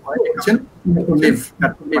কারোর জন্য আপনি ভয় পেয়েছেন, leave,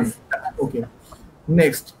 okay.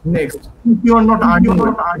 Next, you are not earning,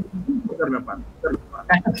 ব্যাপার।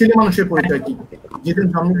 একটা ছেলে মানুষের পরিচয় কি? যেদিন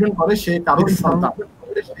জন্মগ্রহণ করে সে কারোর সন্তান।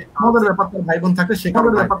 আমাদের ব্যাপার, তার ভাই বোন থাকে, সে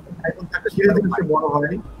কারোর ব্যাপার, ভাই বোন থাকে, ধীরে ধীরে সে বড় হয়।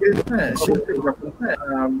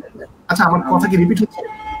 আচ্ছা, আমার কথা কি রিপিট হচ্ছে?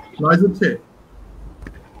 নয়েজ হচ্ছে?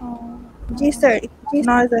 জি স্যার,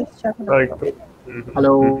 নয়েজ আসছে।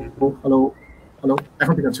 হ্যালো,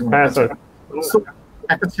 এখন ঠিক আছে? হ্যাঁ স্যার।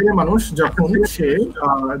 একটা ছেলে মানুষ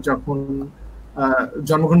যখন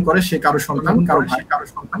জন্মগ্রহণ করে, সে কারো সন্তান, কারো ভাই, কারো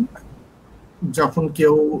সন্তান।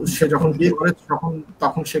 সে যখন বিয়ে করে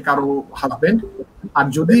তখন সে কারো হাজবেন্ড। আর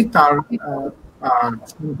যদি তার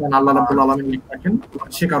আল্লাহ রাব্বুল আলামিন রাখেন,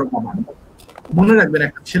 সে কারো বাবা। মনে রাখবেন,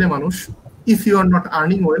 একটা ছেলে মানুষ, if you are not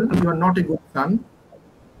earning well, you are not a good San,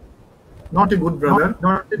 not a good brother,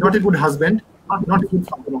 not a good husband, not a good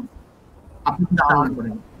father. আপনি কিন্তু আর্ন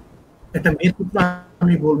করেন। একটা মেয়ের পুত্র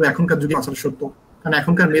আমি বলবো এখনকার যুগে আসলে সত্য, কারণ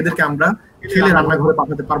এখনকার মেয়েদেরকে আমরা ছেলে রান্নাঘরে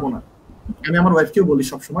পাঠাতে পারবো না। আমি আমার ওয়াইফকেও বলি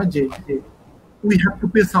সবসময় যে we have to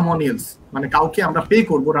pay someone else, মানে কাউকে আমরা পে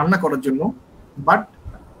করব রান্না করার জন্য, বাট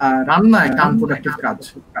রান্না একটা আনপ্রোডাক্টিভ কাজ,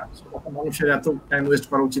 মানুষের এত টাইম ওয়েস্ট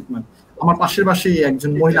করা উচিত না। আমার পাশের বাসায়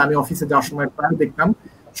একজন মহিলা, আমি অফিসে যাওয়ার সময় প্রায় দেখতাম,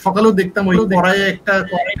 সকালেও দেখতাম ওই কড়াইয়ে একটা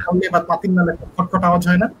কড়াই খাওয়ালে বা পাতিল নালে খটখট আওয়াজ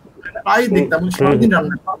হয় না, প্রায় দেখতাম সারাদিন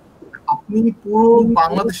রান্না। আপনি পুরো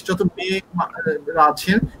বাংলাদেশে যত মেয়েরা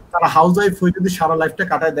আছেন তারা হাউস ওয়াইফ হয়ে যদি সারা লাইফটা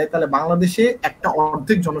কাটায় দেয়, তাহলে বাংলাদেশে একটা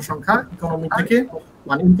অর্ধেক জনসংখ্যা ইকোনমি থেকে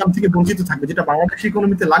মানে ইনকাম থেকে বঞ্চিত থাকবে, যেটা বাংলাদেশের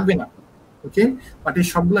ইকোনমিতে লাগবে না। ওকে, বাট এই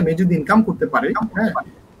সবগুলো মেয়ে যদি ইনকাম করতে পারে, হ্যাঁ,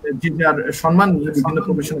 যে যার সম্মান নিয়ে বিভিন্ন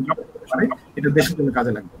প্রফেশনে জব করতে পারে, এটা দেশের জন্য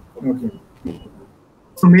কাজে লাগবে। ওকে,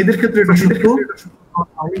 তো মেয়েদের ক্ষেত্রে এটা সত্য,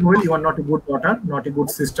 you are not a good daughter, not a good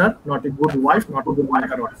sister, not a good wife, not a good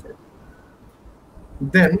mother also.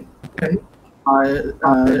 Then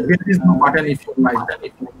there is no button if your life,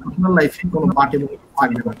 আপনার লাইফে কোনো বাটন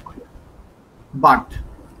থাকবে না। বাট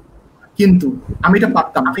কিন্তু আমি এটা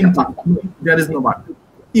পারতাম, কিন্তু there is no but.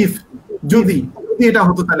 If যদি এটা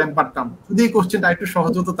হতো তাহলে আমি পারতাম, যদি এই কোশ্চেনটা একটু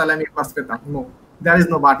সহজ হতো তাহলে আমি পাস পেতাম। No, there is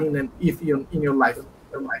no but if in your life.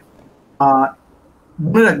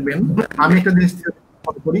 মনে রাখবেন, আমি একটা জিনিস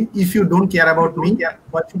করি, if you don't care about me,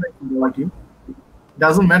 what should I care about you?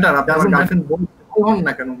 Doesn't matter আপনার গার্লফ্রেন্ড বলুন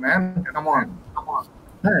না কেন, ম্যান, come on.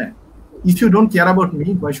 হ্যাঁ, if you don't care about me,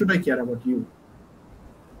 why should I care about you?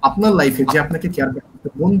 আপনার লাইফে যে আপনাকে কেয়ার করে,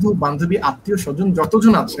 বন্ধু বান্ধবী আত্মীয় স্বজন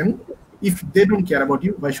যতজন আছেন, if they don't care about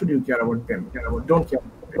you, why should you care about them? Don't care,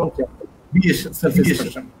 be a selfish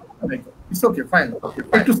person. It's okay, fine.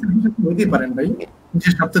 একটু selfish হইতেই পারেন ভাই,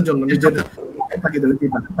 নিজের স্বার্থের জন্য, নিজের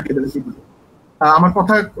আমার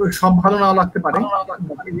কথা সব ভালো নাও লাগতে পারে,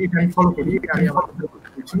 আমি ফলো করি, আমি আমার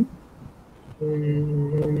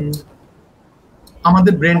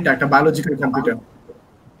আমাদের ব্রেনটা একটা বায়োলজিক্যাল কম্পিউটার।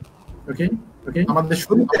 ওকে, আমাদের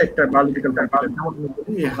শরীরে একটা বায়োলজিক্যাল কম্পিউটার, যেমন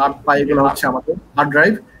এই হার্ট পা এগুলো হচ্ছে আমাদের হার্ড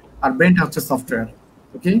ড্রাইভ, আর ব্রেনটা হচ্ছে সফটওয়্যার।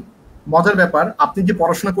 ওকে, মজার ব্যাপার, আপনি যে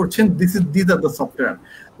পড়াশোনা করছেন, দিস আর দ্য সফটওয়্যার।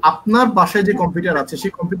 আপনার বাসায় যে কম্পিউটার আছে,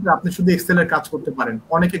 সেই কম্পিউটার আপনি শুধু এক্সেল এর কাজ করতে পারেন,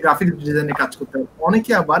 অনেকে গ্রাফিক ডিজাইনের কাজ করতে পারেন,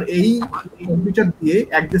 অনেকে আবার এই কম্পিউটার দিয়ে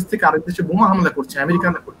এক দেশ থেকে আরেক দেশে বোমা হামলা করছে,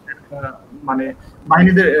 আমেরিকান মানে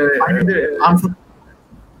বাহিনীদের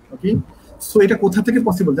ওকে। সো এটা কোথা থেকে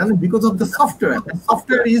পসিবল জানেন? Because of the software.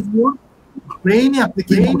 Software is your ব্রেইনে আপনি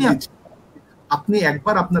কি দিচ্ছেন। আপনি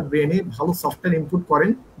একবার আপনার ব্রেনে ভালো সফটওয়্যার ইনপুট করেন,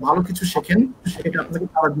 ভালো কিছু শেখেন, এটা আপনাকে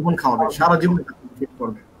সারা জীবন খাওয়াবে, সারা জীবন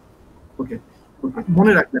করবে। ওকে,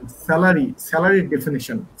 মনে রাখবেন, স্যালারির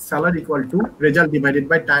definition, salary equal to result divided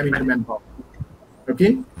by time into man power. Okay,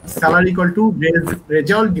 salary equal to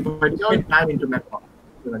result divided by time into man power.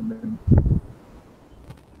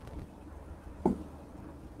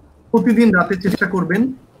 প্রতিদিন রাতে চেষ্টা করবেন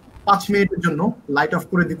 5 মিনিটের জন্য লাইট অফ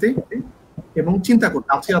করে দিতে এবং চিন্তা করতে,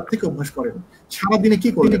 আজকে রাত থেকে অভ্যাস করেন সারাদিনে কি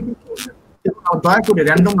করবেন। দয়া করে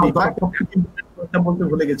র্যান্ডমলি, বলতে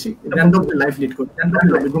ভুলে গেছি, র্যান্ডমলি লাইফ লিড করুন।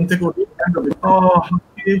 র্যান্ডমলি ঘুম থেকে উঠে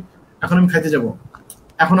এখন আমি খাইতে যাব,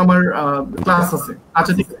 এখন আমার ক্লাস আছে,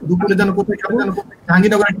 আচ্ছা ঠিক আছে, দুপুরে যেন কোথায় খাবো,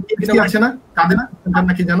 জাহাঙ্গীরনগর একটা আছে না, কাঁদে না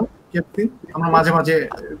নাকি জানো, আমরা মাঝে মাঝে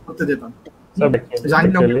করতে যেতাম।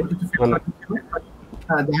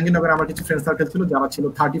 জাহাঙ্গীরনগরে আমার কিছু ফ্রেন্ড সার্কেল ছিল যারা ছিল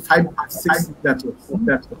 35-6 ব্যাচের।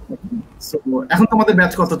 এখন তোমাদের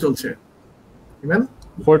ব্যাচ কত চলছে?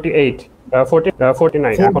 48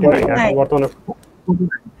 49 এখন বর্তমানে।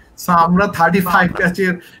 সো আমরা 35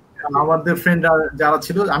 ব্যাচের আমাদের ফ্রেন্ডরা যারা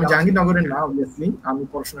ছিল, আমি জাহাঙ্গীরনগরের না, অবভিয়াসলি আমি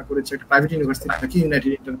পড়াশোনা করেছি একটা প্রাইভেট ইউনিভার্সিটি নাকি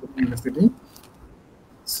United international university.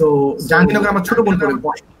 So Jahangirnagar আমার ছোট বোন করে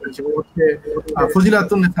পড়াশোনা করেছে, ও হচ্ছে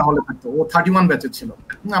ফজিলাতুন্নেসা হলে থাকতো, ও 31 ব্যাচের ছিল।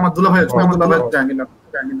 আমার দুলাভাই জাহাঙ্গীরনগর।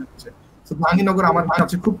 সো জাহাঙ্গীরনগর আমার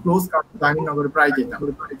কাছে খুব ক্লোজ, কারণ জাহাঙ্গীরনগরে প্রায় যেতাম।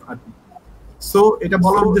 সো এটা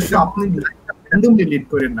বলার উদ্দেশ্য, আপনি র্যান্ডমলি লিড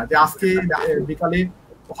করেন না যে আজকে বিকালে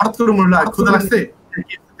হঠাৎ করে মনে হলো ক্ষুধা লাগছে,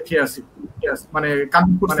 খেয়ে আসি, মানে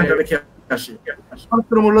কানপুর সেন্টারে খেয়ে আসি, হঠাৎ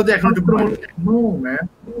করে মনে হলো যে এখন একটু no man,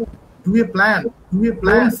 do a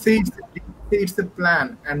plan, say it's a plan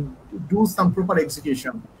and do some proper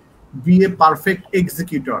execution. Be a perfect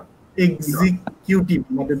executor. Executive,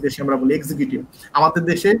 আমাদের দেশে আমরা বলি এক্সিকিউটিভ, আমাদের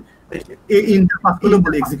দেশে ইন্টারপাস গুলো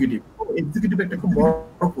বলি এক্সিকিউটিভ। এক্সিকিউটিভ একটা খুব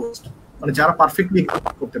বড় পোস্ট, মানে যারা পারফেক্টলি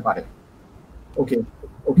এক্সিকিউট করতে পারে। ওকে,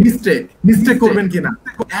 মিস্টেক করবেন কিনা,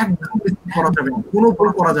 একদম মিস্টেক করা যাবে না, কোনো ভুল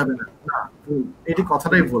করা যাবে না, এটি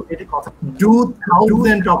কথাটাই ভুল। Do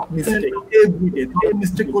thousand of mistake everyday, যত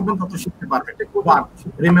মিস্টেক করবেন তত শিখতে পারবেন। বাট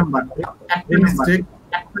রিমেম্বার, একটা মিস্টেক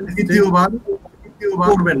দ্বিতীয়বার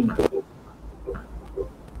করবেন না।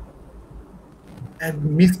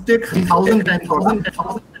 মিস্টেক 1000 টাইম করবেন,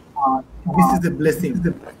 this is a blessing.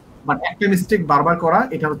 But একটা মিস্টেক বারবার করা,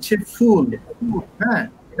 এটা হচ্ছে ফুল। হ্যাঁ,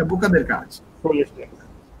 এটা বোকাদের কাজ।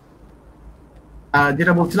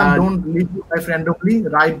 যেটা বলছিলাম, don't leave your life randomly,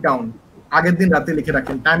 write down, আগের দিন রাতে লিখে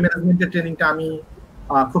রাখেন। টাইম ম্যানেজমেন্টের ট্রেনিংটা আমি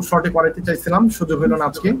খুব শর্টে করাতে চাইছিলাম, সুযোগ হলো না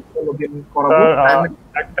আজকে, অন্যদিন করাবো।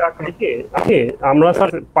 একটা আমরা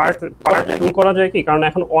স্যার পার্ট 2 করা যায় কি, কারণ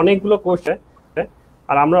এখন অনেকগুলো কোর্স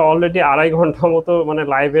আর আমরা অলরেডি 2.5 ঘন্টা মতো মানে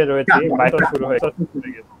লাইভে রয়েছি, লাইভ শুরু হয়ে গেছে।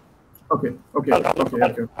 ওকে,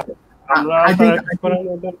 আমরা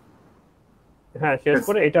হ্যাঁ শেষ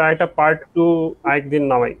করে এটা একটা পার্ট 2 আরেকদিন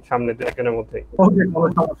নামাই সামনে একদিনের মধ্যে। ওকে, কোনো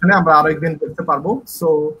সমস্যা নেই, আমরা আরেকদিন করতে পারবো। সো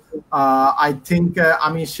আই থিংক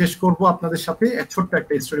আমি শেষ করব আপনাদের সাথে ছোট্ট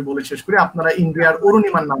একটা স্টোরি বলে শেষ করি। আপনারা ইন্ডিয়ার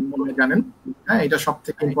অরুণিমার নাম মনে জানেন, হ্যাঁ এটা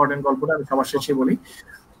সবথেকে ইম্পর্টেন্ট গল্পটা আমি সবার শেষে বলি।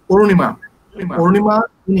 অরুণিমা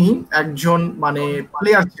উনি একজন মানে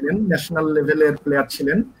প্লেয়ার ছিলেন, ন্যাশনাল লেভেলের প্লেয়ার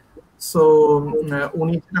ছিলেন। সো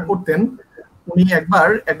উনি যেটা করতেন, উনি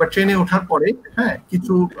একবার ট্রেনে ওঠার পরে হ্যাঁ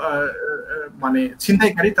কিছু মানে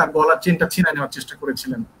ছিনতাইকারী তার গলার চেনটা ছিনায় নেওয়ার চেষ্টা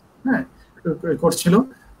করেছিলেন, হ্যাঁ করছিল।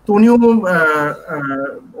 তো উনিও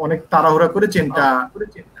অনেক তাড়াহুড়া করে চেনটা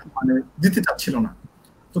মানে দিতে চাচ্ছিল না,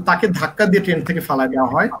 তো তাকে ধাক্কা দিয়ে ট্রেন থেকে ফালায় দেওয়া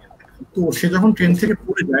হয়। তো সে যখন ট্রেন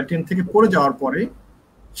থেকে পড়ে যাওয়ার পরে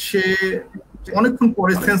সে অনেকক্ষণ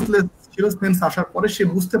পরে সেন্সলেস ছিল। সেন্স আসার পরে সে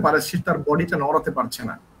বুঝতে পারে সে তার বডিটা নড়াতে পারছে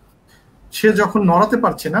না। সে যখন নড়াতে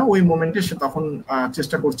পারছে না ওই মোমেন্টে সে তখন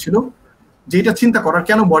চেষ্টা করছিল যেটা চিন্তা করার,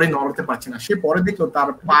 কেন বডি নড়াতে পারছে না। সে পরে দেখলো তার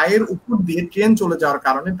পায়ের উপর দিয়ে ট্রেন চলে যাওয়ার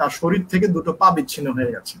কারণে তার শরীর থেকে দুটো পা বিচ্ছিন্ন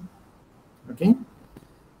হয়ে গেছে। ওকে,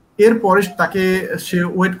 এরপরে তাকে সে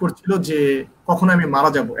ওয়েট করছিল যে কখন আমি মারা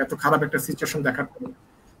যাব, এত খারাপ একটা সিচুয়েশন দেখার পরে।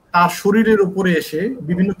 তার শরীরের উপরে এসে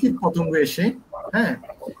বিভিন্ন কীট পতঙ্গ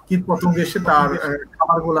এসে তার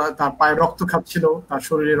খাবারগুলা, তার পায়ে রক্ত খাচ্ছিল, তার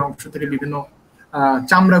শরীরের অংশ থেকে বিভিন্ন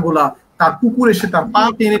চামড়াগুলা, তার কুকুর এসে তার পা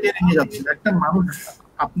টেনে টেনে নিয়ে যাচ্ছিল। একটা মানুষ,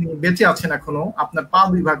 আপনি বেঁচে আছেন এখনো, আপনার পা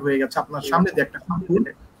দুই ভাগ হয়ে গেছে, আপনার সামনে দিয়ে একটা কুকুর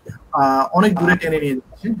অনেক দূরে টেনে নিয়ে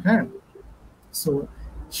যাচ্ছে। হ্যাঁ, সো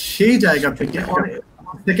সেই জায়গা থেকে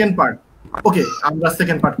সেকেন্ড পার্ট, ওকে আমরা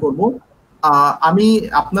সেকেন্ড পার্ট করবো। আমি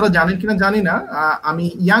আপনারা জানেন কিনা জানি না, আমি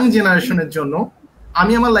ইয়াং জেনারেশনের জন্য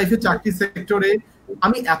আমি আমার লাইফে চাকরি সেক্টরে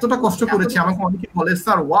আমি এতটা কষ্ট করেছি। আমাকে অনেকে বলে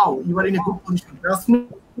sir wow you R in a good position.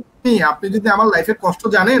 আপনি যদি আমার লাইফের কষ্ট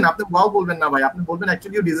জানেন আপনি ওয়াও বলবেন না ভাই, আপনি বলবেন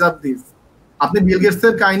অ্যাকচুয়ালি ইউ ডিজার্ভ দিস। আপনি বিল গেটস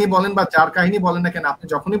এর কাহিনী বলেন বা যার কাহিনী বলেন না কেন, আপনি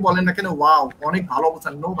যখনই বলেন না কেন ওয়াও অনেক ভালো অবস্থা,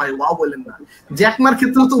 নো ভাই ওয়াও বললেন না। জ্যাকমার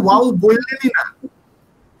ক্ষেত্রে তো ওয়াও বললেনই না,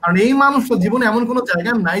 কারণ এই মানুষটা জীবনে এমন কোনো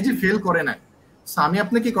জায়গা নাই যে ফেল করে নাই। আমি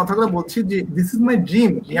আপনাকে কথাগুলো বলছি যে this is my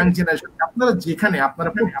dream young generation. আপনারা যেখানে, আপনারা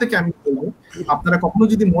প্রত্যেকে, আমি বলবো আপনারা কখনো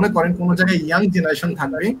যদি মনে করেন কোনো জায়গায় ইয়াং জেনারেশন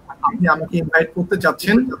থাকবে, আপনি আমাকে ইনভাইট করতে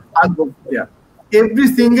চাচ্ছেন, I will go there. Every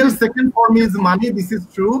single second for me is money, this is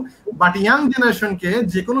true. But young জেনারেশনকে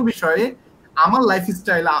যে কোনো বিষয়ে আমার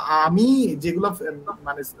লাইফস্টাইল, আমি যেগুলো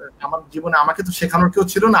মানে আমার জীবনে আমাকে তো শেখানোর কেউ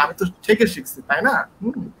ছিল না, আমি তো থেকে শিখছি, তাই না?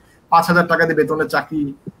 5,000 টাকা দিয়ে বেতনের চাকরি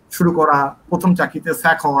শুরু করা, প্রথম চাকরিতে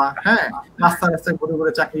স্যাক হওয়া, হ্যাঁ রাস্তায় ঘুরে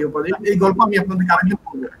ঘুরে চাকরি উপরে, এই গল্প আমি আপনাদের আরেকদিন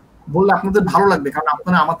বললে আপনাদের ভালো লাগবে, কারণ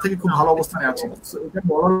আপনারা আমার থেকে খুব ভালো অবস্থানে আছেন। এটা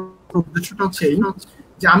বলার উদ্দেশ্যটা হচ্ছে এই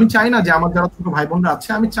যে আমি চাই না যে আমার যারা ছোট ভাই বোনরা আছে,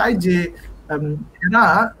 আমি চাই যে এরা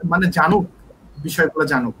মানে জানুক, বিষয়গুলো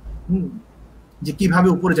জানুক, যে কিভাবে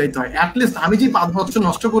উপরে যাইতে হয়। অ্যাটলিস্ট আমি যে 5 বছর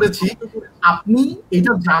নষ্ট করেছি, আপনি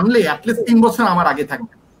এটা জানলে অ্যাটলিস্ট 3 বছর আমার আগে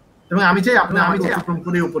থাকবেন, এবং আমি চাই আমি অতিক্রম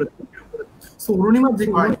করে উপরে। সো অরুণিমার যে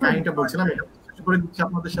কাহিনীটা বলছিলাম এটা করে দিচ্ছি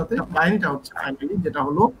আপনাদের সাথে। কাহিনীটা হচ্ছে ফাইনালি যেটা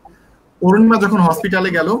হলো, অরুণিমা যখন হসপিটালে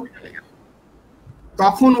গেল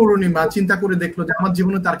তখন অরুণিমা চিন্তা করে দেখলো যে আমার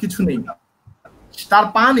জীবনে তার কিছু নেই, তার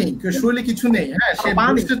পা নেই, শরীরে কিছু নেই, হ্যাঁ সে পা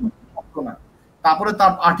নেই না। তারপরে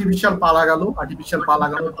তার আর্টিফিশিয়াল পা লাগালো,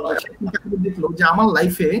 চিন্তা করে দেখলো যে আমার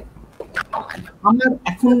লাইফে আমার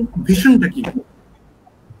এখন ভিশনটা কি,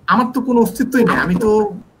 আমার তো কোনো অস্তিত্বই নেই, আমি তো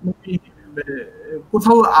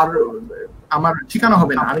কোথাও আর আমার ঠিকানা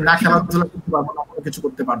হবে না, আমি না খেলাধুলা করতে পারবো না, কোনো কিছু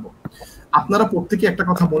করতে পারবো। আপনারা প্রত্যেকে একটা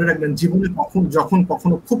কথা মনে রাখবেন, জীবনে যখন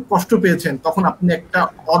কখনো খুব কষ্ট পেয়েছেন তখন আপনি একটা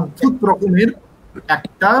অদ্ভুত রকমের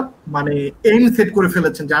একটা মানে এইম সেট করে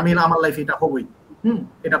ফেলেছেন যে আমি আমার লাইফে এটা হবই,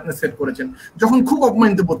 এটা আপনি সেট করেছেন। যখন খুব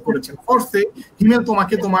অপমানিত বোধ করেছেন, ফর্সে হিমেল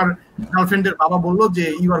তোমাকে তোমার গার্লফ্রেন্ডের বাবা বললো যে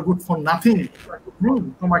you R good for nothing,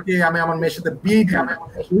 তোমাকে আমি আমার মেয়ের সাথে বিয়ে দিই,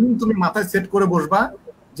 তুমি মাথায় সেট করে বসবা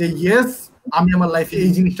যে ইয়েস আমি আমার লাইফে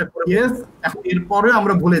এই জিনিসটা করি, ইয়েস। এখন এরপরে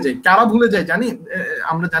আমরা ভুলে যাই, কারা ভুলে যাই জানি,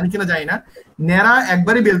 আমরা জানি কিনা জানি না, নেড়া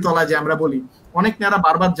একবারই বেলতলা যায়, আমরা বলি অনেক নেড়া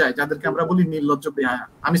বারবার যায়, যাদেরকে আমরা বলি নির্লজ্জ বেহায়া।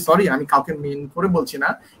 আমি সরি, আমি কাউকে মেন করে বলছি না,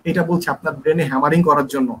 এটা বলছি আপনার ব্রেনে হ্যামারিং করার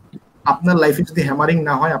জন্য। আপনার লাইফে যদি হ্যামারিং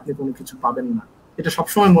না হয় আপনি কোনো কিছু পাবেন না, এটা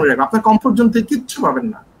সবসময় মনে রাখবেন, আপনার কমফোর্ট জোন থেকে কিচ্ছু পাবেন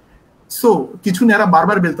না। সো কিছু নেড়া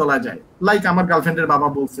বারবার বেলতলা যায়, লাইক আমার গার্লফ্রেন্ডের বাবা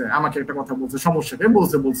বলছে, আমাকে একটা কথা বলছে, সমস্যাটা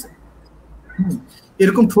বলছে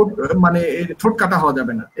এরকম মানে ঠোঁট কাটা হওয়া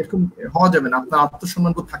যাবে না, এরকম হওয়া যাবে না, আপনার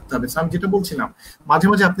আত্মসম্মান থাকতে হবে। আমি যেটা বলছিলাম, মাঝে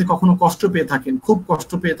মাঝে আপনি কখনো কষ্ট পেয়ে থাকেন, খুব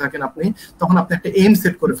কষ্ট পেয়ে থাকেন আপনি, তখন আপনি একটা এইম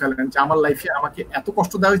সেট করে ফেলেন যে আমার লাইফে আমাকে এত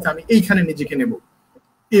কষ্ট দেওয়া হয়েছে, আমি এইখানে নিজেকে নেব,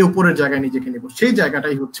 এই উপরের জায়গায় নিজেকে নেব। সেই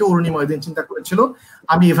জায়গাটাই হচ্ছে অরুণিমা ওই দিন চিন্তা করেছিল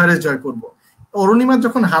আমি এভারেস্ট জয় করব। অরুণিমার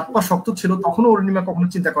যখন হাত পা শক্ত ছিল তখন অরুণিমা কখনো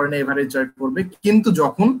চিন্তা করে না এভারেস্ট জয় করবে, কিন্তু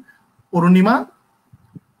যখন অরুণিমা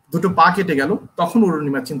দুটো পা কেটে গেল, তখন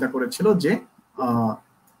অরুণিমা চিন্তা করেছিল যে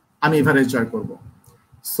আমি এভারেস্ট জয় করব।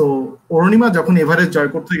 সো অরুণিমা যখন এভারেস্ট জয়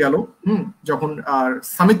করতে গেল, যখন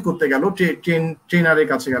সামিট করতে গেল, ট্রেনারের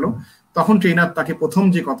কাছে গেল, তখন ট্রেনার তাকে প্রথম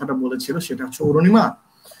যে কথাটা বলেছিল সেটা হচ্ছে, অরুণিমা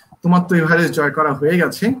তোমার তো এভারেস্ট জয় করা হয়ে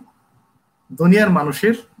গেছে, দুনিয়ার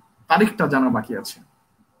মানুষের তারিখটা জানা বাকি আছে।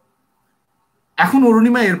 এখন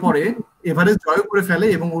অরুণিমা এরপরে এভারেস্ট জয় করে ফেলে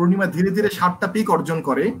এবং অরুণিমা ধীরে ধীরে 7টা পিক অর্জন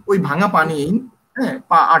করে ওই ভাঙা পা নিয়েই, হ্যাঁ,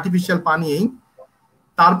 আর্টিফিশিয়াল পা নিয়েই।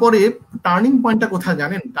 তারপরে টার্নিং পয়েন্টটা কোথায়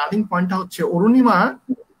জানেন? টার্নিং পয়েন্টটা হচ্ছে অরুণিমা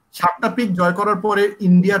 7টা পিক জয় করার পরে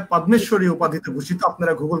ইন্ডিয়ার পদ্মেশ্বরী উপাধিতে ভূষিত।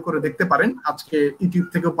 আপনারা গুগল করে দেখতে পারেন, আজকে ইউটিউব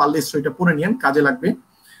থেকেও পারলে সেটা পড়ে নিন, কাজে লাগবে।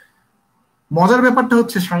 মজার ব্যাপারটা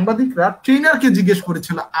হচ্ছে সাংবাদিকরা ট্রেনারকে জিজ্ঞেস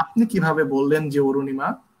করেছিল, আপনি কিভাবে বললেন যে অরুণিমা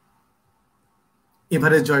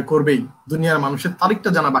এভারেস্ট জয় করবেই, দুনিয়ার মানুষের তারিখটা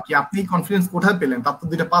জানা বাকি, আপনি কনফিডেন্স কোথায় পেলেন? তার তো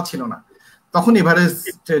 2টা পা ছিল না। তখন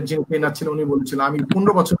এভারেস্টের যিনি ট্রেনার ছিল উনি বলেছিল, আমি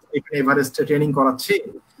 15 বছর এখানে এভারেস্টে ট্রেনিং করাচ্ছি,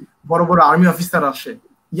 বড় বড় আর্মি অফিসার আসে,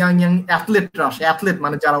 ইয়াং ইয়াং অ্যাথলেটরা আসে, অ্যাথলেট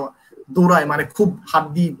মানে যারা দৌড়ায়, মানে খুব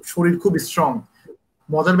হাড্ডি, শরীর খুব স্ট্রং।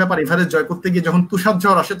 মজার ব্যাপার, এভারেস্ট জয় করতে গিয়ে যখন তুষার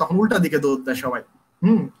ঝড় আসে তখন উল্টা দিকে দৌড় দেয় সবাই।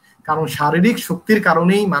 কারণ শারীরিক শক্তির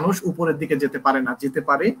কারণেই মানুষ উপরের দিকে যেতে পারে না, যেতে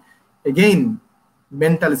পারে এগেইন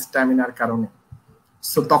মেন্টাল স্ট্যামিনার কারণে।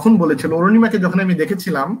 সো তখন বলেছিল অরুণিমাকে, যখন আমি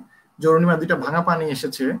দেখেছিলাম যে অরুণিমা 2টা ভাঙা পা নিয়ে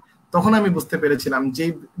এসেছে, তখন আমি বুঝতে পেরেছিলাম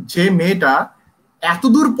যে মেয়েটা এত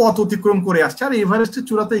দূর পথ অতিক্রম করে আসছে, আর এভারেস্টের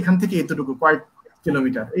চূড়াতে এখান থেকে এতটুকু কয়েক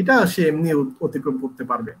কিলোমিটার, এটা সে এমনি অতিক্রম করতে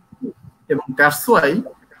পারবে। এবং দ্যাটস ওয়াই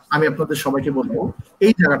আমি আপনাদের সবাইকে বলবো,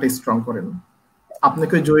 এই জায়গাটা স্ট্রং করেন।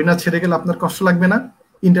 আপনাকে জরিনা ছেড়ে গেলে আপনার কষ্ট লাগবে না,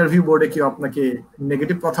 ইন্টারভিউ বোর্ডে কেউ আপনাকে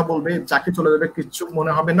নেগেটিভ কথা বলবে, চাকরি চলে যাবে, কিচ্ছু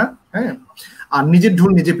মনে হবে না। হ্যাঁ, আর নিজের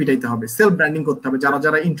ঢোল নিজে পিটাইতে হবে, সেলফ ব্র্যান্ডিং করতে হবে। যারা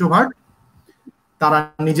যারা ইন্ট্রোভার্ট তারা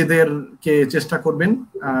নিজেদেরকে চেষ্টা করবেন।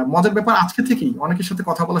 মজার ব্যাপার, আজকে থেকেই অনেকের সাথে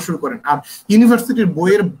কথা বলা শুরু করেন। আর ইউনিভার্সিটির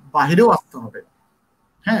বইয়ের বাহিরেও আসতে হবে।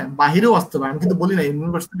 হ্যাঁ, বাহিরেও আসতে হবে। আমি কিন্তু বলি নাই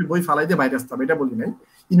ইউনিভার্সিটির বই ফালাই দিয়ে বাইরে আসতে হবে, এটা বলি নাই।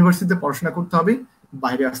 ইউনিভার্সিটিতে পড়াশোনা করতে হবে,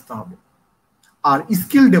 বাইরে আসতে হবে। আর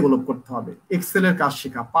স্কিল ডেভেলপ করতে হবে, এক্সেলের কাজ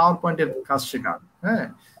শেখা, পাওয়ার পয়েন্টের কাজ শেখা, হ্যাঁ,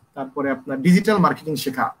 তারপরে আপনার ডিজিটাল মার্কেটিং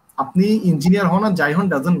শেখা। আপনি ইঞ্জিনিয়ার হন আর যাই হন,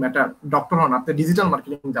 ডাজন্ট ম্যাটার, ডক্টর হন, আপনি ডিজিটাল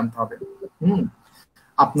মার্কেটিং জানতে হবে।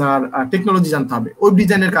 আপনার টেকনোলজি জানতে হবে, ওয়েব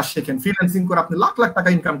ডিজাইনের কাজ শেখেন, ফ্রিল্যান্সিং করে আপনি লাখ লাখ টাকা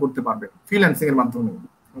ইনকাম করতে পারবেন ফ্রিল্যান্সিং এর মাধ্যমে।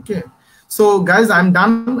 ওকে, so guys, I am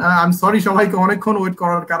done. I am sorry সবাইকে অনেকক্ষণ ওয়েট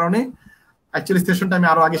করার কারণে। অ্যাকচুয়ালি সেশনটা আমি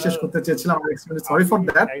আরো আগে শেষ করতে চেয়েছিলাম, আমি এক্সট্রিমলি সরি ফর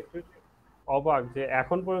দ্যাট। অবাক যে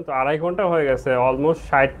এখন পর্যন্ত 2.5 ঘন্টা হয়ে গেছে, অলমোস্ট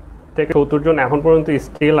 60 থেকে 70 জন এখন পর্যন্ত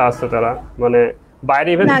স্টিল আছে, তারা মানে বাইরে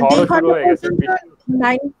ইভেন ঝড় শুরু হয়ে গেছে।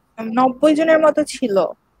 90 জনের মতো ছিল।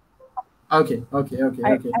 ওকে ওকে ওকে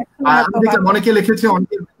ওকে, আমি দেখলাম অনেকে লিখেছে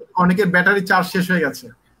অনেকের ব্যাটারি চার্জ শেষ হয়ে গেছে,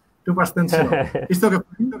 2% ছিল। It's okay.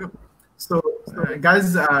 সো গাইজ,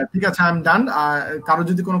 ঠিক আছে, আই এম ডান। কারো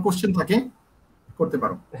যদি কোনো কোশ্চেন থাকে করতে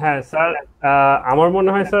পারো। হ্যাঁ স্যার, আমার মনে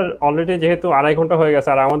হয় স্যার অলরেডি যেহেতু 2.5 ঘন্টা হয়ে গেছে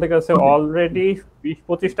আর আমাদের কাছে অলরেডি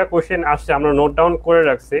 20-25টা কোশ্চেন আসছে, আমরা নোট ডাউন করে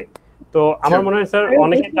রাখছি। তো আমার মনে হয় স্যার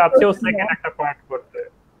অনেকে চাচ্ছেও সেকেন্ড একটা পয়েন্ট করতে,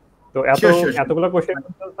 তো এতগুলো কোশ্চেন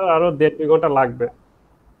স্যার আরো 1.5-2 ঘন্টা লাগবে।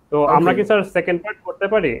 তো আমরা কি স্যার সেকেন্ড পার্ট করতে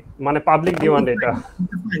পারি, মানে পাবলিক ডিমান্ড এটা?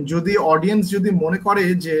 যদি অডিয়েন্স যদি মনে করে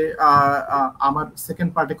যে আমার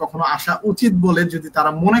সেকেন্ড পার্টে কখনো আসা উচিত বলে যদি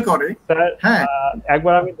তারা মনে করে, হ্যাঁ,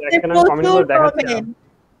 একবার আমি দেখেন, আমি কমেন্টগুলো দেখাচ্ছি।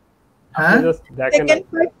 হ্যাঁ, সেকেন্ড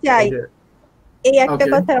পার্ট চাই, এই একটা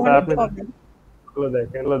কথা আমাদের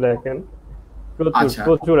কমেন্ট দেখেন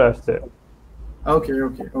প্রচুর আসছে। ওকে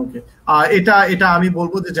ওকে ওকে, এটা আমি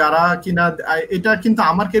বলবো যে যারা কিনা, এটা কিন্তু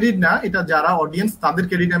আমার ক্রেডিট না, এটা যারা অডিয়েন্স তাদের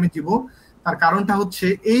ক্রেডিট আমি দিব। তার কারণটা হচ্ছে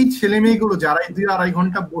এই ছেলে মেয়েগুলো যারা 2-2.5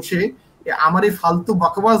 ঘন্টা বসে আমার এই ফালতু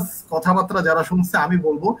বকবাস কথাবার্তা যারা শুনছে, আমি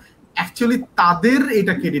বলবো অ্যাকচুয়ালি তাদের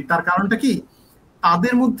এটা ক্রেডিট। তার কারণটা কি,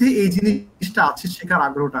 তাদের মধ্যে এই জিনিসটা আছে, শেখার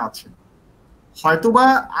আগ্রহটা আছে। হয়তোবা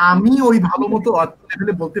আমি ওই ভালো মতো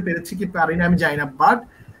লেভেলে বলতে পেরেছি কি পারিনি আমি জানি না, বাট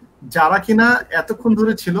যারা কিনা এতক্ষণ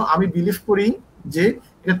ধরে ছিল, আমি বিলিভ করি যে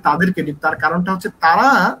এটা তাদের ক্রেডিট। তার কারণটা হচ্ছে তারা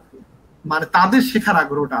মানে তাদের শেখার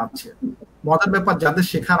আগ্রহটা আছে। মজার ব্যাপার, যাদের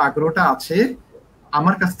শেখার আগ্রহটা আছে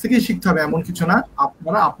আমার কাছ থেকেই শিখতে হবে এমন কিছু না।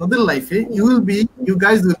 আপনারা আপনাদের লাইফে you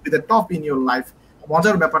guys will be the top in your life.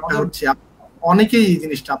 মজার ব্যাপারটা হচ্ছে অনেকেই এই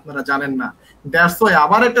জিনিসটা আপনারা জানেন না। দ্যাটস ওয়াই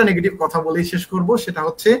আবার একটা নেগেটিভ কথা বলেই শেষ করব, সেটা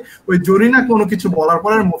হচ্ছে ওই জরিনা কোনো কিছু বলার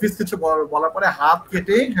পরে, মফিজ কিছু বলার পরে হাত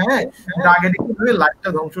কেটে, হ্যাঁ, ডাগেডি করে লাইফটা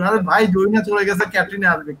ধ্বংস। আরে ভাই, জরিনা চলে গেছে, ক্যাটরিনা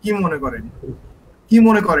আসবে, কি মনে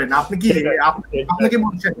করেন? আপনি কি আপনাকে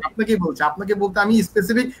বলছেন? আপনাকে বলতে আমি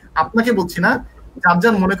স্পেসিফিক আপনাকে বলছি না, যার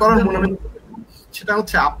যার মনে করার মনে, সেটা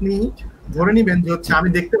হচ্ছে আপনি ধরে নিবেন যে হচ্ছে আমি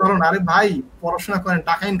দেখতে ভালো না। আরে ভাই, পড়াশোনা করেন,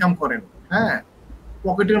 টাকা ইনকাম করেন, হ্যাঁ,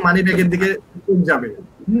 পকেটের মানি ব্যাগের দিকে যাবে।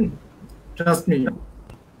 Trust me.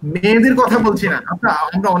 মেয়েদের কথা বলছি না,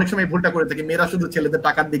 আমরা অনেক সময় ভুলটা করে থাকি, মেয়েরা শুধু ছেলেদের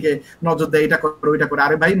টাকার দিকে নজর দেয়, এটা করে ওইটা করে।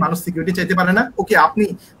 আরে ভাই, মানুষ সিকিউরিটি চাইতে পারে না? ওকে, আপনি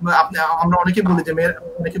আমরা অনেকে বলি যে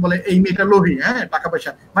অনেকে বলে এই মেয়েটা লোভী, হ্যাঁ টাকা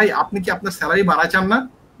পয়সা। ভাই আপনি কি আপনার স্যালারি বাড়ায় চান না?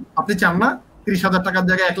 আপনি চান না 30,000 টাকার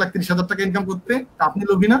জায়গায় 1,30,000 টাকা ইনকাম করতে? আপনি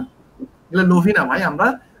লোভী না? এগুলো লোভী না ভাই,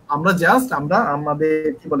 আমরা জাস্ট আমাদের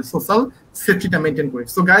কি বলে সোশ্যাল সেফটিটা মেনটেন করি।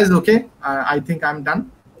 So guys, okay, I think I am done.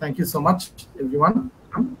 Thank you so much everyone.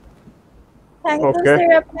 Thank you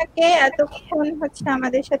sir আপনাকে এতক্ষণ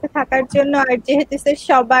আমাদের সাথে থাকার জন্য। আর যেহেতু স্যার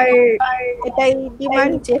সবার এটাই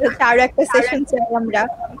ডিমান্ড যে আরো একটা সেশন চাই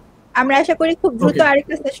আমরা আশা করি খুব দ্রুত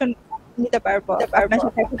আরেকটা সেশন নিতে পারবো, আপনার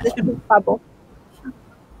সাথে একটা সেশন পাবো।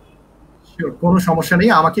 শিওর, কোনো সমস্যা নেই।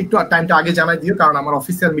 আমাকে একটু টাইমটা আগে জানাই দিও, কারণ আমার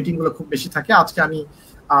অফিসিয়াল মিটিং গুলো খুব বেশি থাকে। আজকে আমি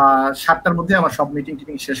 7টার মধ্যে আমার সব মিটিং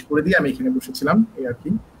শেষ করে দিয়ে আমি এখানে বসেছিলাম, এই আর কি।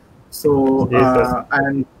 সো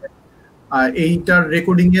এইটার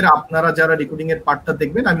রেকর্ডিং এর আপনারা যারা রেকর্ডিং এর পার্টটা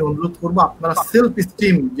দেখবেন, আমি অনুরোধ করবো আপনারা সেলফ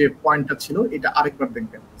স্টিম যে পয়েন্টটা ছিল এটা আরেকবার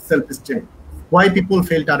দেখবেন। সেলফ স্টিম, ওয়াই পিপল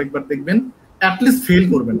ফেলটা আরেকবার দেখবেন, অ্যাটলিস্ট ফেল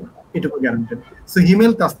করবেন না, এটুকু guaranteed. So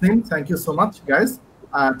Himel, Tasnim, thank you so much guys,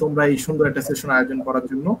 তোমরা এই সুন্দর একটা সেশন আয়োজন করার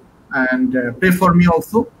জন্য। and pray for me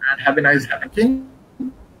also and have a nice day. Okay,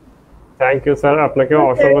 thank you sir, আপনাকে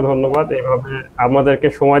অসংখ্য ধন্যবাদ এইভাবে আমাদেরকে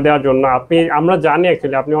সময় দেওয়ার জন্য। আমরা জানি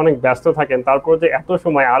অ্যাকচুয়ালি আপনি অনেক ব্যস্ত থাকেন, তারপর যে এত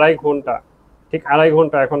সময় 2.5 ঘন্টা, ঠিক 2.5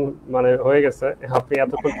 ঘন্টা এখন মানে হয়ে গেছে, আপনি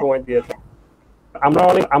এতক্ষণ সময় দিয়েছেন,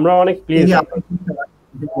 আমরা অনেক প্লিজ।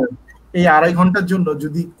 এই 2.5 ঘন্টার জন্য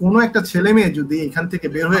যদি কোনো একটা ছেলে মেয়ে যদি এখান থেকে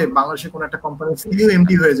বের হয়ে বাংলাদেশে কোনো একটা কোম্পানির সিইও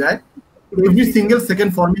এমডি হয়ে যায়, every single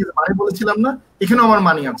second for me, মানে বলেছিলাম না এখানেও আমার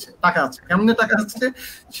মানি আছে, টাকা আছে। কেমনে টাকা আছে?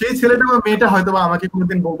 সেই ছেলেটা বা মেয়েটা হয়তো বা আমাকে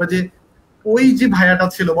কোনোদিন বলবে যে ওই যে ভাইয়াটা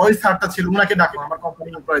ছিল বা ওই স্যারটা ছিল, ওনাকে ডাকো আমার কোম্পানি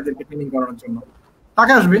এমপ্লয়ীদেরকে ট্রেনিং করানোর জন্য।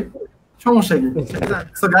 টাকা আসবে, সমস্যা কি?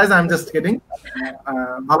 So guys, I am just kidding.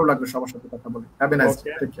 ভালো লাগলো সবার সাথে কথা বলে। Have a nice day,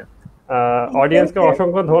 take care. অডিয়েন্সকে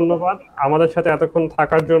অসংখ্য ধন্যবাদ আমাদের সাথে এতক্ষণ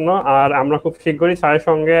থাকার জন্য। আর আমরা খুব শীঘ্রই স্যারের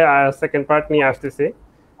সঙ্গে সেকেন্ড পার্ট নিয়ে আসতেছি।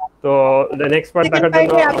 তো নেক্সট পার্ট দেখার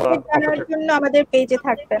জন্য আমাদের পেজে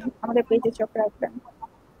থাকবেন, আমাদের পেজে চোখ রাখবেন।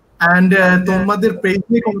 এন্ড তোমাদের পেজ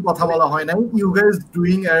নিয়ে কোনো কথা বলা হয় নাই। You guys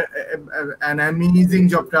doing an amazing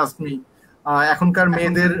job, trust me. এখনকার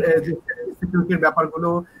মেয়েদের যে সিকিউরিটির ব্যাপারগুলো,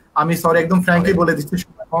 আমি সরি একদম ফ্র্যাঙ্কলি বলে দিচ্ছি,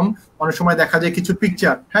 কম অনেক সময় দেখা যায় কিছু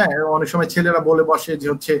পিকচার, হ্যাঁ অনেক সময় ছেলেরা বলে বসে যে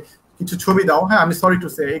হচ্ছে কিছু ছবি দাও, হ্যাঁ আমি সরি টু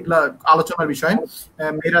সে এগুলা আলোচনার বিষয়।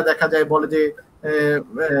 মেয়েরা দেখা যায় বলে যে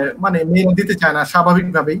মানে মেয়ে দিতে চায় না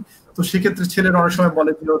স্বাভাবিকভাবেই, তো সেক্ষেত্রে ছেলেরা অনেক সময়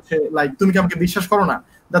বলে যে হচ্ছে লাইক তুমি কি আমাকে বিশ্বাস করো না?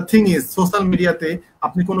 দ্য থিং ইজ সোশ্যাল মিডিয়াতে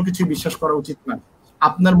আপনি কোনো কিছু বিশ্বাস করা উচিত না।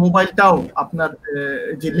 আপনার মোবাইলটাও আপনার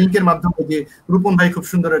যে লিংকের মাধ্যমে, যে রূপন ভাই খুব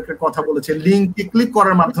সুন্দর একটা কথা বলেছে, লিংকে ক্লিক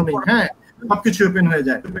করার মাধ্যমে হ্যাঁ সবকিছু ওপেন হয়ে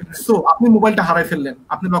যায়। সো আপনি মোবাইলটা হারাই ফেললেন,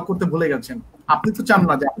 আপনি লক করতে ভুলে গেছেন, আপনি তো চান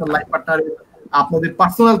না যে আপনার লাইফ পার্টনার আপনাদের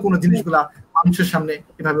পার্সোনাল কোনো জিনিসগুলা মানুষের সামনে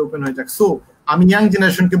এভাবে ওপেন হয়ে যাক। সো আমি ইয়াং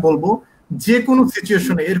জেনারেশনকে বলবো, যে কোনো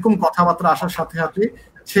সিচুয়েশনে এরকম কথাবার্তা আসার সাথে সাথে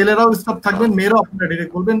ছেলেরাও স্টপ থাকবেন, মেয়েরাও আপনারা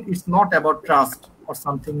ডিরেক্ট বলবেন it's not about trust or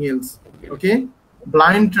something else. Okay,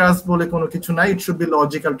 blind trust বলে কোনো কিছু নাই, it should be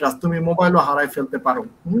logical trust. তুমি মোবাইলও হারাই ফেলতে পারো।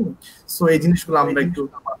 সো এই জিনিসগুলো আমরা একটু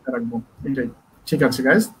মাথায় রাখবো, এটাই। ঠিক আছে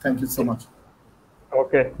guys, thank you so much.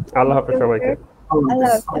 ওকে, আল্লাহ হাফেজ সবাইকে। আল্লাহ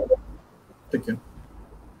হাফেজ, টেক কেয়ার।